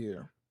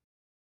year,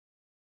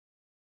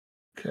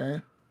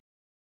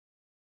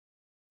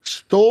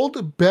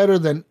 sold better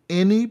than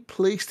any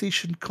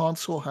PlayStation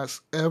console has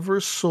ever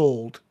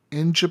sold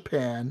in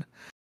Japan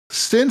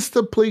since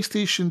the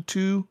PlayStation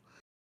 2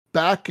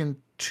 back in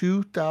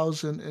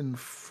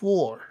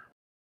 2004.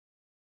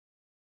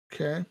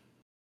 Okay.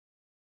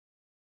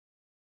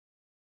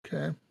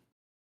 Okay.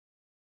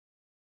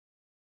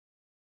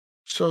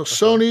 So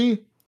Sony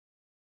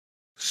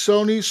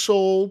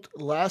sold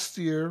last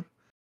year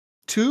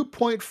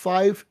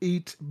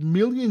 2.58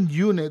 million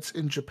units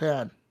in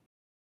Japan.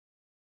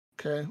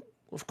 Okay.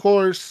 Of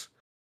course,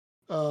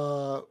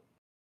 the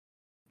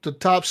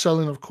top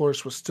selling, of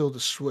course, was still the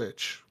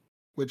Switch,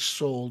 which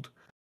sold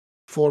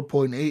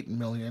 4.8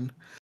 million.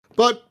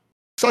 But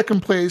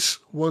second place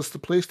was the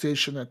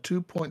PlayStation at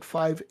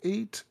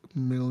 2.58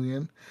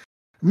 million.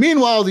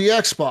 Meanwhile, the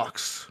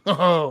Xbox.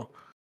 Oh,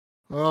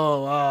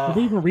 wow. Did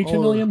they even reach a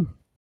million?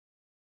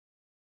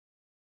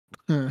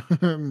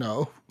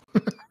 No.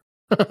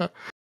 The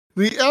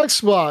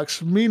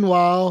Xbox,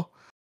 meanwhile,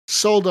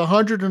 sold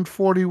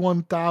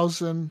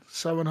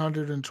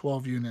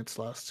 141,712 units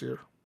last year.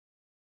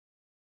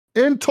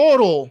 In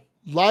total,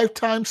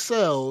 lifetime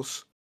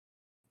sales,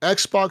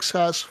 Xbox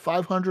has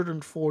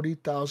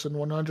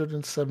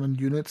 540,107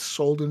 units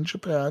sold in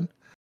Japan.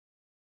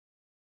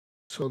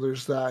 So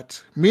there's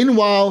that.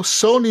 Meanwhile,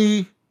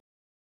 Sony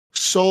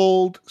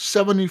sold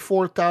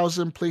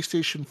 74,000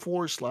 PlayStation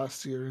 4s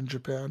last year in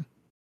Japan.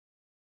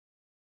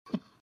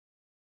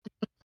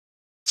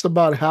 It's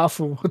about half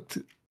of what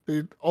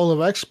all of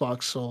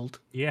Xbox sold.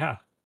 Yeah.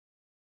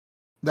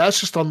 That's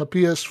just on the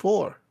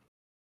PS4.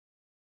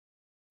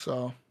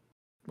 So,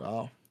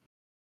 wow.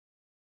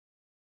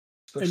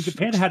 And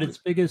Japan had its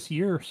biggest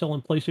year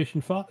selling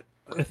PlayStation 5,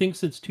 I think,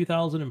 since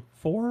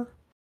 2004.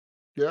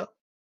 Yeah.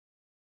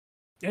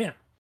 Yeah.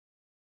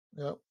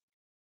 Yep.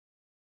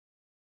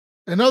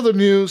 In other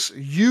news,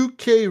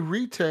 UK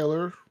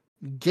retailer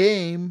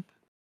Game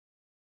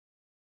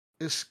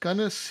is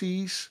gonna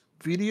cease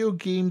video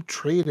game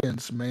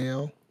trade-ins,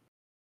 Mayo.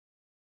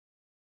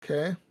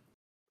 Okay.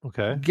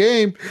 Okay.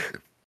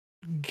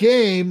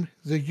 Game,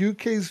 the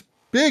UK's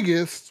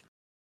biggest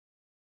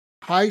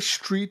high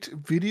street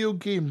video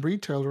game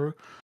retailer,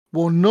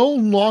 will no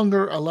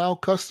longer allow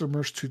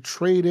customers to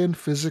trade in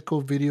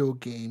physical video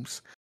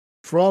games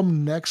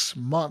from next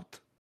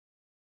month.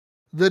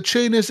 The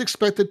chain is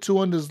expected to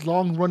end its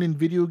long-running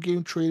video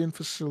game trade-in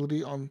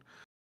facility on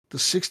the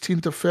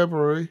 16th of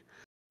February,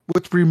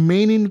 with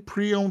remaining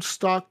pre-owned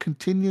stock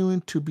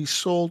continuing to be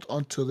sold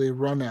until they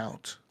run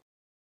out.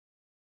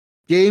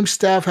 Game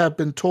staff have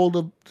been told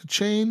of the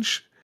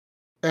change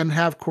and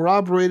have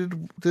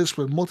corroborated this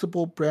with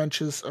multiple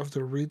branches of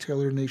the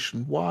retailer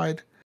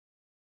nationwide.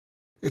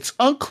 It's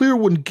unclear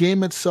when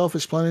Game itself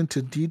is planning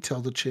to detail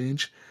the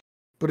change,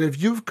 but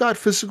if you've got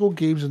physical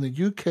games in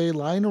the UK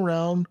lying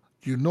around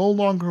you no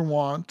longer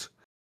want,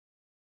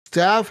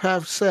 staff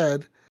have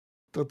said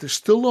that there's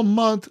still a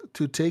month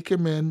to take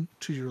them in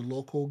to your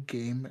local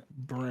game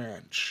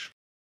branch.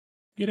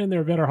 Get in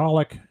there,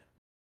 Vetterholic.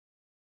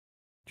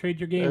 Trade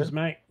your games, Okay.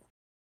 mate.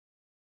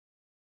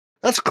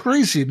 That's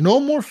crazy. No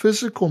more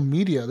physical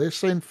media. They're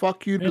saying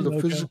fuck you to And the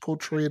Mojo. physical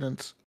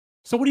trade-ins.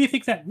 So what do you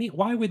think that means?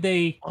 Why would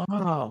they?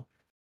 Wow.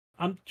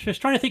 I'm just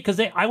trying to think, because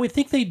I would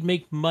think they'd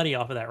make money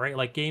off of that, right?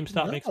 Like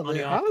GameStop makes money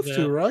They off have of it.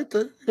 to, right?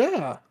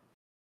 Yeah.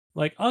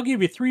 Like, I'll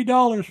give you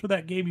 $3 for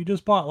that game you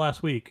just bought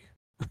last week.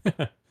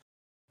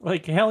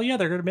 Like, hell yeah,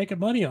 they're gonna make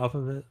money off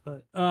of it.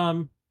 But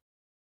I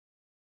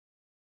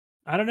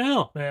don't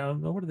know,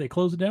 man. What are they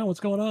closing down?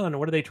 What's going on?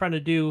 What are they trying to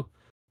do?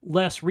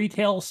 Less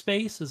retail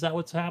space? Is that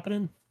what's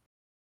happening?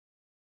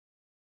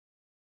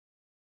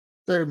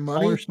 Their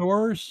Smaller money.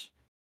 stores?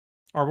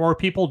 Are more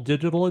people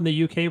digital in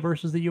the UK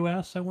versus the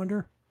US? I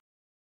wonder.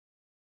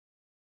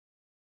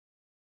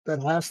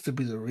 That has to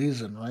be the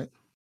reason, right?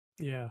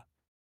 Yeah,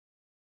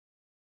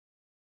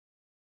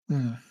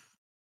 Hmm.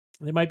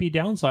 they might be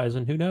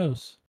downsizing. Who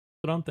knows?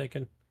 That's what I'm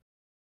thinking.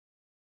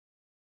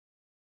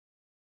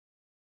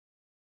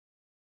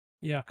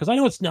 Yeah, because I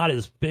know it's not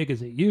as big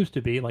as it used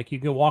to be. Like, you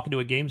can walk into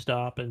a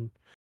GameStop and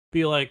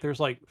be like, there's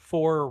like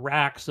 4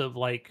 racks of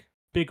like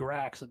big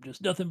racks of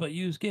just nothing but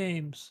used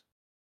games.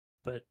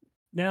 But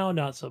now,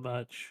 not so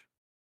much.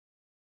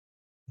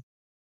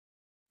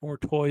 More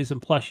toys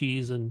and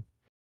plushies and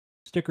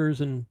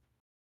stickers and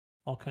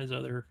all kinds of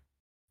other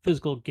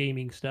physical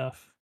gaming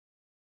stuff.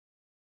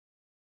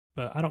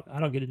 But I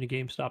don't get into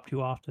GameStop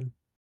too often.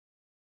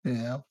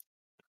 Yeah.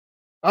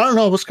 I don't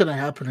know what's gonna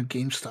happen at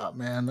GameStop,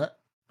 man.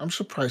 I'm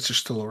surprised they're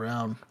still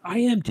around. I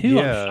am too.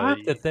 I'm Yeah,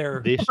 shocked that they're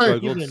they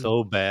struggled even.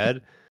 so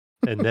bad,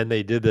 and then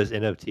they did this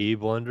NFT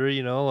blunder.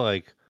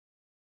 Like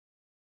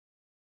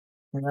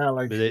Yeah,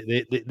 like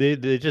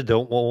they just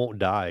won't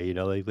die.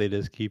 Like they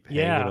just keep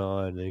hanging Yeah.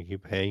 on. They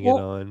keep hanging Well,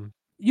 on.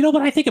 you know,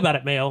 but I think about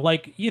it, Mayo.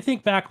 Like, you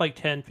think back like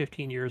 10,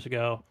 15 years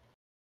ago,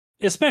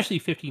 especially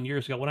 15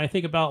 years ago, when I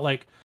think about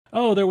like,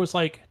 oh, there was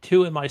like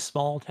 2 in my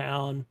small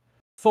town,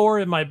 4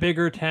 in my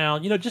bigger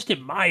town, just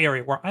in my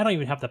area where I don't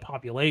even have the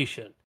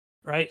population,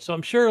 right? So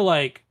I'm sure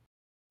like,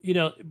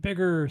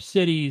 bigger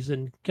cities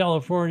in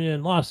California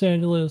and Los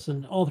Angeles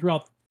and all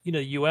throughout,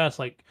 the US,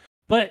 like,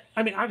 but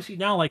I mean, obviously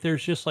now, like,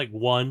 there's just like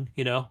one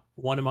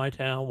in my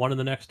town, one in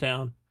the next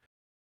town.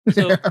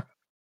 So,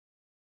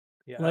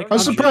 Yeah, like, I'm I'm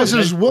sure surprised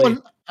there's eventually.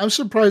 one. I'm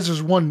surprised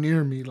there's one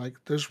near me. Like,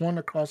 there's one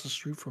across the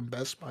street from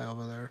Best Buy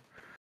over there,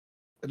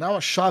 and I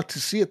was shocked to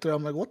see it there.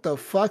 I'm like, what the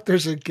fuck?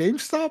 There's a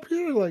GameStop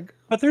here? Like,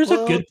 But there's a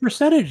what? good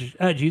percentage,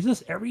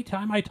 Jesus. Every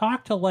time I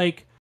talk to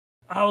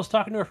I was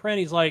talking to a friend.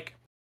 He's like,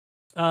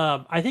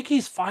 I think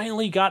he's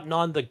finally gotten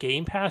on the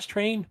Game Pass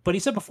train. But he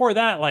said before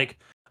that, like,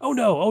 oh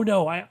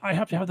no, I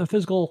have to have the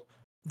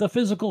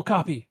physical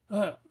copy.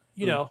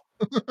 You know,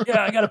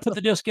 yeah, I got to put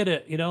the disc in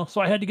it. You know, so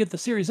I had to get the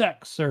Series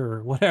X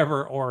or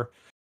whatever. Or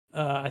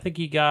I think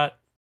he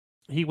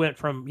went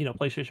from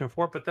PlayStation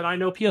 4. But then I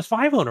know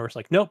PS5 owners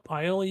like, nope,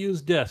 I only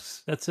use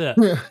discs. That's it.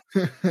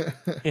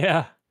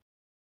 Yeah,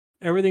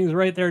 everything's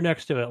right there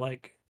next to it.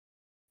 Like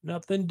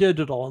nothing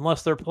digital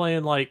unless they're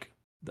playing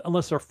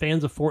unless they're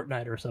fans of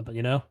Fortnite or something,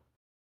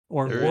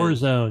 or there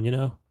is.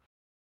 Warzone.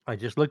 I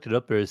just looked it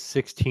up. There's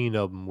 16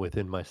 of them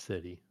within my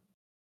city.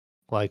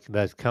 Like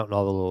that's counting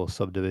all the little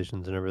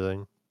subdivisions and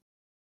everything.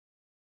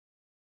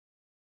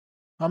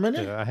 How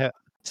many? Yeah, I have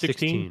 16.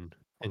 16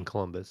 in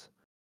Columbus.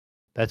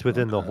 That's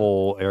within the Okay.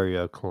 whole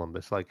area of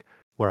Columbus. Like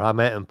where I'm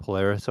at in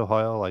Polaris,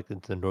 Ohio, like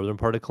it's the northern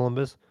part of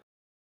Columbus.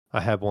 I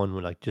have one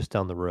like just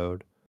down the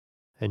road.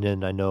 And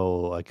then I know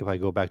like if I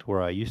go back to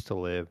where I used to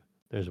live,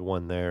 there's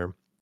one there.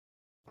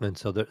 And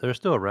so they're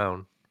still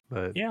around.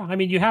 But Yeah, I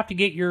mean you have to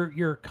get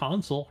your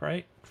console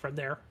right from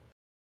there.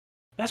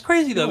 That's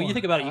crazy You though. When you don't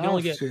think about it, you can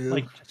only have get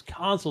to. just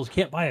consoles. You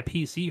can't buy a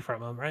PC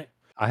from them, right?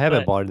 I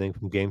haven't But bought anything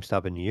from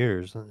GameStop in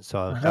years. So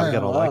I've Yeah,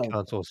 got all my wow.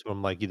 consoles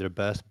from like either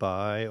Best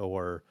Buy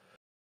or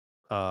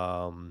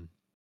I'm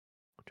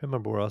trying to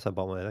remember where else I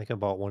bought one. I think I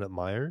bought one at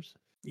Myers.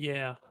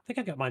 yeah, I think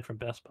I got mine from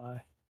Best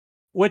Buy,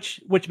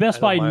 which I Best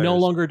know Buy no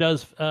Myers. longer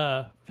does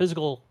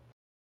physical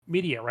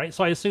media, right?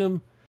 So I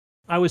assume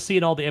I was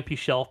seeing all the empty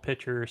shelf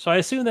pictures. So I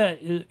assume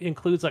that it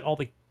includes like all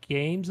the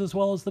games as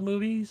well as the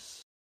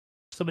movies.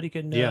 Somebody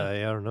can Yeah, I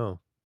don't know.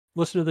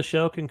 listen to the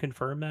show can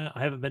confirm that.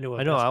 I haven't been to a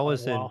I know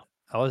Best Buy in a while.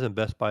 I was in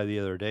Best Buy the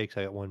other day because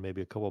I got one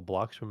maybe a couple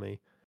blocks from me,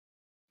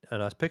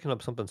 and I was picking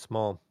up something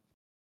small.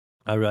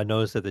 I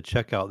noticed at the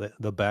checkout that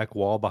the back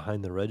wall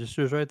behind the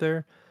registers right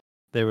there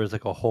was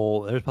like a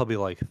whole. There's probably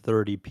like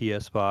 30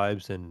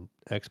 PS5s and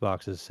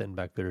Xboxes sitting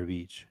back there of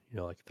each. You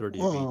know, like 30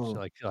 of each,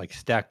 Whoa. like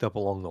stacked up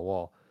along the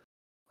wall.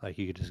 Like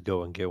you could just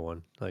go and get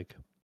one. Like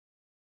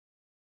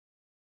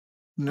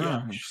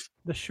Yeah, Nice.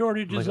 the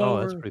shortage I'm like, is oh,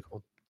 that's over. pretty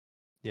cool.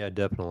 Yeah,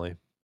 definitely.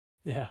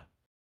 Yeah,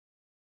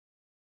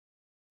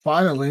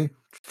 Finally,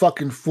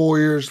 fucking 4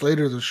 years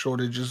later, the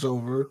shortage is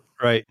over.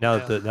 Right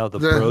yeah, now the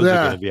pros are going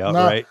Yeah. to be out,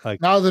 Now, right? Like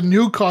now the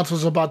new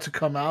console's about to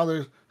come out.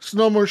 There's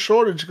no more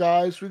shortage,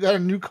 guys. We got a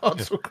new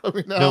console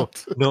coming no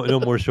out. no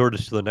more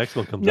shortage till the next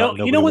one comes out. no, And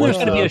you know nobody when there's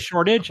wants going to be Yeah. a those.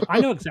 shortage.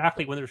 I know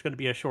exactly when there's going to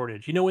be a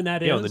shortage. You know when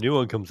that Yeah, when the is? new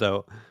one comes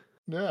out.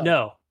 Yeah.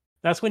 No,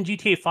 that's when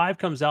GTA 5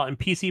 comes out and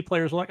PC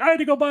players are like, I had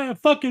to go buy a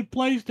fucking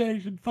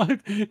PlayStation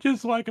 5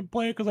 just so I can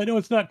play it because I know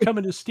it's not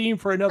coming to Steam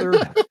for another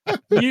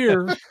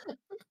year.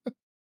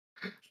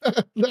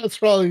 That's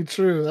probably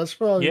true. That's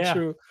probably Yeah,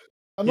 true.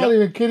 I'm not yep,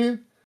 even kidding.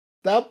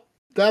 That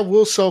that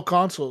will sell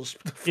consoles.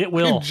 The it fucking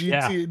will.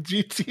 Yeah,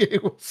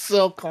 GTA will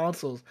sell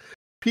consoles.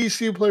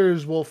 PC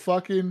players will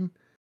fucking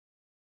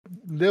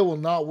they will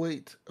not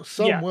wait.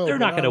 Some yeah, will, they're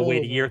but not going not to all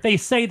wait a of year. them. They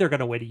say they're going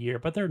to wait a year,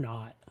 but they're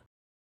not.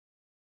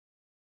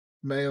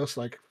 Mayo's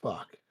like,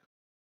 fuck.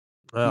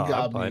 You Oh, I'm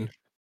got me. fine.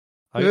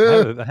 I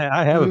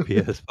have a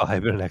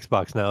PS5 and an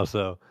Xbox now,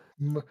 so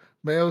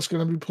Mayo's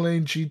gonna be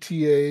playing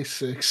GTA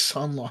 6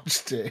 on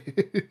launch day.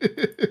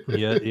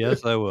 yeah,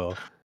 yes, I will.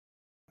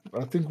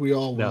 I think we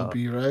all will Now,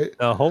 be, right?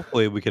 now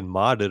hopefully we can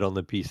mod it on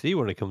the PC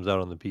when it comes out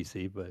on the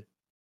PC, but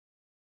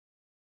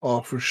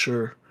Oh, for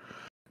sure.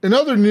 In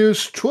other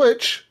news,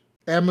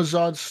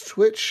 Amazon's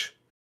Twitch,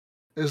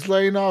 is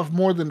laying off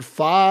more than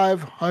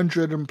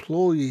 500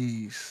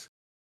 employees,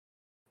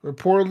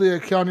 reportedly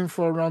accounting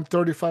for around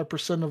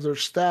 35% of their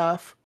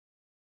staff.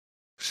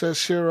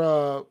 Says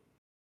here,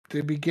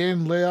 they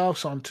began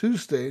layoffs on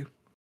Tuesday.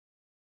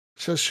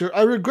 Says here,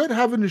 I regret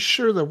having to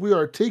share that we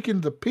are taking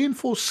the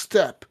painful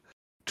step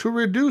to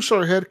reduce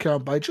our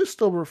headcount by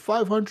just over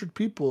 500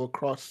 people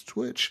across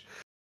Twitch.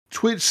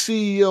 Twitch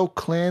CEO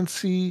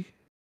Clancy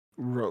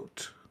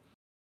wrote,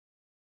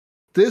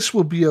 this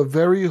will be a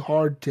very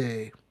hard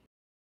day.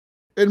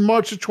 In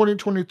March of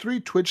 2023,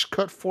 Twitch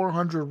cut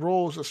 400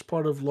 roles as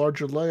part of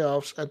larger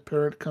layoffs at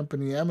parent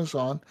company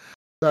Amazon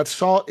that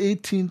saw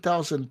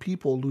 18,000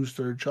 people lose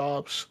their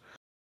jobs.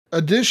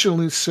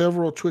 Additionally,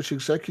 several Twitch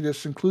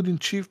executives, including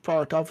Chief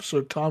Product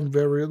Officer Tom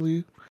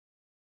Verrilli,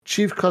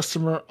 Chief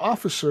Customer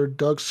Officer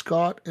Doug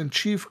Scott, and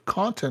Chief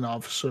Content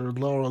Officer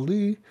Laura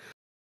Lee,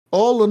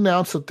 all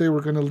announced that they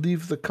were going to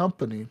leave the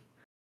company.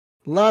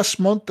 Last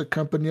month, the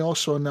company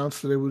also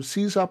announced that it would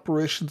cease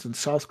operations in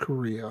South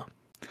Korea,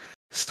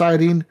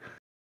 citing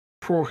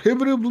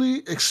prohibitively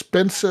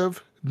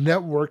expensive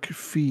network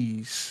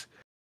fees.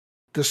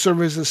 The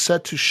service is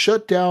set to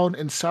shut down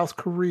in South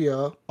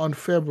Korea on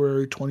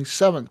February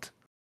 27th.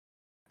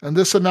 And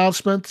this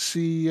announcement,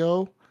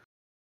 CEO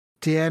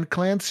Dan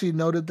Clancy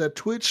noted that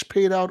Twitch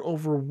paid out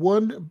over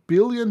 $1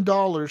 billion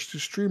to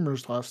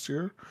streamers last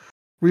year,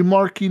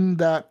 remarking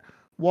that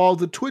while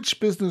the Twitch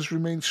business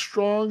remains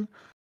strong,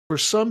 for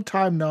some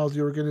time now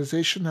the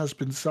organization has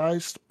been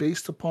sized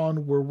based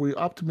upon where we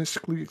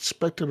optimistically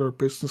expected our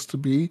business to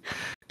be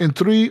in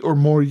 3 or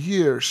more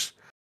years,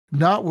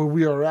 not where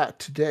we are at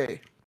today.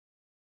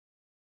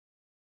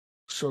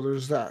 So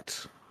there's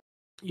that.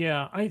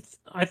 Yeah, I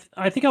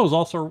think I was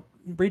also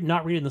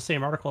not reading the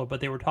same article, but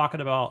they were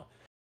talking about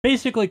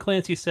basically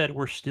Clancy said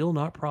we're still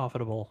not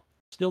profitable,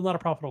 still not a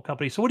profitable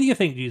company. So what do you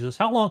think, Jesus?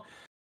 How long?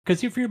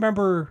 Because if you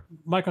remember,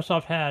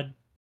 Microsoft had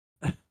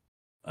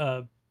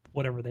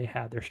whatever they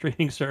had, their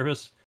streaming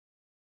service,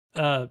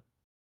 but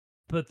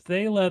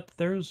they let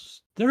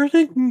theirs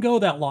didn't go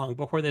that long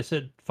before they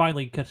said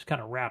finally just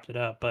kind of wrapped it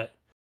up. But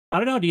I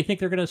don't know. Do you think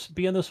they're going to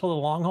be in this for the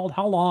long haul?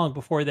 How long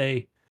before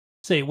they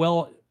say,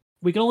 well,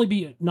 we can only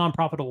be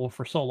non-profitable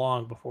for so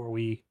long before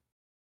we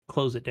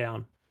close it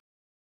down?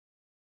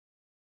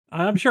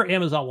 I'm sure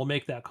Amazon will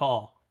make that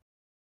call.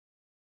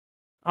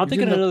 I'm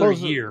thinking another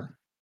year.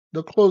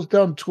 They'll close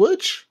down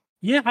Twitch?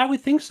 Yeah, I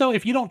would think so.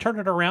 If you don't turn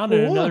it around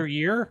in another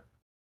year,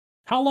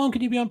 how long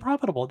can you be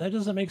unprofitable? That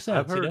doesn't make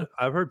sense.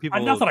 I've heard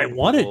people. Not that I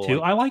wanted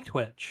to. I like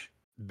Twitch.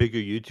 Bigger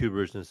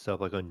YouTubers and stuff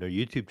like on their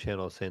YouTube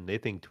channel saying they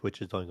think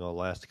Twitch is only going to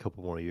last a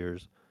couple more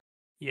years.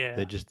 Yeah,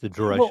 that just the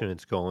direction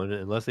it's going,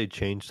 unless they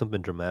change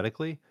something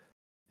dramatically.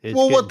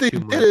 What they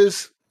did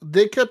is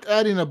they kept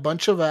adding a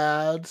bunch of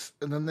ads,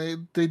 and then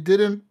they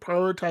didn't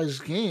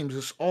prioritize games.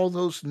 It's all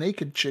those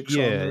naked chicks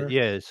on there.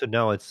 Yeah. So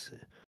now it's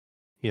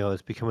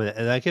it's becoming,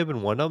 and like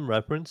even one of them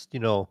referenced,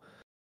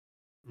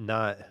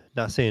 not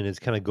saying it's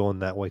kind of going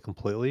that way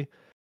completely,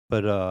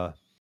 but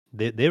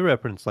they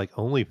reference like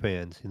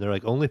OnlyFans, and they're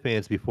like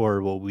OnlyFans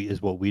before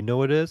what we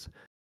know it is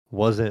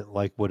wasn't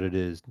like what it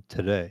is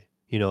today.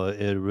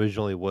 It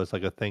originally was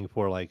like a thing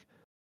for like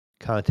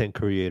content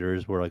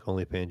creators where like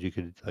OnlyFans you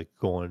could like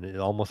go on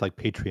almost like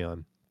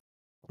Patreon,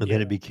 and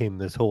then it became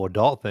this whole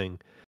adult thing.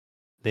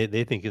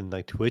 They thinking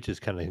like Twitch is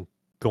kind of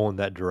going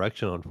that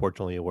direction,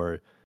 unfortunately,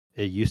 where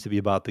it used to be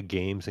about the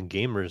games and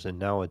gamers, and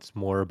now it's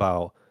more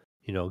about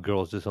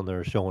girls just on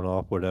there showing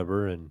off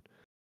whatever, and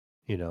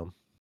Do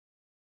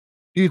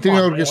you think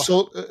it'll get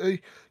sold?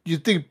 You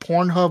think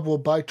Pornhub will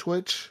buy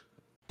Twitch?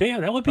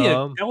 Damn, that would be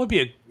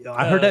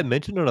I heard that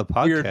mentioned on a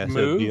podcast.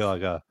 It would be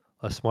like a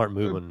smart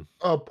move.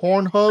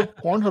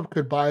 Pornhub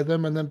could buy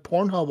them, and then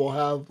Pornhub will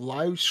have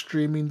live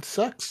streaming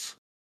sex.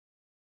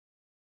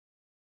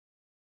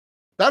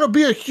 That'll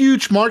be a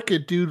huge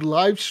market, dude.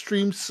 Live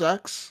stream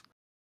sex.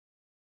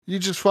 You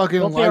just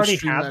fucking live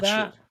stream that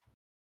shit.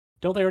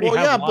 Don't they already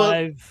have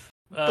live?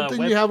 But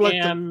then you have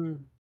like the.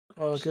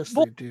 Oh, I guess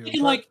they do.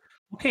 Like,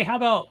 okay, how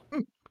about?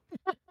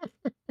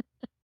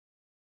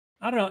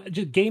 I don't know,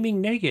 just gaming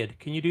naked.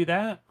 Can you do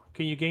that?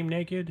 Can you game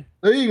naked?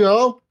 There you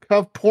go.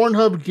 Have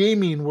Pornhub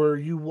gaming where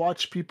you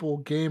watch people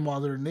game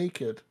while they're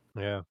naked.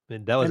 Yeah,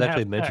 and that was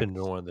actually mentioned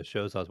in one of the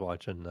shows I was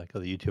watching. Like the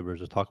YouTubers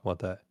was talking about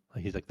that.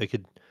 Like he's like they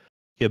could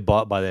get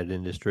bought by that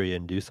industry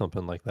and do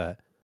something like that.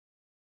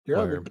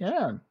 Yeah, they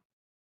can.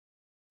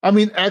 I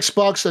mean,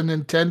 Xbox and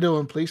Nintendo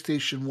and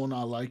PlayStation will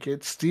not like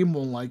it. Steam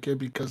won't like it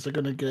because they're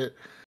gonna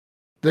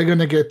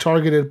get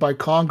targeted by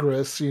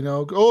Congress.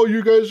 Oh,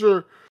 you guys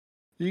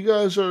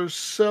are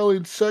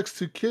selling sex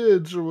to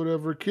kids or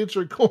whatever. Kids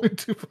are going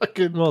to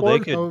fucking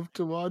Pornhub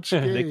to watch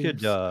games. They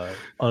could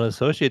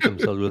unassociate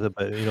themselves with it,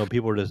 but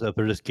people are just if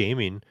they're just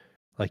gaming,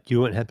 like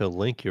you wouldn't have to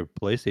link your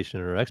PlayStation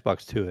or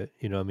Xbox to it.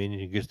 What I mean,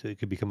 it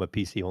could become a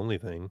PC only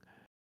thing.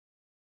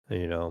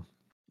 You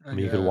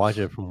could watch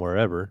it from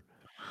wherever,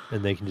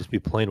 and they can just be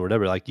playing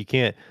whatever. Like you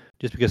can't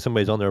just because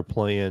somebody's on there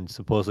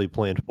supposedly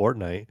playing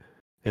Fortnite,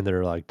 and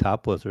they're like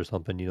topless or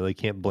something. They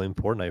can't blame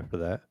Fortnite for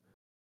that.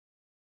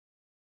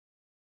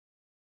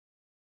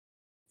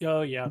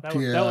 Oh yeah, that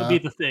would be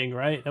the thing,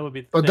 right? That would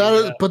be. But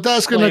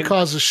that's gonna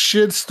cause a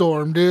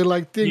shitstorm, dude.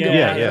 Like think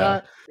about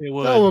that. It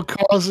would. That would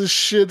cause a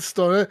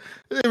shitstorm.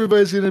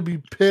 Everybody's gonna be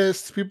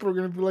pissed. People are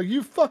gonna be like,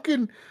 "You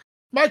fucking."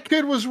 My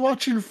kid was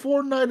watching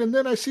Fortnite, and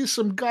then I see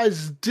some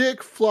guy's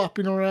dick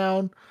flopping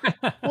around.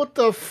 What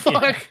the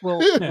fuck?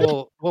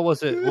 Well, what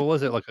was it? What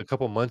was it like a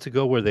couple months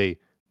ago where they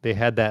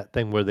had that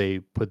thing where they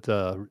put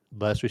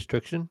less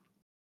restriction,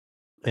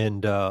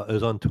 and it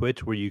was on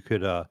Twitch where you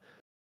could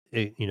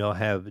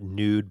have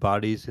nude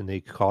bodies, and they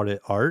called it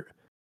art,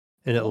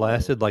 and it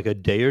lasted like a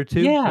day or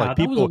two. Yeah, like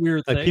people, that was a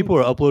weird thing. People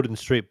were uploading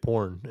straight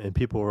porn, and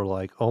people were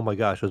like, "Oh my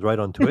gosh, it was right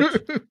on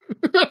Twitch,"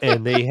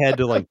 and they had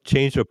to like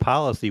change their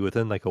policy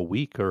within like a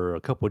week or a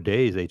couple of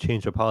days. They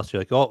changed their policy,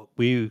 like, "Oh,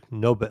 we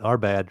know, but our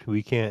bad.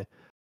 We can't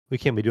be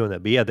doing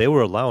that." But yeah, they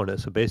were allowing it.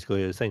 So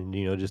basically, it's saying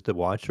just the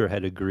watcher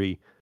had to agree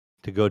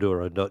to go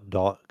to an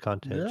adult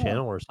content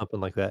channel or something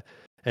like that,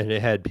 and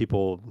it had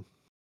people,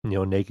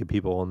 naked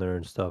people on there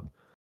and stuff.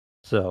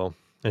 So,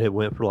 and it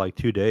went for like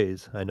 2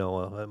 days. I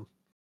know.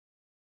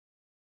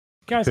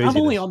 Guys, I'm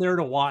only on there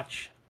to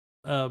watch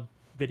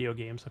video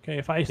games. Okay,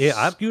 if I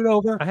scoot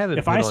over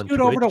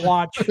to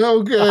watch,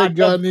 okay,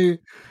 Gunny,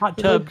 hot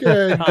tub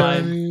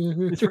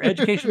time, it's for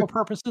educational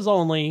purposes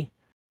only.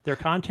 They're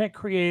content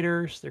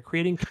creators. They're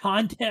creating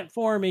content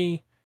for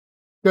me.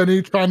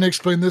 Benny trying to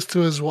explain this to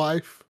his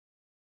wife.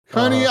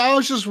 Honey, I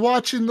was just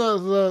watching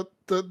the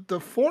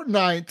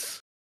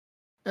Fortnites,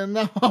 and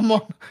now I'm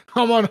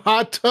on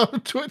hot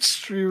tub Twitch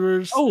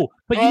streamers. Oh,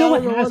 but you know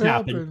what has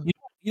happened?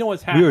 You know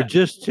what's happened? We were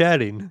just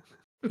chatting.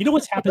 You know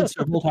what's happened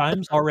several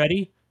times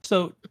already?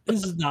 So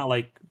this is not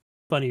like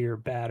funny or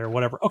bad or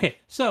whatever. Okay,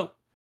 so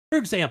for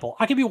example,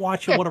 I could be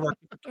watching one of our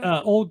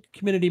old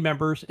community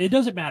members. It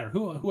doesn't matter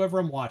whoever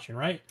I'm watching,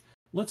 right?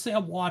 Let's say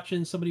I'm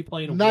watching somebody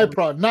playing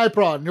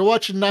Nipron. You're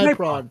watching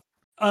Nipron.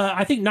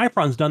 I think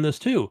Nipron's done this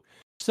too.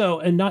 So,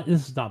 and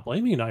this is not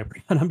blaming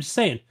Nipron. I'm just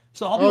saying.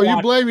 So I'll be watching.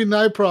 You're blaming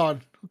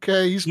Nipron.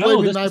 Okay, he's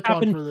blaming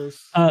Nipron for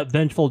this.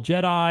 Vengeful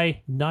Jedi,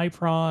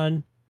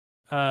 Nipron,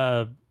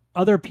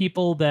 other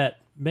people that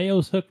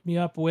Mayo's hooked me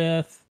up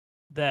with,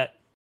 that,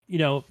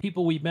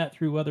 people we met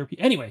through other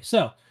people. Anyway,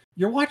 so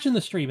you're watching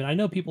the stream, and I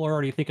know people are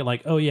already thinking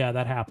like, oh yeah,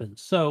 that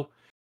happens. So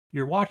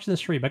you're watching the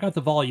stream. I got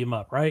the volume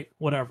up, right?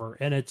 Whatever.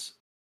 And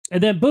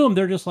then boom,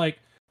 they're just like,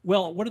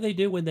 well, what do they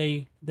do when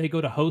they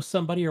go to host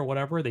somebody or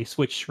whatever? They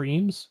switch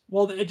streams.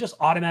 Well, it just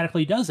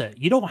automatically does it.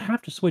 You don't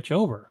have to switch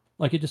over.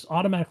 Like, it just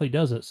automatically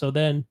does it. So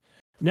then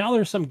now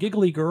there's some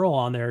giggly girl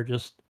on there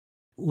just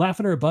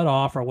laughing her butt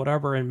off or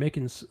whatever and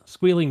making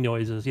squealing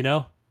noises,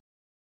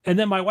 And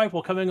then my wife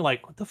will come in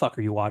like, what the fuck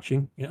are you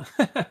watching? And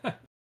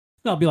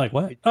I'll be like,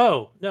 what?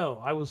 Oh,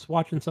 no, I was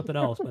watching something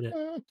else. But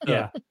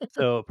yeah.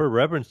 So for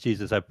reverence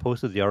Jesus, I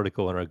posted the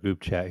article in our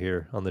group chat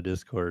here on the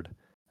Discord.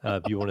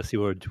 If you want to see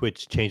where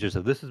Twitch changes.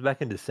 So this is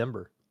back in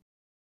December.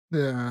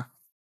 Yeah.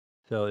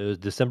 So it was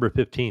December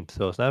 15th.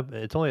 So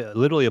it's only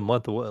literally a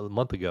month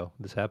ago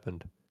this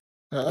happened.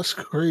 Yeah, that's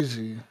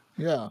crazy.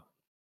 Yeah.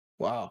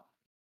 Wow.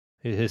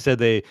 He said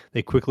they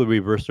quickly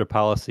reversed their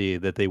policy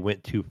that they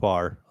went too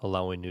far,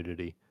 allowing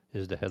nudity,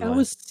 is the headline. That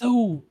was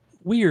so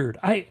weird.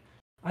 I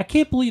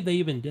can't believe they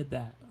even did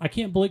that. I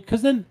can't believe,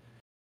 because then,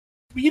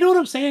 you know what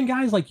I'm saying,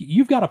 guys? Like,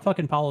 you've got a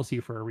fucking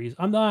policy for a reason.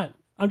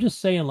 I'm just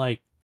saying,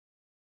 like,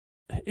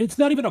 it's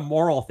not even a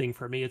moral thing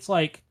for me. It's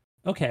like,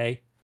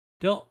 okay,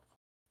 don't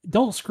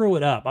screw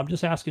it up. I'm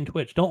just asking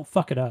Twitch, don't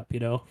fuck it up,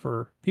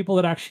 for people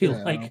that actually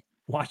like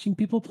watching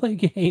people play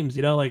games,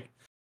 like,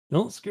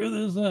 don't screw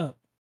this up.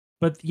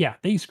 But yeah,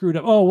 they screwed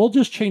up. Oh, we'll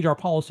just change our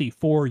policy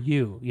for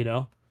you,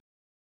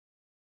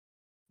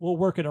 We'll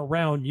work it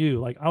around you.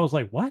 Like, I was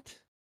like, what?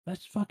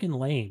 That's fucking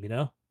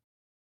lame,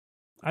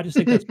 I just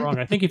think that's wrong.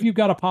 I think if you've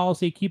got a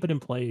policy, keep it in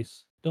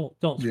place. Don't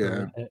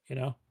screw with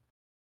it,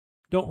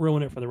 Don't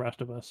ruin it for the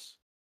rest of us.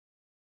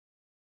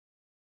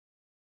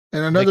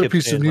 And another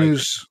piece of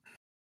news.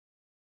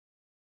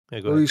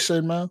 What do you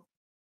say, Mal?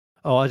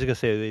 Oh, I was just gonna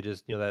say they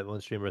just that one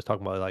streamer was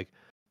talking about like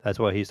that's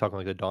why he's talking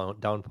like the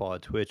downfall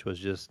of Twitch was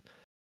just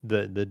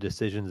the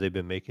decisions they've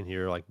been making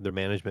here. Like their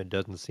management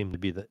doesn't seem to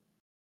be the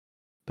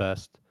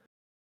best,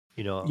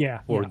 for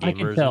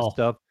gamers and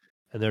stuff,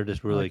 and they're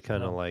just really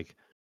kind of like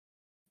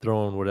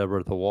throwing whatever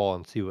at the wall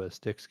and see what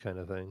sticks, kind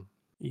of thing.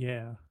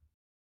 Yeah,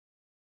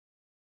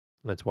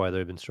 that's why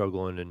they've been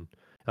struggling. And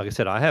like I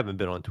said, I haven't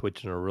been on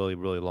Twitch in a really,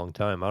 really long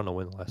time. I don't know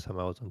when the last time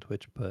I was on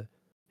Twitch, but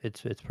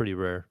it's pretty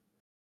rare.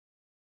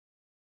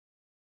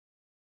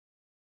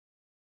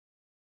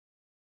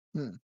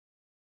 And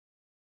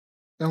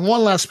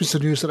one last piece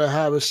of news that I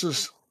have is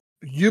just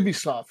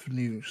Ubisoft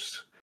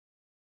news.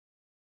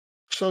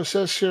 So it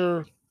says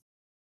here,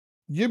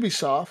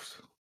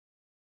 Ubisoft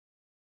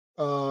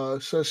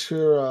says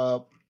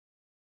here,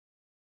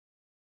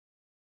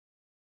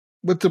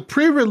 with the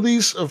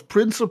pre-release of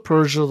Prince of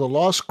Persia: The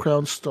Lost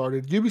Crown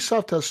started,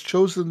 Ubisoft has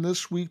chosen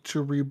this week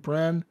to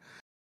rebrand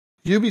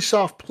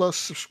Ubisoft Plus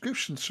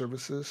subscription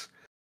services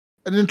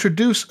and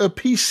introduce a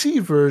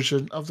PC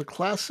version of the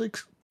classic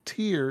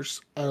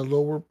tiers at a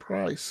lower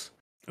price.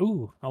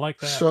 Ooh, I like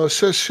that. So it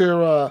says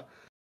here,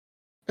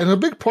 and a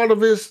big part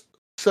of it,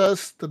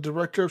 says the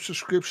director of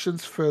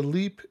subscriptions,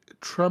 Philippe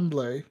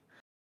Tremblay,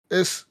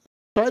 is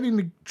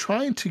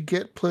trying to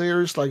get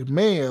players like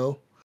Mayo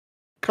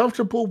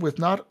comfortable with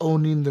not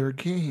owning their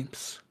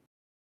games.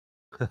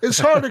 It's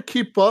hard to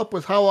keep up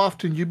with how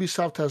often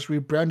Ubisoft has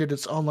rebranded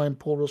its online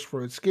portals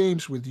for its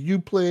games with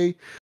Uplay,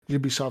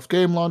 Ubisoft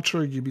Game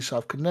Launcher,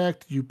 Ubisoft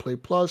Connect,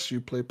 Uplay Plus,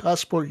 Uplay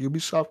Passport,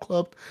 Ubisoft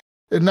Club,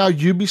 and now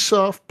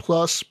Ubisoft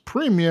Plus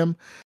Premium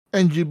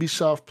and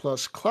Ubisoft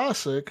Plus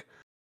Classic,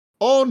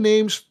 all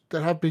names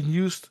that have been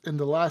used in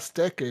the last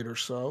decade or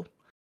so.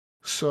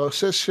 So it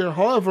says here,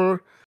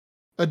 however,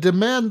 a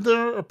demand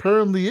there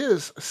apparently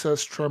is,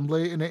 says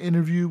Tremblay in an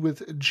interview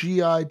with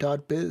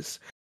GI.biz.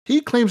 He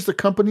claims the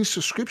company's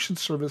subscription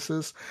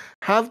services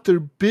have their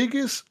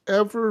biggest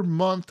ever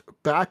month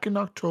back in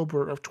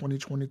October of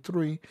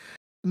 2023,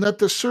 and that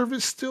the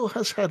service still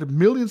has had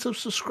millions of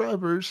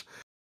subscribers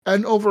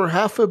and over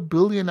 500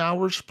 million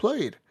hours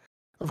played.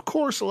 Of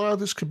course, a lot of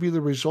this could be the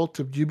result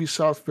of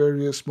Ubisoft's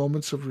various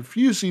moments of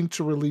refusing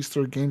to release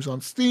their games on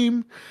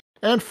Steam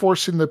and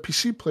forcing the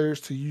PC players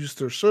to use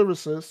their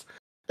services,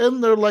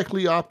 and they're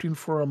likely opting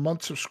for a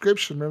month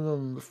subscription rather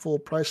than the full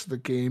price of the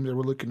game they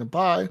were looking to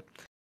buy.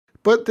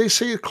 But they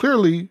say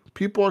clearly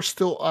people are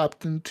still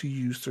opting to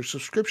use their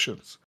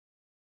subscriptions.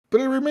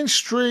 But it remains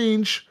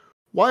strange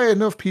why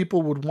enough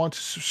people would want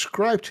to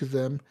subscribe to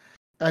them,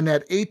 and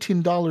at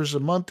 $18 a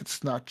month,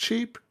 it's not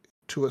cheap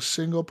to a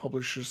single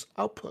publisher's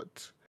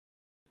output.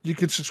 You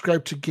can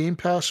subscribe to Game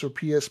Pass or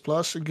PS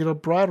Plus and get a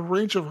broad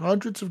range of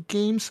hundreds of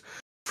games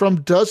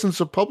from dozens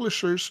of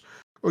publishers,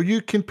 or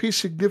you can pay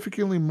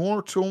significantly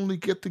more to only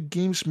get the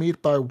games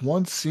made by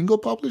one single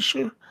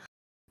publisher.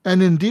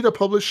 And indeed, a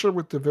publisher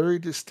with a very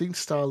distinct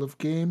style of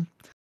game.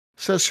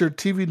 Says here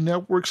TV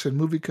networks and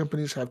movie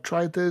companies have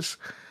tried this,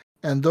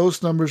 and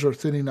those numbers are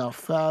thinning out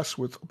fast,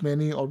 with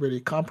many already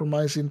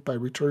compromising by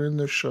returning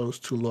their shows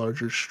to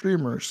larger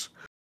streamers.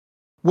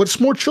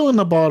 What's more chilling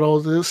about all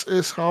this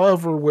is,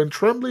 however, when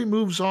Tremblay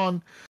moves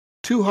on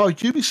to how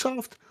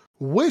Ubisoft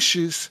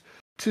wishes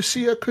to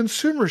see a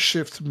consumer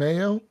shift,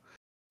 Mayo,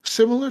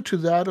 similar to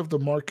that of the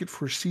market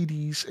for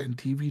CDs and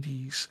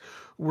DVDs,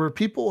 where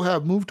people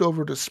have moved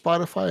over to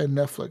Spotify and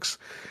Netflix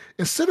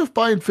instead of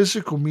buying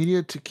physical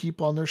media to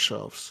keep on their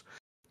shelves.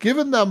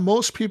 Given that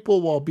most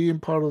people, while being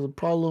part of the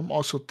problem,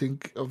 also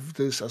think of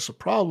this as a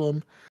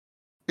problem,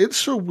 it's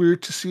so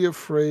weird to see it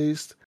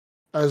phrased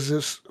as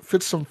this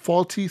fits some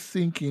faulty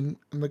thinking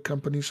in the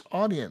company's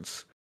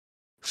audience.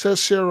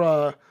 Says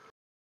here,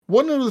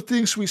 one of the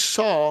things we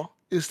saw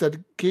is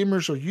that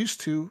gamers are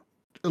used to,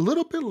 a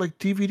little bit like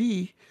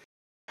DVD,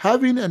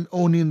 having and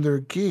owning their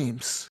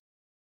games.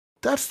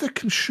 That's the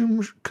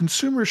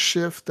consumer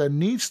shift that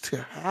needs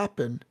to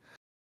happen.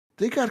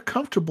 They got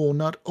comfortable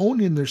not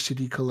owning their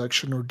CD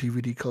collection or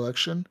DVD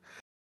collection.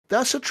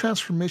 That's a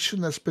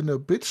transformation that's been a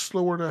bit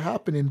slower to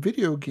happen in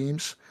video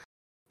games,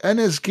 and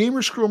as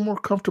gamers grow more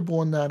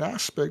comfortable in that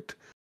aspect,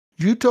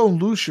 you don't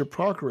lose your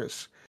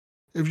progress.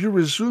 If you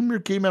resume your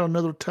game at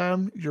another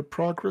time, your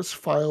progress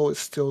file is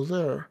still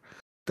there.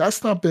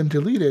 That's not been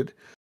deleted.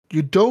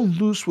 You don't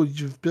lose what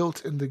you've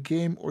built in the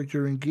game or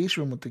your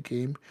engagement with the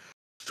game,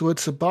 so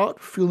it's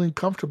about feeling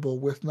comfortable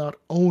with not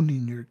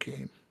owning your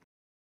game.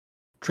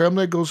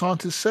 Tremblay goes on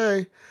to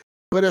say,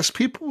 but as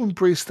people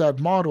embrace that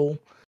model,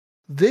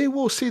 they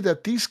will see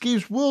that these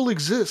games will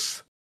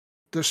exist,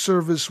 the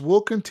service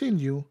will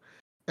continue,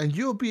 and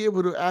you'll be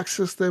able to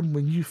access them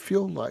when you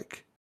feel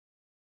like.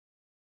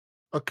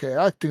 Okay,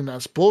 I think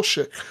that's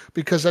bullshit,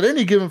 because at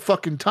any given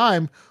fucking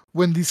time,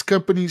 when these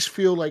companies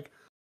feel like,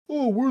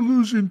 oh, we're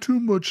losing too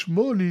much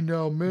money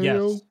now,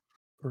 Mayo. Yes.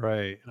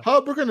 Right.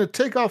 How we're going to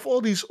take off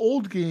all these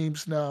old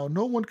games now.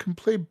 No one can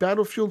play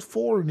Battlefield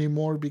 4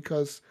 anymore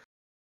because,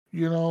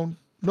 no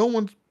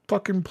one's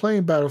fucking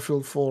playing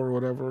Battlefield 4 or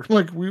whatever.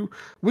 Like,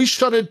 we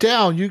shut it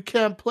down. You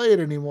can't play it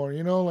anymore,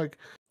 like...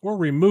 We're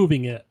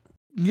removing it.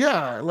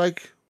 Yeah,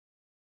 like,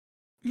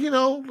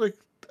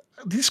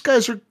 these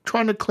guys are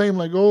trying to claim,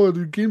 like, oh,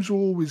 the games will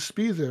always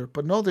be there.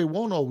 But no, they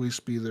won't always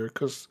be there,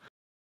 because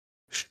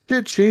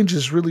shit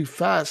changes really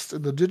fast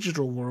in the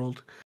digital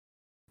world.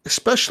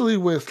 Especially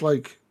with,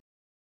 like,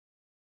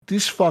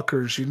 these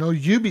fuckers,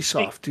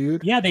 Ubisoft,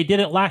 dude. Yeah, they did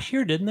it last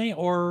year, didn't they?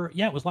 Or,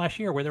 yeah, it was last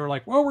year where they were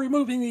like, well, we're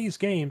removing these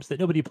games that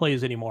nobody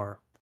plays anymore.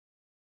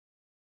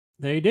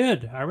 They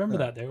did. I remember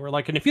that. They were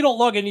like, and if you don't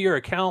log into your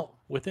account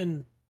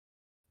within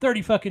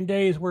 30 fucking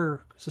days, we're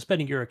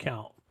suspending your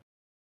account.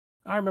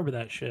 I remember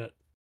that shit.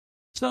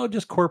 So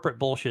just corporate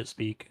bullshit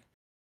speak.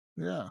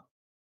 Yeah.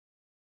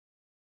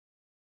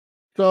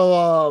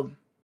 So,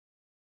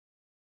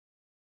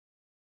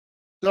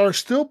 there are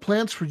still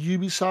plans for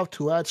Ubisoft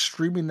to add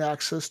streaming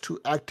access to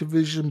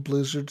Activision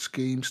Blizzard's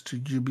games to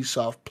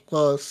Ubisoft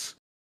Plus.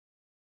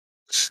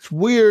 It's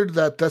weird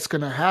that that's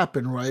going to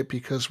happen, right?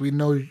 Because we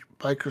know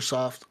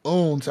Microsoft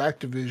owns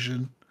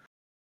Activision,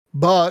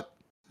 but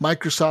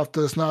Microsoft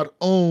does not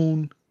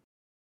own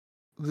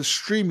the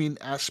streaming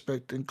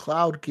aspect in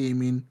cloud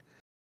gaming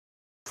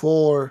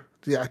for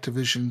the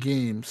Activision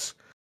games.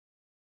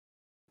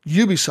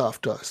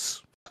 Ubisoft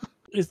does.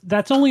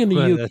 That's only in the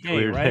Well, UK, that's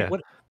weird, right? yeah.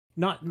 What?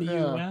 Not in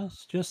the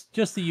US?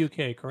 Just the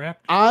UK,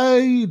 correct?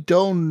 I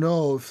don't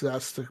know if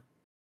that's the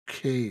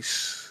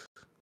case.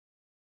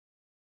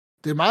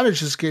 They might have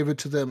just gave it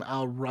to them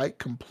outright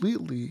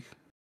completely.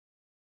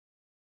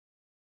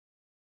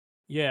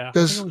 Yeah. I think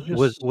Because it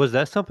was just... Was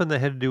that something that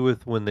had to do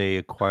with when they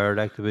acquired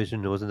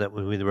Activision? Wasn't that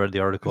when we read the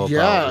article about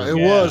yeah, it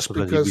when was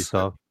because because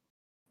Ubisoft?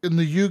 in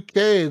the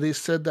UK they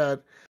said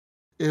that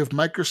if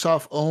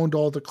Microsoft owned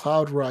all the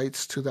cloud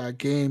rights to that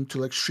game to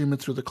like stream it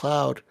through the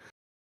cloud,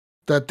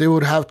 that they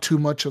would have too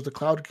much of the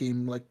cloud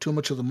game, like too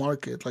much of the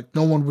market. Like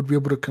no one would be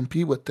able to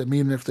compete with them,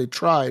 even if they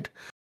tried.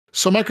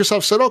 So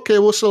Microsoft said, okay,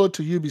 we'll sell it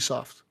to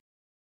Ubisoft.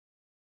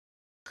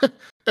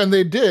 And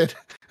they did.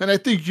 And I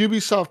think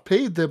Ubisoft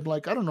paid them,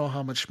 like, I don't know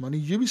how much money.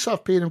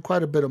 Ubisoft paid them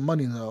quite a bit of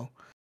money, though.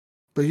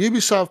 But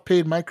Ubisoft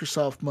paid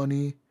Microsoft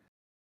money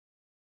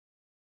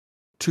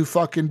to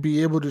fucking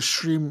be able to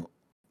stream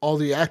all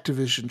the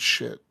Activision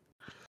shit.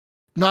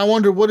 Now, I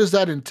wonder, what does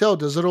that entail?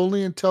 Does it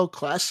only entail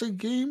classic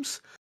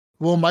games?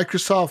 Will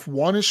Microsoft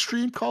want to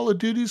stream Call of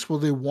Duties? Will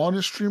they want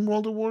to stream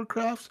World of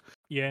Warcraft?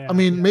 Yeah. I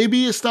mean,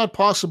 maybe it's not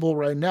possible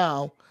right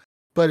now,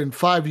 but in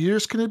 5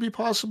 years, can it be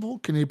possible?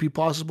 Can it be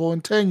possible in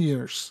 10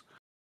 years?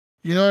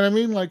 You know what I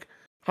mean? Like,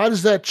 how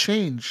does that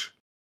change?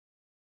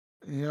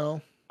 You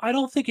know? I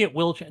don't think it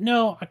will change.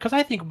 No, because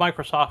I think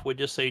Microsoft would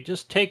just say,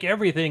 just take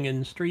everything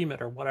and stream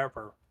it or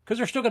whatever. Because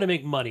they're still going to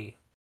make money.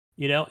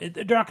 You know,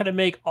 they're not going to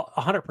make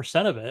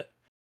 100% of it,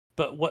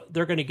 but what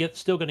they're going to get,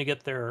 still going to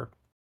get their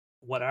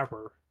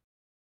whatever.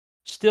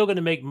 Still going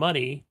to make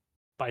money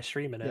by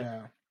streaming it.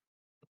 Yeah.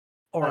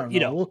 I Or, don't you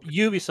know. know,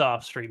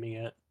 Ubisoft streaming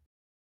it.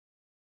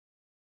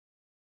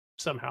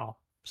 Somehow.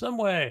 Some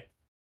way.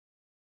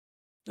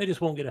 They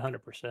just won't get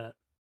 100%.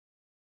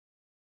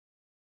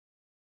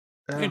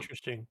 Yeah.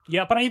 Interesting.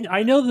 Yeah, but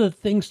I know the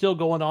thing's still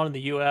going on in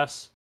the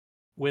U.S.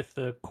 with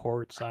the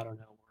courts. I don't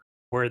know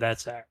where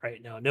that's at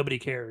right now. Nobody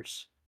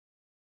cares.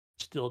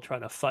 Still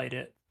trying to fight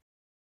it.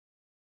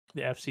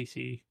 The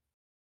FCC.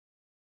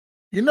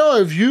 You know,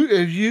 if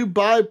you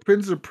buy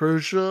Prince of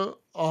Persia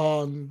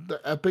on the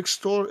Epic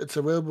Store, it's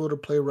available to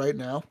play right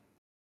now.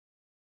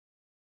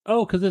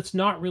 Oh, because it's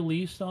not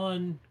released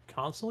on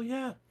console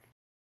yet?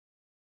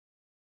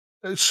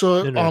 So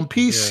on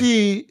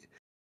Interesting,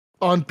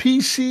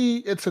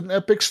 PC, it's an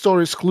Epic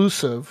Store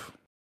exclusive.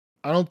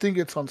 I don't think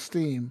it's on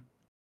Steam.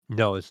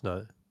 No, it's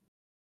not.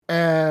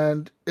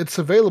 And it's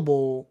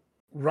available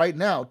right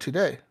now,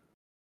 today.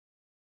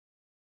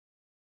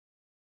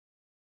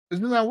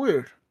 Isn't that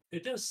weird?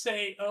 It does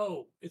say,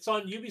 oh, it's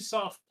on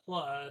Ubisoft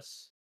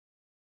Plus.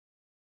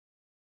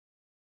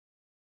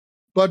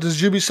 But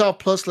does Ubisoft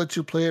Plus let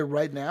you play it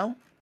right now?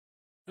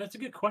 That's a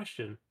good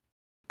question.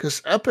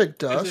 Because Epic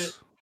Because does. it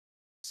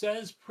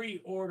says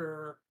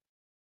pre-order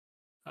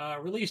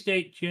release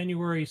date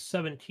January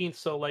 17th,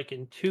 so like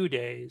in 2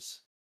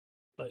 days.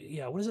 But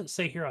yeah, what does it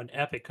say here on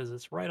Epic? Because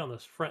it's right on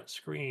this front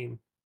screen.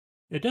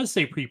 It does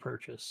say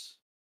pre-purchase.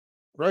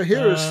 Right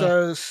here It it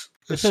says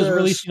says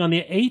releasing on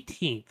the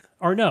 18th.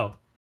 Or no,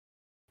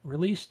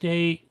 release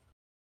date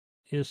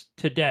is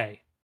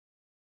today.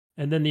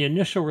 And then the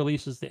initial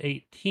release is the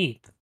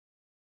 18th.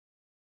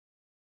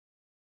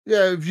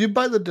 yeah, if you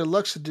buy the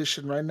deluxe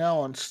edition right now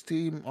on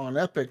Steam on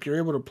Epic, you're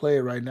able to play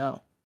it right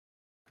now.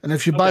 And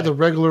if you buy Okay. the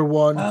regular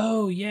one,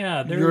 Oh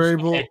yeah, you're there's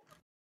able okay.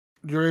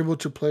 you're able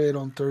to play it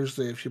on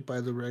Thursday if you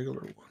buy the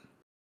regular one.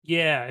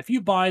 Yeah, if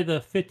you buy the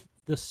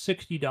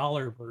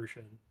 $60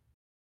 version,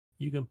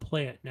 you can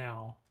play it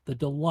now. The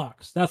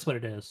deluxe. That's what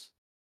it is.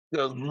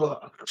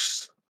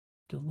 Deluxe.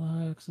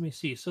 Deluxe. Let me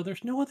see. So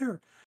there's no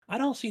other. I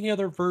don't see any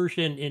other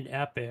version in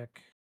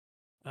Epic.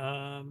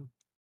 Oh,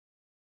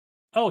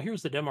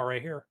 here's the demo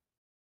right here.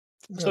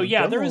 Yeah, So the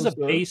yeah, there demo is a is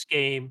there. base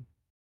game.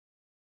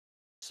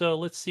 So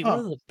let's see. What Huh.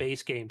 does the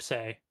base game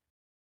say?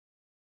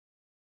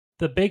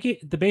 The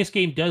base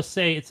game does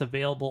say it's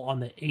available on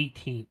the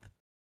 18th.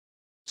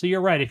 So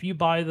you're right. If you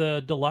buy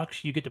the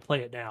deluxe, you get to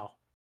play it now.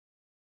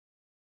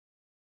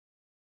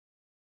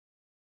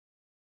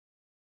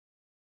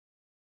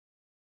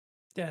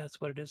 Yeah,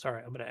 that's what it is. All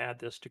right, I'm going to add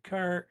this to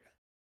cart.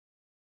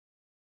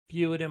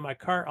 View it in my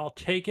cart. I'll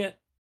take it.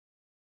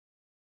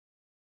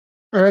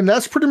 And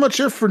that's pretty much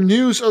it for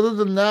news. Other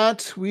than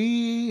that,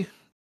 we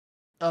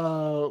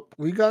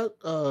got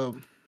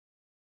hold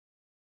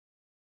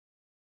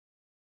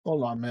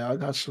on, man. I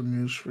got some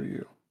news for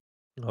you.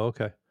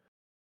 Okay.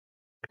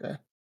 Okay.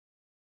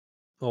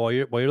 Well, while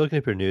you're looking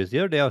up your news, the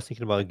other day I was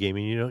thinking about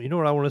gaming. You know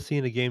what I want to see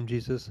in a game,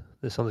 Jesus?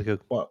 This sounds like a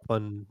What?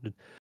 fun.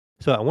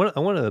 So I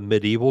want a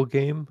medieval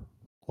game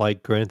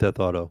like Grand Theft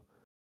Auto,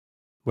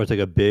 where it's like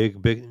a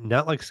big,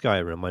 not like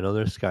Skyrim. I know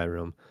there's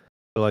Skyrim,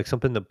 but like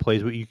something that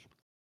plays where you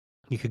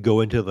could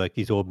go into like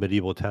these old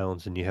medieval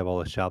towns and you have all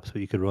the shops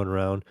where you could run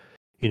around.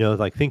 You know,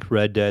 like think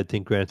Red Dead,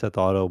 think Grand Theft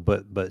Auto,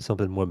 but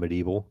something more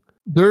medieval.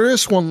 There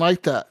is one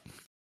like that.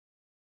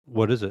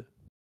 What is it?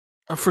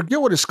 I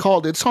forget what it's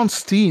called. It's on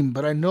Steam,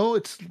 but I know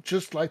it's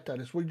just like that.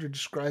 It's what you're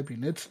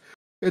describing.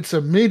 It's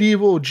a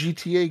medieval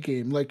GTA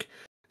game. Like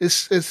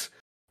it's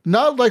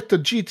not like the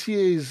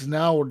GTA's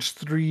now where it's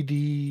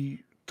 3D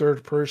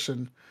third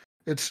person.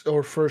 It's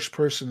or first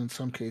person in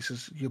some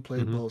cases. You play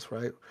Mm-hmm. both,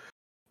 right?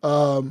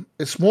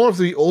 It's more of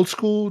the old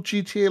school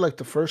GTA, like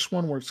the first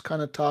one where it's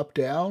kind of top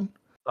down.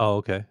 Oh,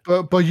 okay.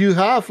 But you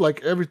have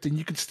like everything.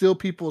 You can steal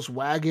people's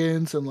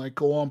wagons and like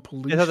go on I thought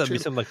police that'd be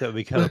chase. something like that would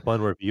be kind of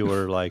fun where if you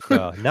were like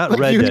not Like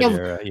Red you Dead have,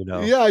 era, you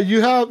know. yeah,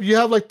 you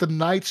have like the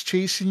knights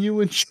chasing you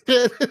and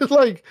shit,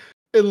 like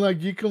and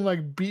like you can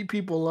like beat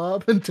people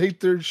up and take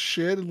their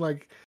shit and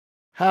like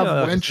have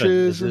Yeah, like I said, it's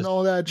wenches and just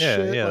all that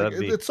shit. yeah, Like that'd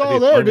be it's all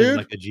there, fun in dude.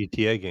 like a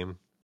GTA game.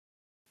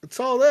 It's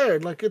all there.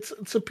 Like it's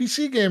a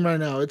PC game right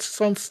now.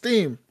 It's on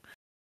Steam.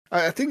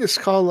 I think it's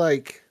called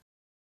like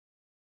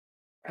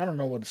I don't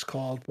know what it's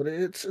called, but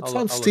it's on I'll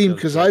look Steam it up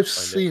because too. I I've can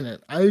find it. seen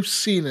it. I've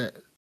seen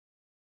it.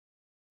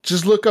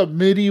 Just look up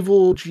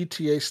medieval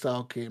GTA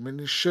style game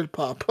and it should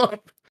pop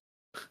up.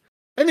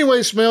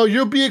 Anyways, Mail,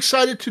 you'll be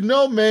excited to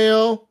know,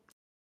 Mail,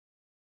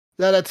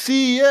 that at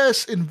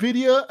CES,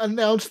 NVIDIA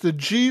announced the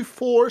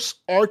GeForce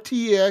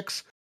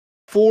RTX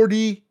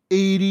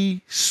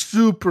 4080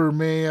 Super,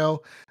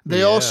 Mail.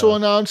 They also Yeah.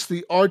 announced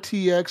the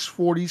RTX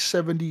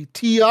 4070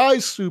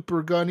 Ti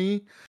Super,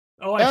 Gunny,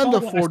 Oh, I and saw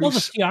the the 40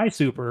 CI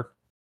Super.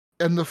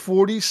 and the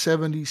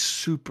 4070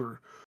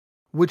 Super.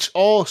 which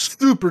all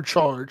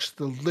supercharge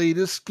the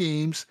latest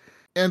games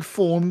and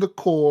form the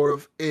core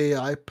of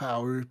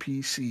AI-powered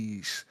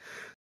PCs.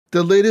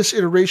 The latest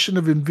iteration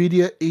of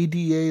NVIDIA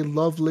ADA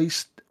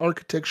Lovelace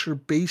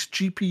architecture-based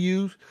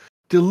GPU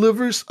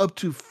delivers up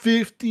to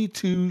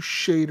 52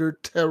 shader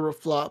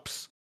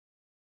teraflops,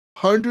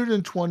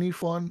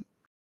 121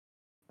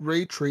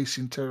 ray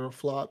tracing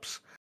teraflops,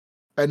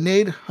 and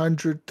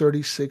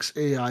 836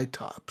 AI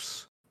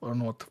tops. I don't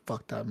know what the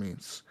fuck that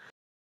means.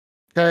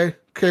 Okay,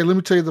 let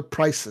me tell you the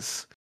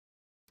prices.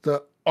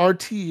 The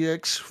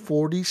RTX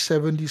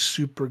 4070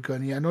 Super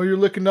Gunny. I know you're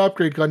looking to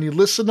upgrade, Gunny.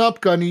 Listen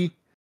up, Gunny.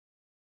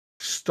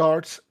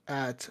 Starts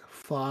at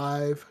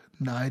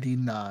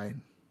 $599.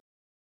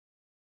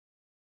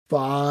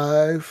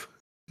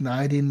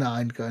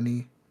 $599,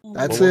 Gunny.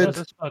 That's Well, it.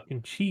 that's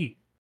fucking cheap.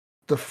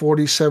 The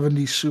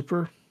 4070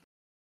 Super.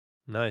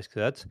 Nice, 'cause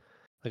that's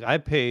like I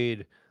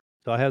paid.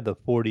 So I have the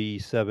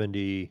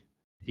 4070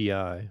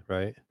 Ti,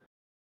 right?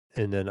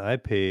 And then I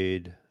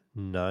paid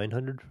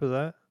 900 for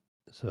that.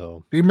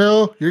 So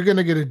Email, you're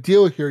gonna get a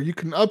deal here. You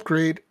can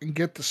upgrade and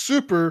get the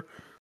Super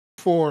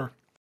for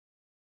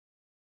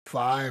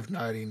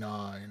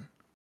 $599.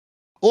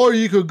 Or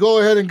you could go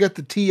ahead and get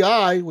the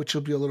TI, which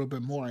will be a little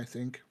bit more, I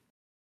think.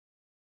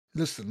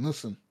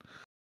 Listen.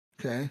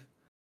 Okay.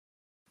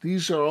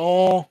 These are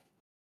all.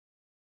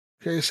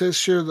 Okay, it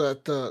says here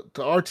that the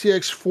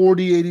RTX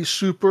 4080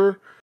 Super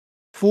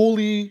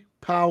fully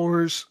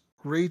powers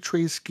ray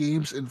trace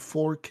games in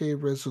 4K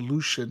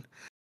resolution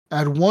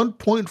at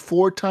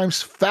 1.4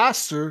 times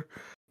faster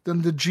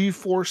than the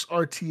GeForce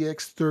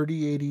RTX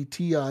 3080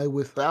 Ti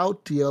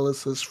without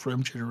DLSS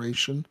frame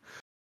generation.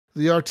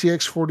 The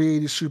RTX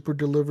 4080 Super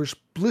delivers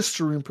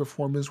blistering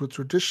performance with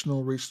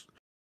traditional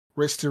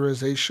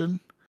rasterization.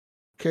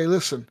 Okay,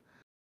 listen.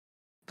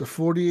 The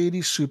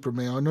 4080 Super,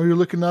 Mail. I know you're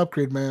looking to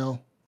upgrade,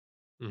 Mail.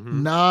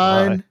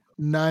 why?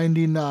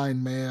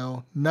 $999,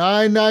 Mail.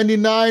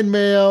 $999,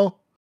 Mail.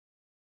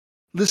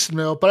 Listen,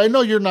 Mail, but I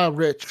know you're not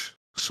rich,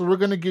 so we're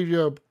gonna give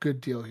you a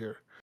good deal here.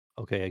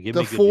 Okay, give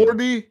The me a good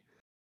deal.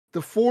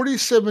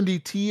 4070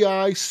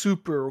 Ti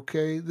Super,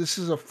 okay? This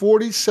is a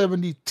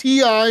 4070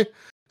 Ti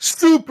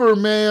Super,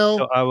 Mail.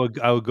 So I would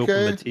go from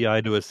a Okay.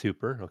 Ti to a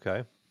Super.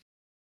 Okay.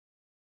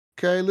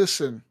 Okay,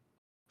 listen.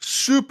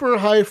 Super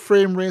high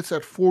frame rates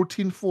at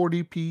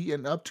 1440p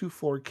and up to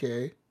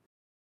 4K.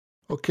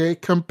 Okay,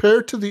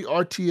 compared to the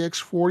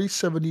RTX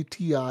 4070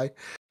 Ti,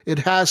 it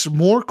has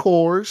more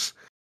cores,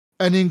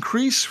 an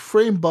increased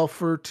frame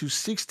buffer to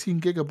 16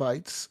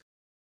 gigabytes,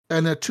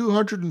 and a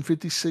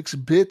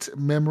 256-bit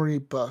memory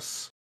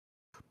bus,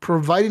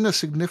 providing a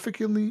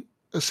significant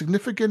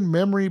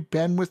memory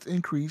bandwidth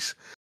increase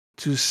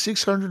to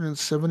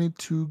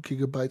 672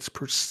 gigabytes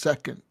per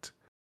second.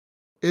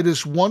 It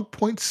is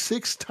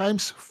 1.6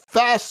 times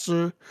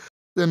faster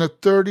than a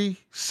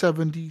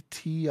 3070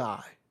 Ti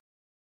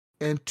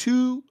and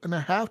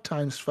 2.5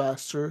 times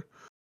faster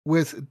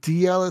with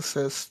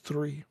DLSS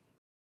 3.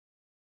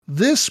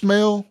 This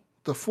mail,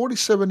 the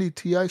 4070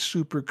 Ti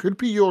Super, could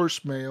be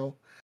yours, mail,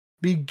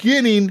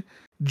 beginning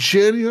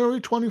January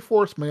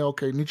 24th, mail.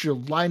 Okay, need you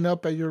to line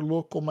up at your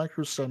local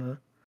Micro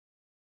Center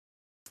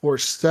for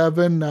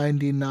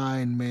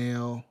 $799,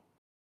 mail.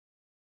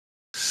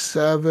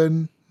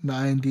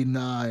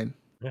 $799.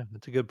 Yeah,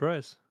 that's a good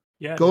price.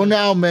 Yeah. Go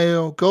now,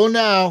 Mayo. Go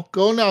now.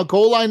 Go now.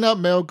 Go line up,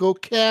 Mayo. Go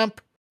camp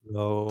the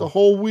No,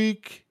 whole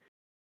week.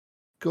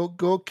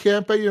 Go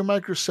camp at your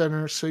Micro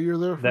Center so you're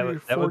there for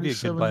your that would be a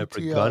good buy 4070 for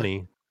Ti.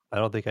 Gunny. I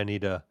don't think I need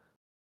to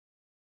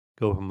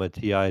go from a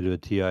Ti to a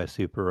Ti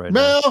Super right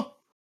now. Mayo,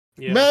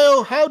 Yeah.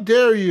 Mayo, how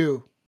dare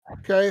you?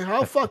 Okay,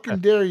 how fucking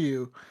dare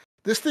you?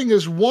 This thing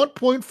is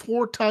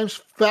 1.4 times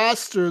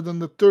faster than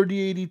the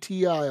 3080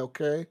 Ti,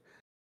 okay?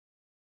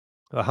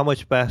 How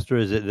much faster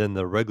is it than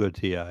the regular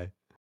Ti? I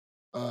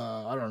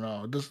don't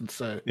know. It doesn't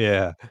say.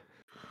 Yeah.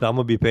 So I'm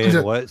gonna be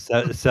paying what,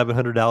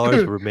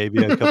 $700 for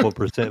maybe a couple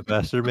percent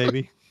faster,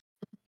 maybe.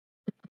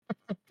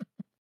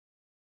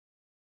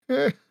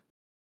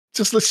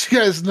 Just let you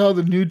guys know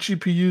the new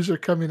GPUs are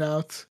coming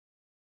out.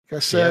 Like I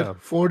said, Yeah.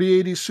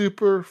 4080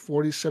 Super,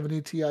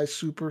 4070 Ti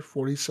Super,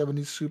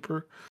 4070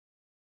 Super.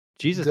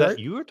 Jesus, Did I?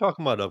 you were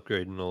talking about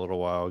upgrading a little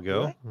while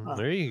ago. Yeah.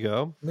 There you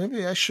go.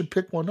 Maybe I should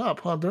pick one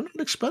up, huh? They're not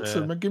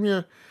expensive. Yeah.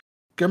 Man,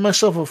 get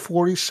myself a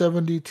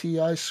 4070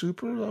 Ti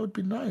Super. That would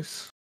be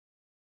nice.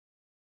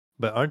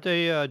 But aren't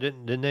they?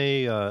 Didn't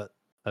they?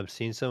 I've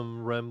seen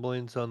some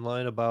ramblings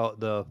online about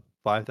the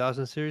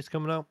 5000 series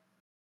coming out.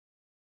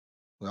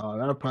 Well,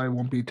 that probably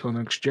won't be till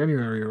next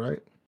January,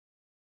 right?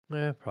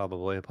 Yeah,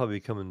 probably. It'll probably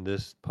be coming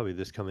this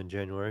coming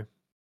January.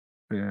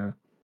 Yeah.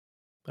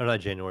 Or not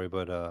January,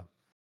 but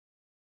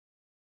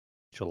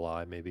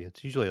July maybe.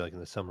 It's usually like in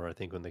the summer, I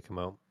think, when they come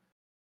out.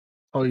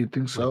 Oh, you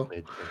think Like so?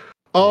 mid-June.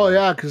 Oh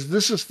Yeah. yeah, because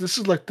this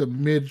is like the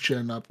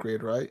mid-gen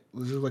upgrade, right?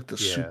 This is like the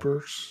Yeah.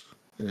 supers.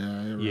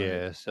 Yeah, you're right.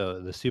 Yeah.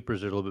 So the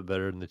supers are a little bit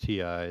better than the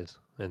TIs,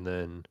 and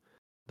then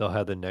they'll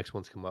have the next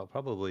ones come out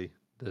probably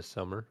this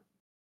summer.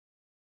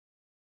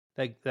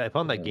 I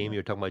found that game you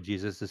were talking about,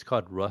 Jesus. It's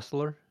called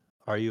Rustler.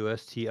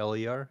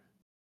 Rustler.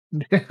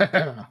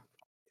 Yeah.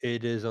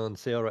 It is on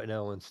sale right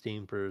now on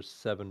Steam for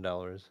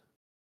 $7.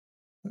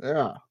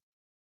 Yeah. I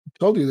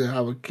told you they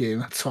have a game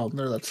that's on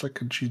there that's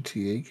like a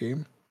GTA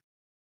game.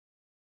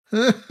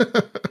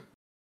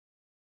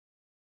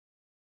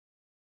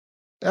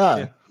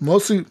 Yeah.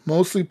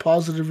 Mostly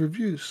positive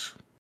reviews.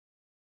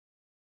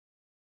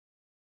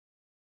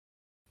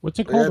 What's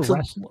it But yeah, called? A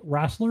it's a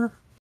Wrestler?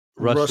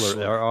 Rustler,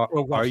 Rustler.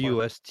 Oh,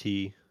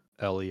 Rustler.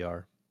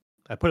 Rustler.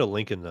 I put a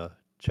link in the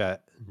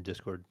chat in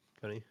Discord,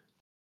 Kenny.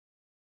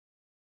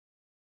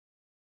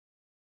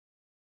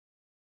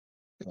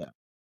 Yeah.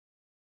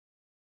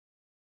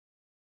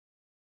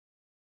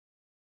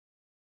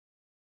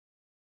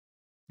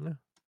 Yeah.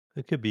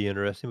 It could be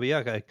interesting. But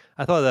yeah,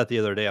 I thought of that the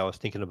other day. I was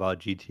thinking about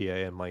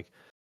GTA and like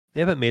they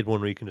haven't made one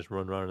where you can just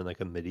run around in like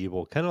a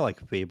medieval kind of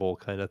like Fable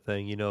kind of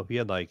thing. You know, if you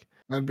had like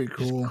That'd be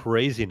just cool.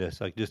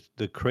 craziness, like just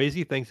the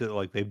crazy things that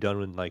like they've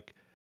done in like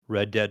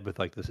Red Dead with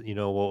like this,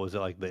 what was it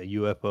like the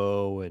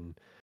UFO and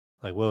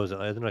like what was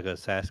it? Isn't it like a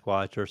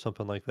Sasquatch or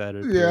something like that?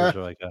 It Yeah. appears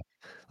or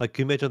like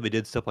can you imagine if they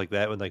did stuff like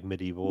that with like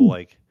medieval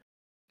like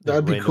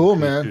That'd be random cool,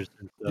 man. creatures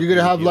and stuff You that could you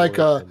would have deal like with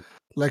a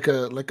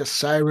and like a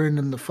siren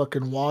in the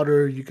fucking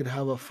water. You could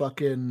have a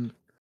fucking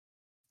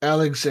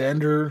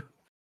Alexander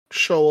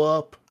show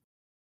up.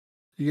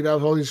 You could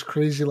have all these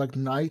crazy like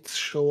knights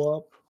show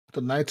up. The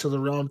Knights of the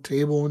Round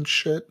Table and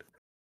shit. you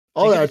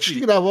All could that just shit.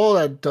 You be could have all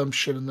that dumb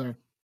shit in there.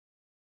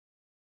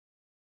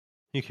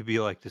 you could be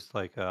like just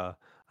like I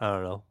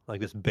don't know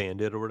like this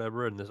bandit or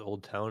whatever in this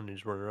old town and you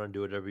just run around and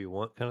do whatever you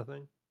want kind of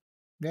thing.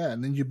 Yeah,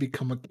 and then you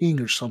become a king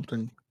or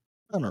something.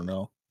 I don't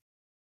know.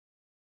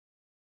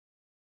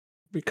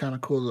 Be kind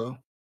of cool though.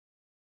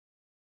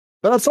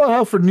 But that's all I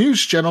have for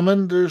news,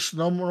 gentlemen. There's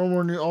no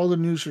more news. All the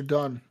news are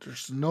done.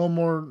 There's no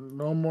more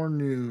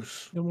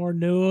news. No more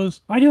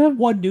news. I do have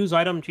one news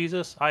item,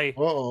 Jesus.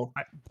 Uh-oh.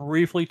 I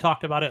briefly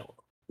talked about it.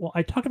 Well,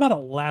 I talked about it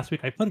last week.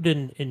 I put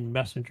it in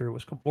Messenger. It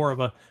was more of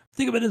a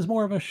think of it as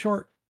more of a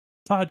short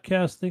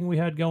podcast thing we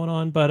had going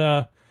on,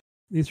 but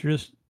these are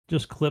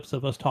just clips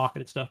of us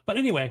talking and stuff. But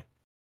anyway,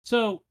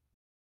 so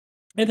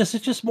and this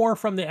is just more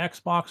from the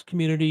Xbox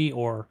community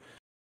or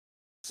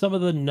some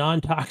of the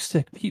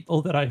non-toxic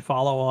people that I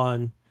follow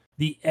on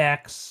the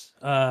X,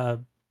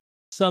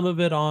 some of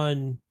it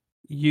on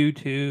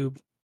YouTube.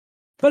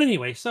 But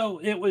anyway, so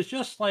it was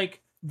just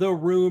like the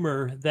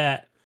rumor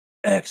that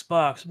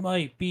Xbox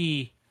might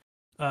be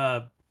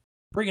uh,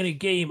 bringing a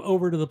game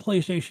over to the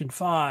PlayStation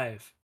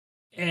 5.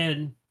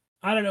 And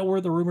I don't know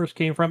where the rumors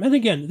came from. And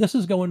again, this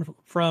is going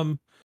from,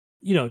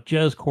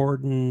 Jez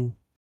Corden,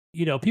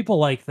 people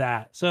like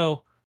that.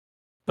 So,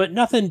 but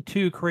nothing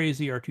too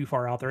crazy or too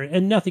far out there.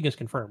 And nothing is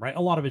confirmed, right?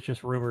 A lot of it's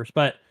just rumors.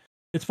 But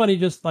it's funny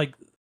just like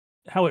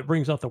how it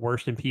brings out the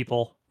worst in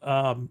people.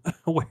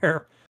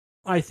 Where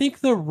I think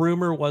the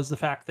rumor was the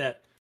fact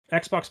that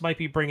Xbox might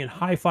be bringing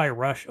Hi-Fi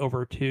Rush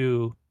over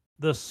to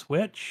the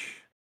Switch.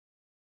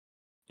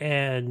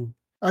 And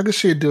I can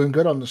see it doing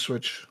good on the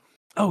Switch.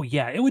 oh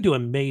yeah, it would do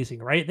amazing,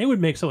 right? They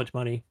would make so much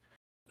money.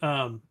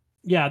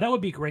 Yeah, that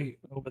would be great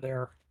over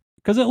there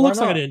because it Why looks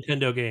like a not?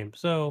 Nintendo game.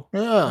 So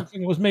Yeah. looks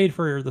like it was made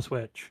for the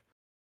Switch.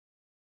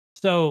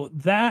 So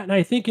that, and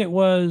I think it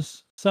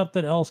was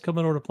something else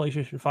coming over to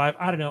PlayStation 5.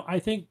 I don't know. I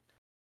think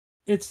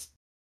it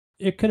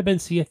could have been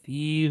Sea of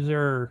Thieves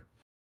or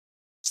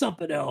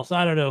something else.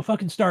 I don't know,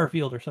 fucking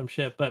Starfield or some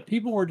shit. But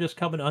people were just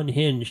coming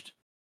unhinged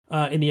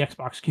in the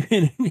Xbox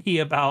community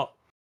about,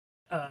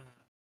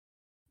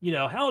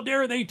 how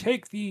dare they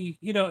take the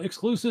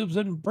exclusives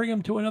and bring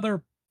them to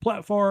another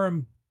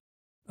platform.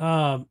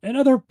 And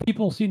other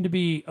people seem to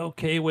be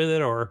okay with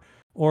it, or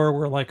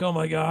we're like, oh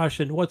my gosh,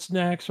 and what's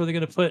next? Are they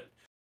going to put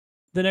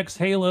the next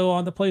Halo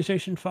on the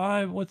PlayStation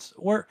 5?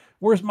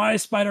 Where's my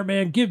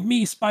Spider-Man? Give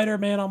me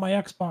Spider-Man on my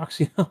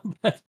Xbox,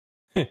 But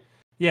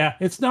yeah,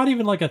 it's not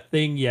even like a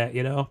thing yet,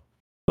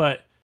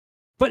 But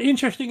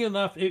interesting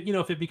enough,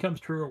 if it becomes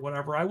true or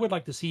whatever, I would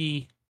like to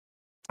see,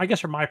 I guess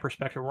from my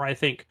perspective, where I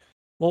think,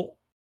 well,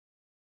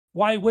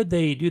 why would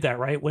they do that,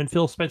 right? When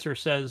Phil Spencer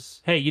says,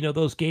 hey,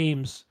 those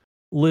games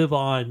live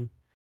on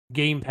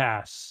Game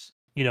Pass,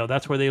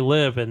 that's where they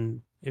live.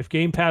 And if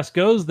Game Pass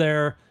goes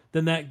there,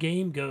 then that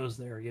game goes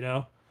there.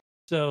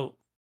 So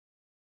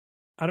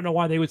I don't know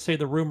why they would say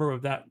the rumor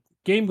of that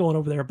game going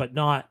over there, but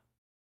not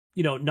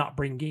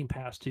bring Game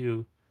Pass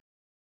to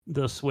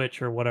the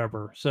Switch or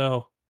whatever.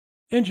 So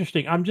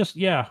interesting. I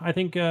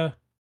think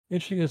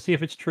interesting to see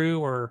if it's true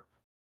or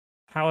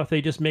how if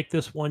they just make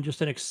this one just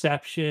an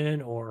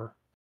exception or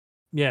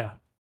yeah.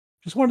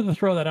 Just wanted to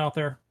throw that out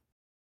there.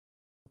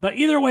 But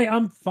either way,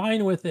 I'm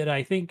fine with it.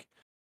 I think,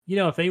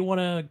 if they want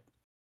to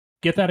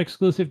get that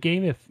exclusive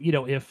game,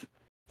 if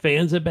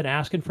fans have been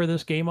asking for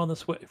this game on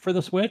for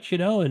the Switch,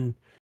 and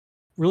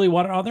really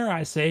want it on there,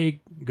 I say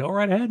go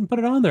right ahead and put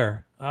it on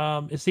there.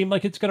 It seemed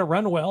like it's going to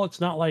run well.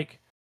 It's not like,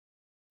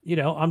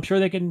 I'm sure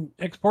they can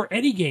export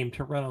any game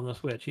to run on the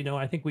Switch.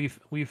 I think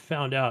we've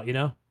found out.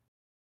 Yeah.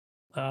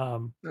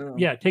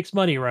 Yeah, it takes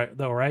money, right?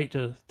 Though, right,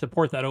 to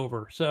port that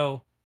over.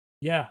 So,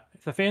 yeah,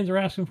 if the fans are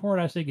asking for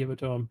it, I say give it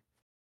to them.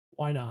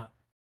 Why not?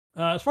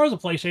 As far as the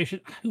PlayStation,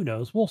 who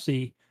knows? We'll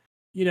see.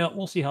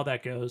 we'll see how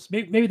that goes.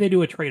 Maybe they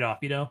do a trade off.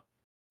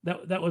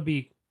 That would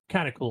be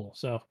kind of cool.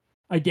 So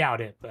I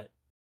doubt it, but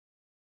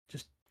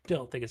just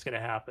don't think it's going to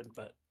happen.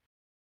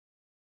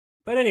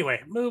 But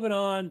anyway, moving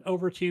on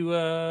over to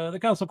the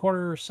console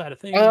corner side of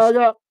things.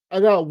 I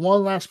got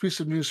one last piece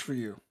of news for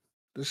you.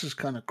 This is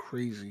kind of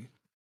crazy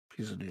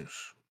piece of news.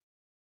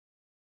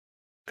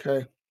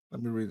 Okay,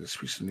 let me read this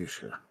piece of news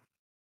here.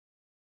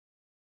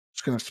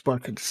 It's going to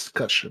spark a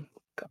discussion.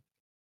 Okay.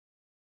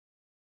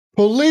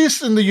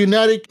 Police in the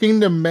United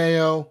Kingdom,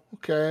 Mayo.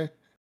 Okay.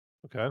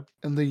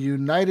 In the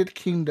United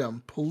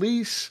Kingdom,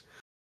 police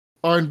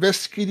are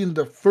investigating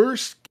the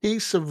first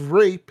case of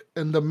rape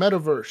in the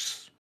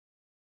metaverse.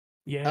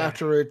 Yeah.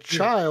 After a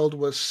child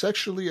was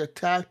sexually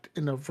attacked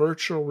in a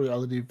virtual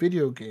reality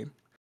video game.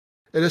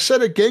 It is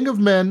said a gang of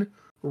men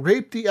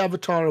raped the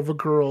avatar of a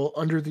girl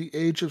under the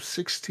age of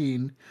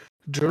 16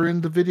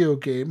 during the video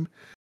game.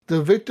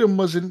 The victim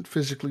wasn't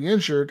physically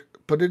injured,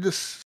 but it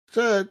is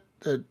said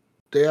that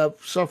they have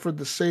suffered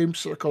the same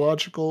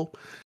psychological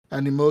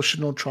and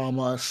emotional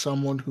trauma as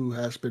someone who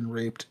has been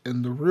raped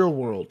in the real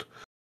world.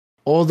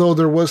 Although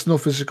there was no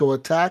physical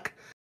attack,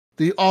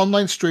 the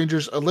online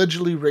strangers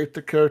allegedly raped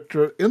the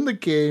character in the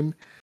game,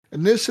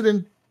 an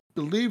incident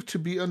believed to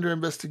be under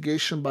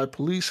investigation by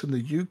police in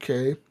the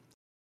UK.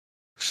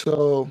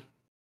 So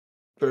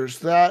there's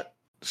that.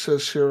 It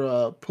says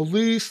here,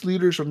 police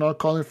leaders are now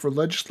calling for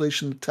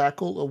legislation to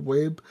tackle a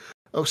wave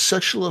of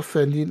sexual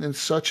offending in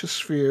such a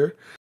sphere,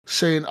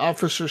 saying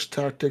officers'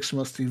 tactics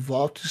must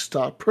evolve to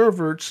stop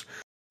perverts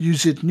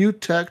using new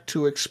tech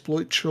to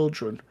exploit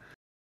children.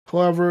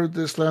 However,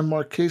 this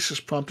landmark case has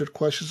prompted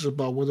questions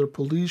about whether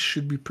police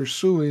should be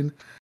pursuing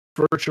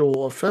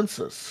virtual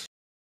offenses.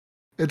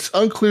 It's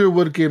unclear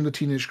what game the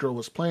teenage girl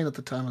was playing at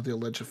the time of the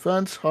alleged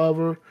offense.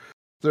 However,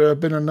 there have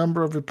been a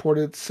number of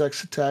reported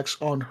sex attacks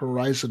on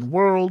Horizon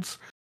Worlds,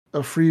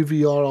 a free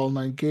VR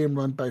online game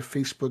run by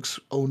Facebook's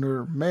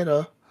owner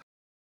Meta.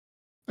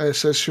 It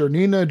says here,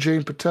 Nina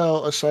Jane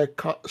Patel, a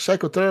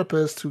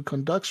psychotherapist who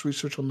conducts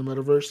research on the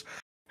metaverse,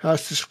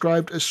 has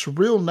described a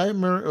surreal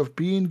nightmare of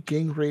being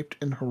gang raped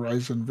in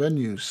Horizon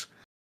venues.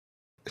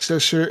 It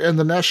says here, and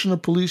the National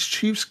Police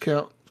Chiefs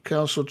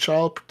Council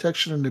Child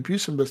Protection and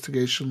Abuse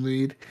Investigation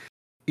lead,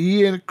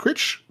 Ian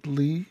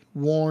Critchley,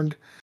 warned,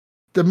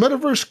 the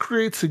metaverse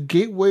creates a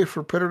gateway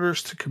for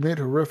predators to commit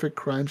horrific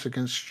crimes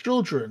against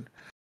children.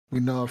 We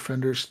know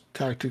offenders'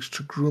 tactics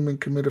to groom and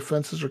commit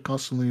offenses are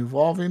constantly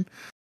evolving.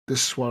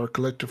 This is why our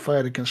collective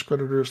fight against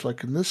predators,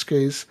 like in this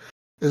case,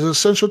 is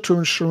essential to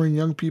ensuring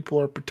young people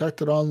are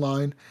protected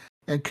online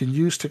and can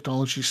use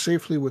technology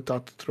safely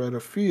without the threat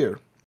of fear. It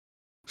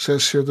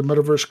says here, the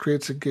metaverse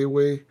creates a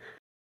gateway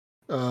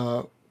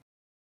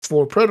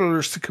for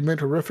predators to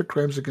commit horrific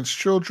crimes against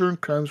children,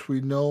 crimes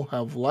we know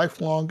have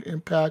lifelong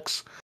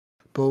impacts,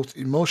 both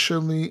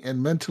emotionally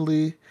and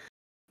mentally.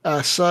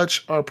 As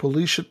such, our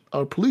policing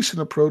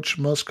approach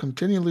must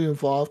continually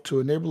evolve to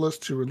enable us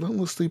to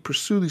relentlessly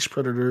pursue these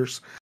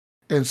predators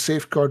and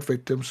safeguard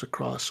victims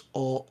across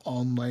all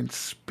online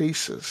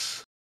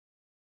spaces.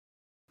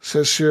 It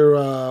says here,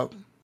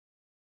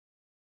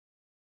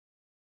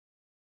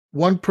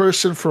 one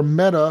person from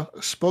Meta, a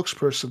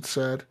spokesperson,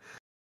 said,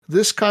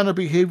 this kind of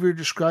behavior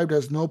described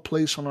has no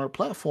place on our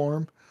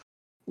platform,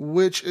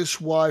 which is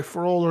why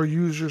for all our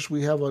users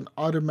we have an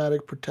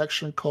automatic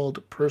protection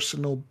called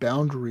personal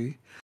boundary,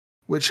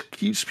 which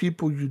keeps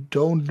people you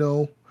don't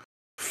know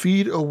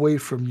feet away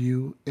from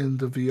you in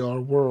the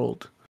VR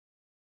world.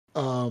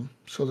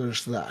 So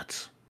there's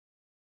that.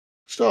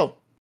 So,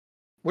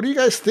 what do you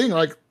guys think?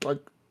 Like,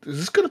 is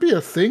this gonna be a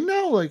thing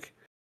now? Like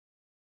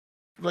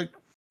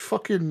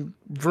fucking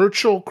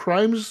virtual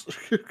crimes?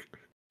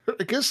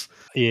 I guess.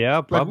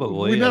 Yeah,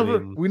 probably.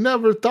 We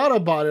never thought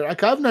about it.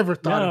 Like, I've never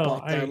thought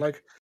about that.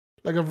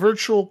 Like a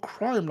virtual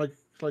crime.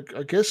 Like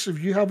I guess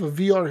if you have a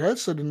VR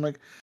headset and like,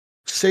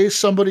 say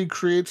somebody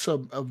creates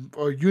a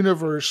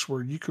universe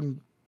where you can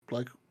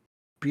like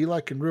be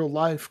like in real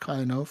life,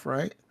 kind of,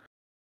 right?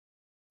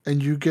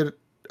 And you get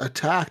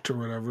attacked or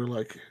whatever,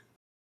 like.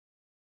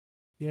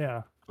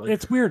 Yeah,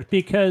 it's weird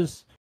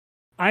because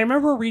I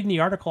remember reading the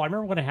article. I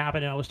remember when it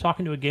happened, and I was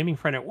talking to a gaming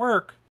friend at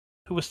work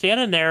who was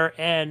standing there,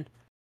 and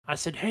I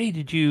said, "Hey,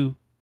 did you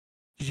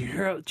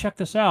hear? Check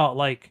this out!"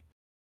 Like,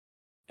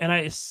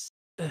 and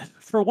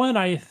for one,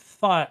 I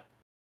thought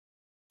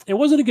it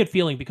wasn't a good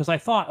feeling because I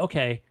thought,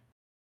 okay,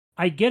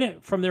 I get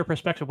it from their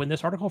perspective. When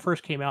this article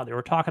first came out, they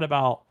were talking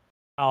about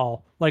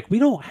how like we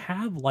don't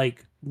have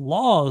like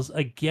laws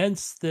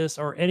against this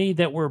or any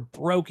that were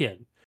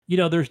broken.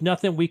 There's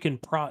nothing we can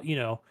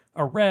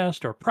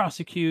arrest or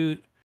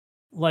prosecute.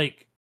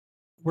 Like,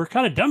 we're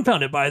kind of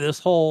dumbfounded by this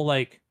whole,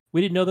 like,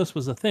 we didn't know this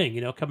was a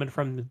thing, coming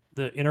from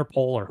the Interpol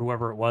or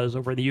whoever it was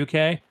over in the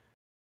UK.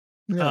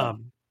 Yeah.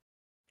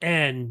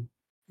 And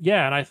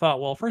I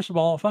thought, well, first of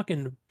all,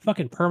 fucking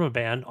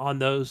permaban on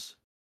those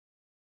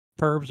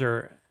pervs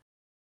or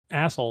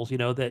assholes,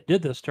 that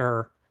did this to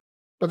her.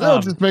 But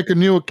they'll just make a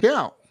new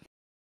account.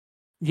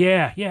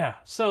 Yeah.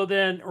 So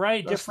then,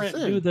 right, That's different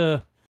the do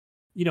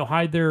the,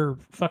 hide their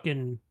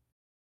fucking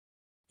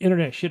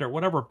internet shit or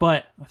whatever.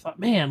 But I thought,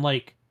 man,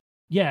 like,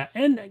 yeah,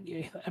 and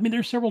I mean,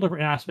 there's several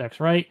different aspects,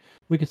 right?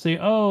 We could say,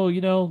 oh,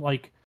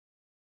 like,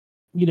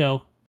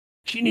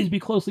 she needs to be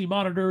closely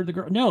monitored. The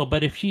girl, no,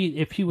 but if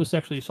she was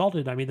sexually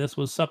assaulted, I mean, this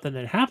was something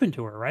that happened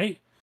to her, right?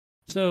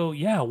 So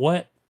yeah,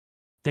 what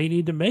they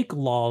need to make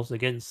laws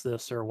against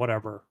this or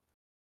whatever.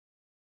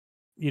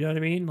 You know what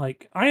I mean?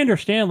 Like, I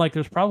understand, like,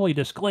 there's probably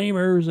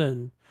disclaimers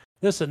and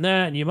this and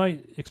that, and you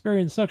might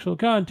experience sexual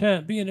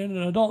content being in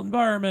an adult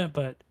environment,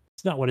 but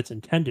it's not what it's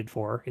intended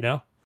for,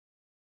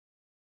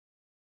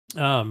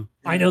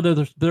 I know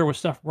that there was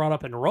stuff brought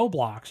up in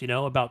Roblox,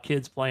 about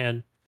kids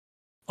playing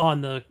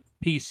on the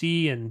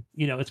PC, and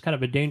it's kind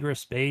of a dangerous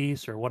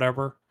space or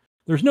whatever.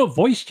 There's no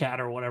voice chat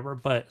or whatever,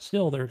 but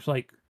still, there's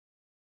like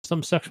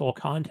some sexual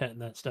content in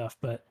that stuff.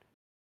 But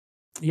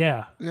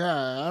yeah,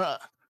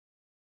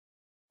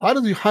 how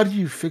do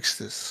you fix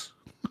this?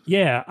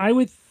 Yeah, I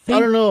would think. I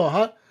don't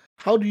know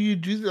how do you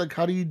do, like,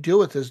 how do you deal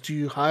with this? Do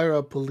you hire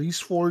a police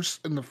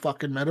force in the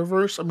fucking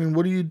metaverse? I mean,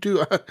 what do you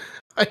do?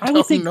 I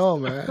would think know,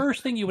 the man.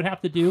 first thing you would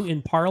have to do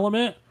in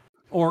Parliament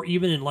or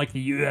even in like the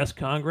U.S.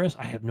 Congress,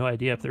 I have no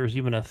idea if there's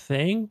even a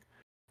thing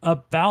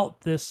about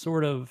this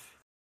sort of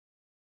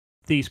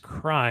these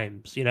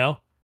crimes.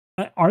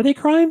 Are they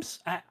crimes?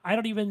 I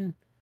don't even.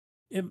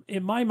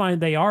 In my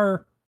mind, they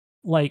are.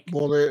 Like,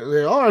 well,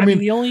 they are. I mean,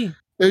 the only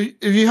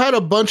if you had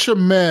a bunch of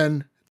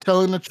men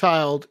telling a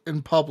child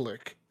in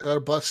public at a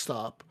bus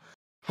stop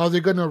how they're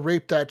going to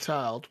rape that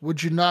child,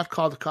 would you not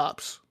call the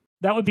cops?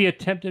 That would be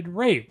attempted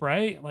rape,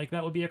 right? Like,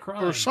 that would be a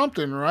crime. Or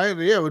something, right?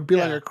 Yeah, it would be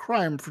like a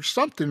crime for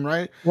something,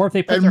 right? Or if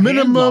they put their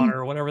hands on her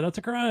or whatever, that's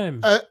a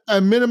crime.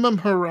 A minimum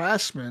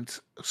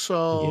harassment.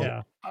 So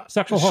yeah,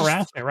 sexual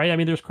harassment, right? I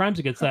mean, there's crimes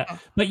against that.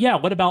 But yeah,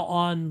 what about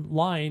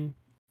online,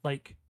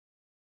 like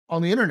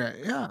on the internet?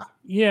 Yeah.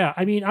 Yeah,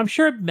 I mean, I'm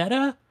sure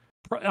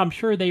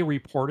they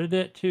reported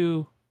it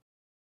to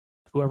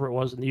whoever it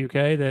was in the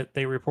UK that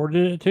they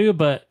reported it to,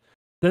 but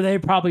then they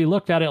probably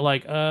looked at it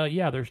like,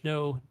 yeah, there's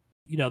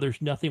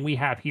there's nothing we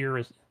have here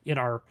is in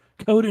our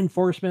code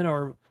enforcement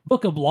or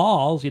book of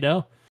laws,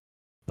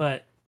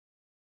 but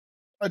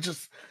I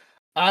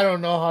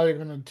don't know how you're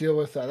gonna deal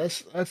with that.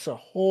 That's a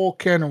whole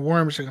can of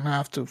worms you're gonna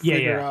have to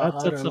figure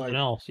out. That's something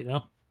else,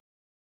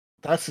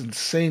 That's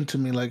insane to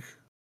me. Like,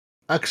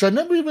 because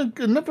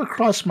it never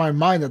crossed my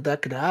mind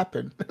that could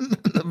happen in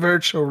the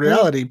virtual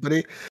reality,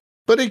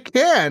 but it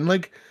can.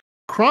 Like,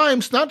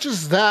 crimes, not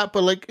just that,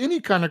 but like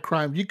any kind of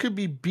crime. You could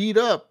be beat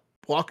up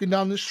walking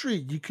down the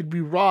street. You could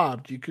be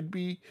robbed. You could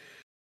be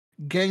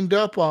ganged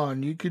up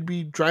on. You could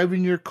be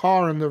driving your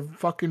car in the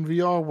fucking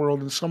VR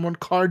world and someone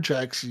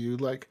carjacks you.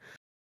 Like,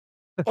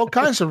 all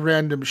kinds of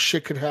random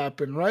shit could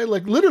happen, right?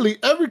 Like, literally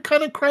every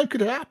kind of crime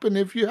could happen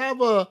if you have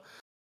a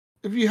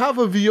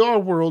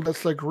VR world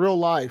that's like real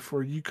life,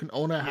 where you can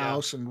own a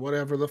house and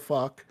whatever the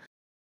fuck,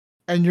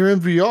 and you're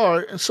in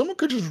VR, and someone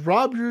could just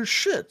rob your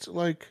shit.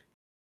 Like,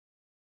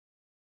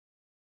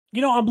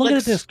 I'm looking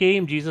at this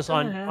game, Jesus,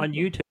 on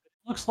YouTube.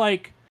 It looks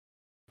like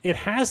it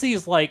has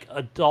these like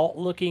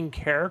adult-looking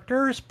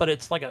characters, but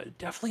it's like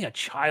definitely a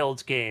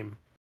child's game.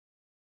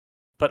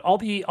 But all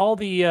the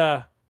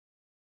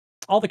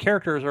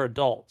characters are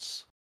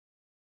adults.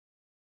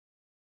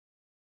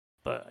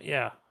 But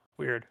yeah,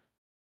 weird.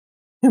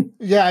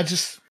 Yeah,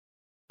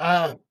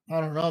 I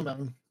don't know,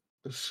 man.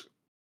 It's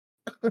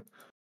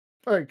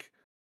like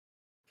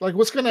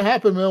what's gonna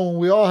happen, man, when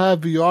we all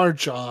have VR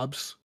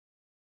jobs,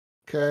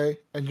 okay,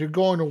 and you're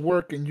going to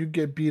work and you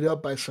get beat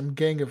up by some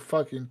gang of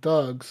fucking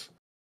thugs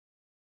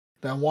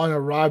that want to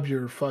rob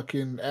your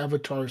fucking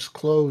avatar's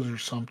clothes or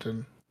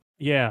something.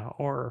 Yeah,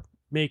 or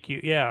make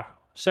you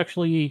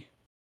sexually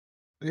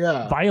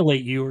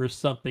violate you or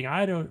something.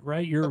 I don't,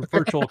 right? Your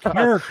virtual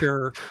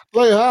character.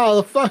 Like, how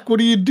the fuck? What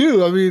do you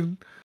do? I mean,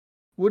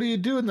 what do you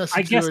do in that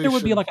situation? I guess there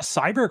would be like a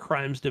cyber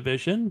crimes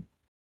division.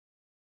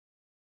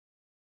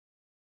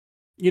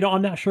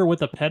 I'm not sure what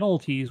the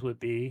penalties would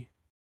be.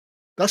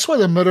 That's why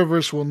the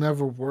metaverse will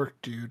never work,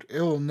 dude.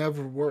 It will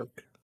never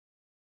work.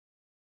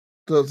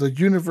 The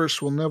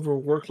universe will never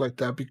work like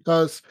that,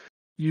 because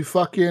you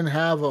fucking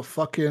have a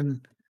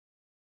fucking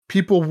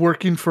people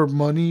working for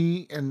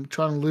money and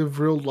trying to live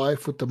real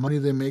life with the money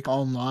they make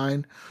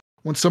online,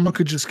 when someone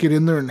could just get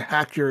in there and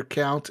hack your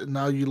account and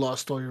now you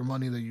lost all your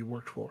money that you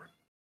worked for.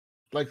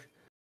 Like,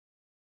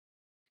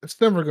 it's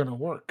never gonna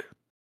work.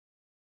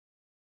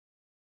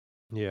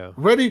 Yeah.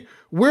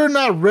 We're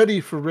not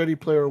ready for Ready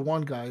Player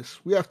One, guys.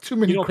 We have too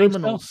many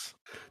criminals.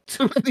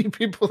 Too many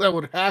people that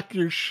would hack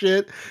your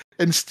shit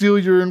and steal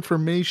your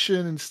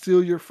information and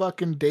steal your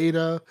fucking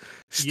data,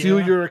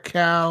 steal your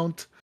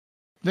account.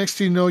 Next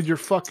thing you know, you're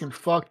fucking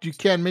fucked. You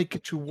can't make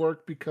it to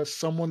work because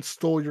someone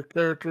stole your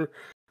character.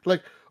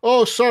 Like,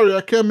 oh, sorry,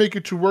 I can't make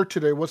it to work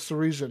today. What's the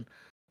reason?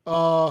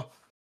 Well,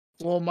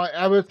 my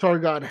avatar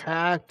got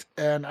hacked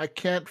and I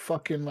can't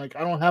fucking, like,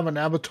 I don't have an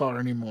avatar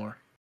anymore.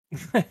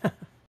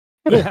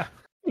 Yeah.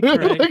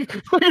 Right.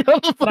 Can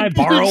I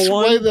borrow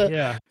one? That?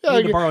 Yeah.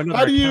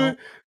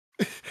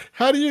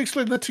 How do you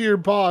explain that to your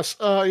boss?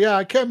 Yeah,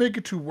 I can't make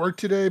it to work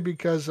today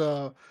because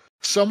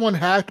someone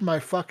hacked my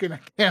fucking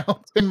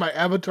account and my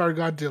avatar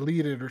got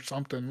deleted or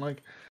something.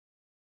 Like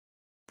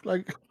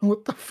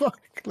what the fuck?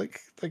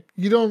 Like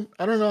you don't.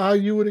 I don't know how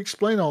you would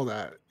explain all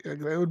that. Like,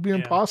 that would be Yeah.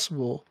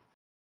 impossible.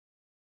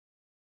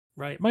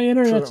 Right. My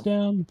internet's So,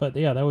 down, but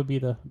yeah, that would be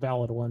the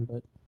valid one.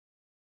 But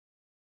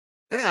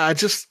yeah,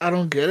 I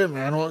don't get it,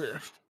 man.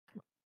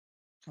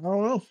 I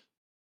don't know.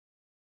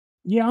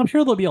 yeah, I'm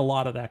sure there'll be a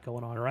lot of that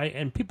going on, right?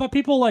 And but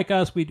people like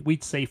us,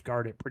 we'd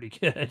safeguard it pretty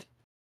good.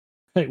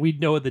 Like,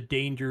 we'd know the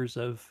dangers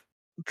of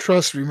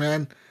Trust me,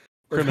 man.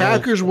 If criminals.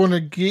 hackers want to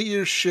get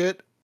your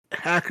shit,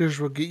 hackers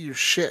will get your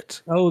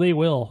shit. Oh, they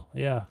will.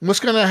 Yeah. What's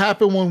gonna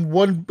happen when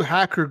one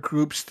hacker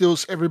group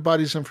steals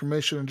everybody's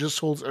information and just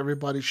holds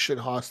everybody's shit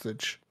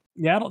hostage?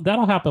 Yeah,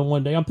 that'll happen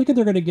one day. I'm thinking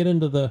they're going to get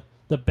into the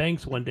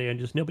banks one day and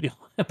just nobody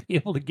will be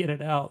able to get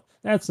it out.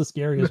 That's the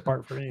scariest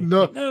part for me.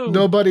 No, Like, no.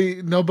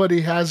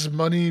 nobody has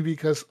money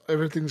because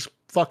everything's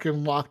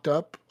fucking locked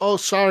up. Oh,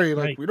 sorry,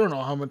 like Right. we don't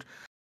know how much.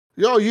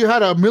 Yo, you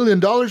had $1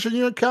 million in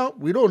your account?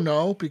 We don't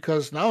know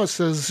because now it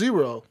says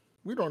 0.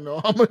 We don't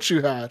know how much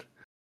you had.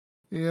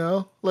 You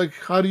know, like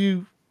how do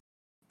you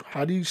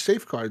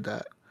safeguard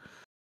that?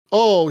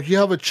 Oh, you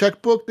have a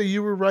checkbook that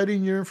you were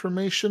writing your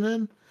information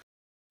in?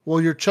 Well,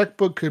 your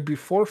checkbook could be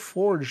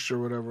forged or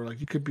whatever.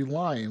 Like you could be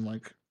lying.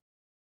 Like,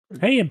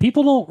 Hey, and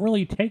people don't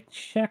really take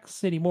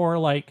checks anymore.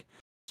 Like,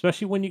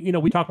 especially when you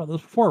know, we talked about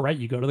this before, right?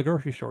 You go to the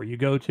grocery store, you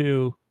go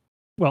to,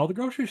 well, the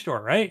grocery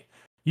store, right?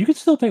 You can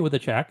still pay with a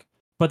check,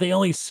 but they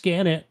only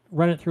scan it,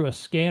 run it through a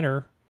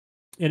scanner,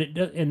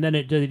 and then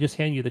they just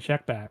hand you the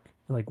check back.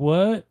 Like,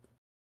 what?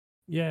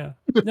 Yeah,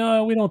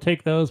 no, we don't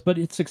take those, but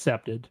it's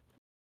accepted.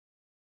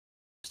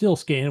 Still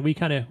scan. We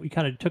kind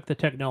of took the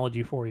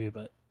technology for you,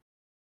 but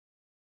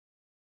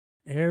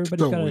everybody's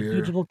so got a weird.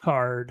 digital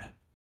card.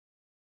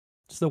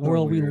 It's the So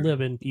world we weird.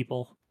 live in,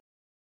 people.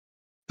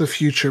 The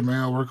future,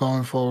 man. We're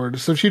going forward.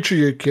 It's the future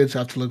your kids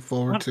have to look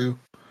forward to.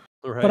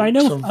 Right. But I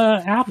know Some-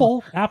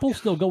 Apple's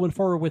still going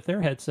forward with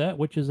their headset,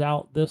 which is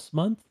out this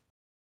month,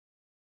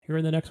 here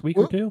in the next week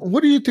or two.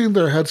 What do you think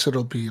their headset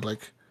will be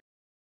like?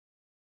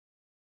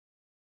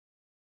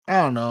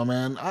 I don't know,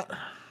 man.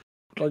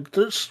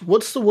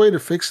 What's the way to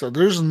fix that?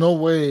 There's no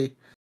way.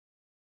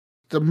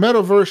 The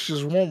metaverse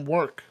just won't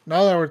work.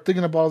 Now that we're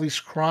thinking about all these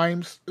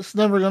crimes, it's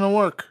never gonna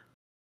work.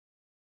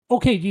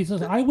 Okay,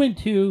 Jesus, I went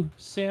to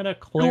Santa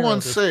Clara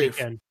this unsafe.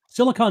 weekend,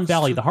 Silicon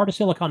Valley, the heart of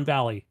Silicon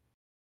Valley,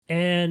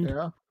 and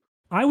Yeah.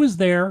 I was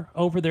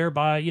over there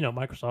by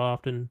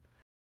Microsoft and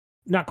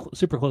not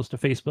super close to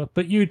Facebook,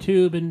 but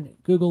YouTube and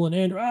Google and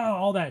Android,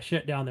 all that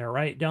shit down there,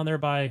 right down there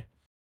by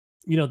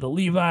the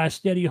Levi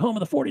Steady, home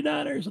of the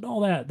 49ers and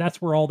all that.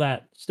 That's where all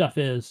that stuff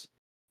is.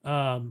 Who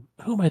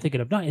am I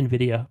thinking of? Not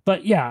Nvidia,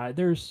 but yeah,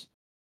 there's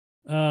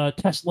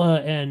Tesla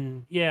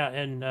and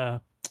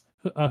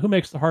who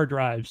makes the hard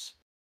drives?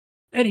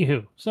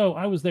 Anywho, so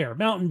I was there,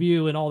 Mountain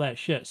View and all that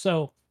shit.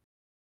 So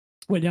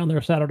went down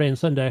there Saturday and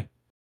Sunday,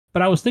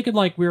 but I was thinking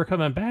like we were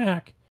coming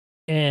back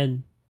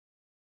and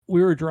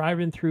we were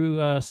driving through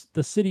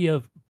the city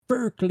of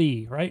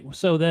Berkeley, right?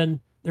 So then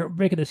they're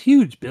making this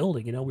huge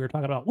building. We were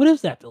talking about what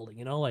is that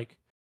building? And I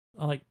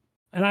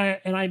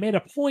made a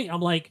point. I'm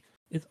like,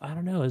 I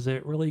don't know. Is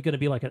it really going to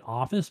be like an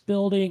office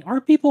building? Are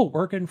people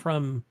working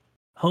from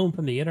home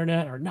from the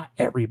internet? Or not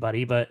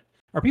everybody, but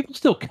are people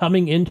still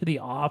coming into the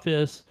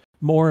office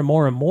more and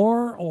more and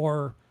more?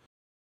 Or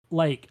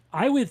like,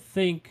 I would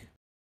think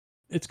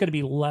it's going to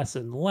be less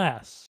and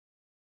less.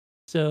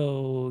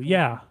 So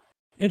yeah,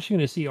 interesting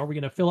to see. Are we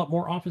going to fill up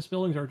more office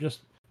buildings or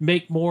just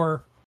make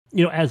more?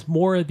 As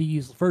more of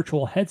these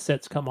virtual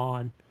headsets come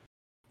on,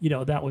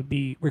 that would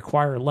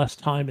require less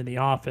time in the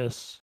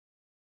office.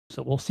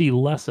 So we'll see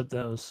less of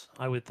those,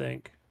 I would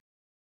think.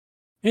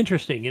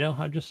 Interesting,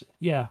 I'm just,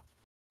 be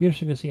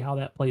interesting to see how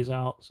that plays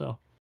out. So,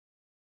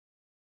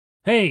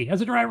 hey, as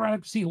a driver, I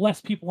like to see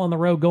less people on the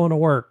road going to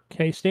work.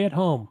 Okay, stay at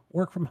home,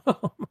 work from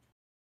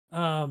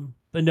home.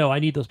 But no, I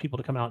need those people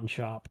to come out and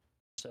shop.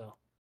 So,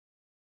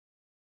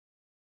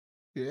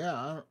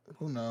 Yeah,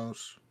 who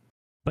knows?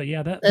 but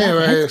yeah, that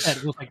Anyways.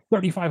 headset was like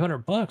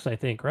 $3,500, I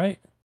think, right?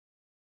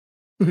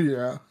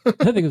 Yeah.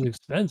 I think it's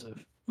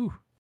expensive. Ooh.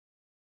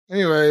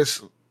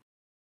 Anyways,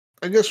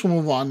 I guess we'll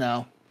move on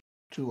now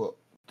to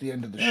the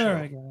end of the show. All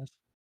right, guys.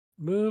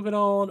 Moving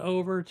on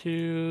over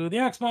to the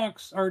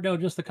Xbox, or no,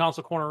 just the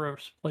console corner of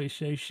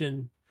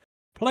PlayStation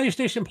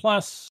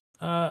Plus.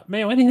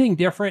 Mayo, anything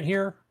different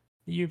here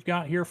you've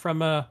got here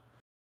from a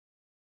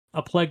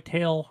Plague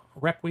Tale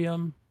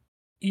Requiem,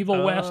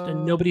 Evil West,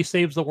 and Nobody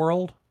Saves the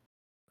World?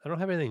 I don't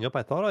have anything up.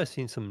 I thought I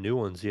seen some new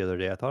ones the other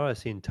day. I thought I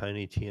seen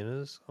Tiny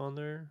Tina's on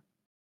there.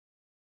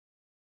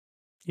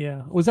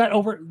 Yeah, was that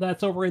over?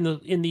 That's over in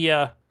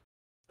the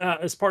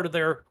as part of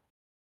their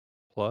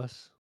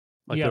Plus,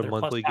 their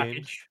monthly Plus games.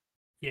 package.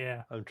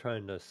 Yeah, I'm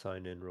trying to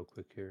sign in real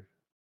quick here.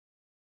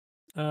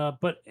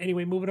 But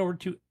anyway, moving over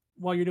to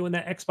while you're doing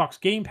that Xbox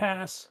Game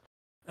Pass,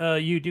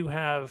 you do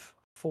have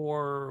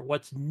for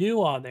what's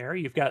new on there.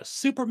 You've got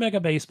Super Mega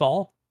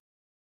Baseball,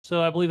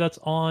 so I believe that's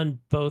on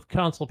both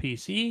console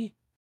PC.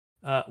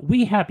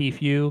 We Happy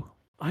Few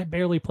I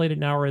barely played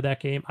an hour of that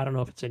game. I don't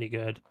know if it's any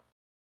good.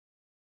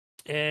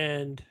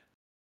 And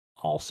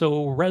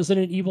also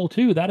Resident Evil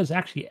 2. That is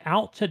actually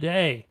out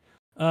today.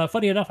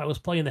 Funny enough, I was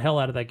playing the hell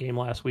out of that game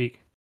last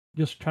week.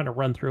 Just trying to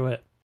run through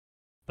it.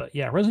 But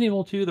yeah, Resident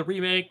Evil 2, the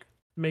remake,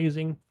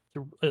 amazing.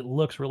 It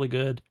looks really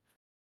good.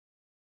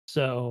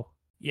 So,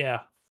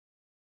 yeah.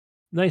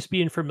 Nice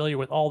being familiar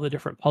with all the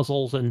different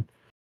puzzles and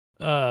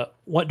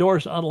what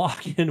doors to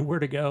unlock and where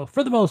to go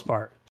for the most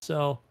part.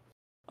 So,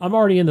 I'm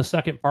already in the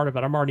second part of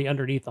it. I'm already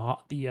underneath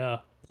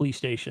the police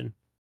station.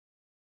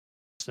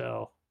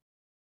 So,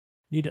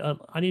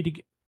 I need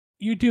to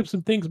YouTube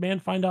some things, man.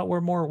 Find out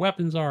where more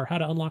weapons are, how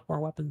to unlock more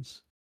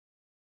weapons.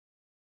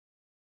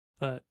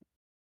 But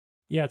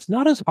yeah, it's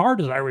not as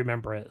hard as I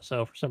remember it.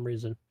 So for some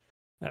reason,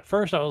 at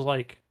first I was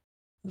like,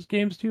 "This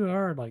game's too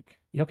hard." Like,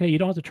 okay, you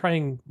don't have to try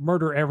and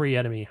murder every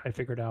enemy. I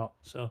figured out.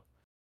 So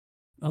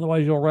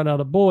otherwise, you'll run out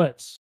of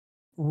bullets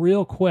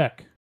real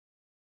quick.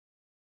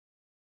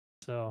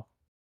 So,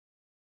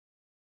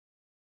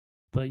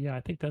 but yeah,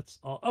 I think that's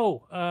all.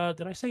 Oh,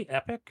 did I say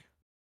Epic?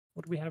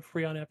 What do we have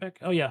free on Epic?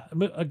 Oh yeah,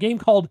 a game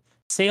called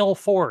Sail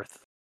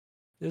Forth.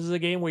 This is a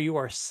game where you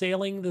are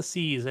sailing the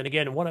seas, and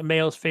again, one of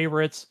Mayo's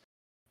favorites.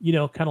 You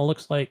know, kind of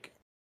looks like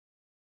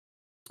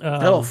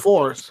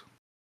Forth.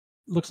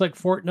 Looks like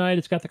Fortnite.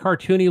 It's got the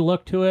cartoony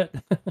look to it.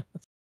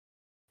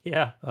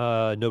 Yeah.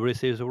 Nobody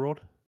Saves the World.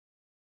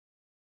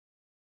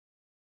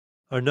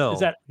 Or no?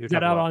 Is that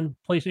out on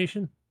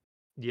PlayStation?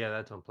 Yeah,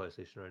 that's on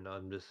PlayStation right now.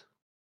 I'm just.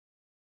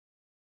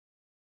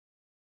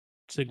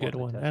 It's a good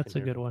one. That's a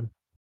good one.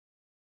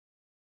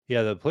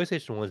 Yeah, the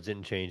PlayStation ones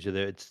didn't change.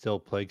 It's still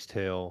Plague's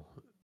Tale,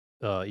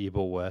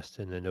 Evil West,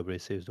 and then Nobody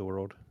Saves the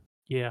World.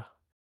 Yeah.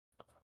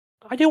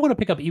 I do want to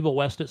pick up Evil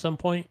West at some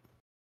point.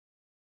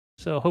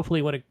 So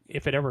hopefully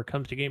if it ever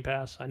comes to Game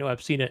Pass, I know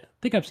I've seen it. I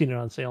think I've seen it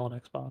on sale on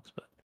Xbox,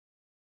 but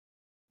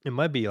it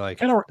might be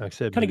like I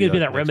said, kind of gives me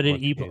that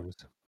Remnant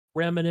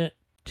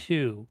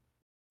 2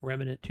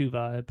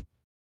 vibe.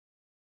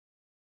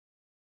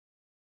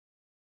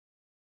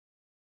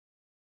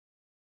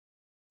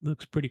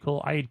 Looks pretty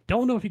cool. I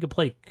don't know if you can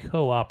play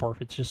co-op or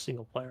if it's just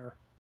single player.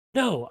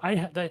 No, I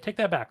take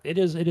that back. It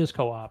is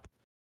co-op.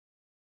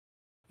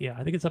 Yeah,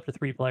 I think it's up to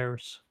 3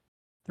 players.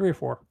 3 or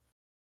 4.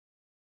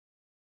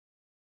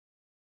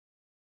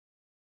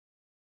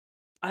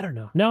 I don't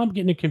know. Now I'm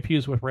getting it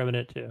confused with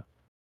Remnant 2.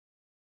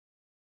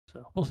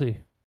 So we'll see.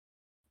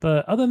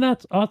 But other than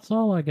that, that's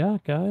all I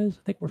got, guys.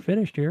 I think we're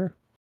finished here.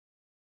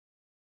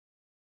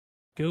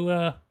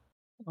 Go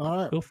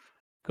all right.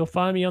 Go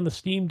find me on the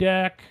Steam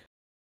Deck.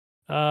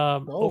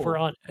 Over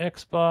on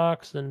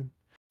Xbox and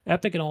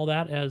Epic and all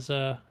that as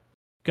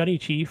Gunny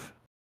Chief.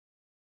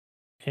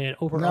 And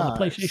over on the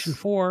PlayStation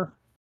 4,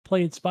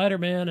 playing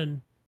Spider-Man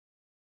and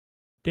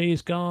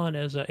Days Gone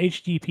as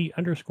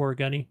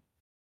HGP_Gunny.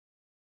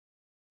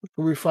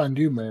 Where we find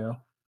you, Mayo?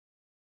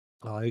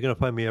 You're gonna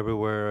find me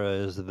everywhere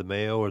as the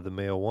Mayo or the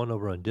Mayo One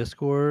over on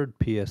Discord,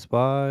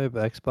 PS5,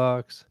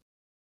 Xbox.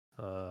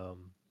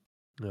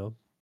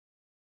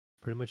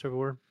 Pretty much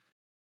everywhere.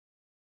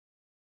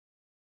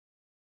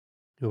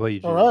 What about you,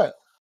 Jesus? All right.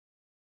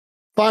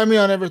 Find me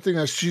on everything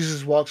as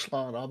Jesus Walks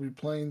Loud. I'll be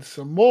playing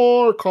some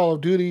more Call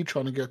of Duty,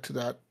 trying to get to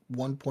that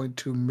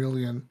 1.2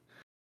 million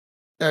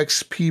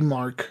XP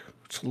mark.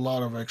 It's a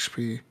lot of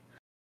XP.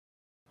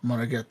 I'm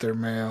gonna get there,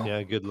 Mayo.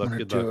 Yeah, good luck.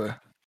 Good luck.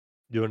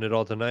 Doing it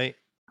all tonight?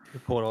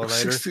 You're pulling all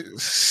nighter?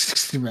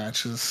 60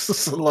 matches.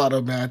 That's a lot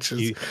of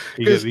matches.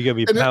 You're gonna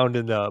be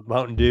pounding the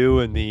Mountain Dew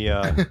and the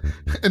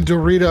and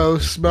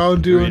Doritos.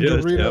 Mountain Dew and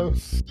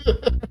Doritos.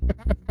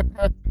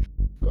 Yep.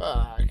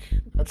 Fuck.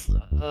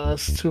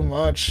 That's too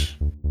much.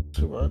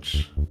 Too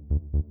much.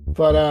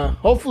 But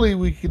hopefully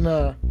we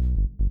can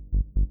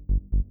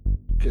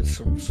get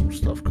some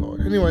stuff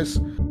going. Anyways,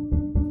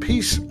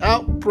 peace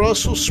out,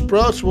 Brussels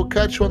sprouts. We'll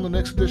catch you on the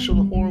next edition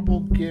of the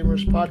Horrible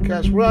Gamers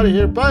Podcast. We're out of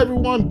here. Bye,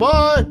 everyone.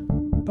 Bye.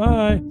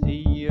 Bye.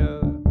 See